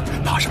重伤，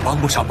怕是帮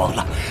不上忙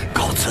了。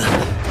告辞。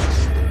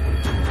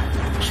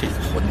这个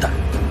混蛋，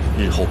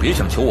日后别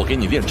想求我给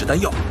你炼制丹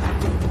药。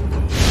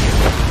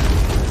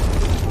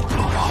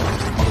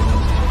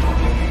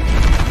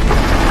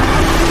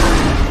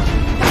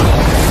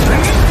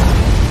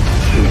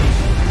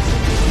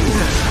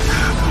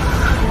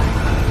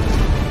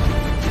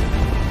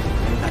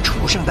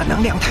的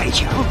能量太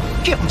强，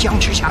这样僵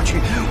持下去，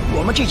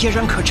我们这些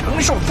人可承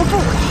受不住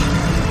了。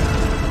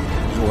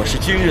若是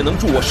今日能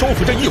助我收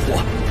服这异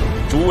火，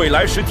诸位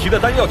来时提的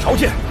丹药条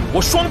件，我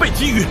双倍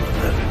给予。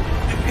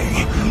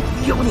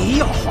有你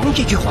药皇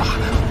这句话，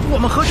我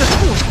们和这畜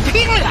生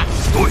拼了！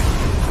对，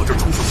和这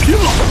畜生拼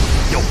了！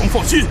药皇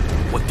放心，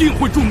我定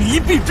会助你一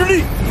臂之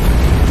力。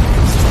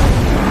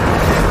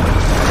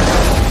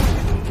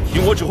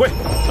听我指挥，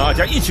大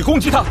家一起攻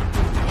击他！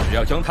只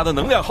要将他的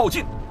能量耗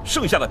尽，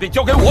剩下的便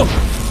交给我。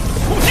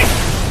攻击！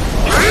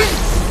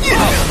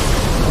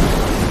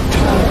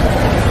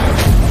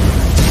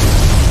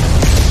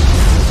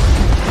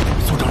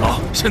宋长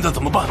老，现在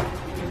怎么办？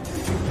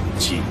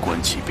静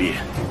观其变。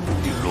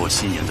陨落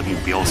心眼的目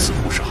标似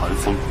乎是寒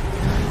风，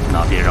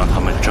那便让他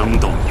们争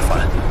斗一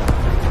番。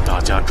大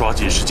家抓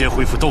紧时间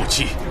恢复斗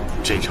气，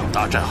这场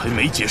大战还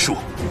没结束。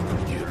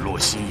陨落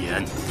心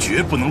眼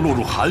绝不能落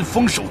入寒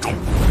风手中。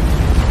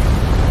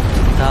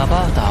打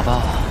吧打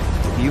吧，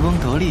渔翁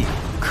得利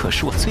可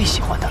是我最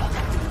喜欢的了。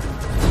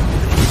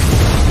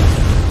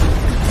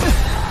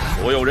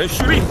所有人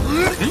蓄力！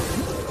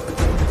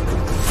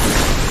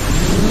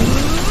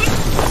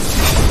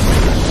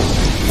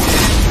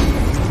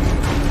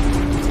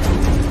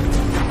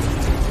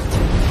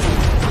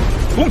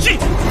攻击！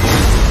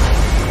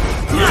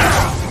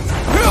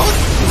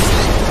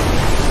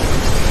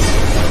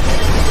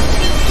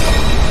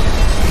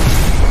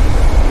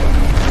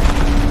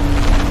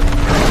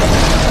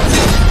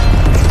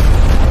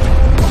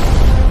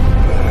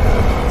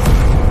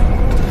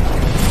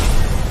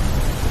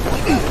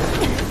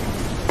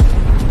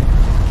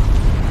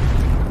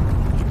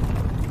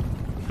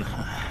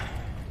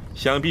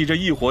想必这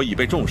异火已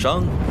被重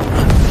伤。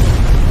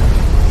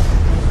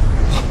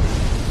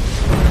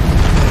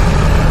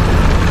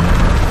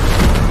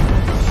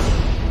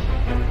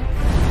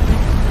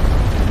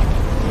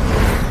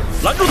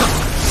拦住他！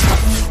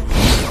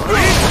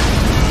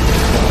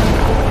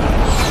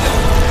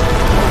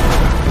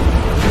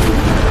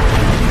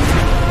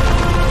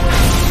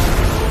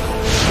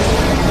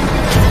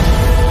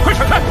快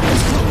闪开！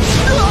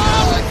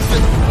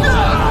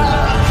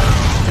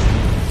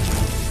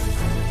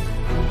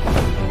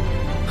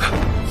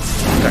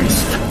该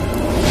死的！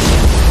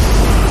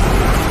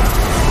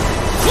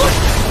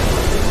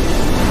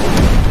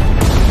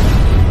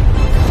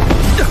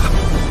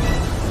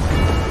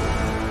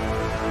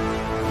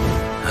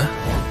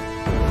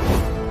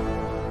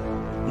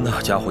那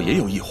家伙也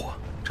有异火，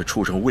这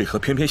畜生为何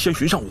偏偏先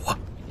寻上我？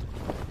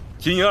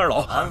金银二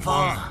老，寒风，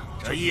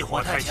这异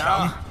火太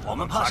强，我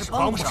们怕是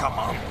帮不上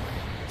忙。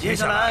接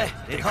下来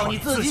得靠你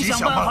自己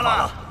想办法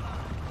了。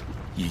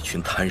一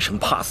群贪生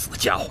怕死的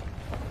家伙！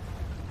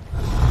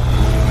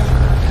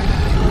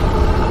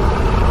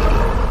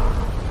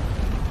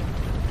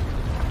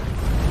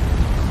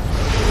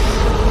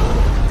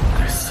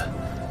该死！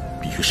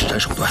必须施展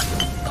手段，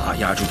打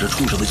压住这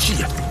畜生的气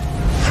焰。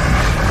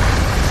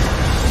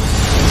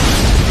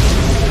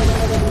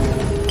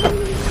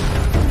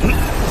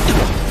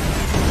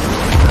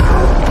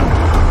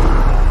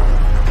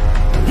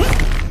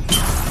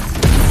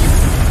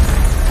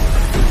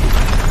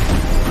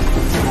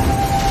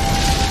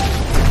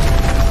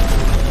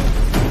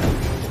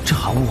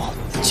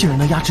竟然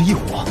能压制异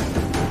火，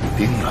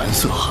冰蓝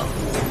色寒雾，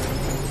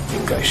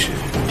应该是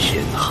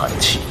天寒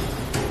气。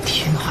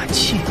天寒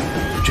气，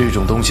这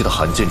种东西的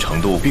罕见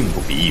程度并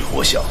不比异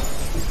火小，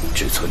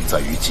只存在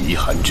于极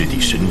寒之地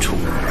深处，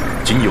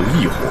仅有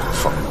异火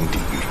方能抵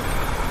御，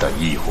但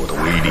异火的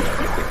威力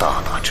也会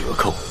大打折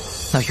扣。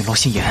那陨落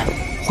心炎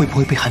会不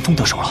会被寒风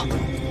得手了？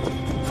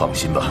放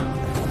心吧，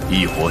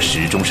异火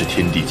始终是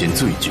天地间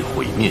最具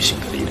毁灭性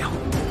的力量，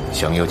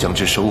想要将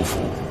之收服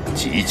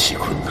极其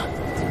困难。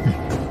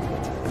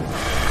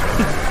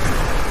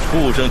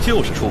畜生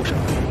就是畜生，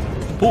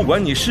不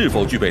管你是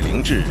否具备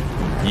灵智，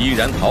依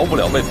然逃不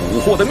了被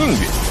捕获的命运。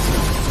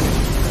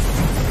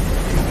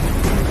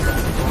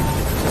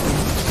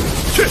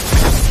去！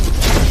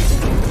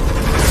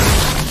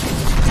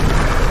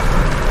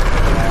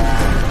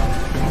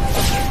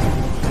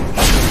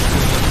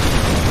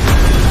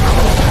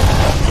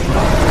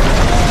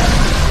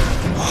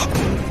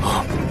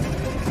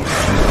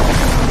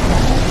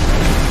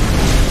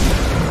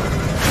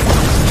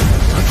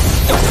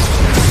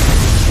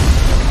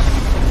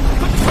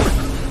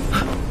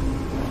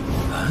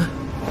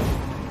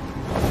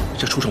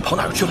这畜生跑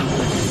哪儿去了？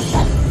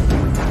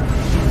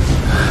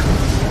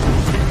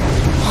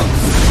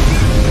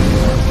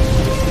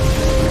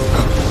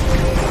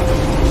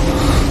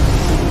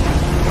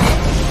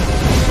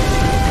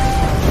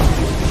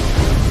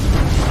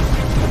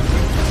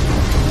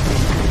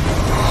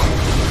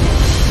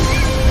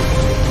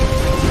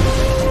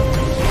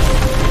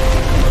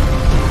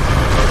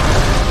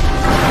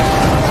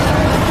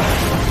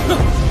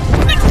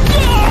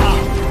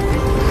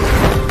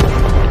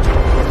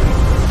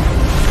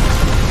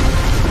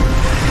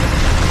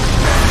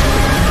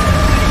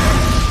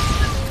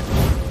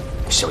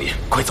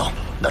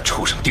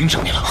盯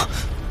上你了。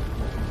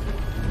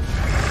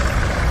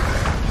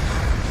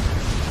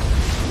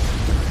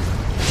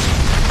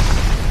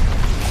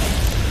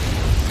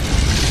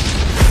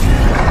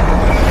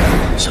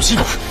小心！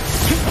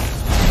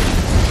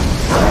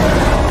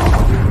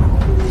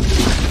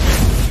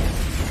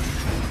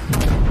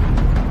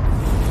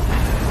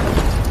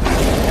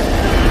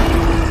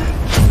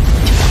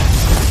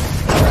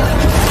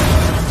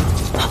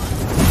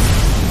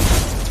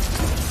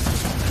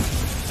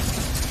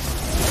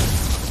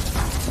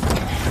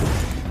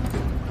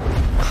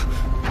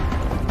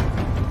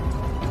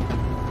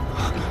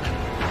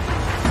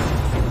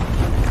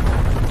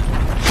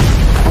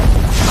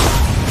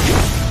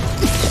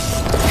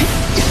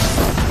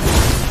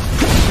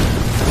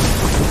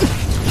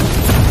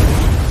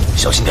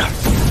小心点，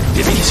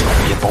别被一些火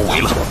焰包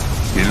围了。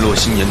陨落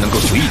心炎能够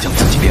随意将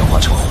自己变化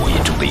成火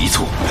焰中的一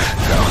簇，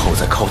然后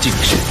在靠近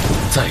时，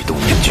再度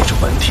凝聚成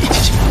本体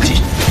进行攻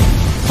击。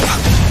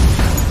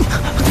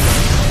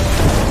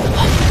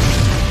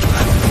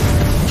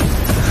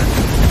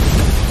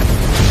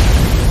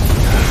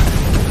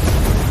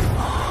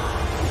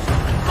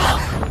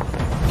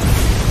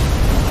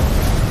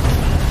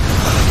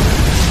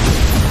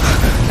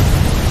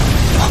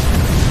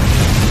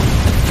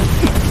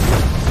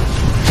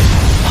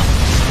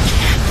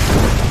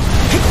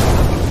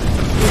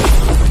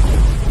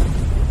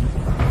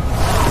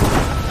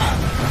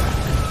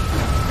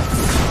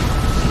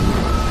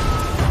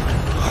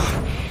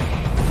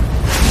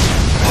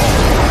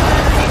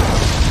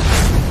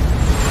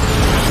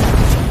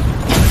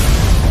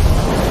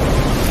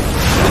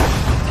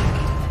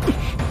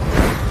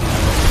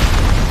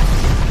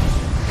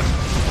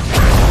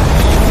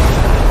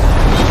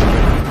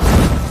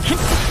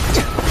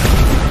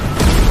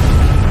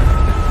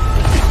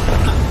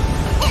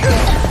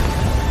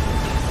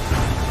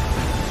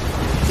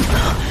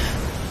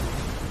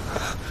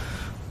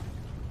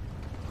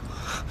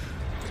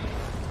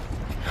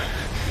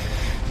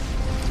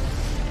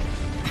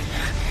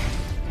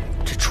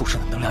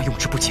用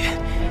之不竭，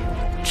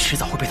迟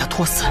早会被他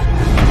拖死。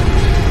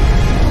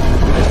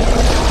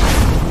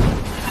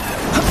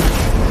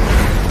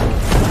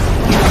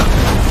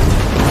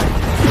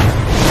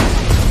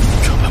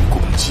这般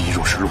攻击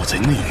若是落在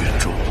内院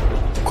中，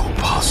恐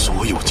怕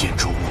所有建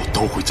筑物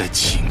都会在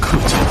顷刻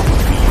间毁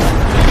灭。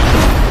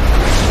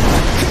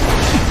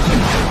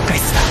该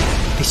死的，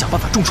得想办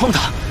法重创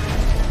他。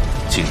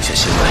静下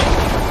心来，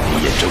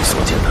你眼中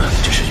所见的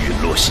只是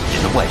陨落心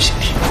炎的外形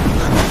体，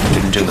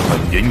真正的本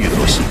源陨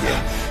落心炎，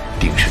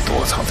定是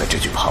躲藏在这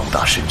具庞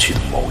大身躯的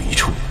某一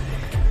处。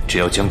只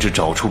要将之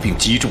找出并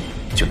击中，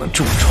就能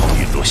重创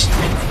陨落心炎。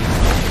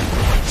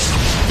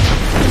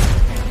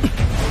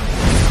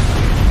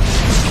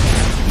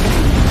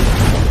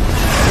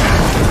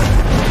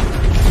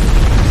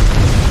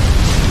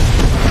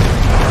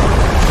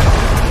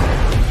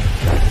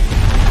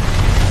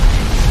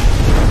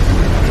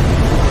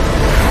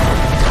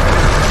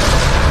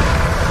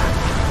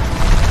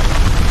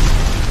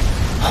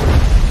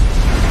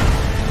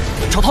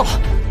找到了！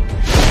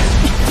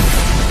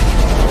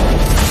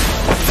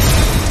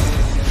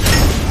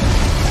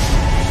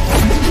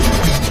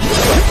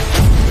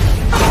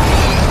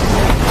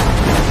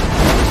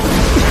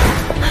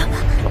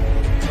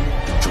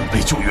准备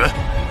救援。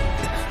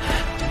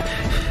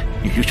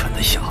愚蠢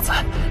的小子，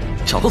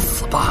找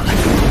死罢了！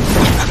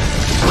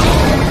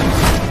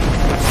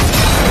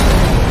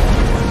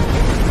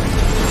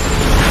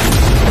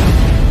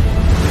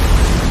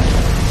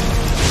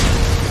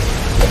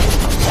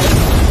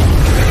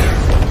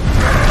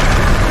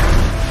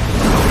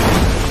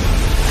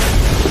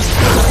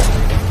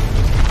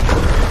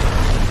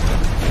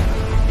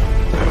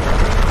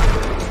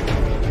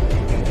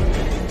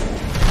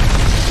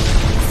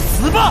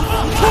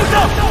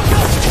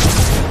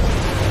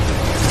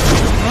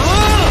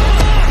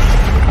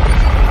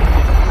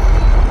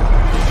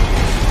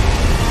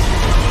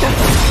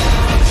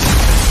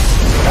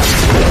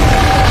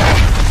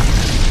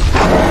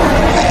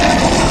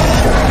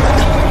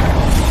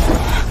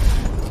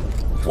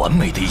完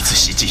美的一次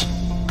袭击，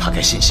他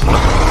该现形了。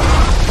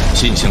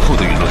现形后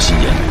的陨落心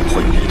炎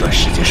会有一段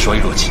时间衰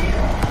弱期，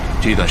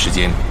这段时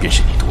间便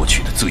是你夺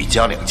取的最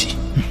佳良机。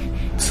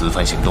此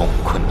番行动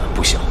困难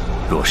不小，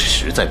若是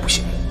实在不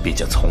行，便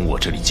将从我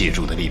这里借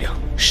助的力量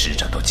施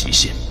展到极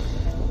限。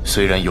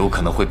虽然有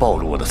可能会暴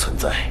露我的存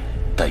在，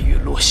但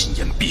陨落心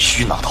炎必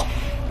须拿到。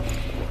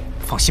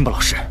放心吧，老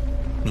师，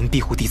您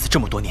庇护弟子这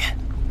么多年，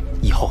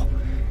以后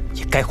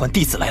也该还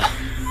弟子来了。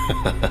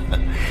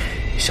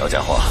小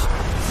家伙，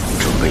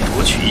准备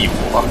夺取异火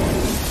吧。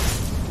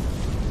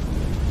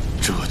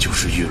这就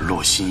是陨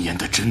落心炎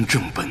的真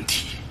正本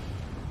体。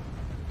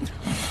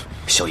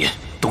萧炎，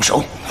动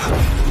手！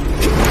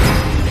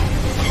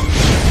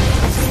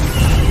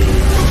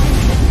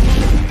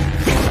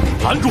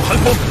拦住寒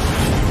风！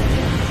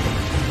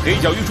黑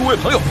角域诸位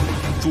朋友，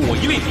助我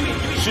一力，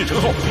事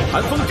成后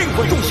寒风定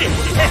会重谢。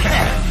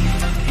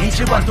你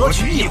只管夺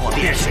取异火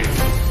便是，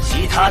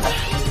其他的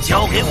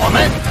交给我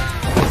们。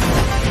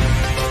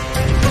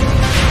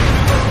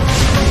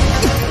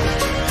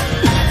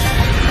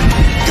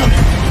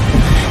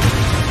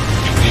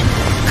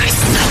该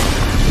死的！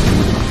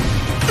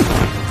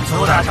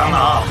苏大长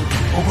老，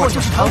不过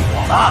就是团火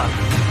罢了，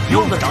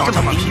用得着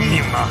这么拼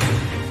命吗？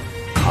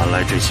看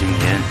来这些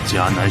年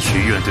迦南学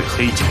院对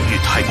黑角域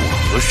太过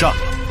和善了，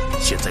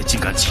现在竟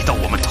敢骑到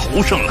我们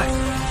头上来。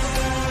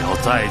要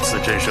再次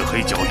震慑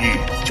黑角域，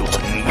就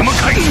从你们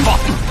开始吧。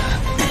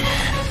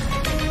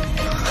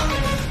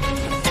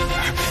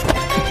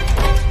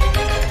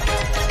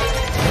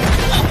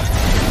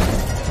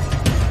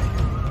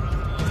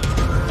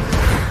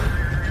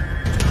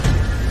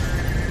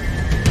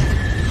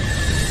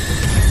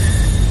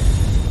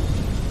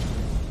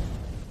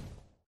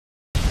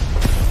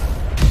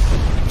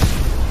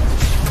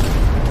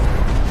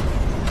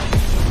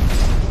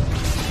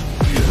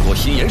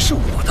心炎是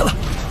我的了。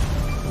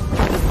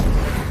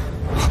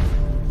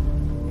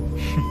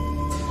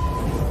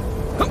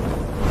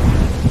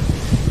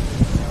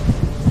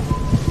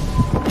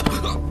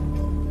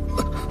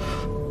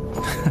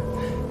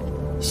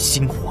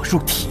心火入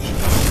体。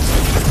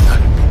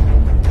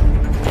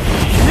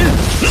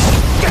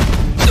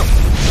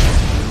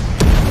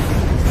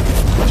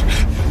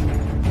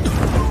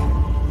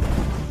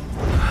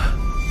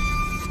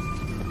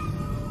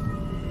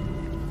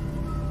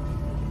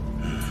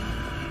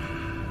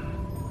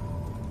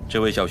这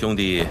位小兄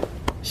弟，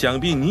想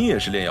必你也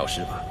是炼药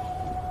师吧？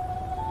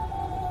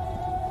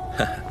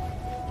哈哈，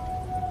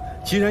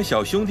既然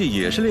小兄弟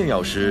也是炼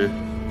药师，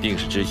定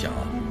是知晓，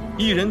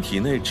一人体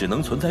内只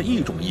能存在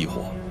一种异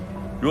火，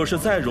若是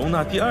再容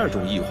纳第二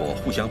种异火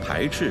互相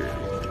排斥，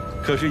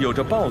可是有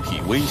着爆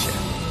体危险。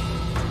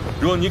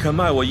若你肯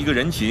卖我一个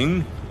人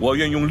情，我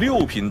愿用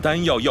6品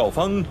丹药药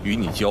方与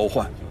你交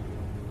换。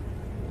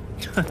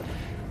哼，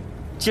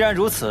既然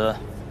如此，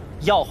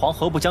药皇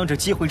何不将这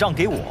机会让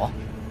给我？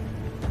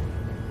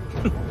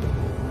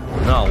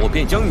那我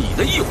便将你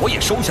的异火也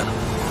收下了。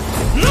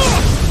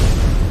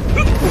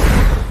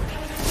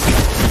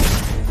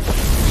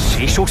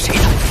谁收谁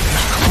的，那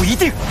可不一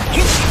定。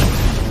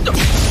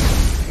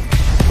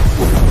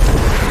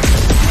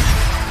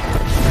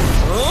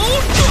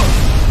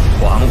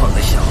狂妄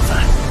的小子！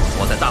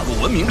我在大陆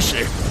文明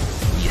时，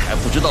你还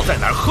不知道在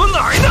哪儿和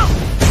哪儿呢。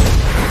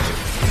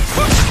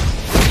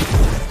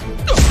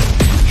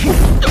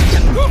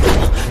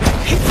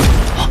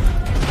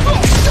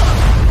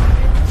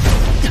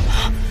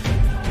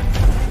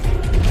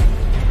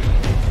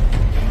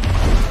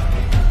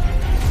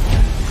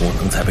不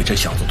能再被这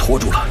小子拖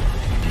住了，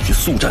必须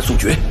速战速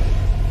决。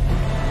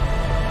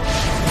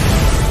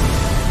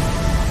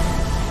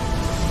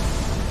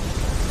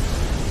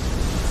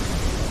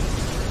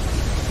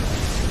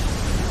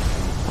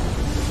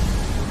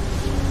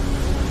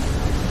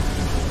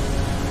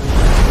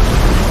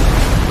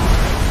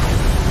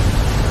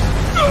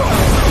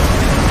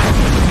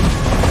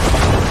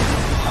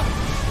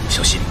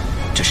小心，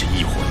这是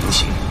异火独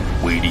行，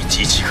威力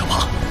极其可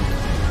怕。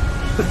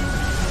哼，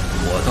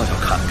我倒要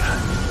看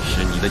看。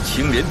是你的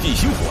青莲地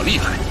心火厉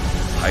害，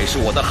还是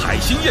我的海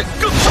心焰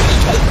更胜一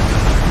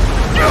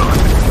筹？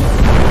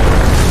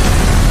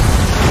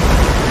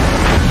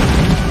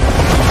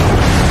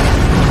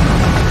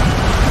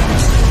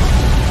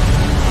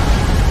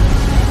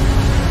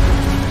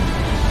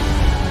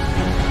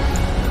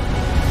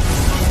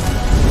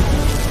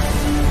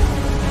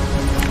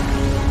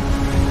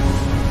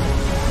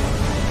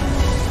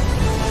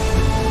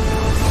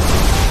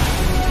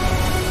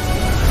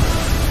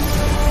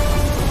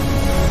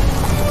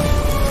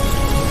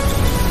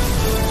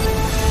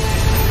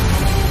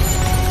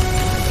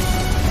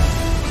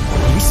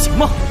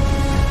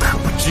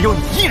只有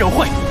你一人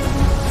会。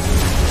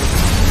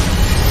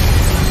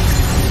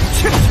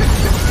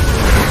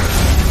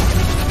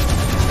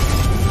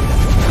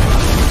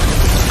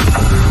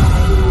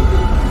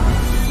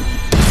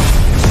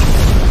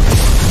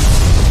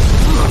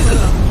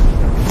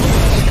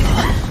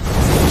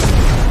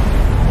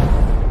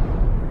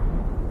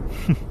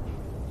哼，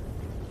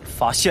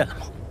发现了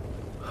吗？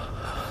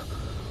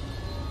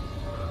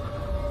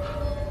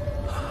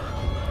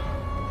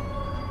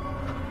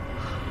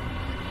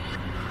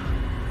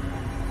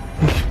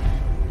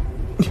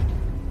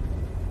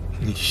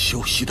你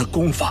修习的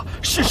功法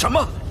是什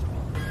么？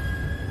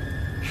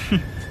哼，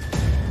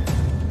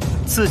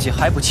自己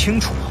还不清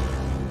楚吗？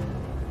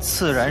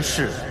自然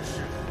是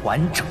完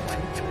整的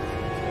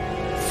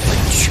分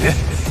诀。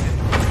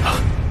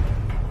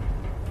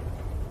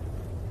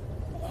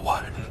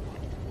完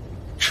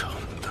整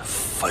的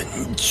分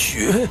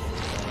诀。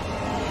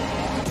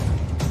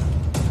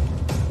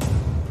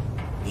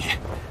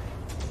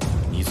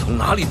你从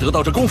哪里得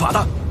到这功法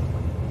的？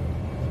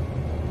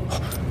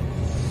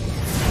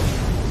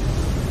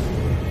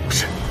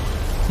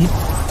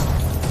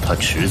他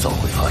迟早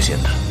会发现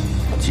的。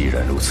既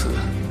然如此，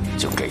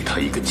就给他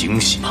一个惊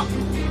喜吧。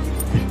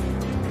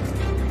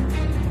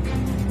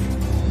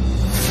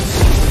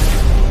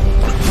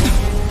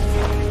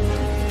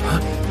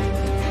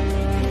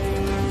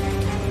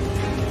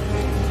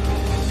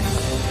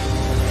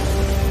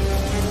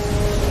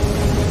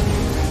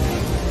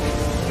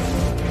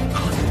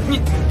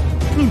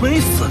你没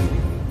死，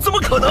怎么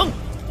可能？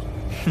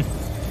哼，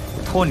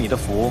托你的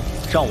福，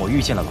让我遇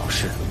见了老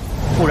师，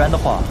不然的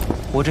话。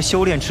我这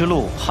修炼之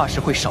路怕是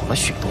会少了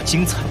许多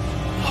精彩。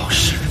老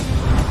师，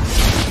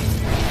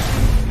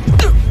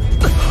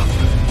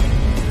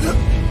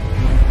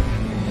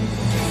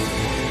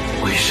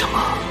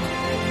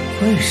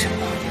为什么？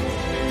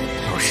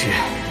老师，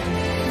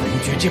焚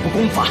诀这部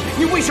功法，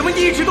你为什么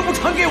一直都不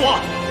传给我？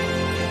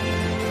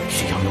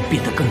只要能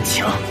变得更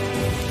强，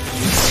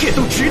一切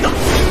都值得。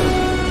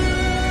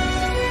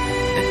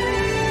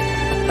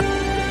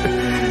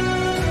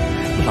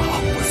老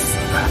不死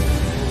的，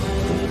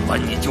不管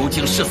你究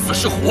竟是死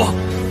是活，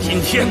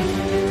今天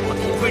我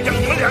都会让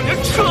你们两人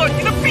彻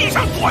底的闭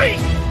上嘴。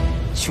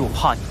就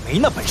怕你没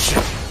那本事。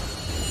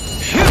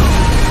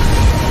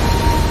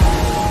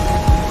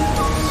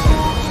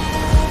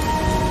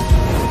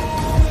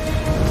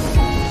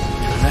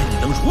原来你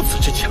能如此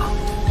之强，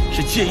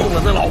是借用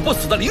了那老不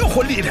死的灵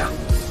魂力量。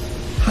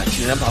他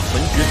居然把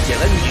焚诀给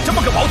了你这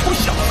么个毛头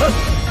小子，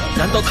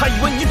难道他以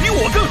为你比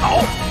我更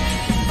好？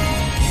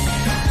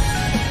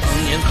当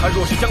年他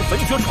若是将焚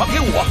诀传给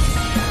我，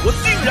我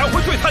定然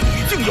会对他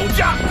女敬有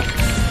加。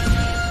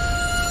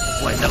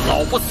怪那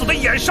老不死的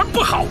眼神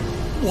不好，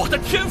我的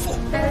天赋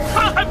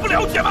他还不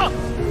了解吗？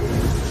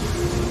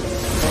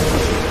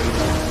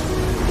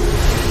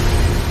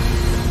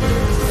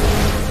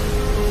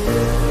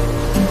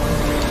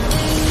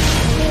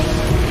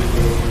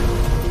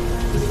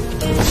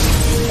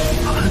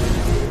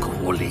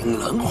孤灵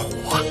冷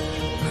火，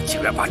他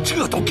竟然把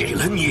这都给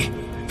了你，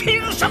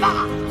凭什么？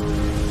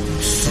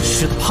史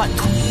诗的叛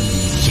徒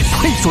也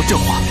配说这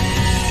话？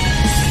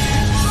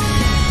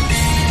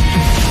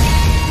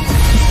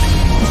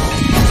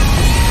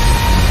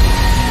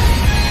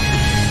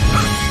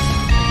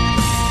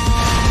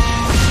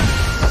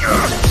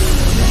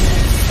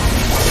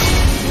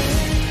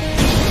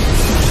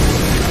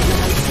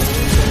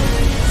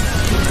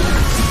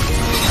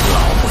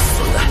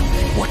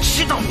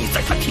知道你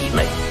在他体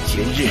内，今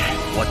日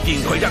我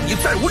定会让你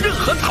再无任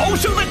何逃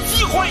生的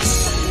机会。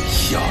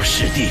小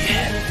师弟，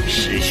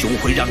师兄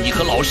会让你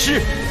和老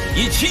师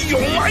一起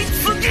永埋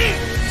此地。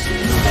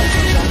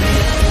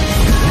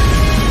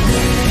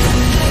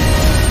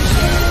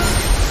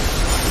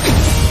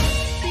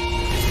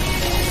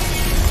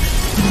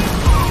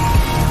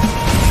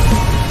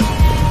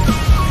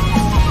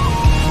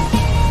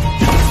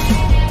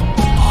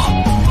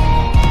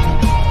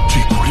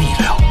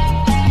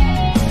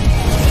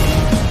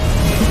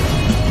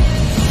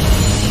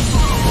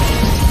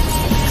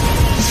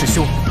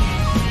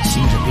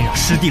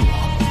师弟我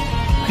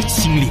来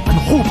清理门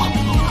户吧。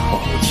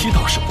武器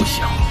倒是不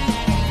小，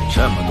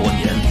这么多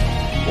年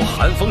我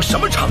寒风什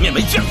么场面没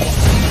见过？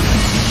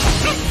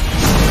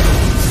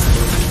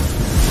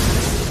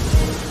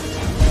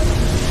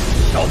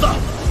小子，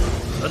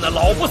和那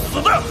老不死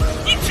的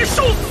一起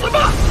受死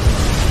吧！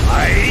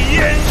海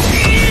燕姬。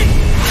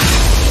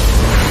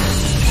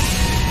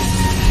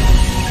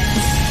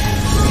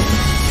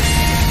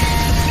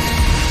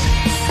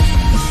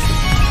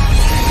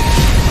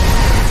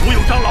所有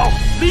长老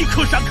立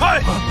刻闪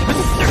开！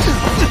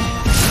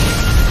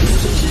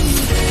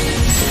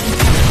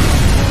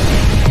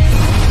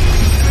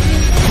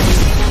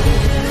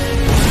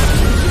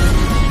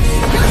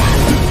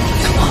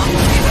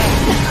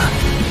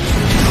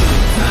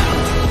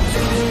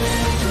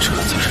这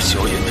才是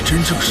萧炎的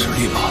真正实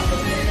力吧？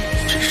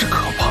真是可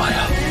怕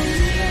呀！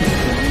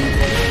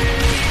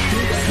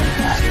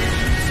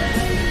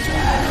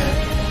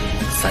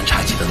三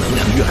叉戟的能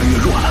量越来越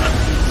弱了。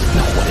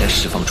那火莲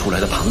释放出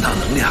来的庞大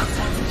能量，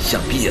想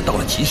必也到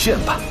了极限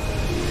吧？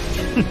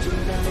哼，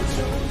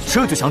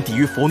这就想抵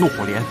御佛怒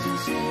火莲，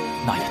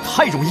那也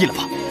太容易了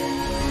吧？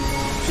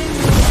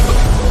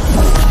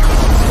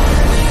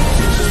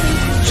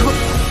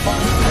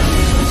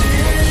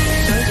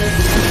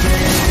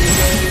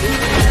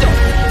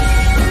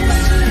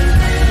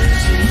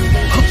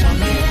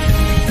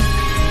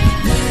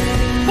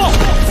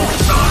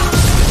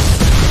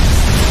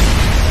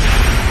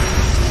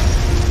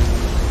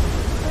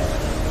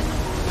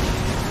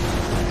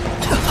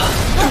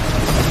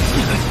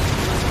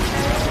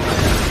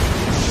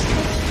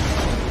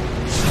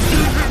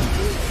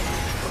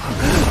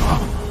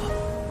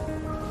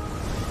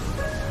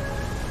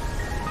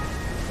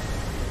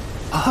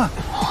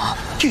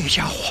这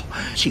家伙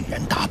竟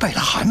然打败了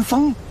寒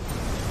风！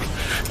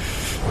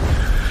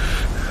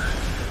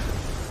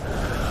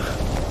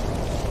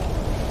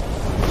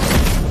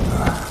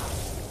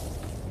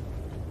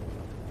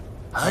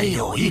还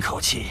有一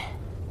口气，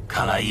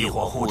看来异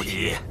火护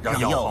体让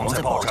药皇在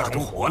爆炸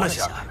中活了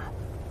下来。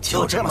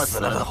就这么死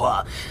了的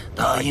话，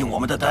答应我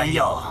们的丹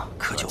药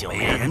可就没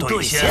人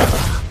兑现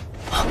了。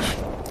哼！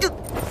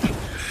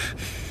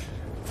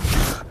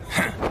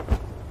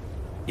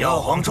药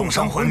皇重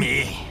伤昏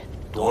迷。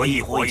夺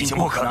异火已经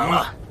不可能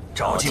了，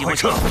找机会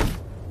撤。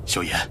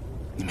萧炎，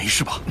你没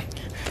事吧？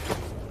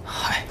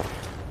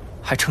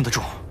还撑得住，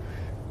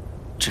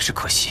只是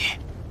可惜，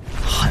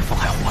寒风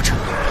还活着。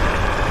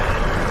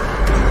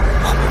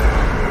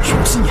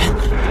Xiuxian，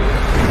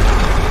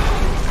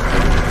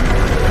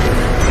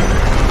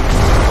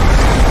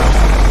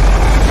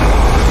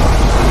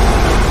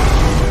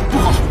不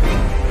好，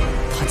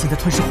他竟在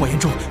吞噬火焰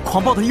中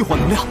狂暴的异火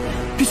能量，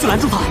必须拦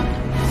住他。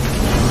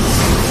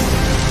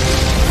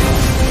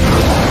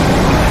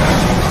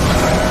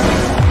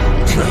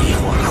这一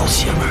火够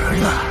邪门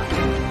的，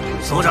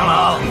苏长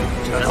老，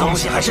这东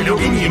西还还是留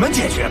给你们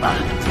解决吧。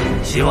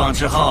希望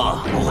之后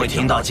不会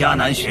听到迦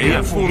南学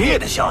院覆灭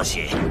的消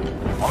息。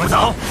我们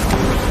走。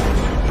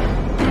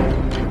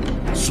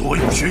所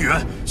有学员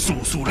速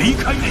速离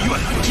开内院，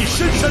至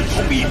深山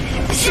逃避。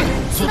是，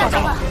苏大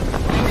长老。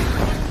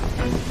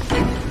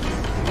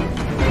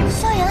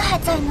萧炎还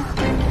在呢。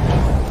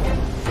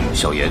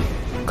萧炎，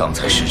刚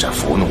才施展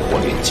佛怒火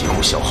莲，几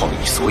乎消耗了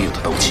你所有的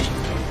斗气。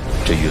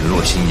这陨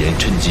落心炎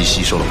趁机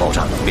吸收了爆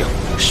炸能量，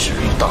实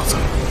力大增。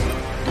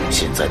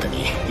现在的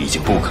你已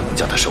经不可能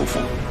将它收服，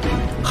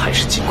还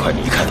是尽快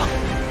离开吧。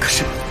可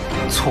是，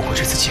错过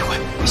这次机会，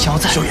想要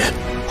再……萧炎，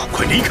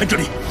快离开这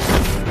里！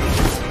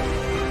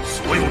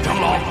所有长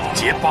老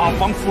结8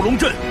方伏龙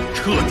阵，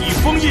彻底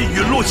封印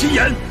陨落心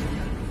炎。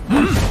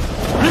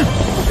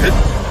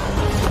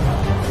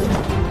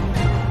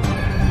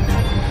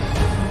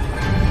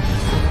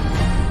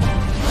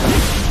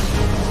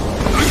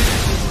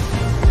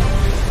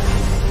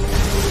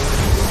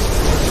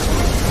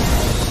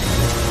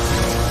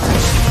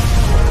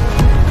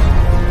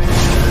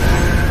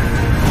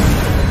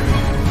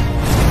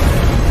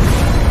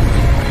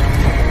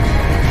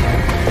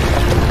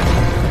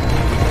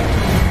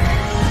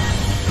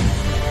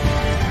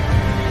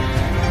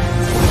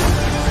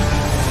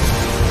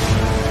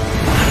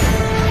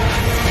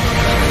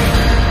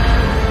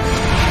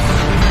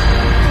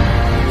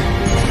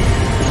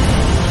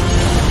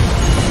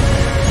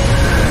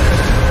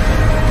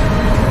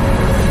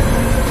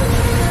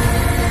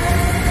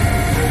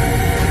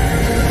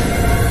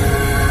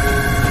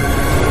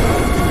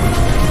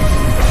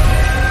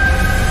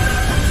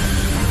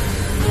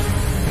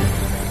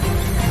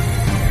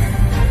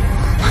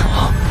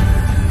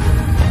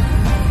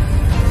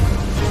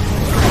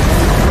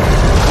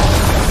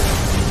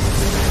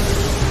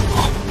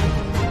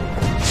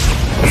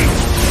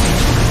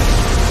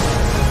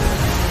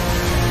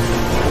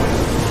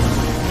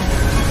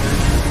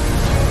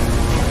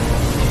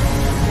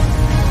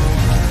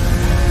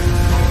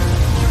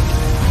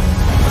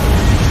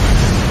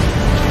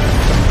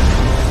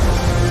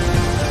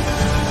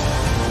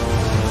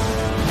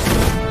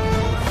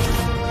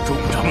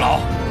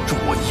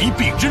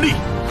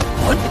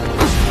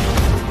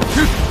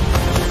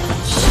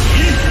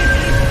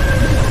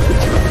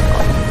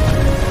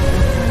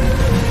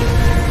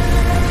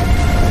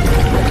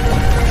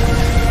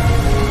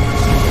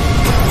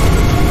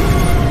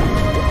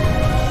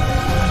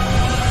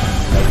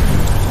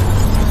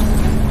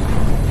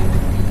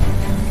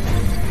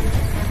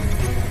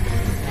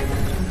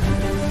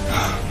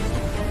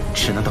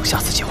只能等下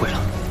次机会了。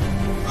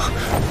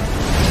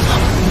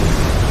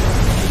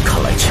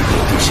看来这个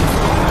有对象，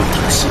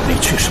他的心力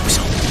确实不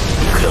小，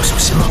你可要小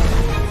心了。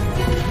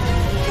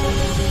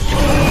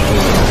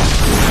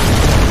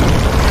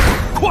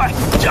快，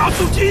加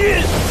速基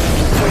因！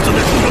从这个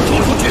树上冲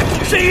出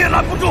去，谁也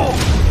拦不住！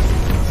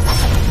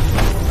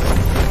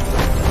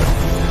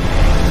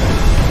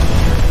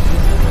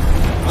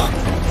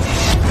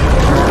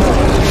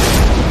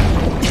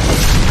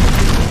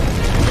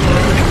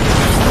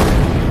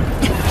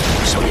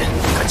萧炎，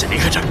赶紧离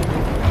开这儿！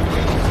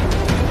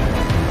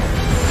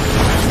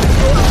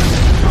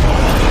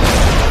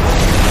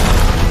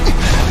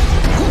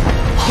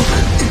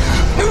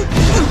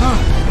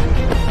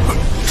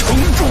城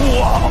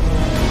主啊！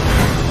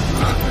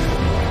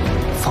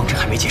方阵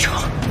还没结成，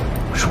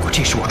如果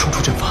这时我冲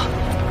出阵法，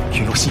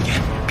陨落心炎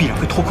必然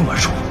会脱困而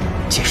出，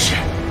届时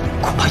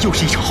恐怕又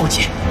是一场浩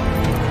劫。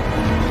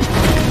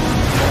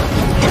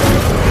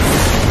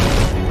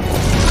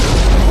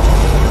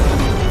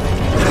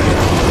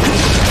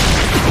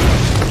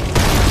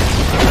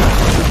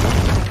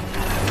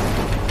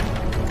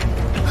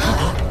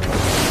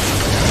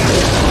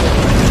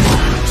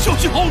小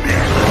心后面！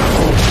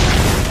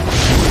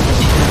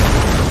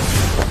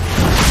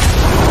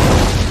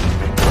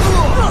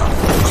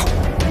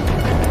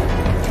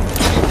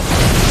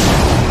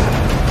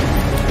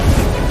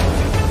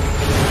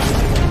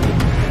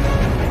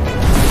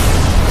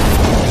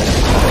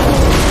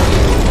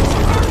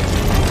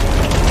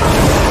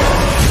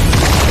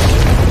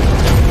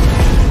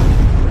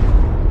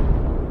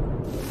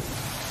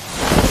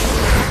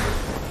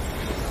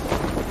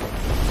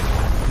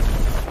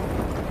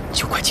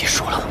就快结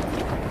束了。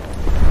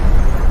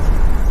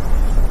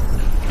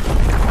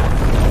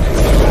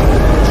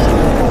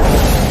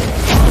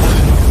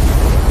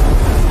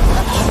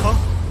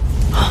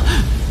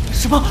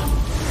什么？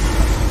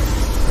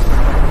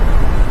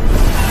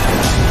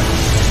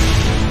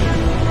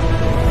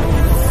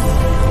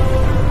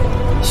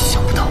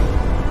想不到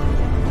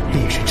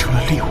猎人成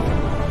了猎物，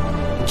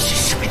只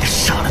是为了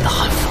杀了那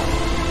韩风。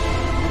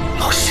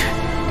老师，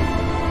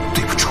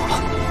对不住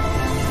了，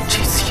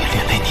这次也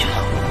连累您了。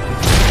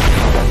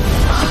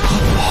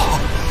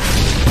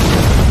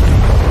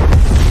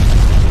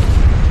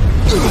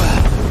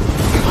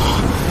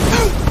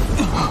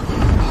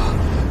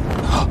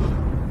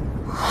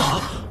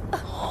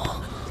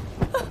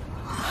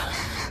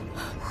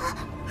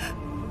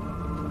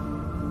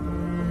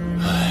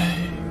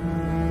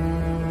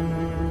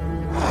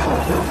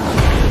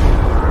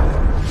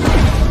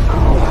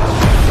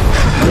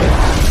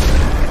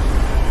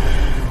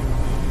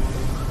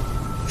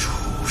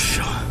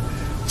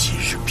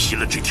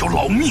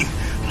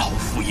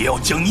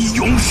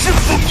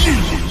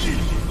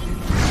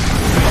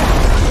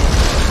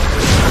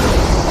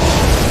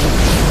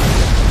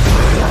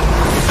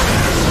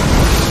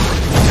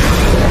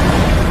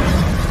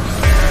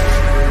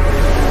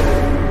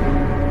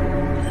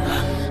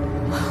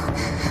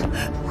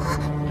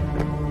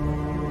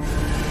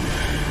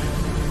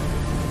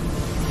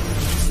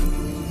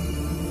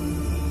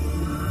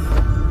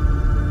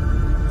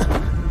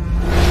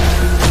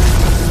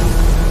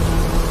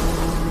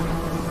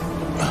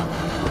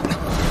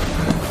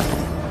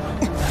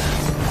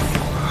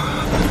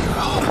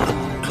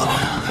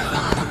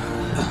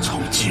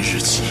日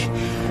起，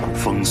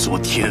封锁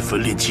天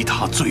坟炼气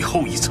塔最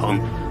后一层，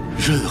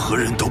任何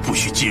人都不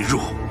许进入，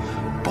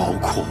包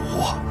括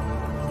我。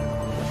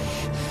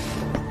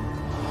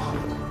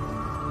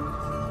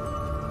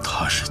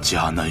他是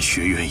迦南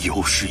学院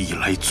有史以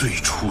来最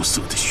出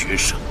色的学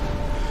生，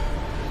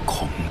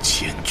空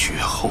前绝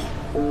后，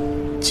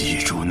记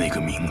住那个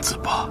名字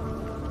吧。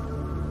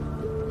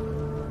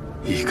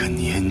一个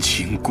年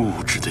轻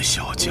固执的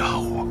小家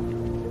伙，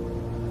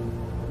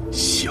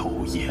萧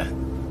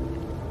炎。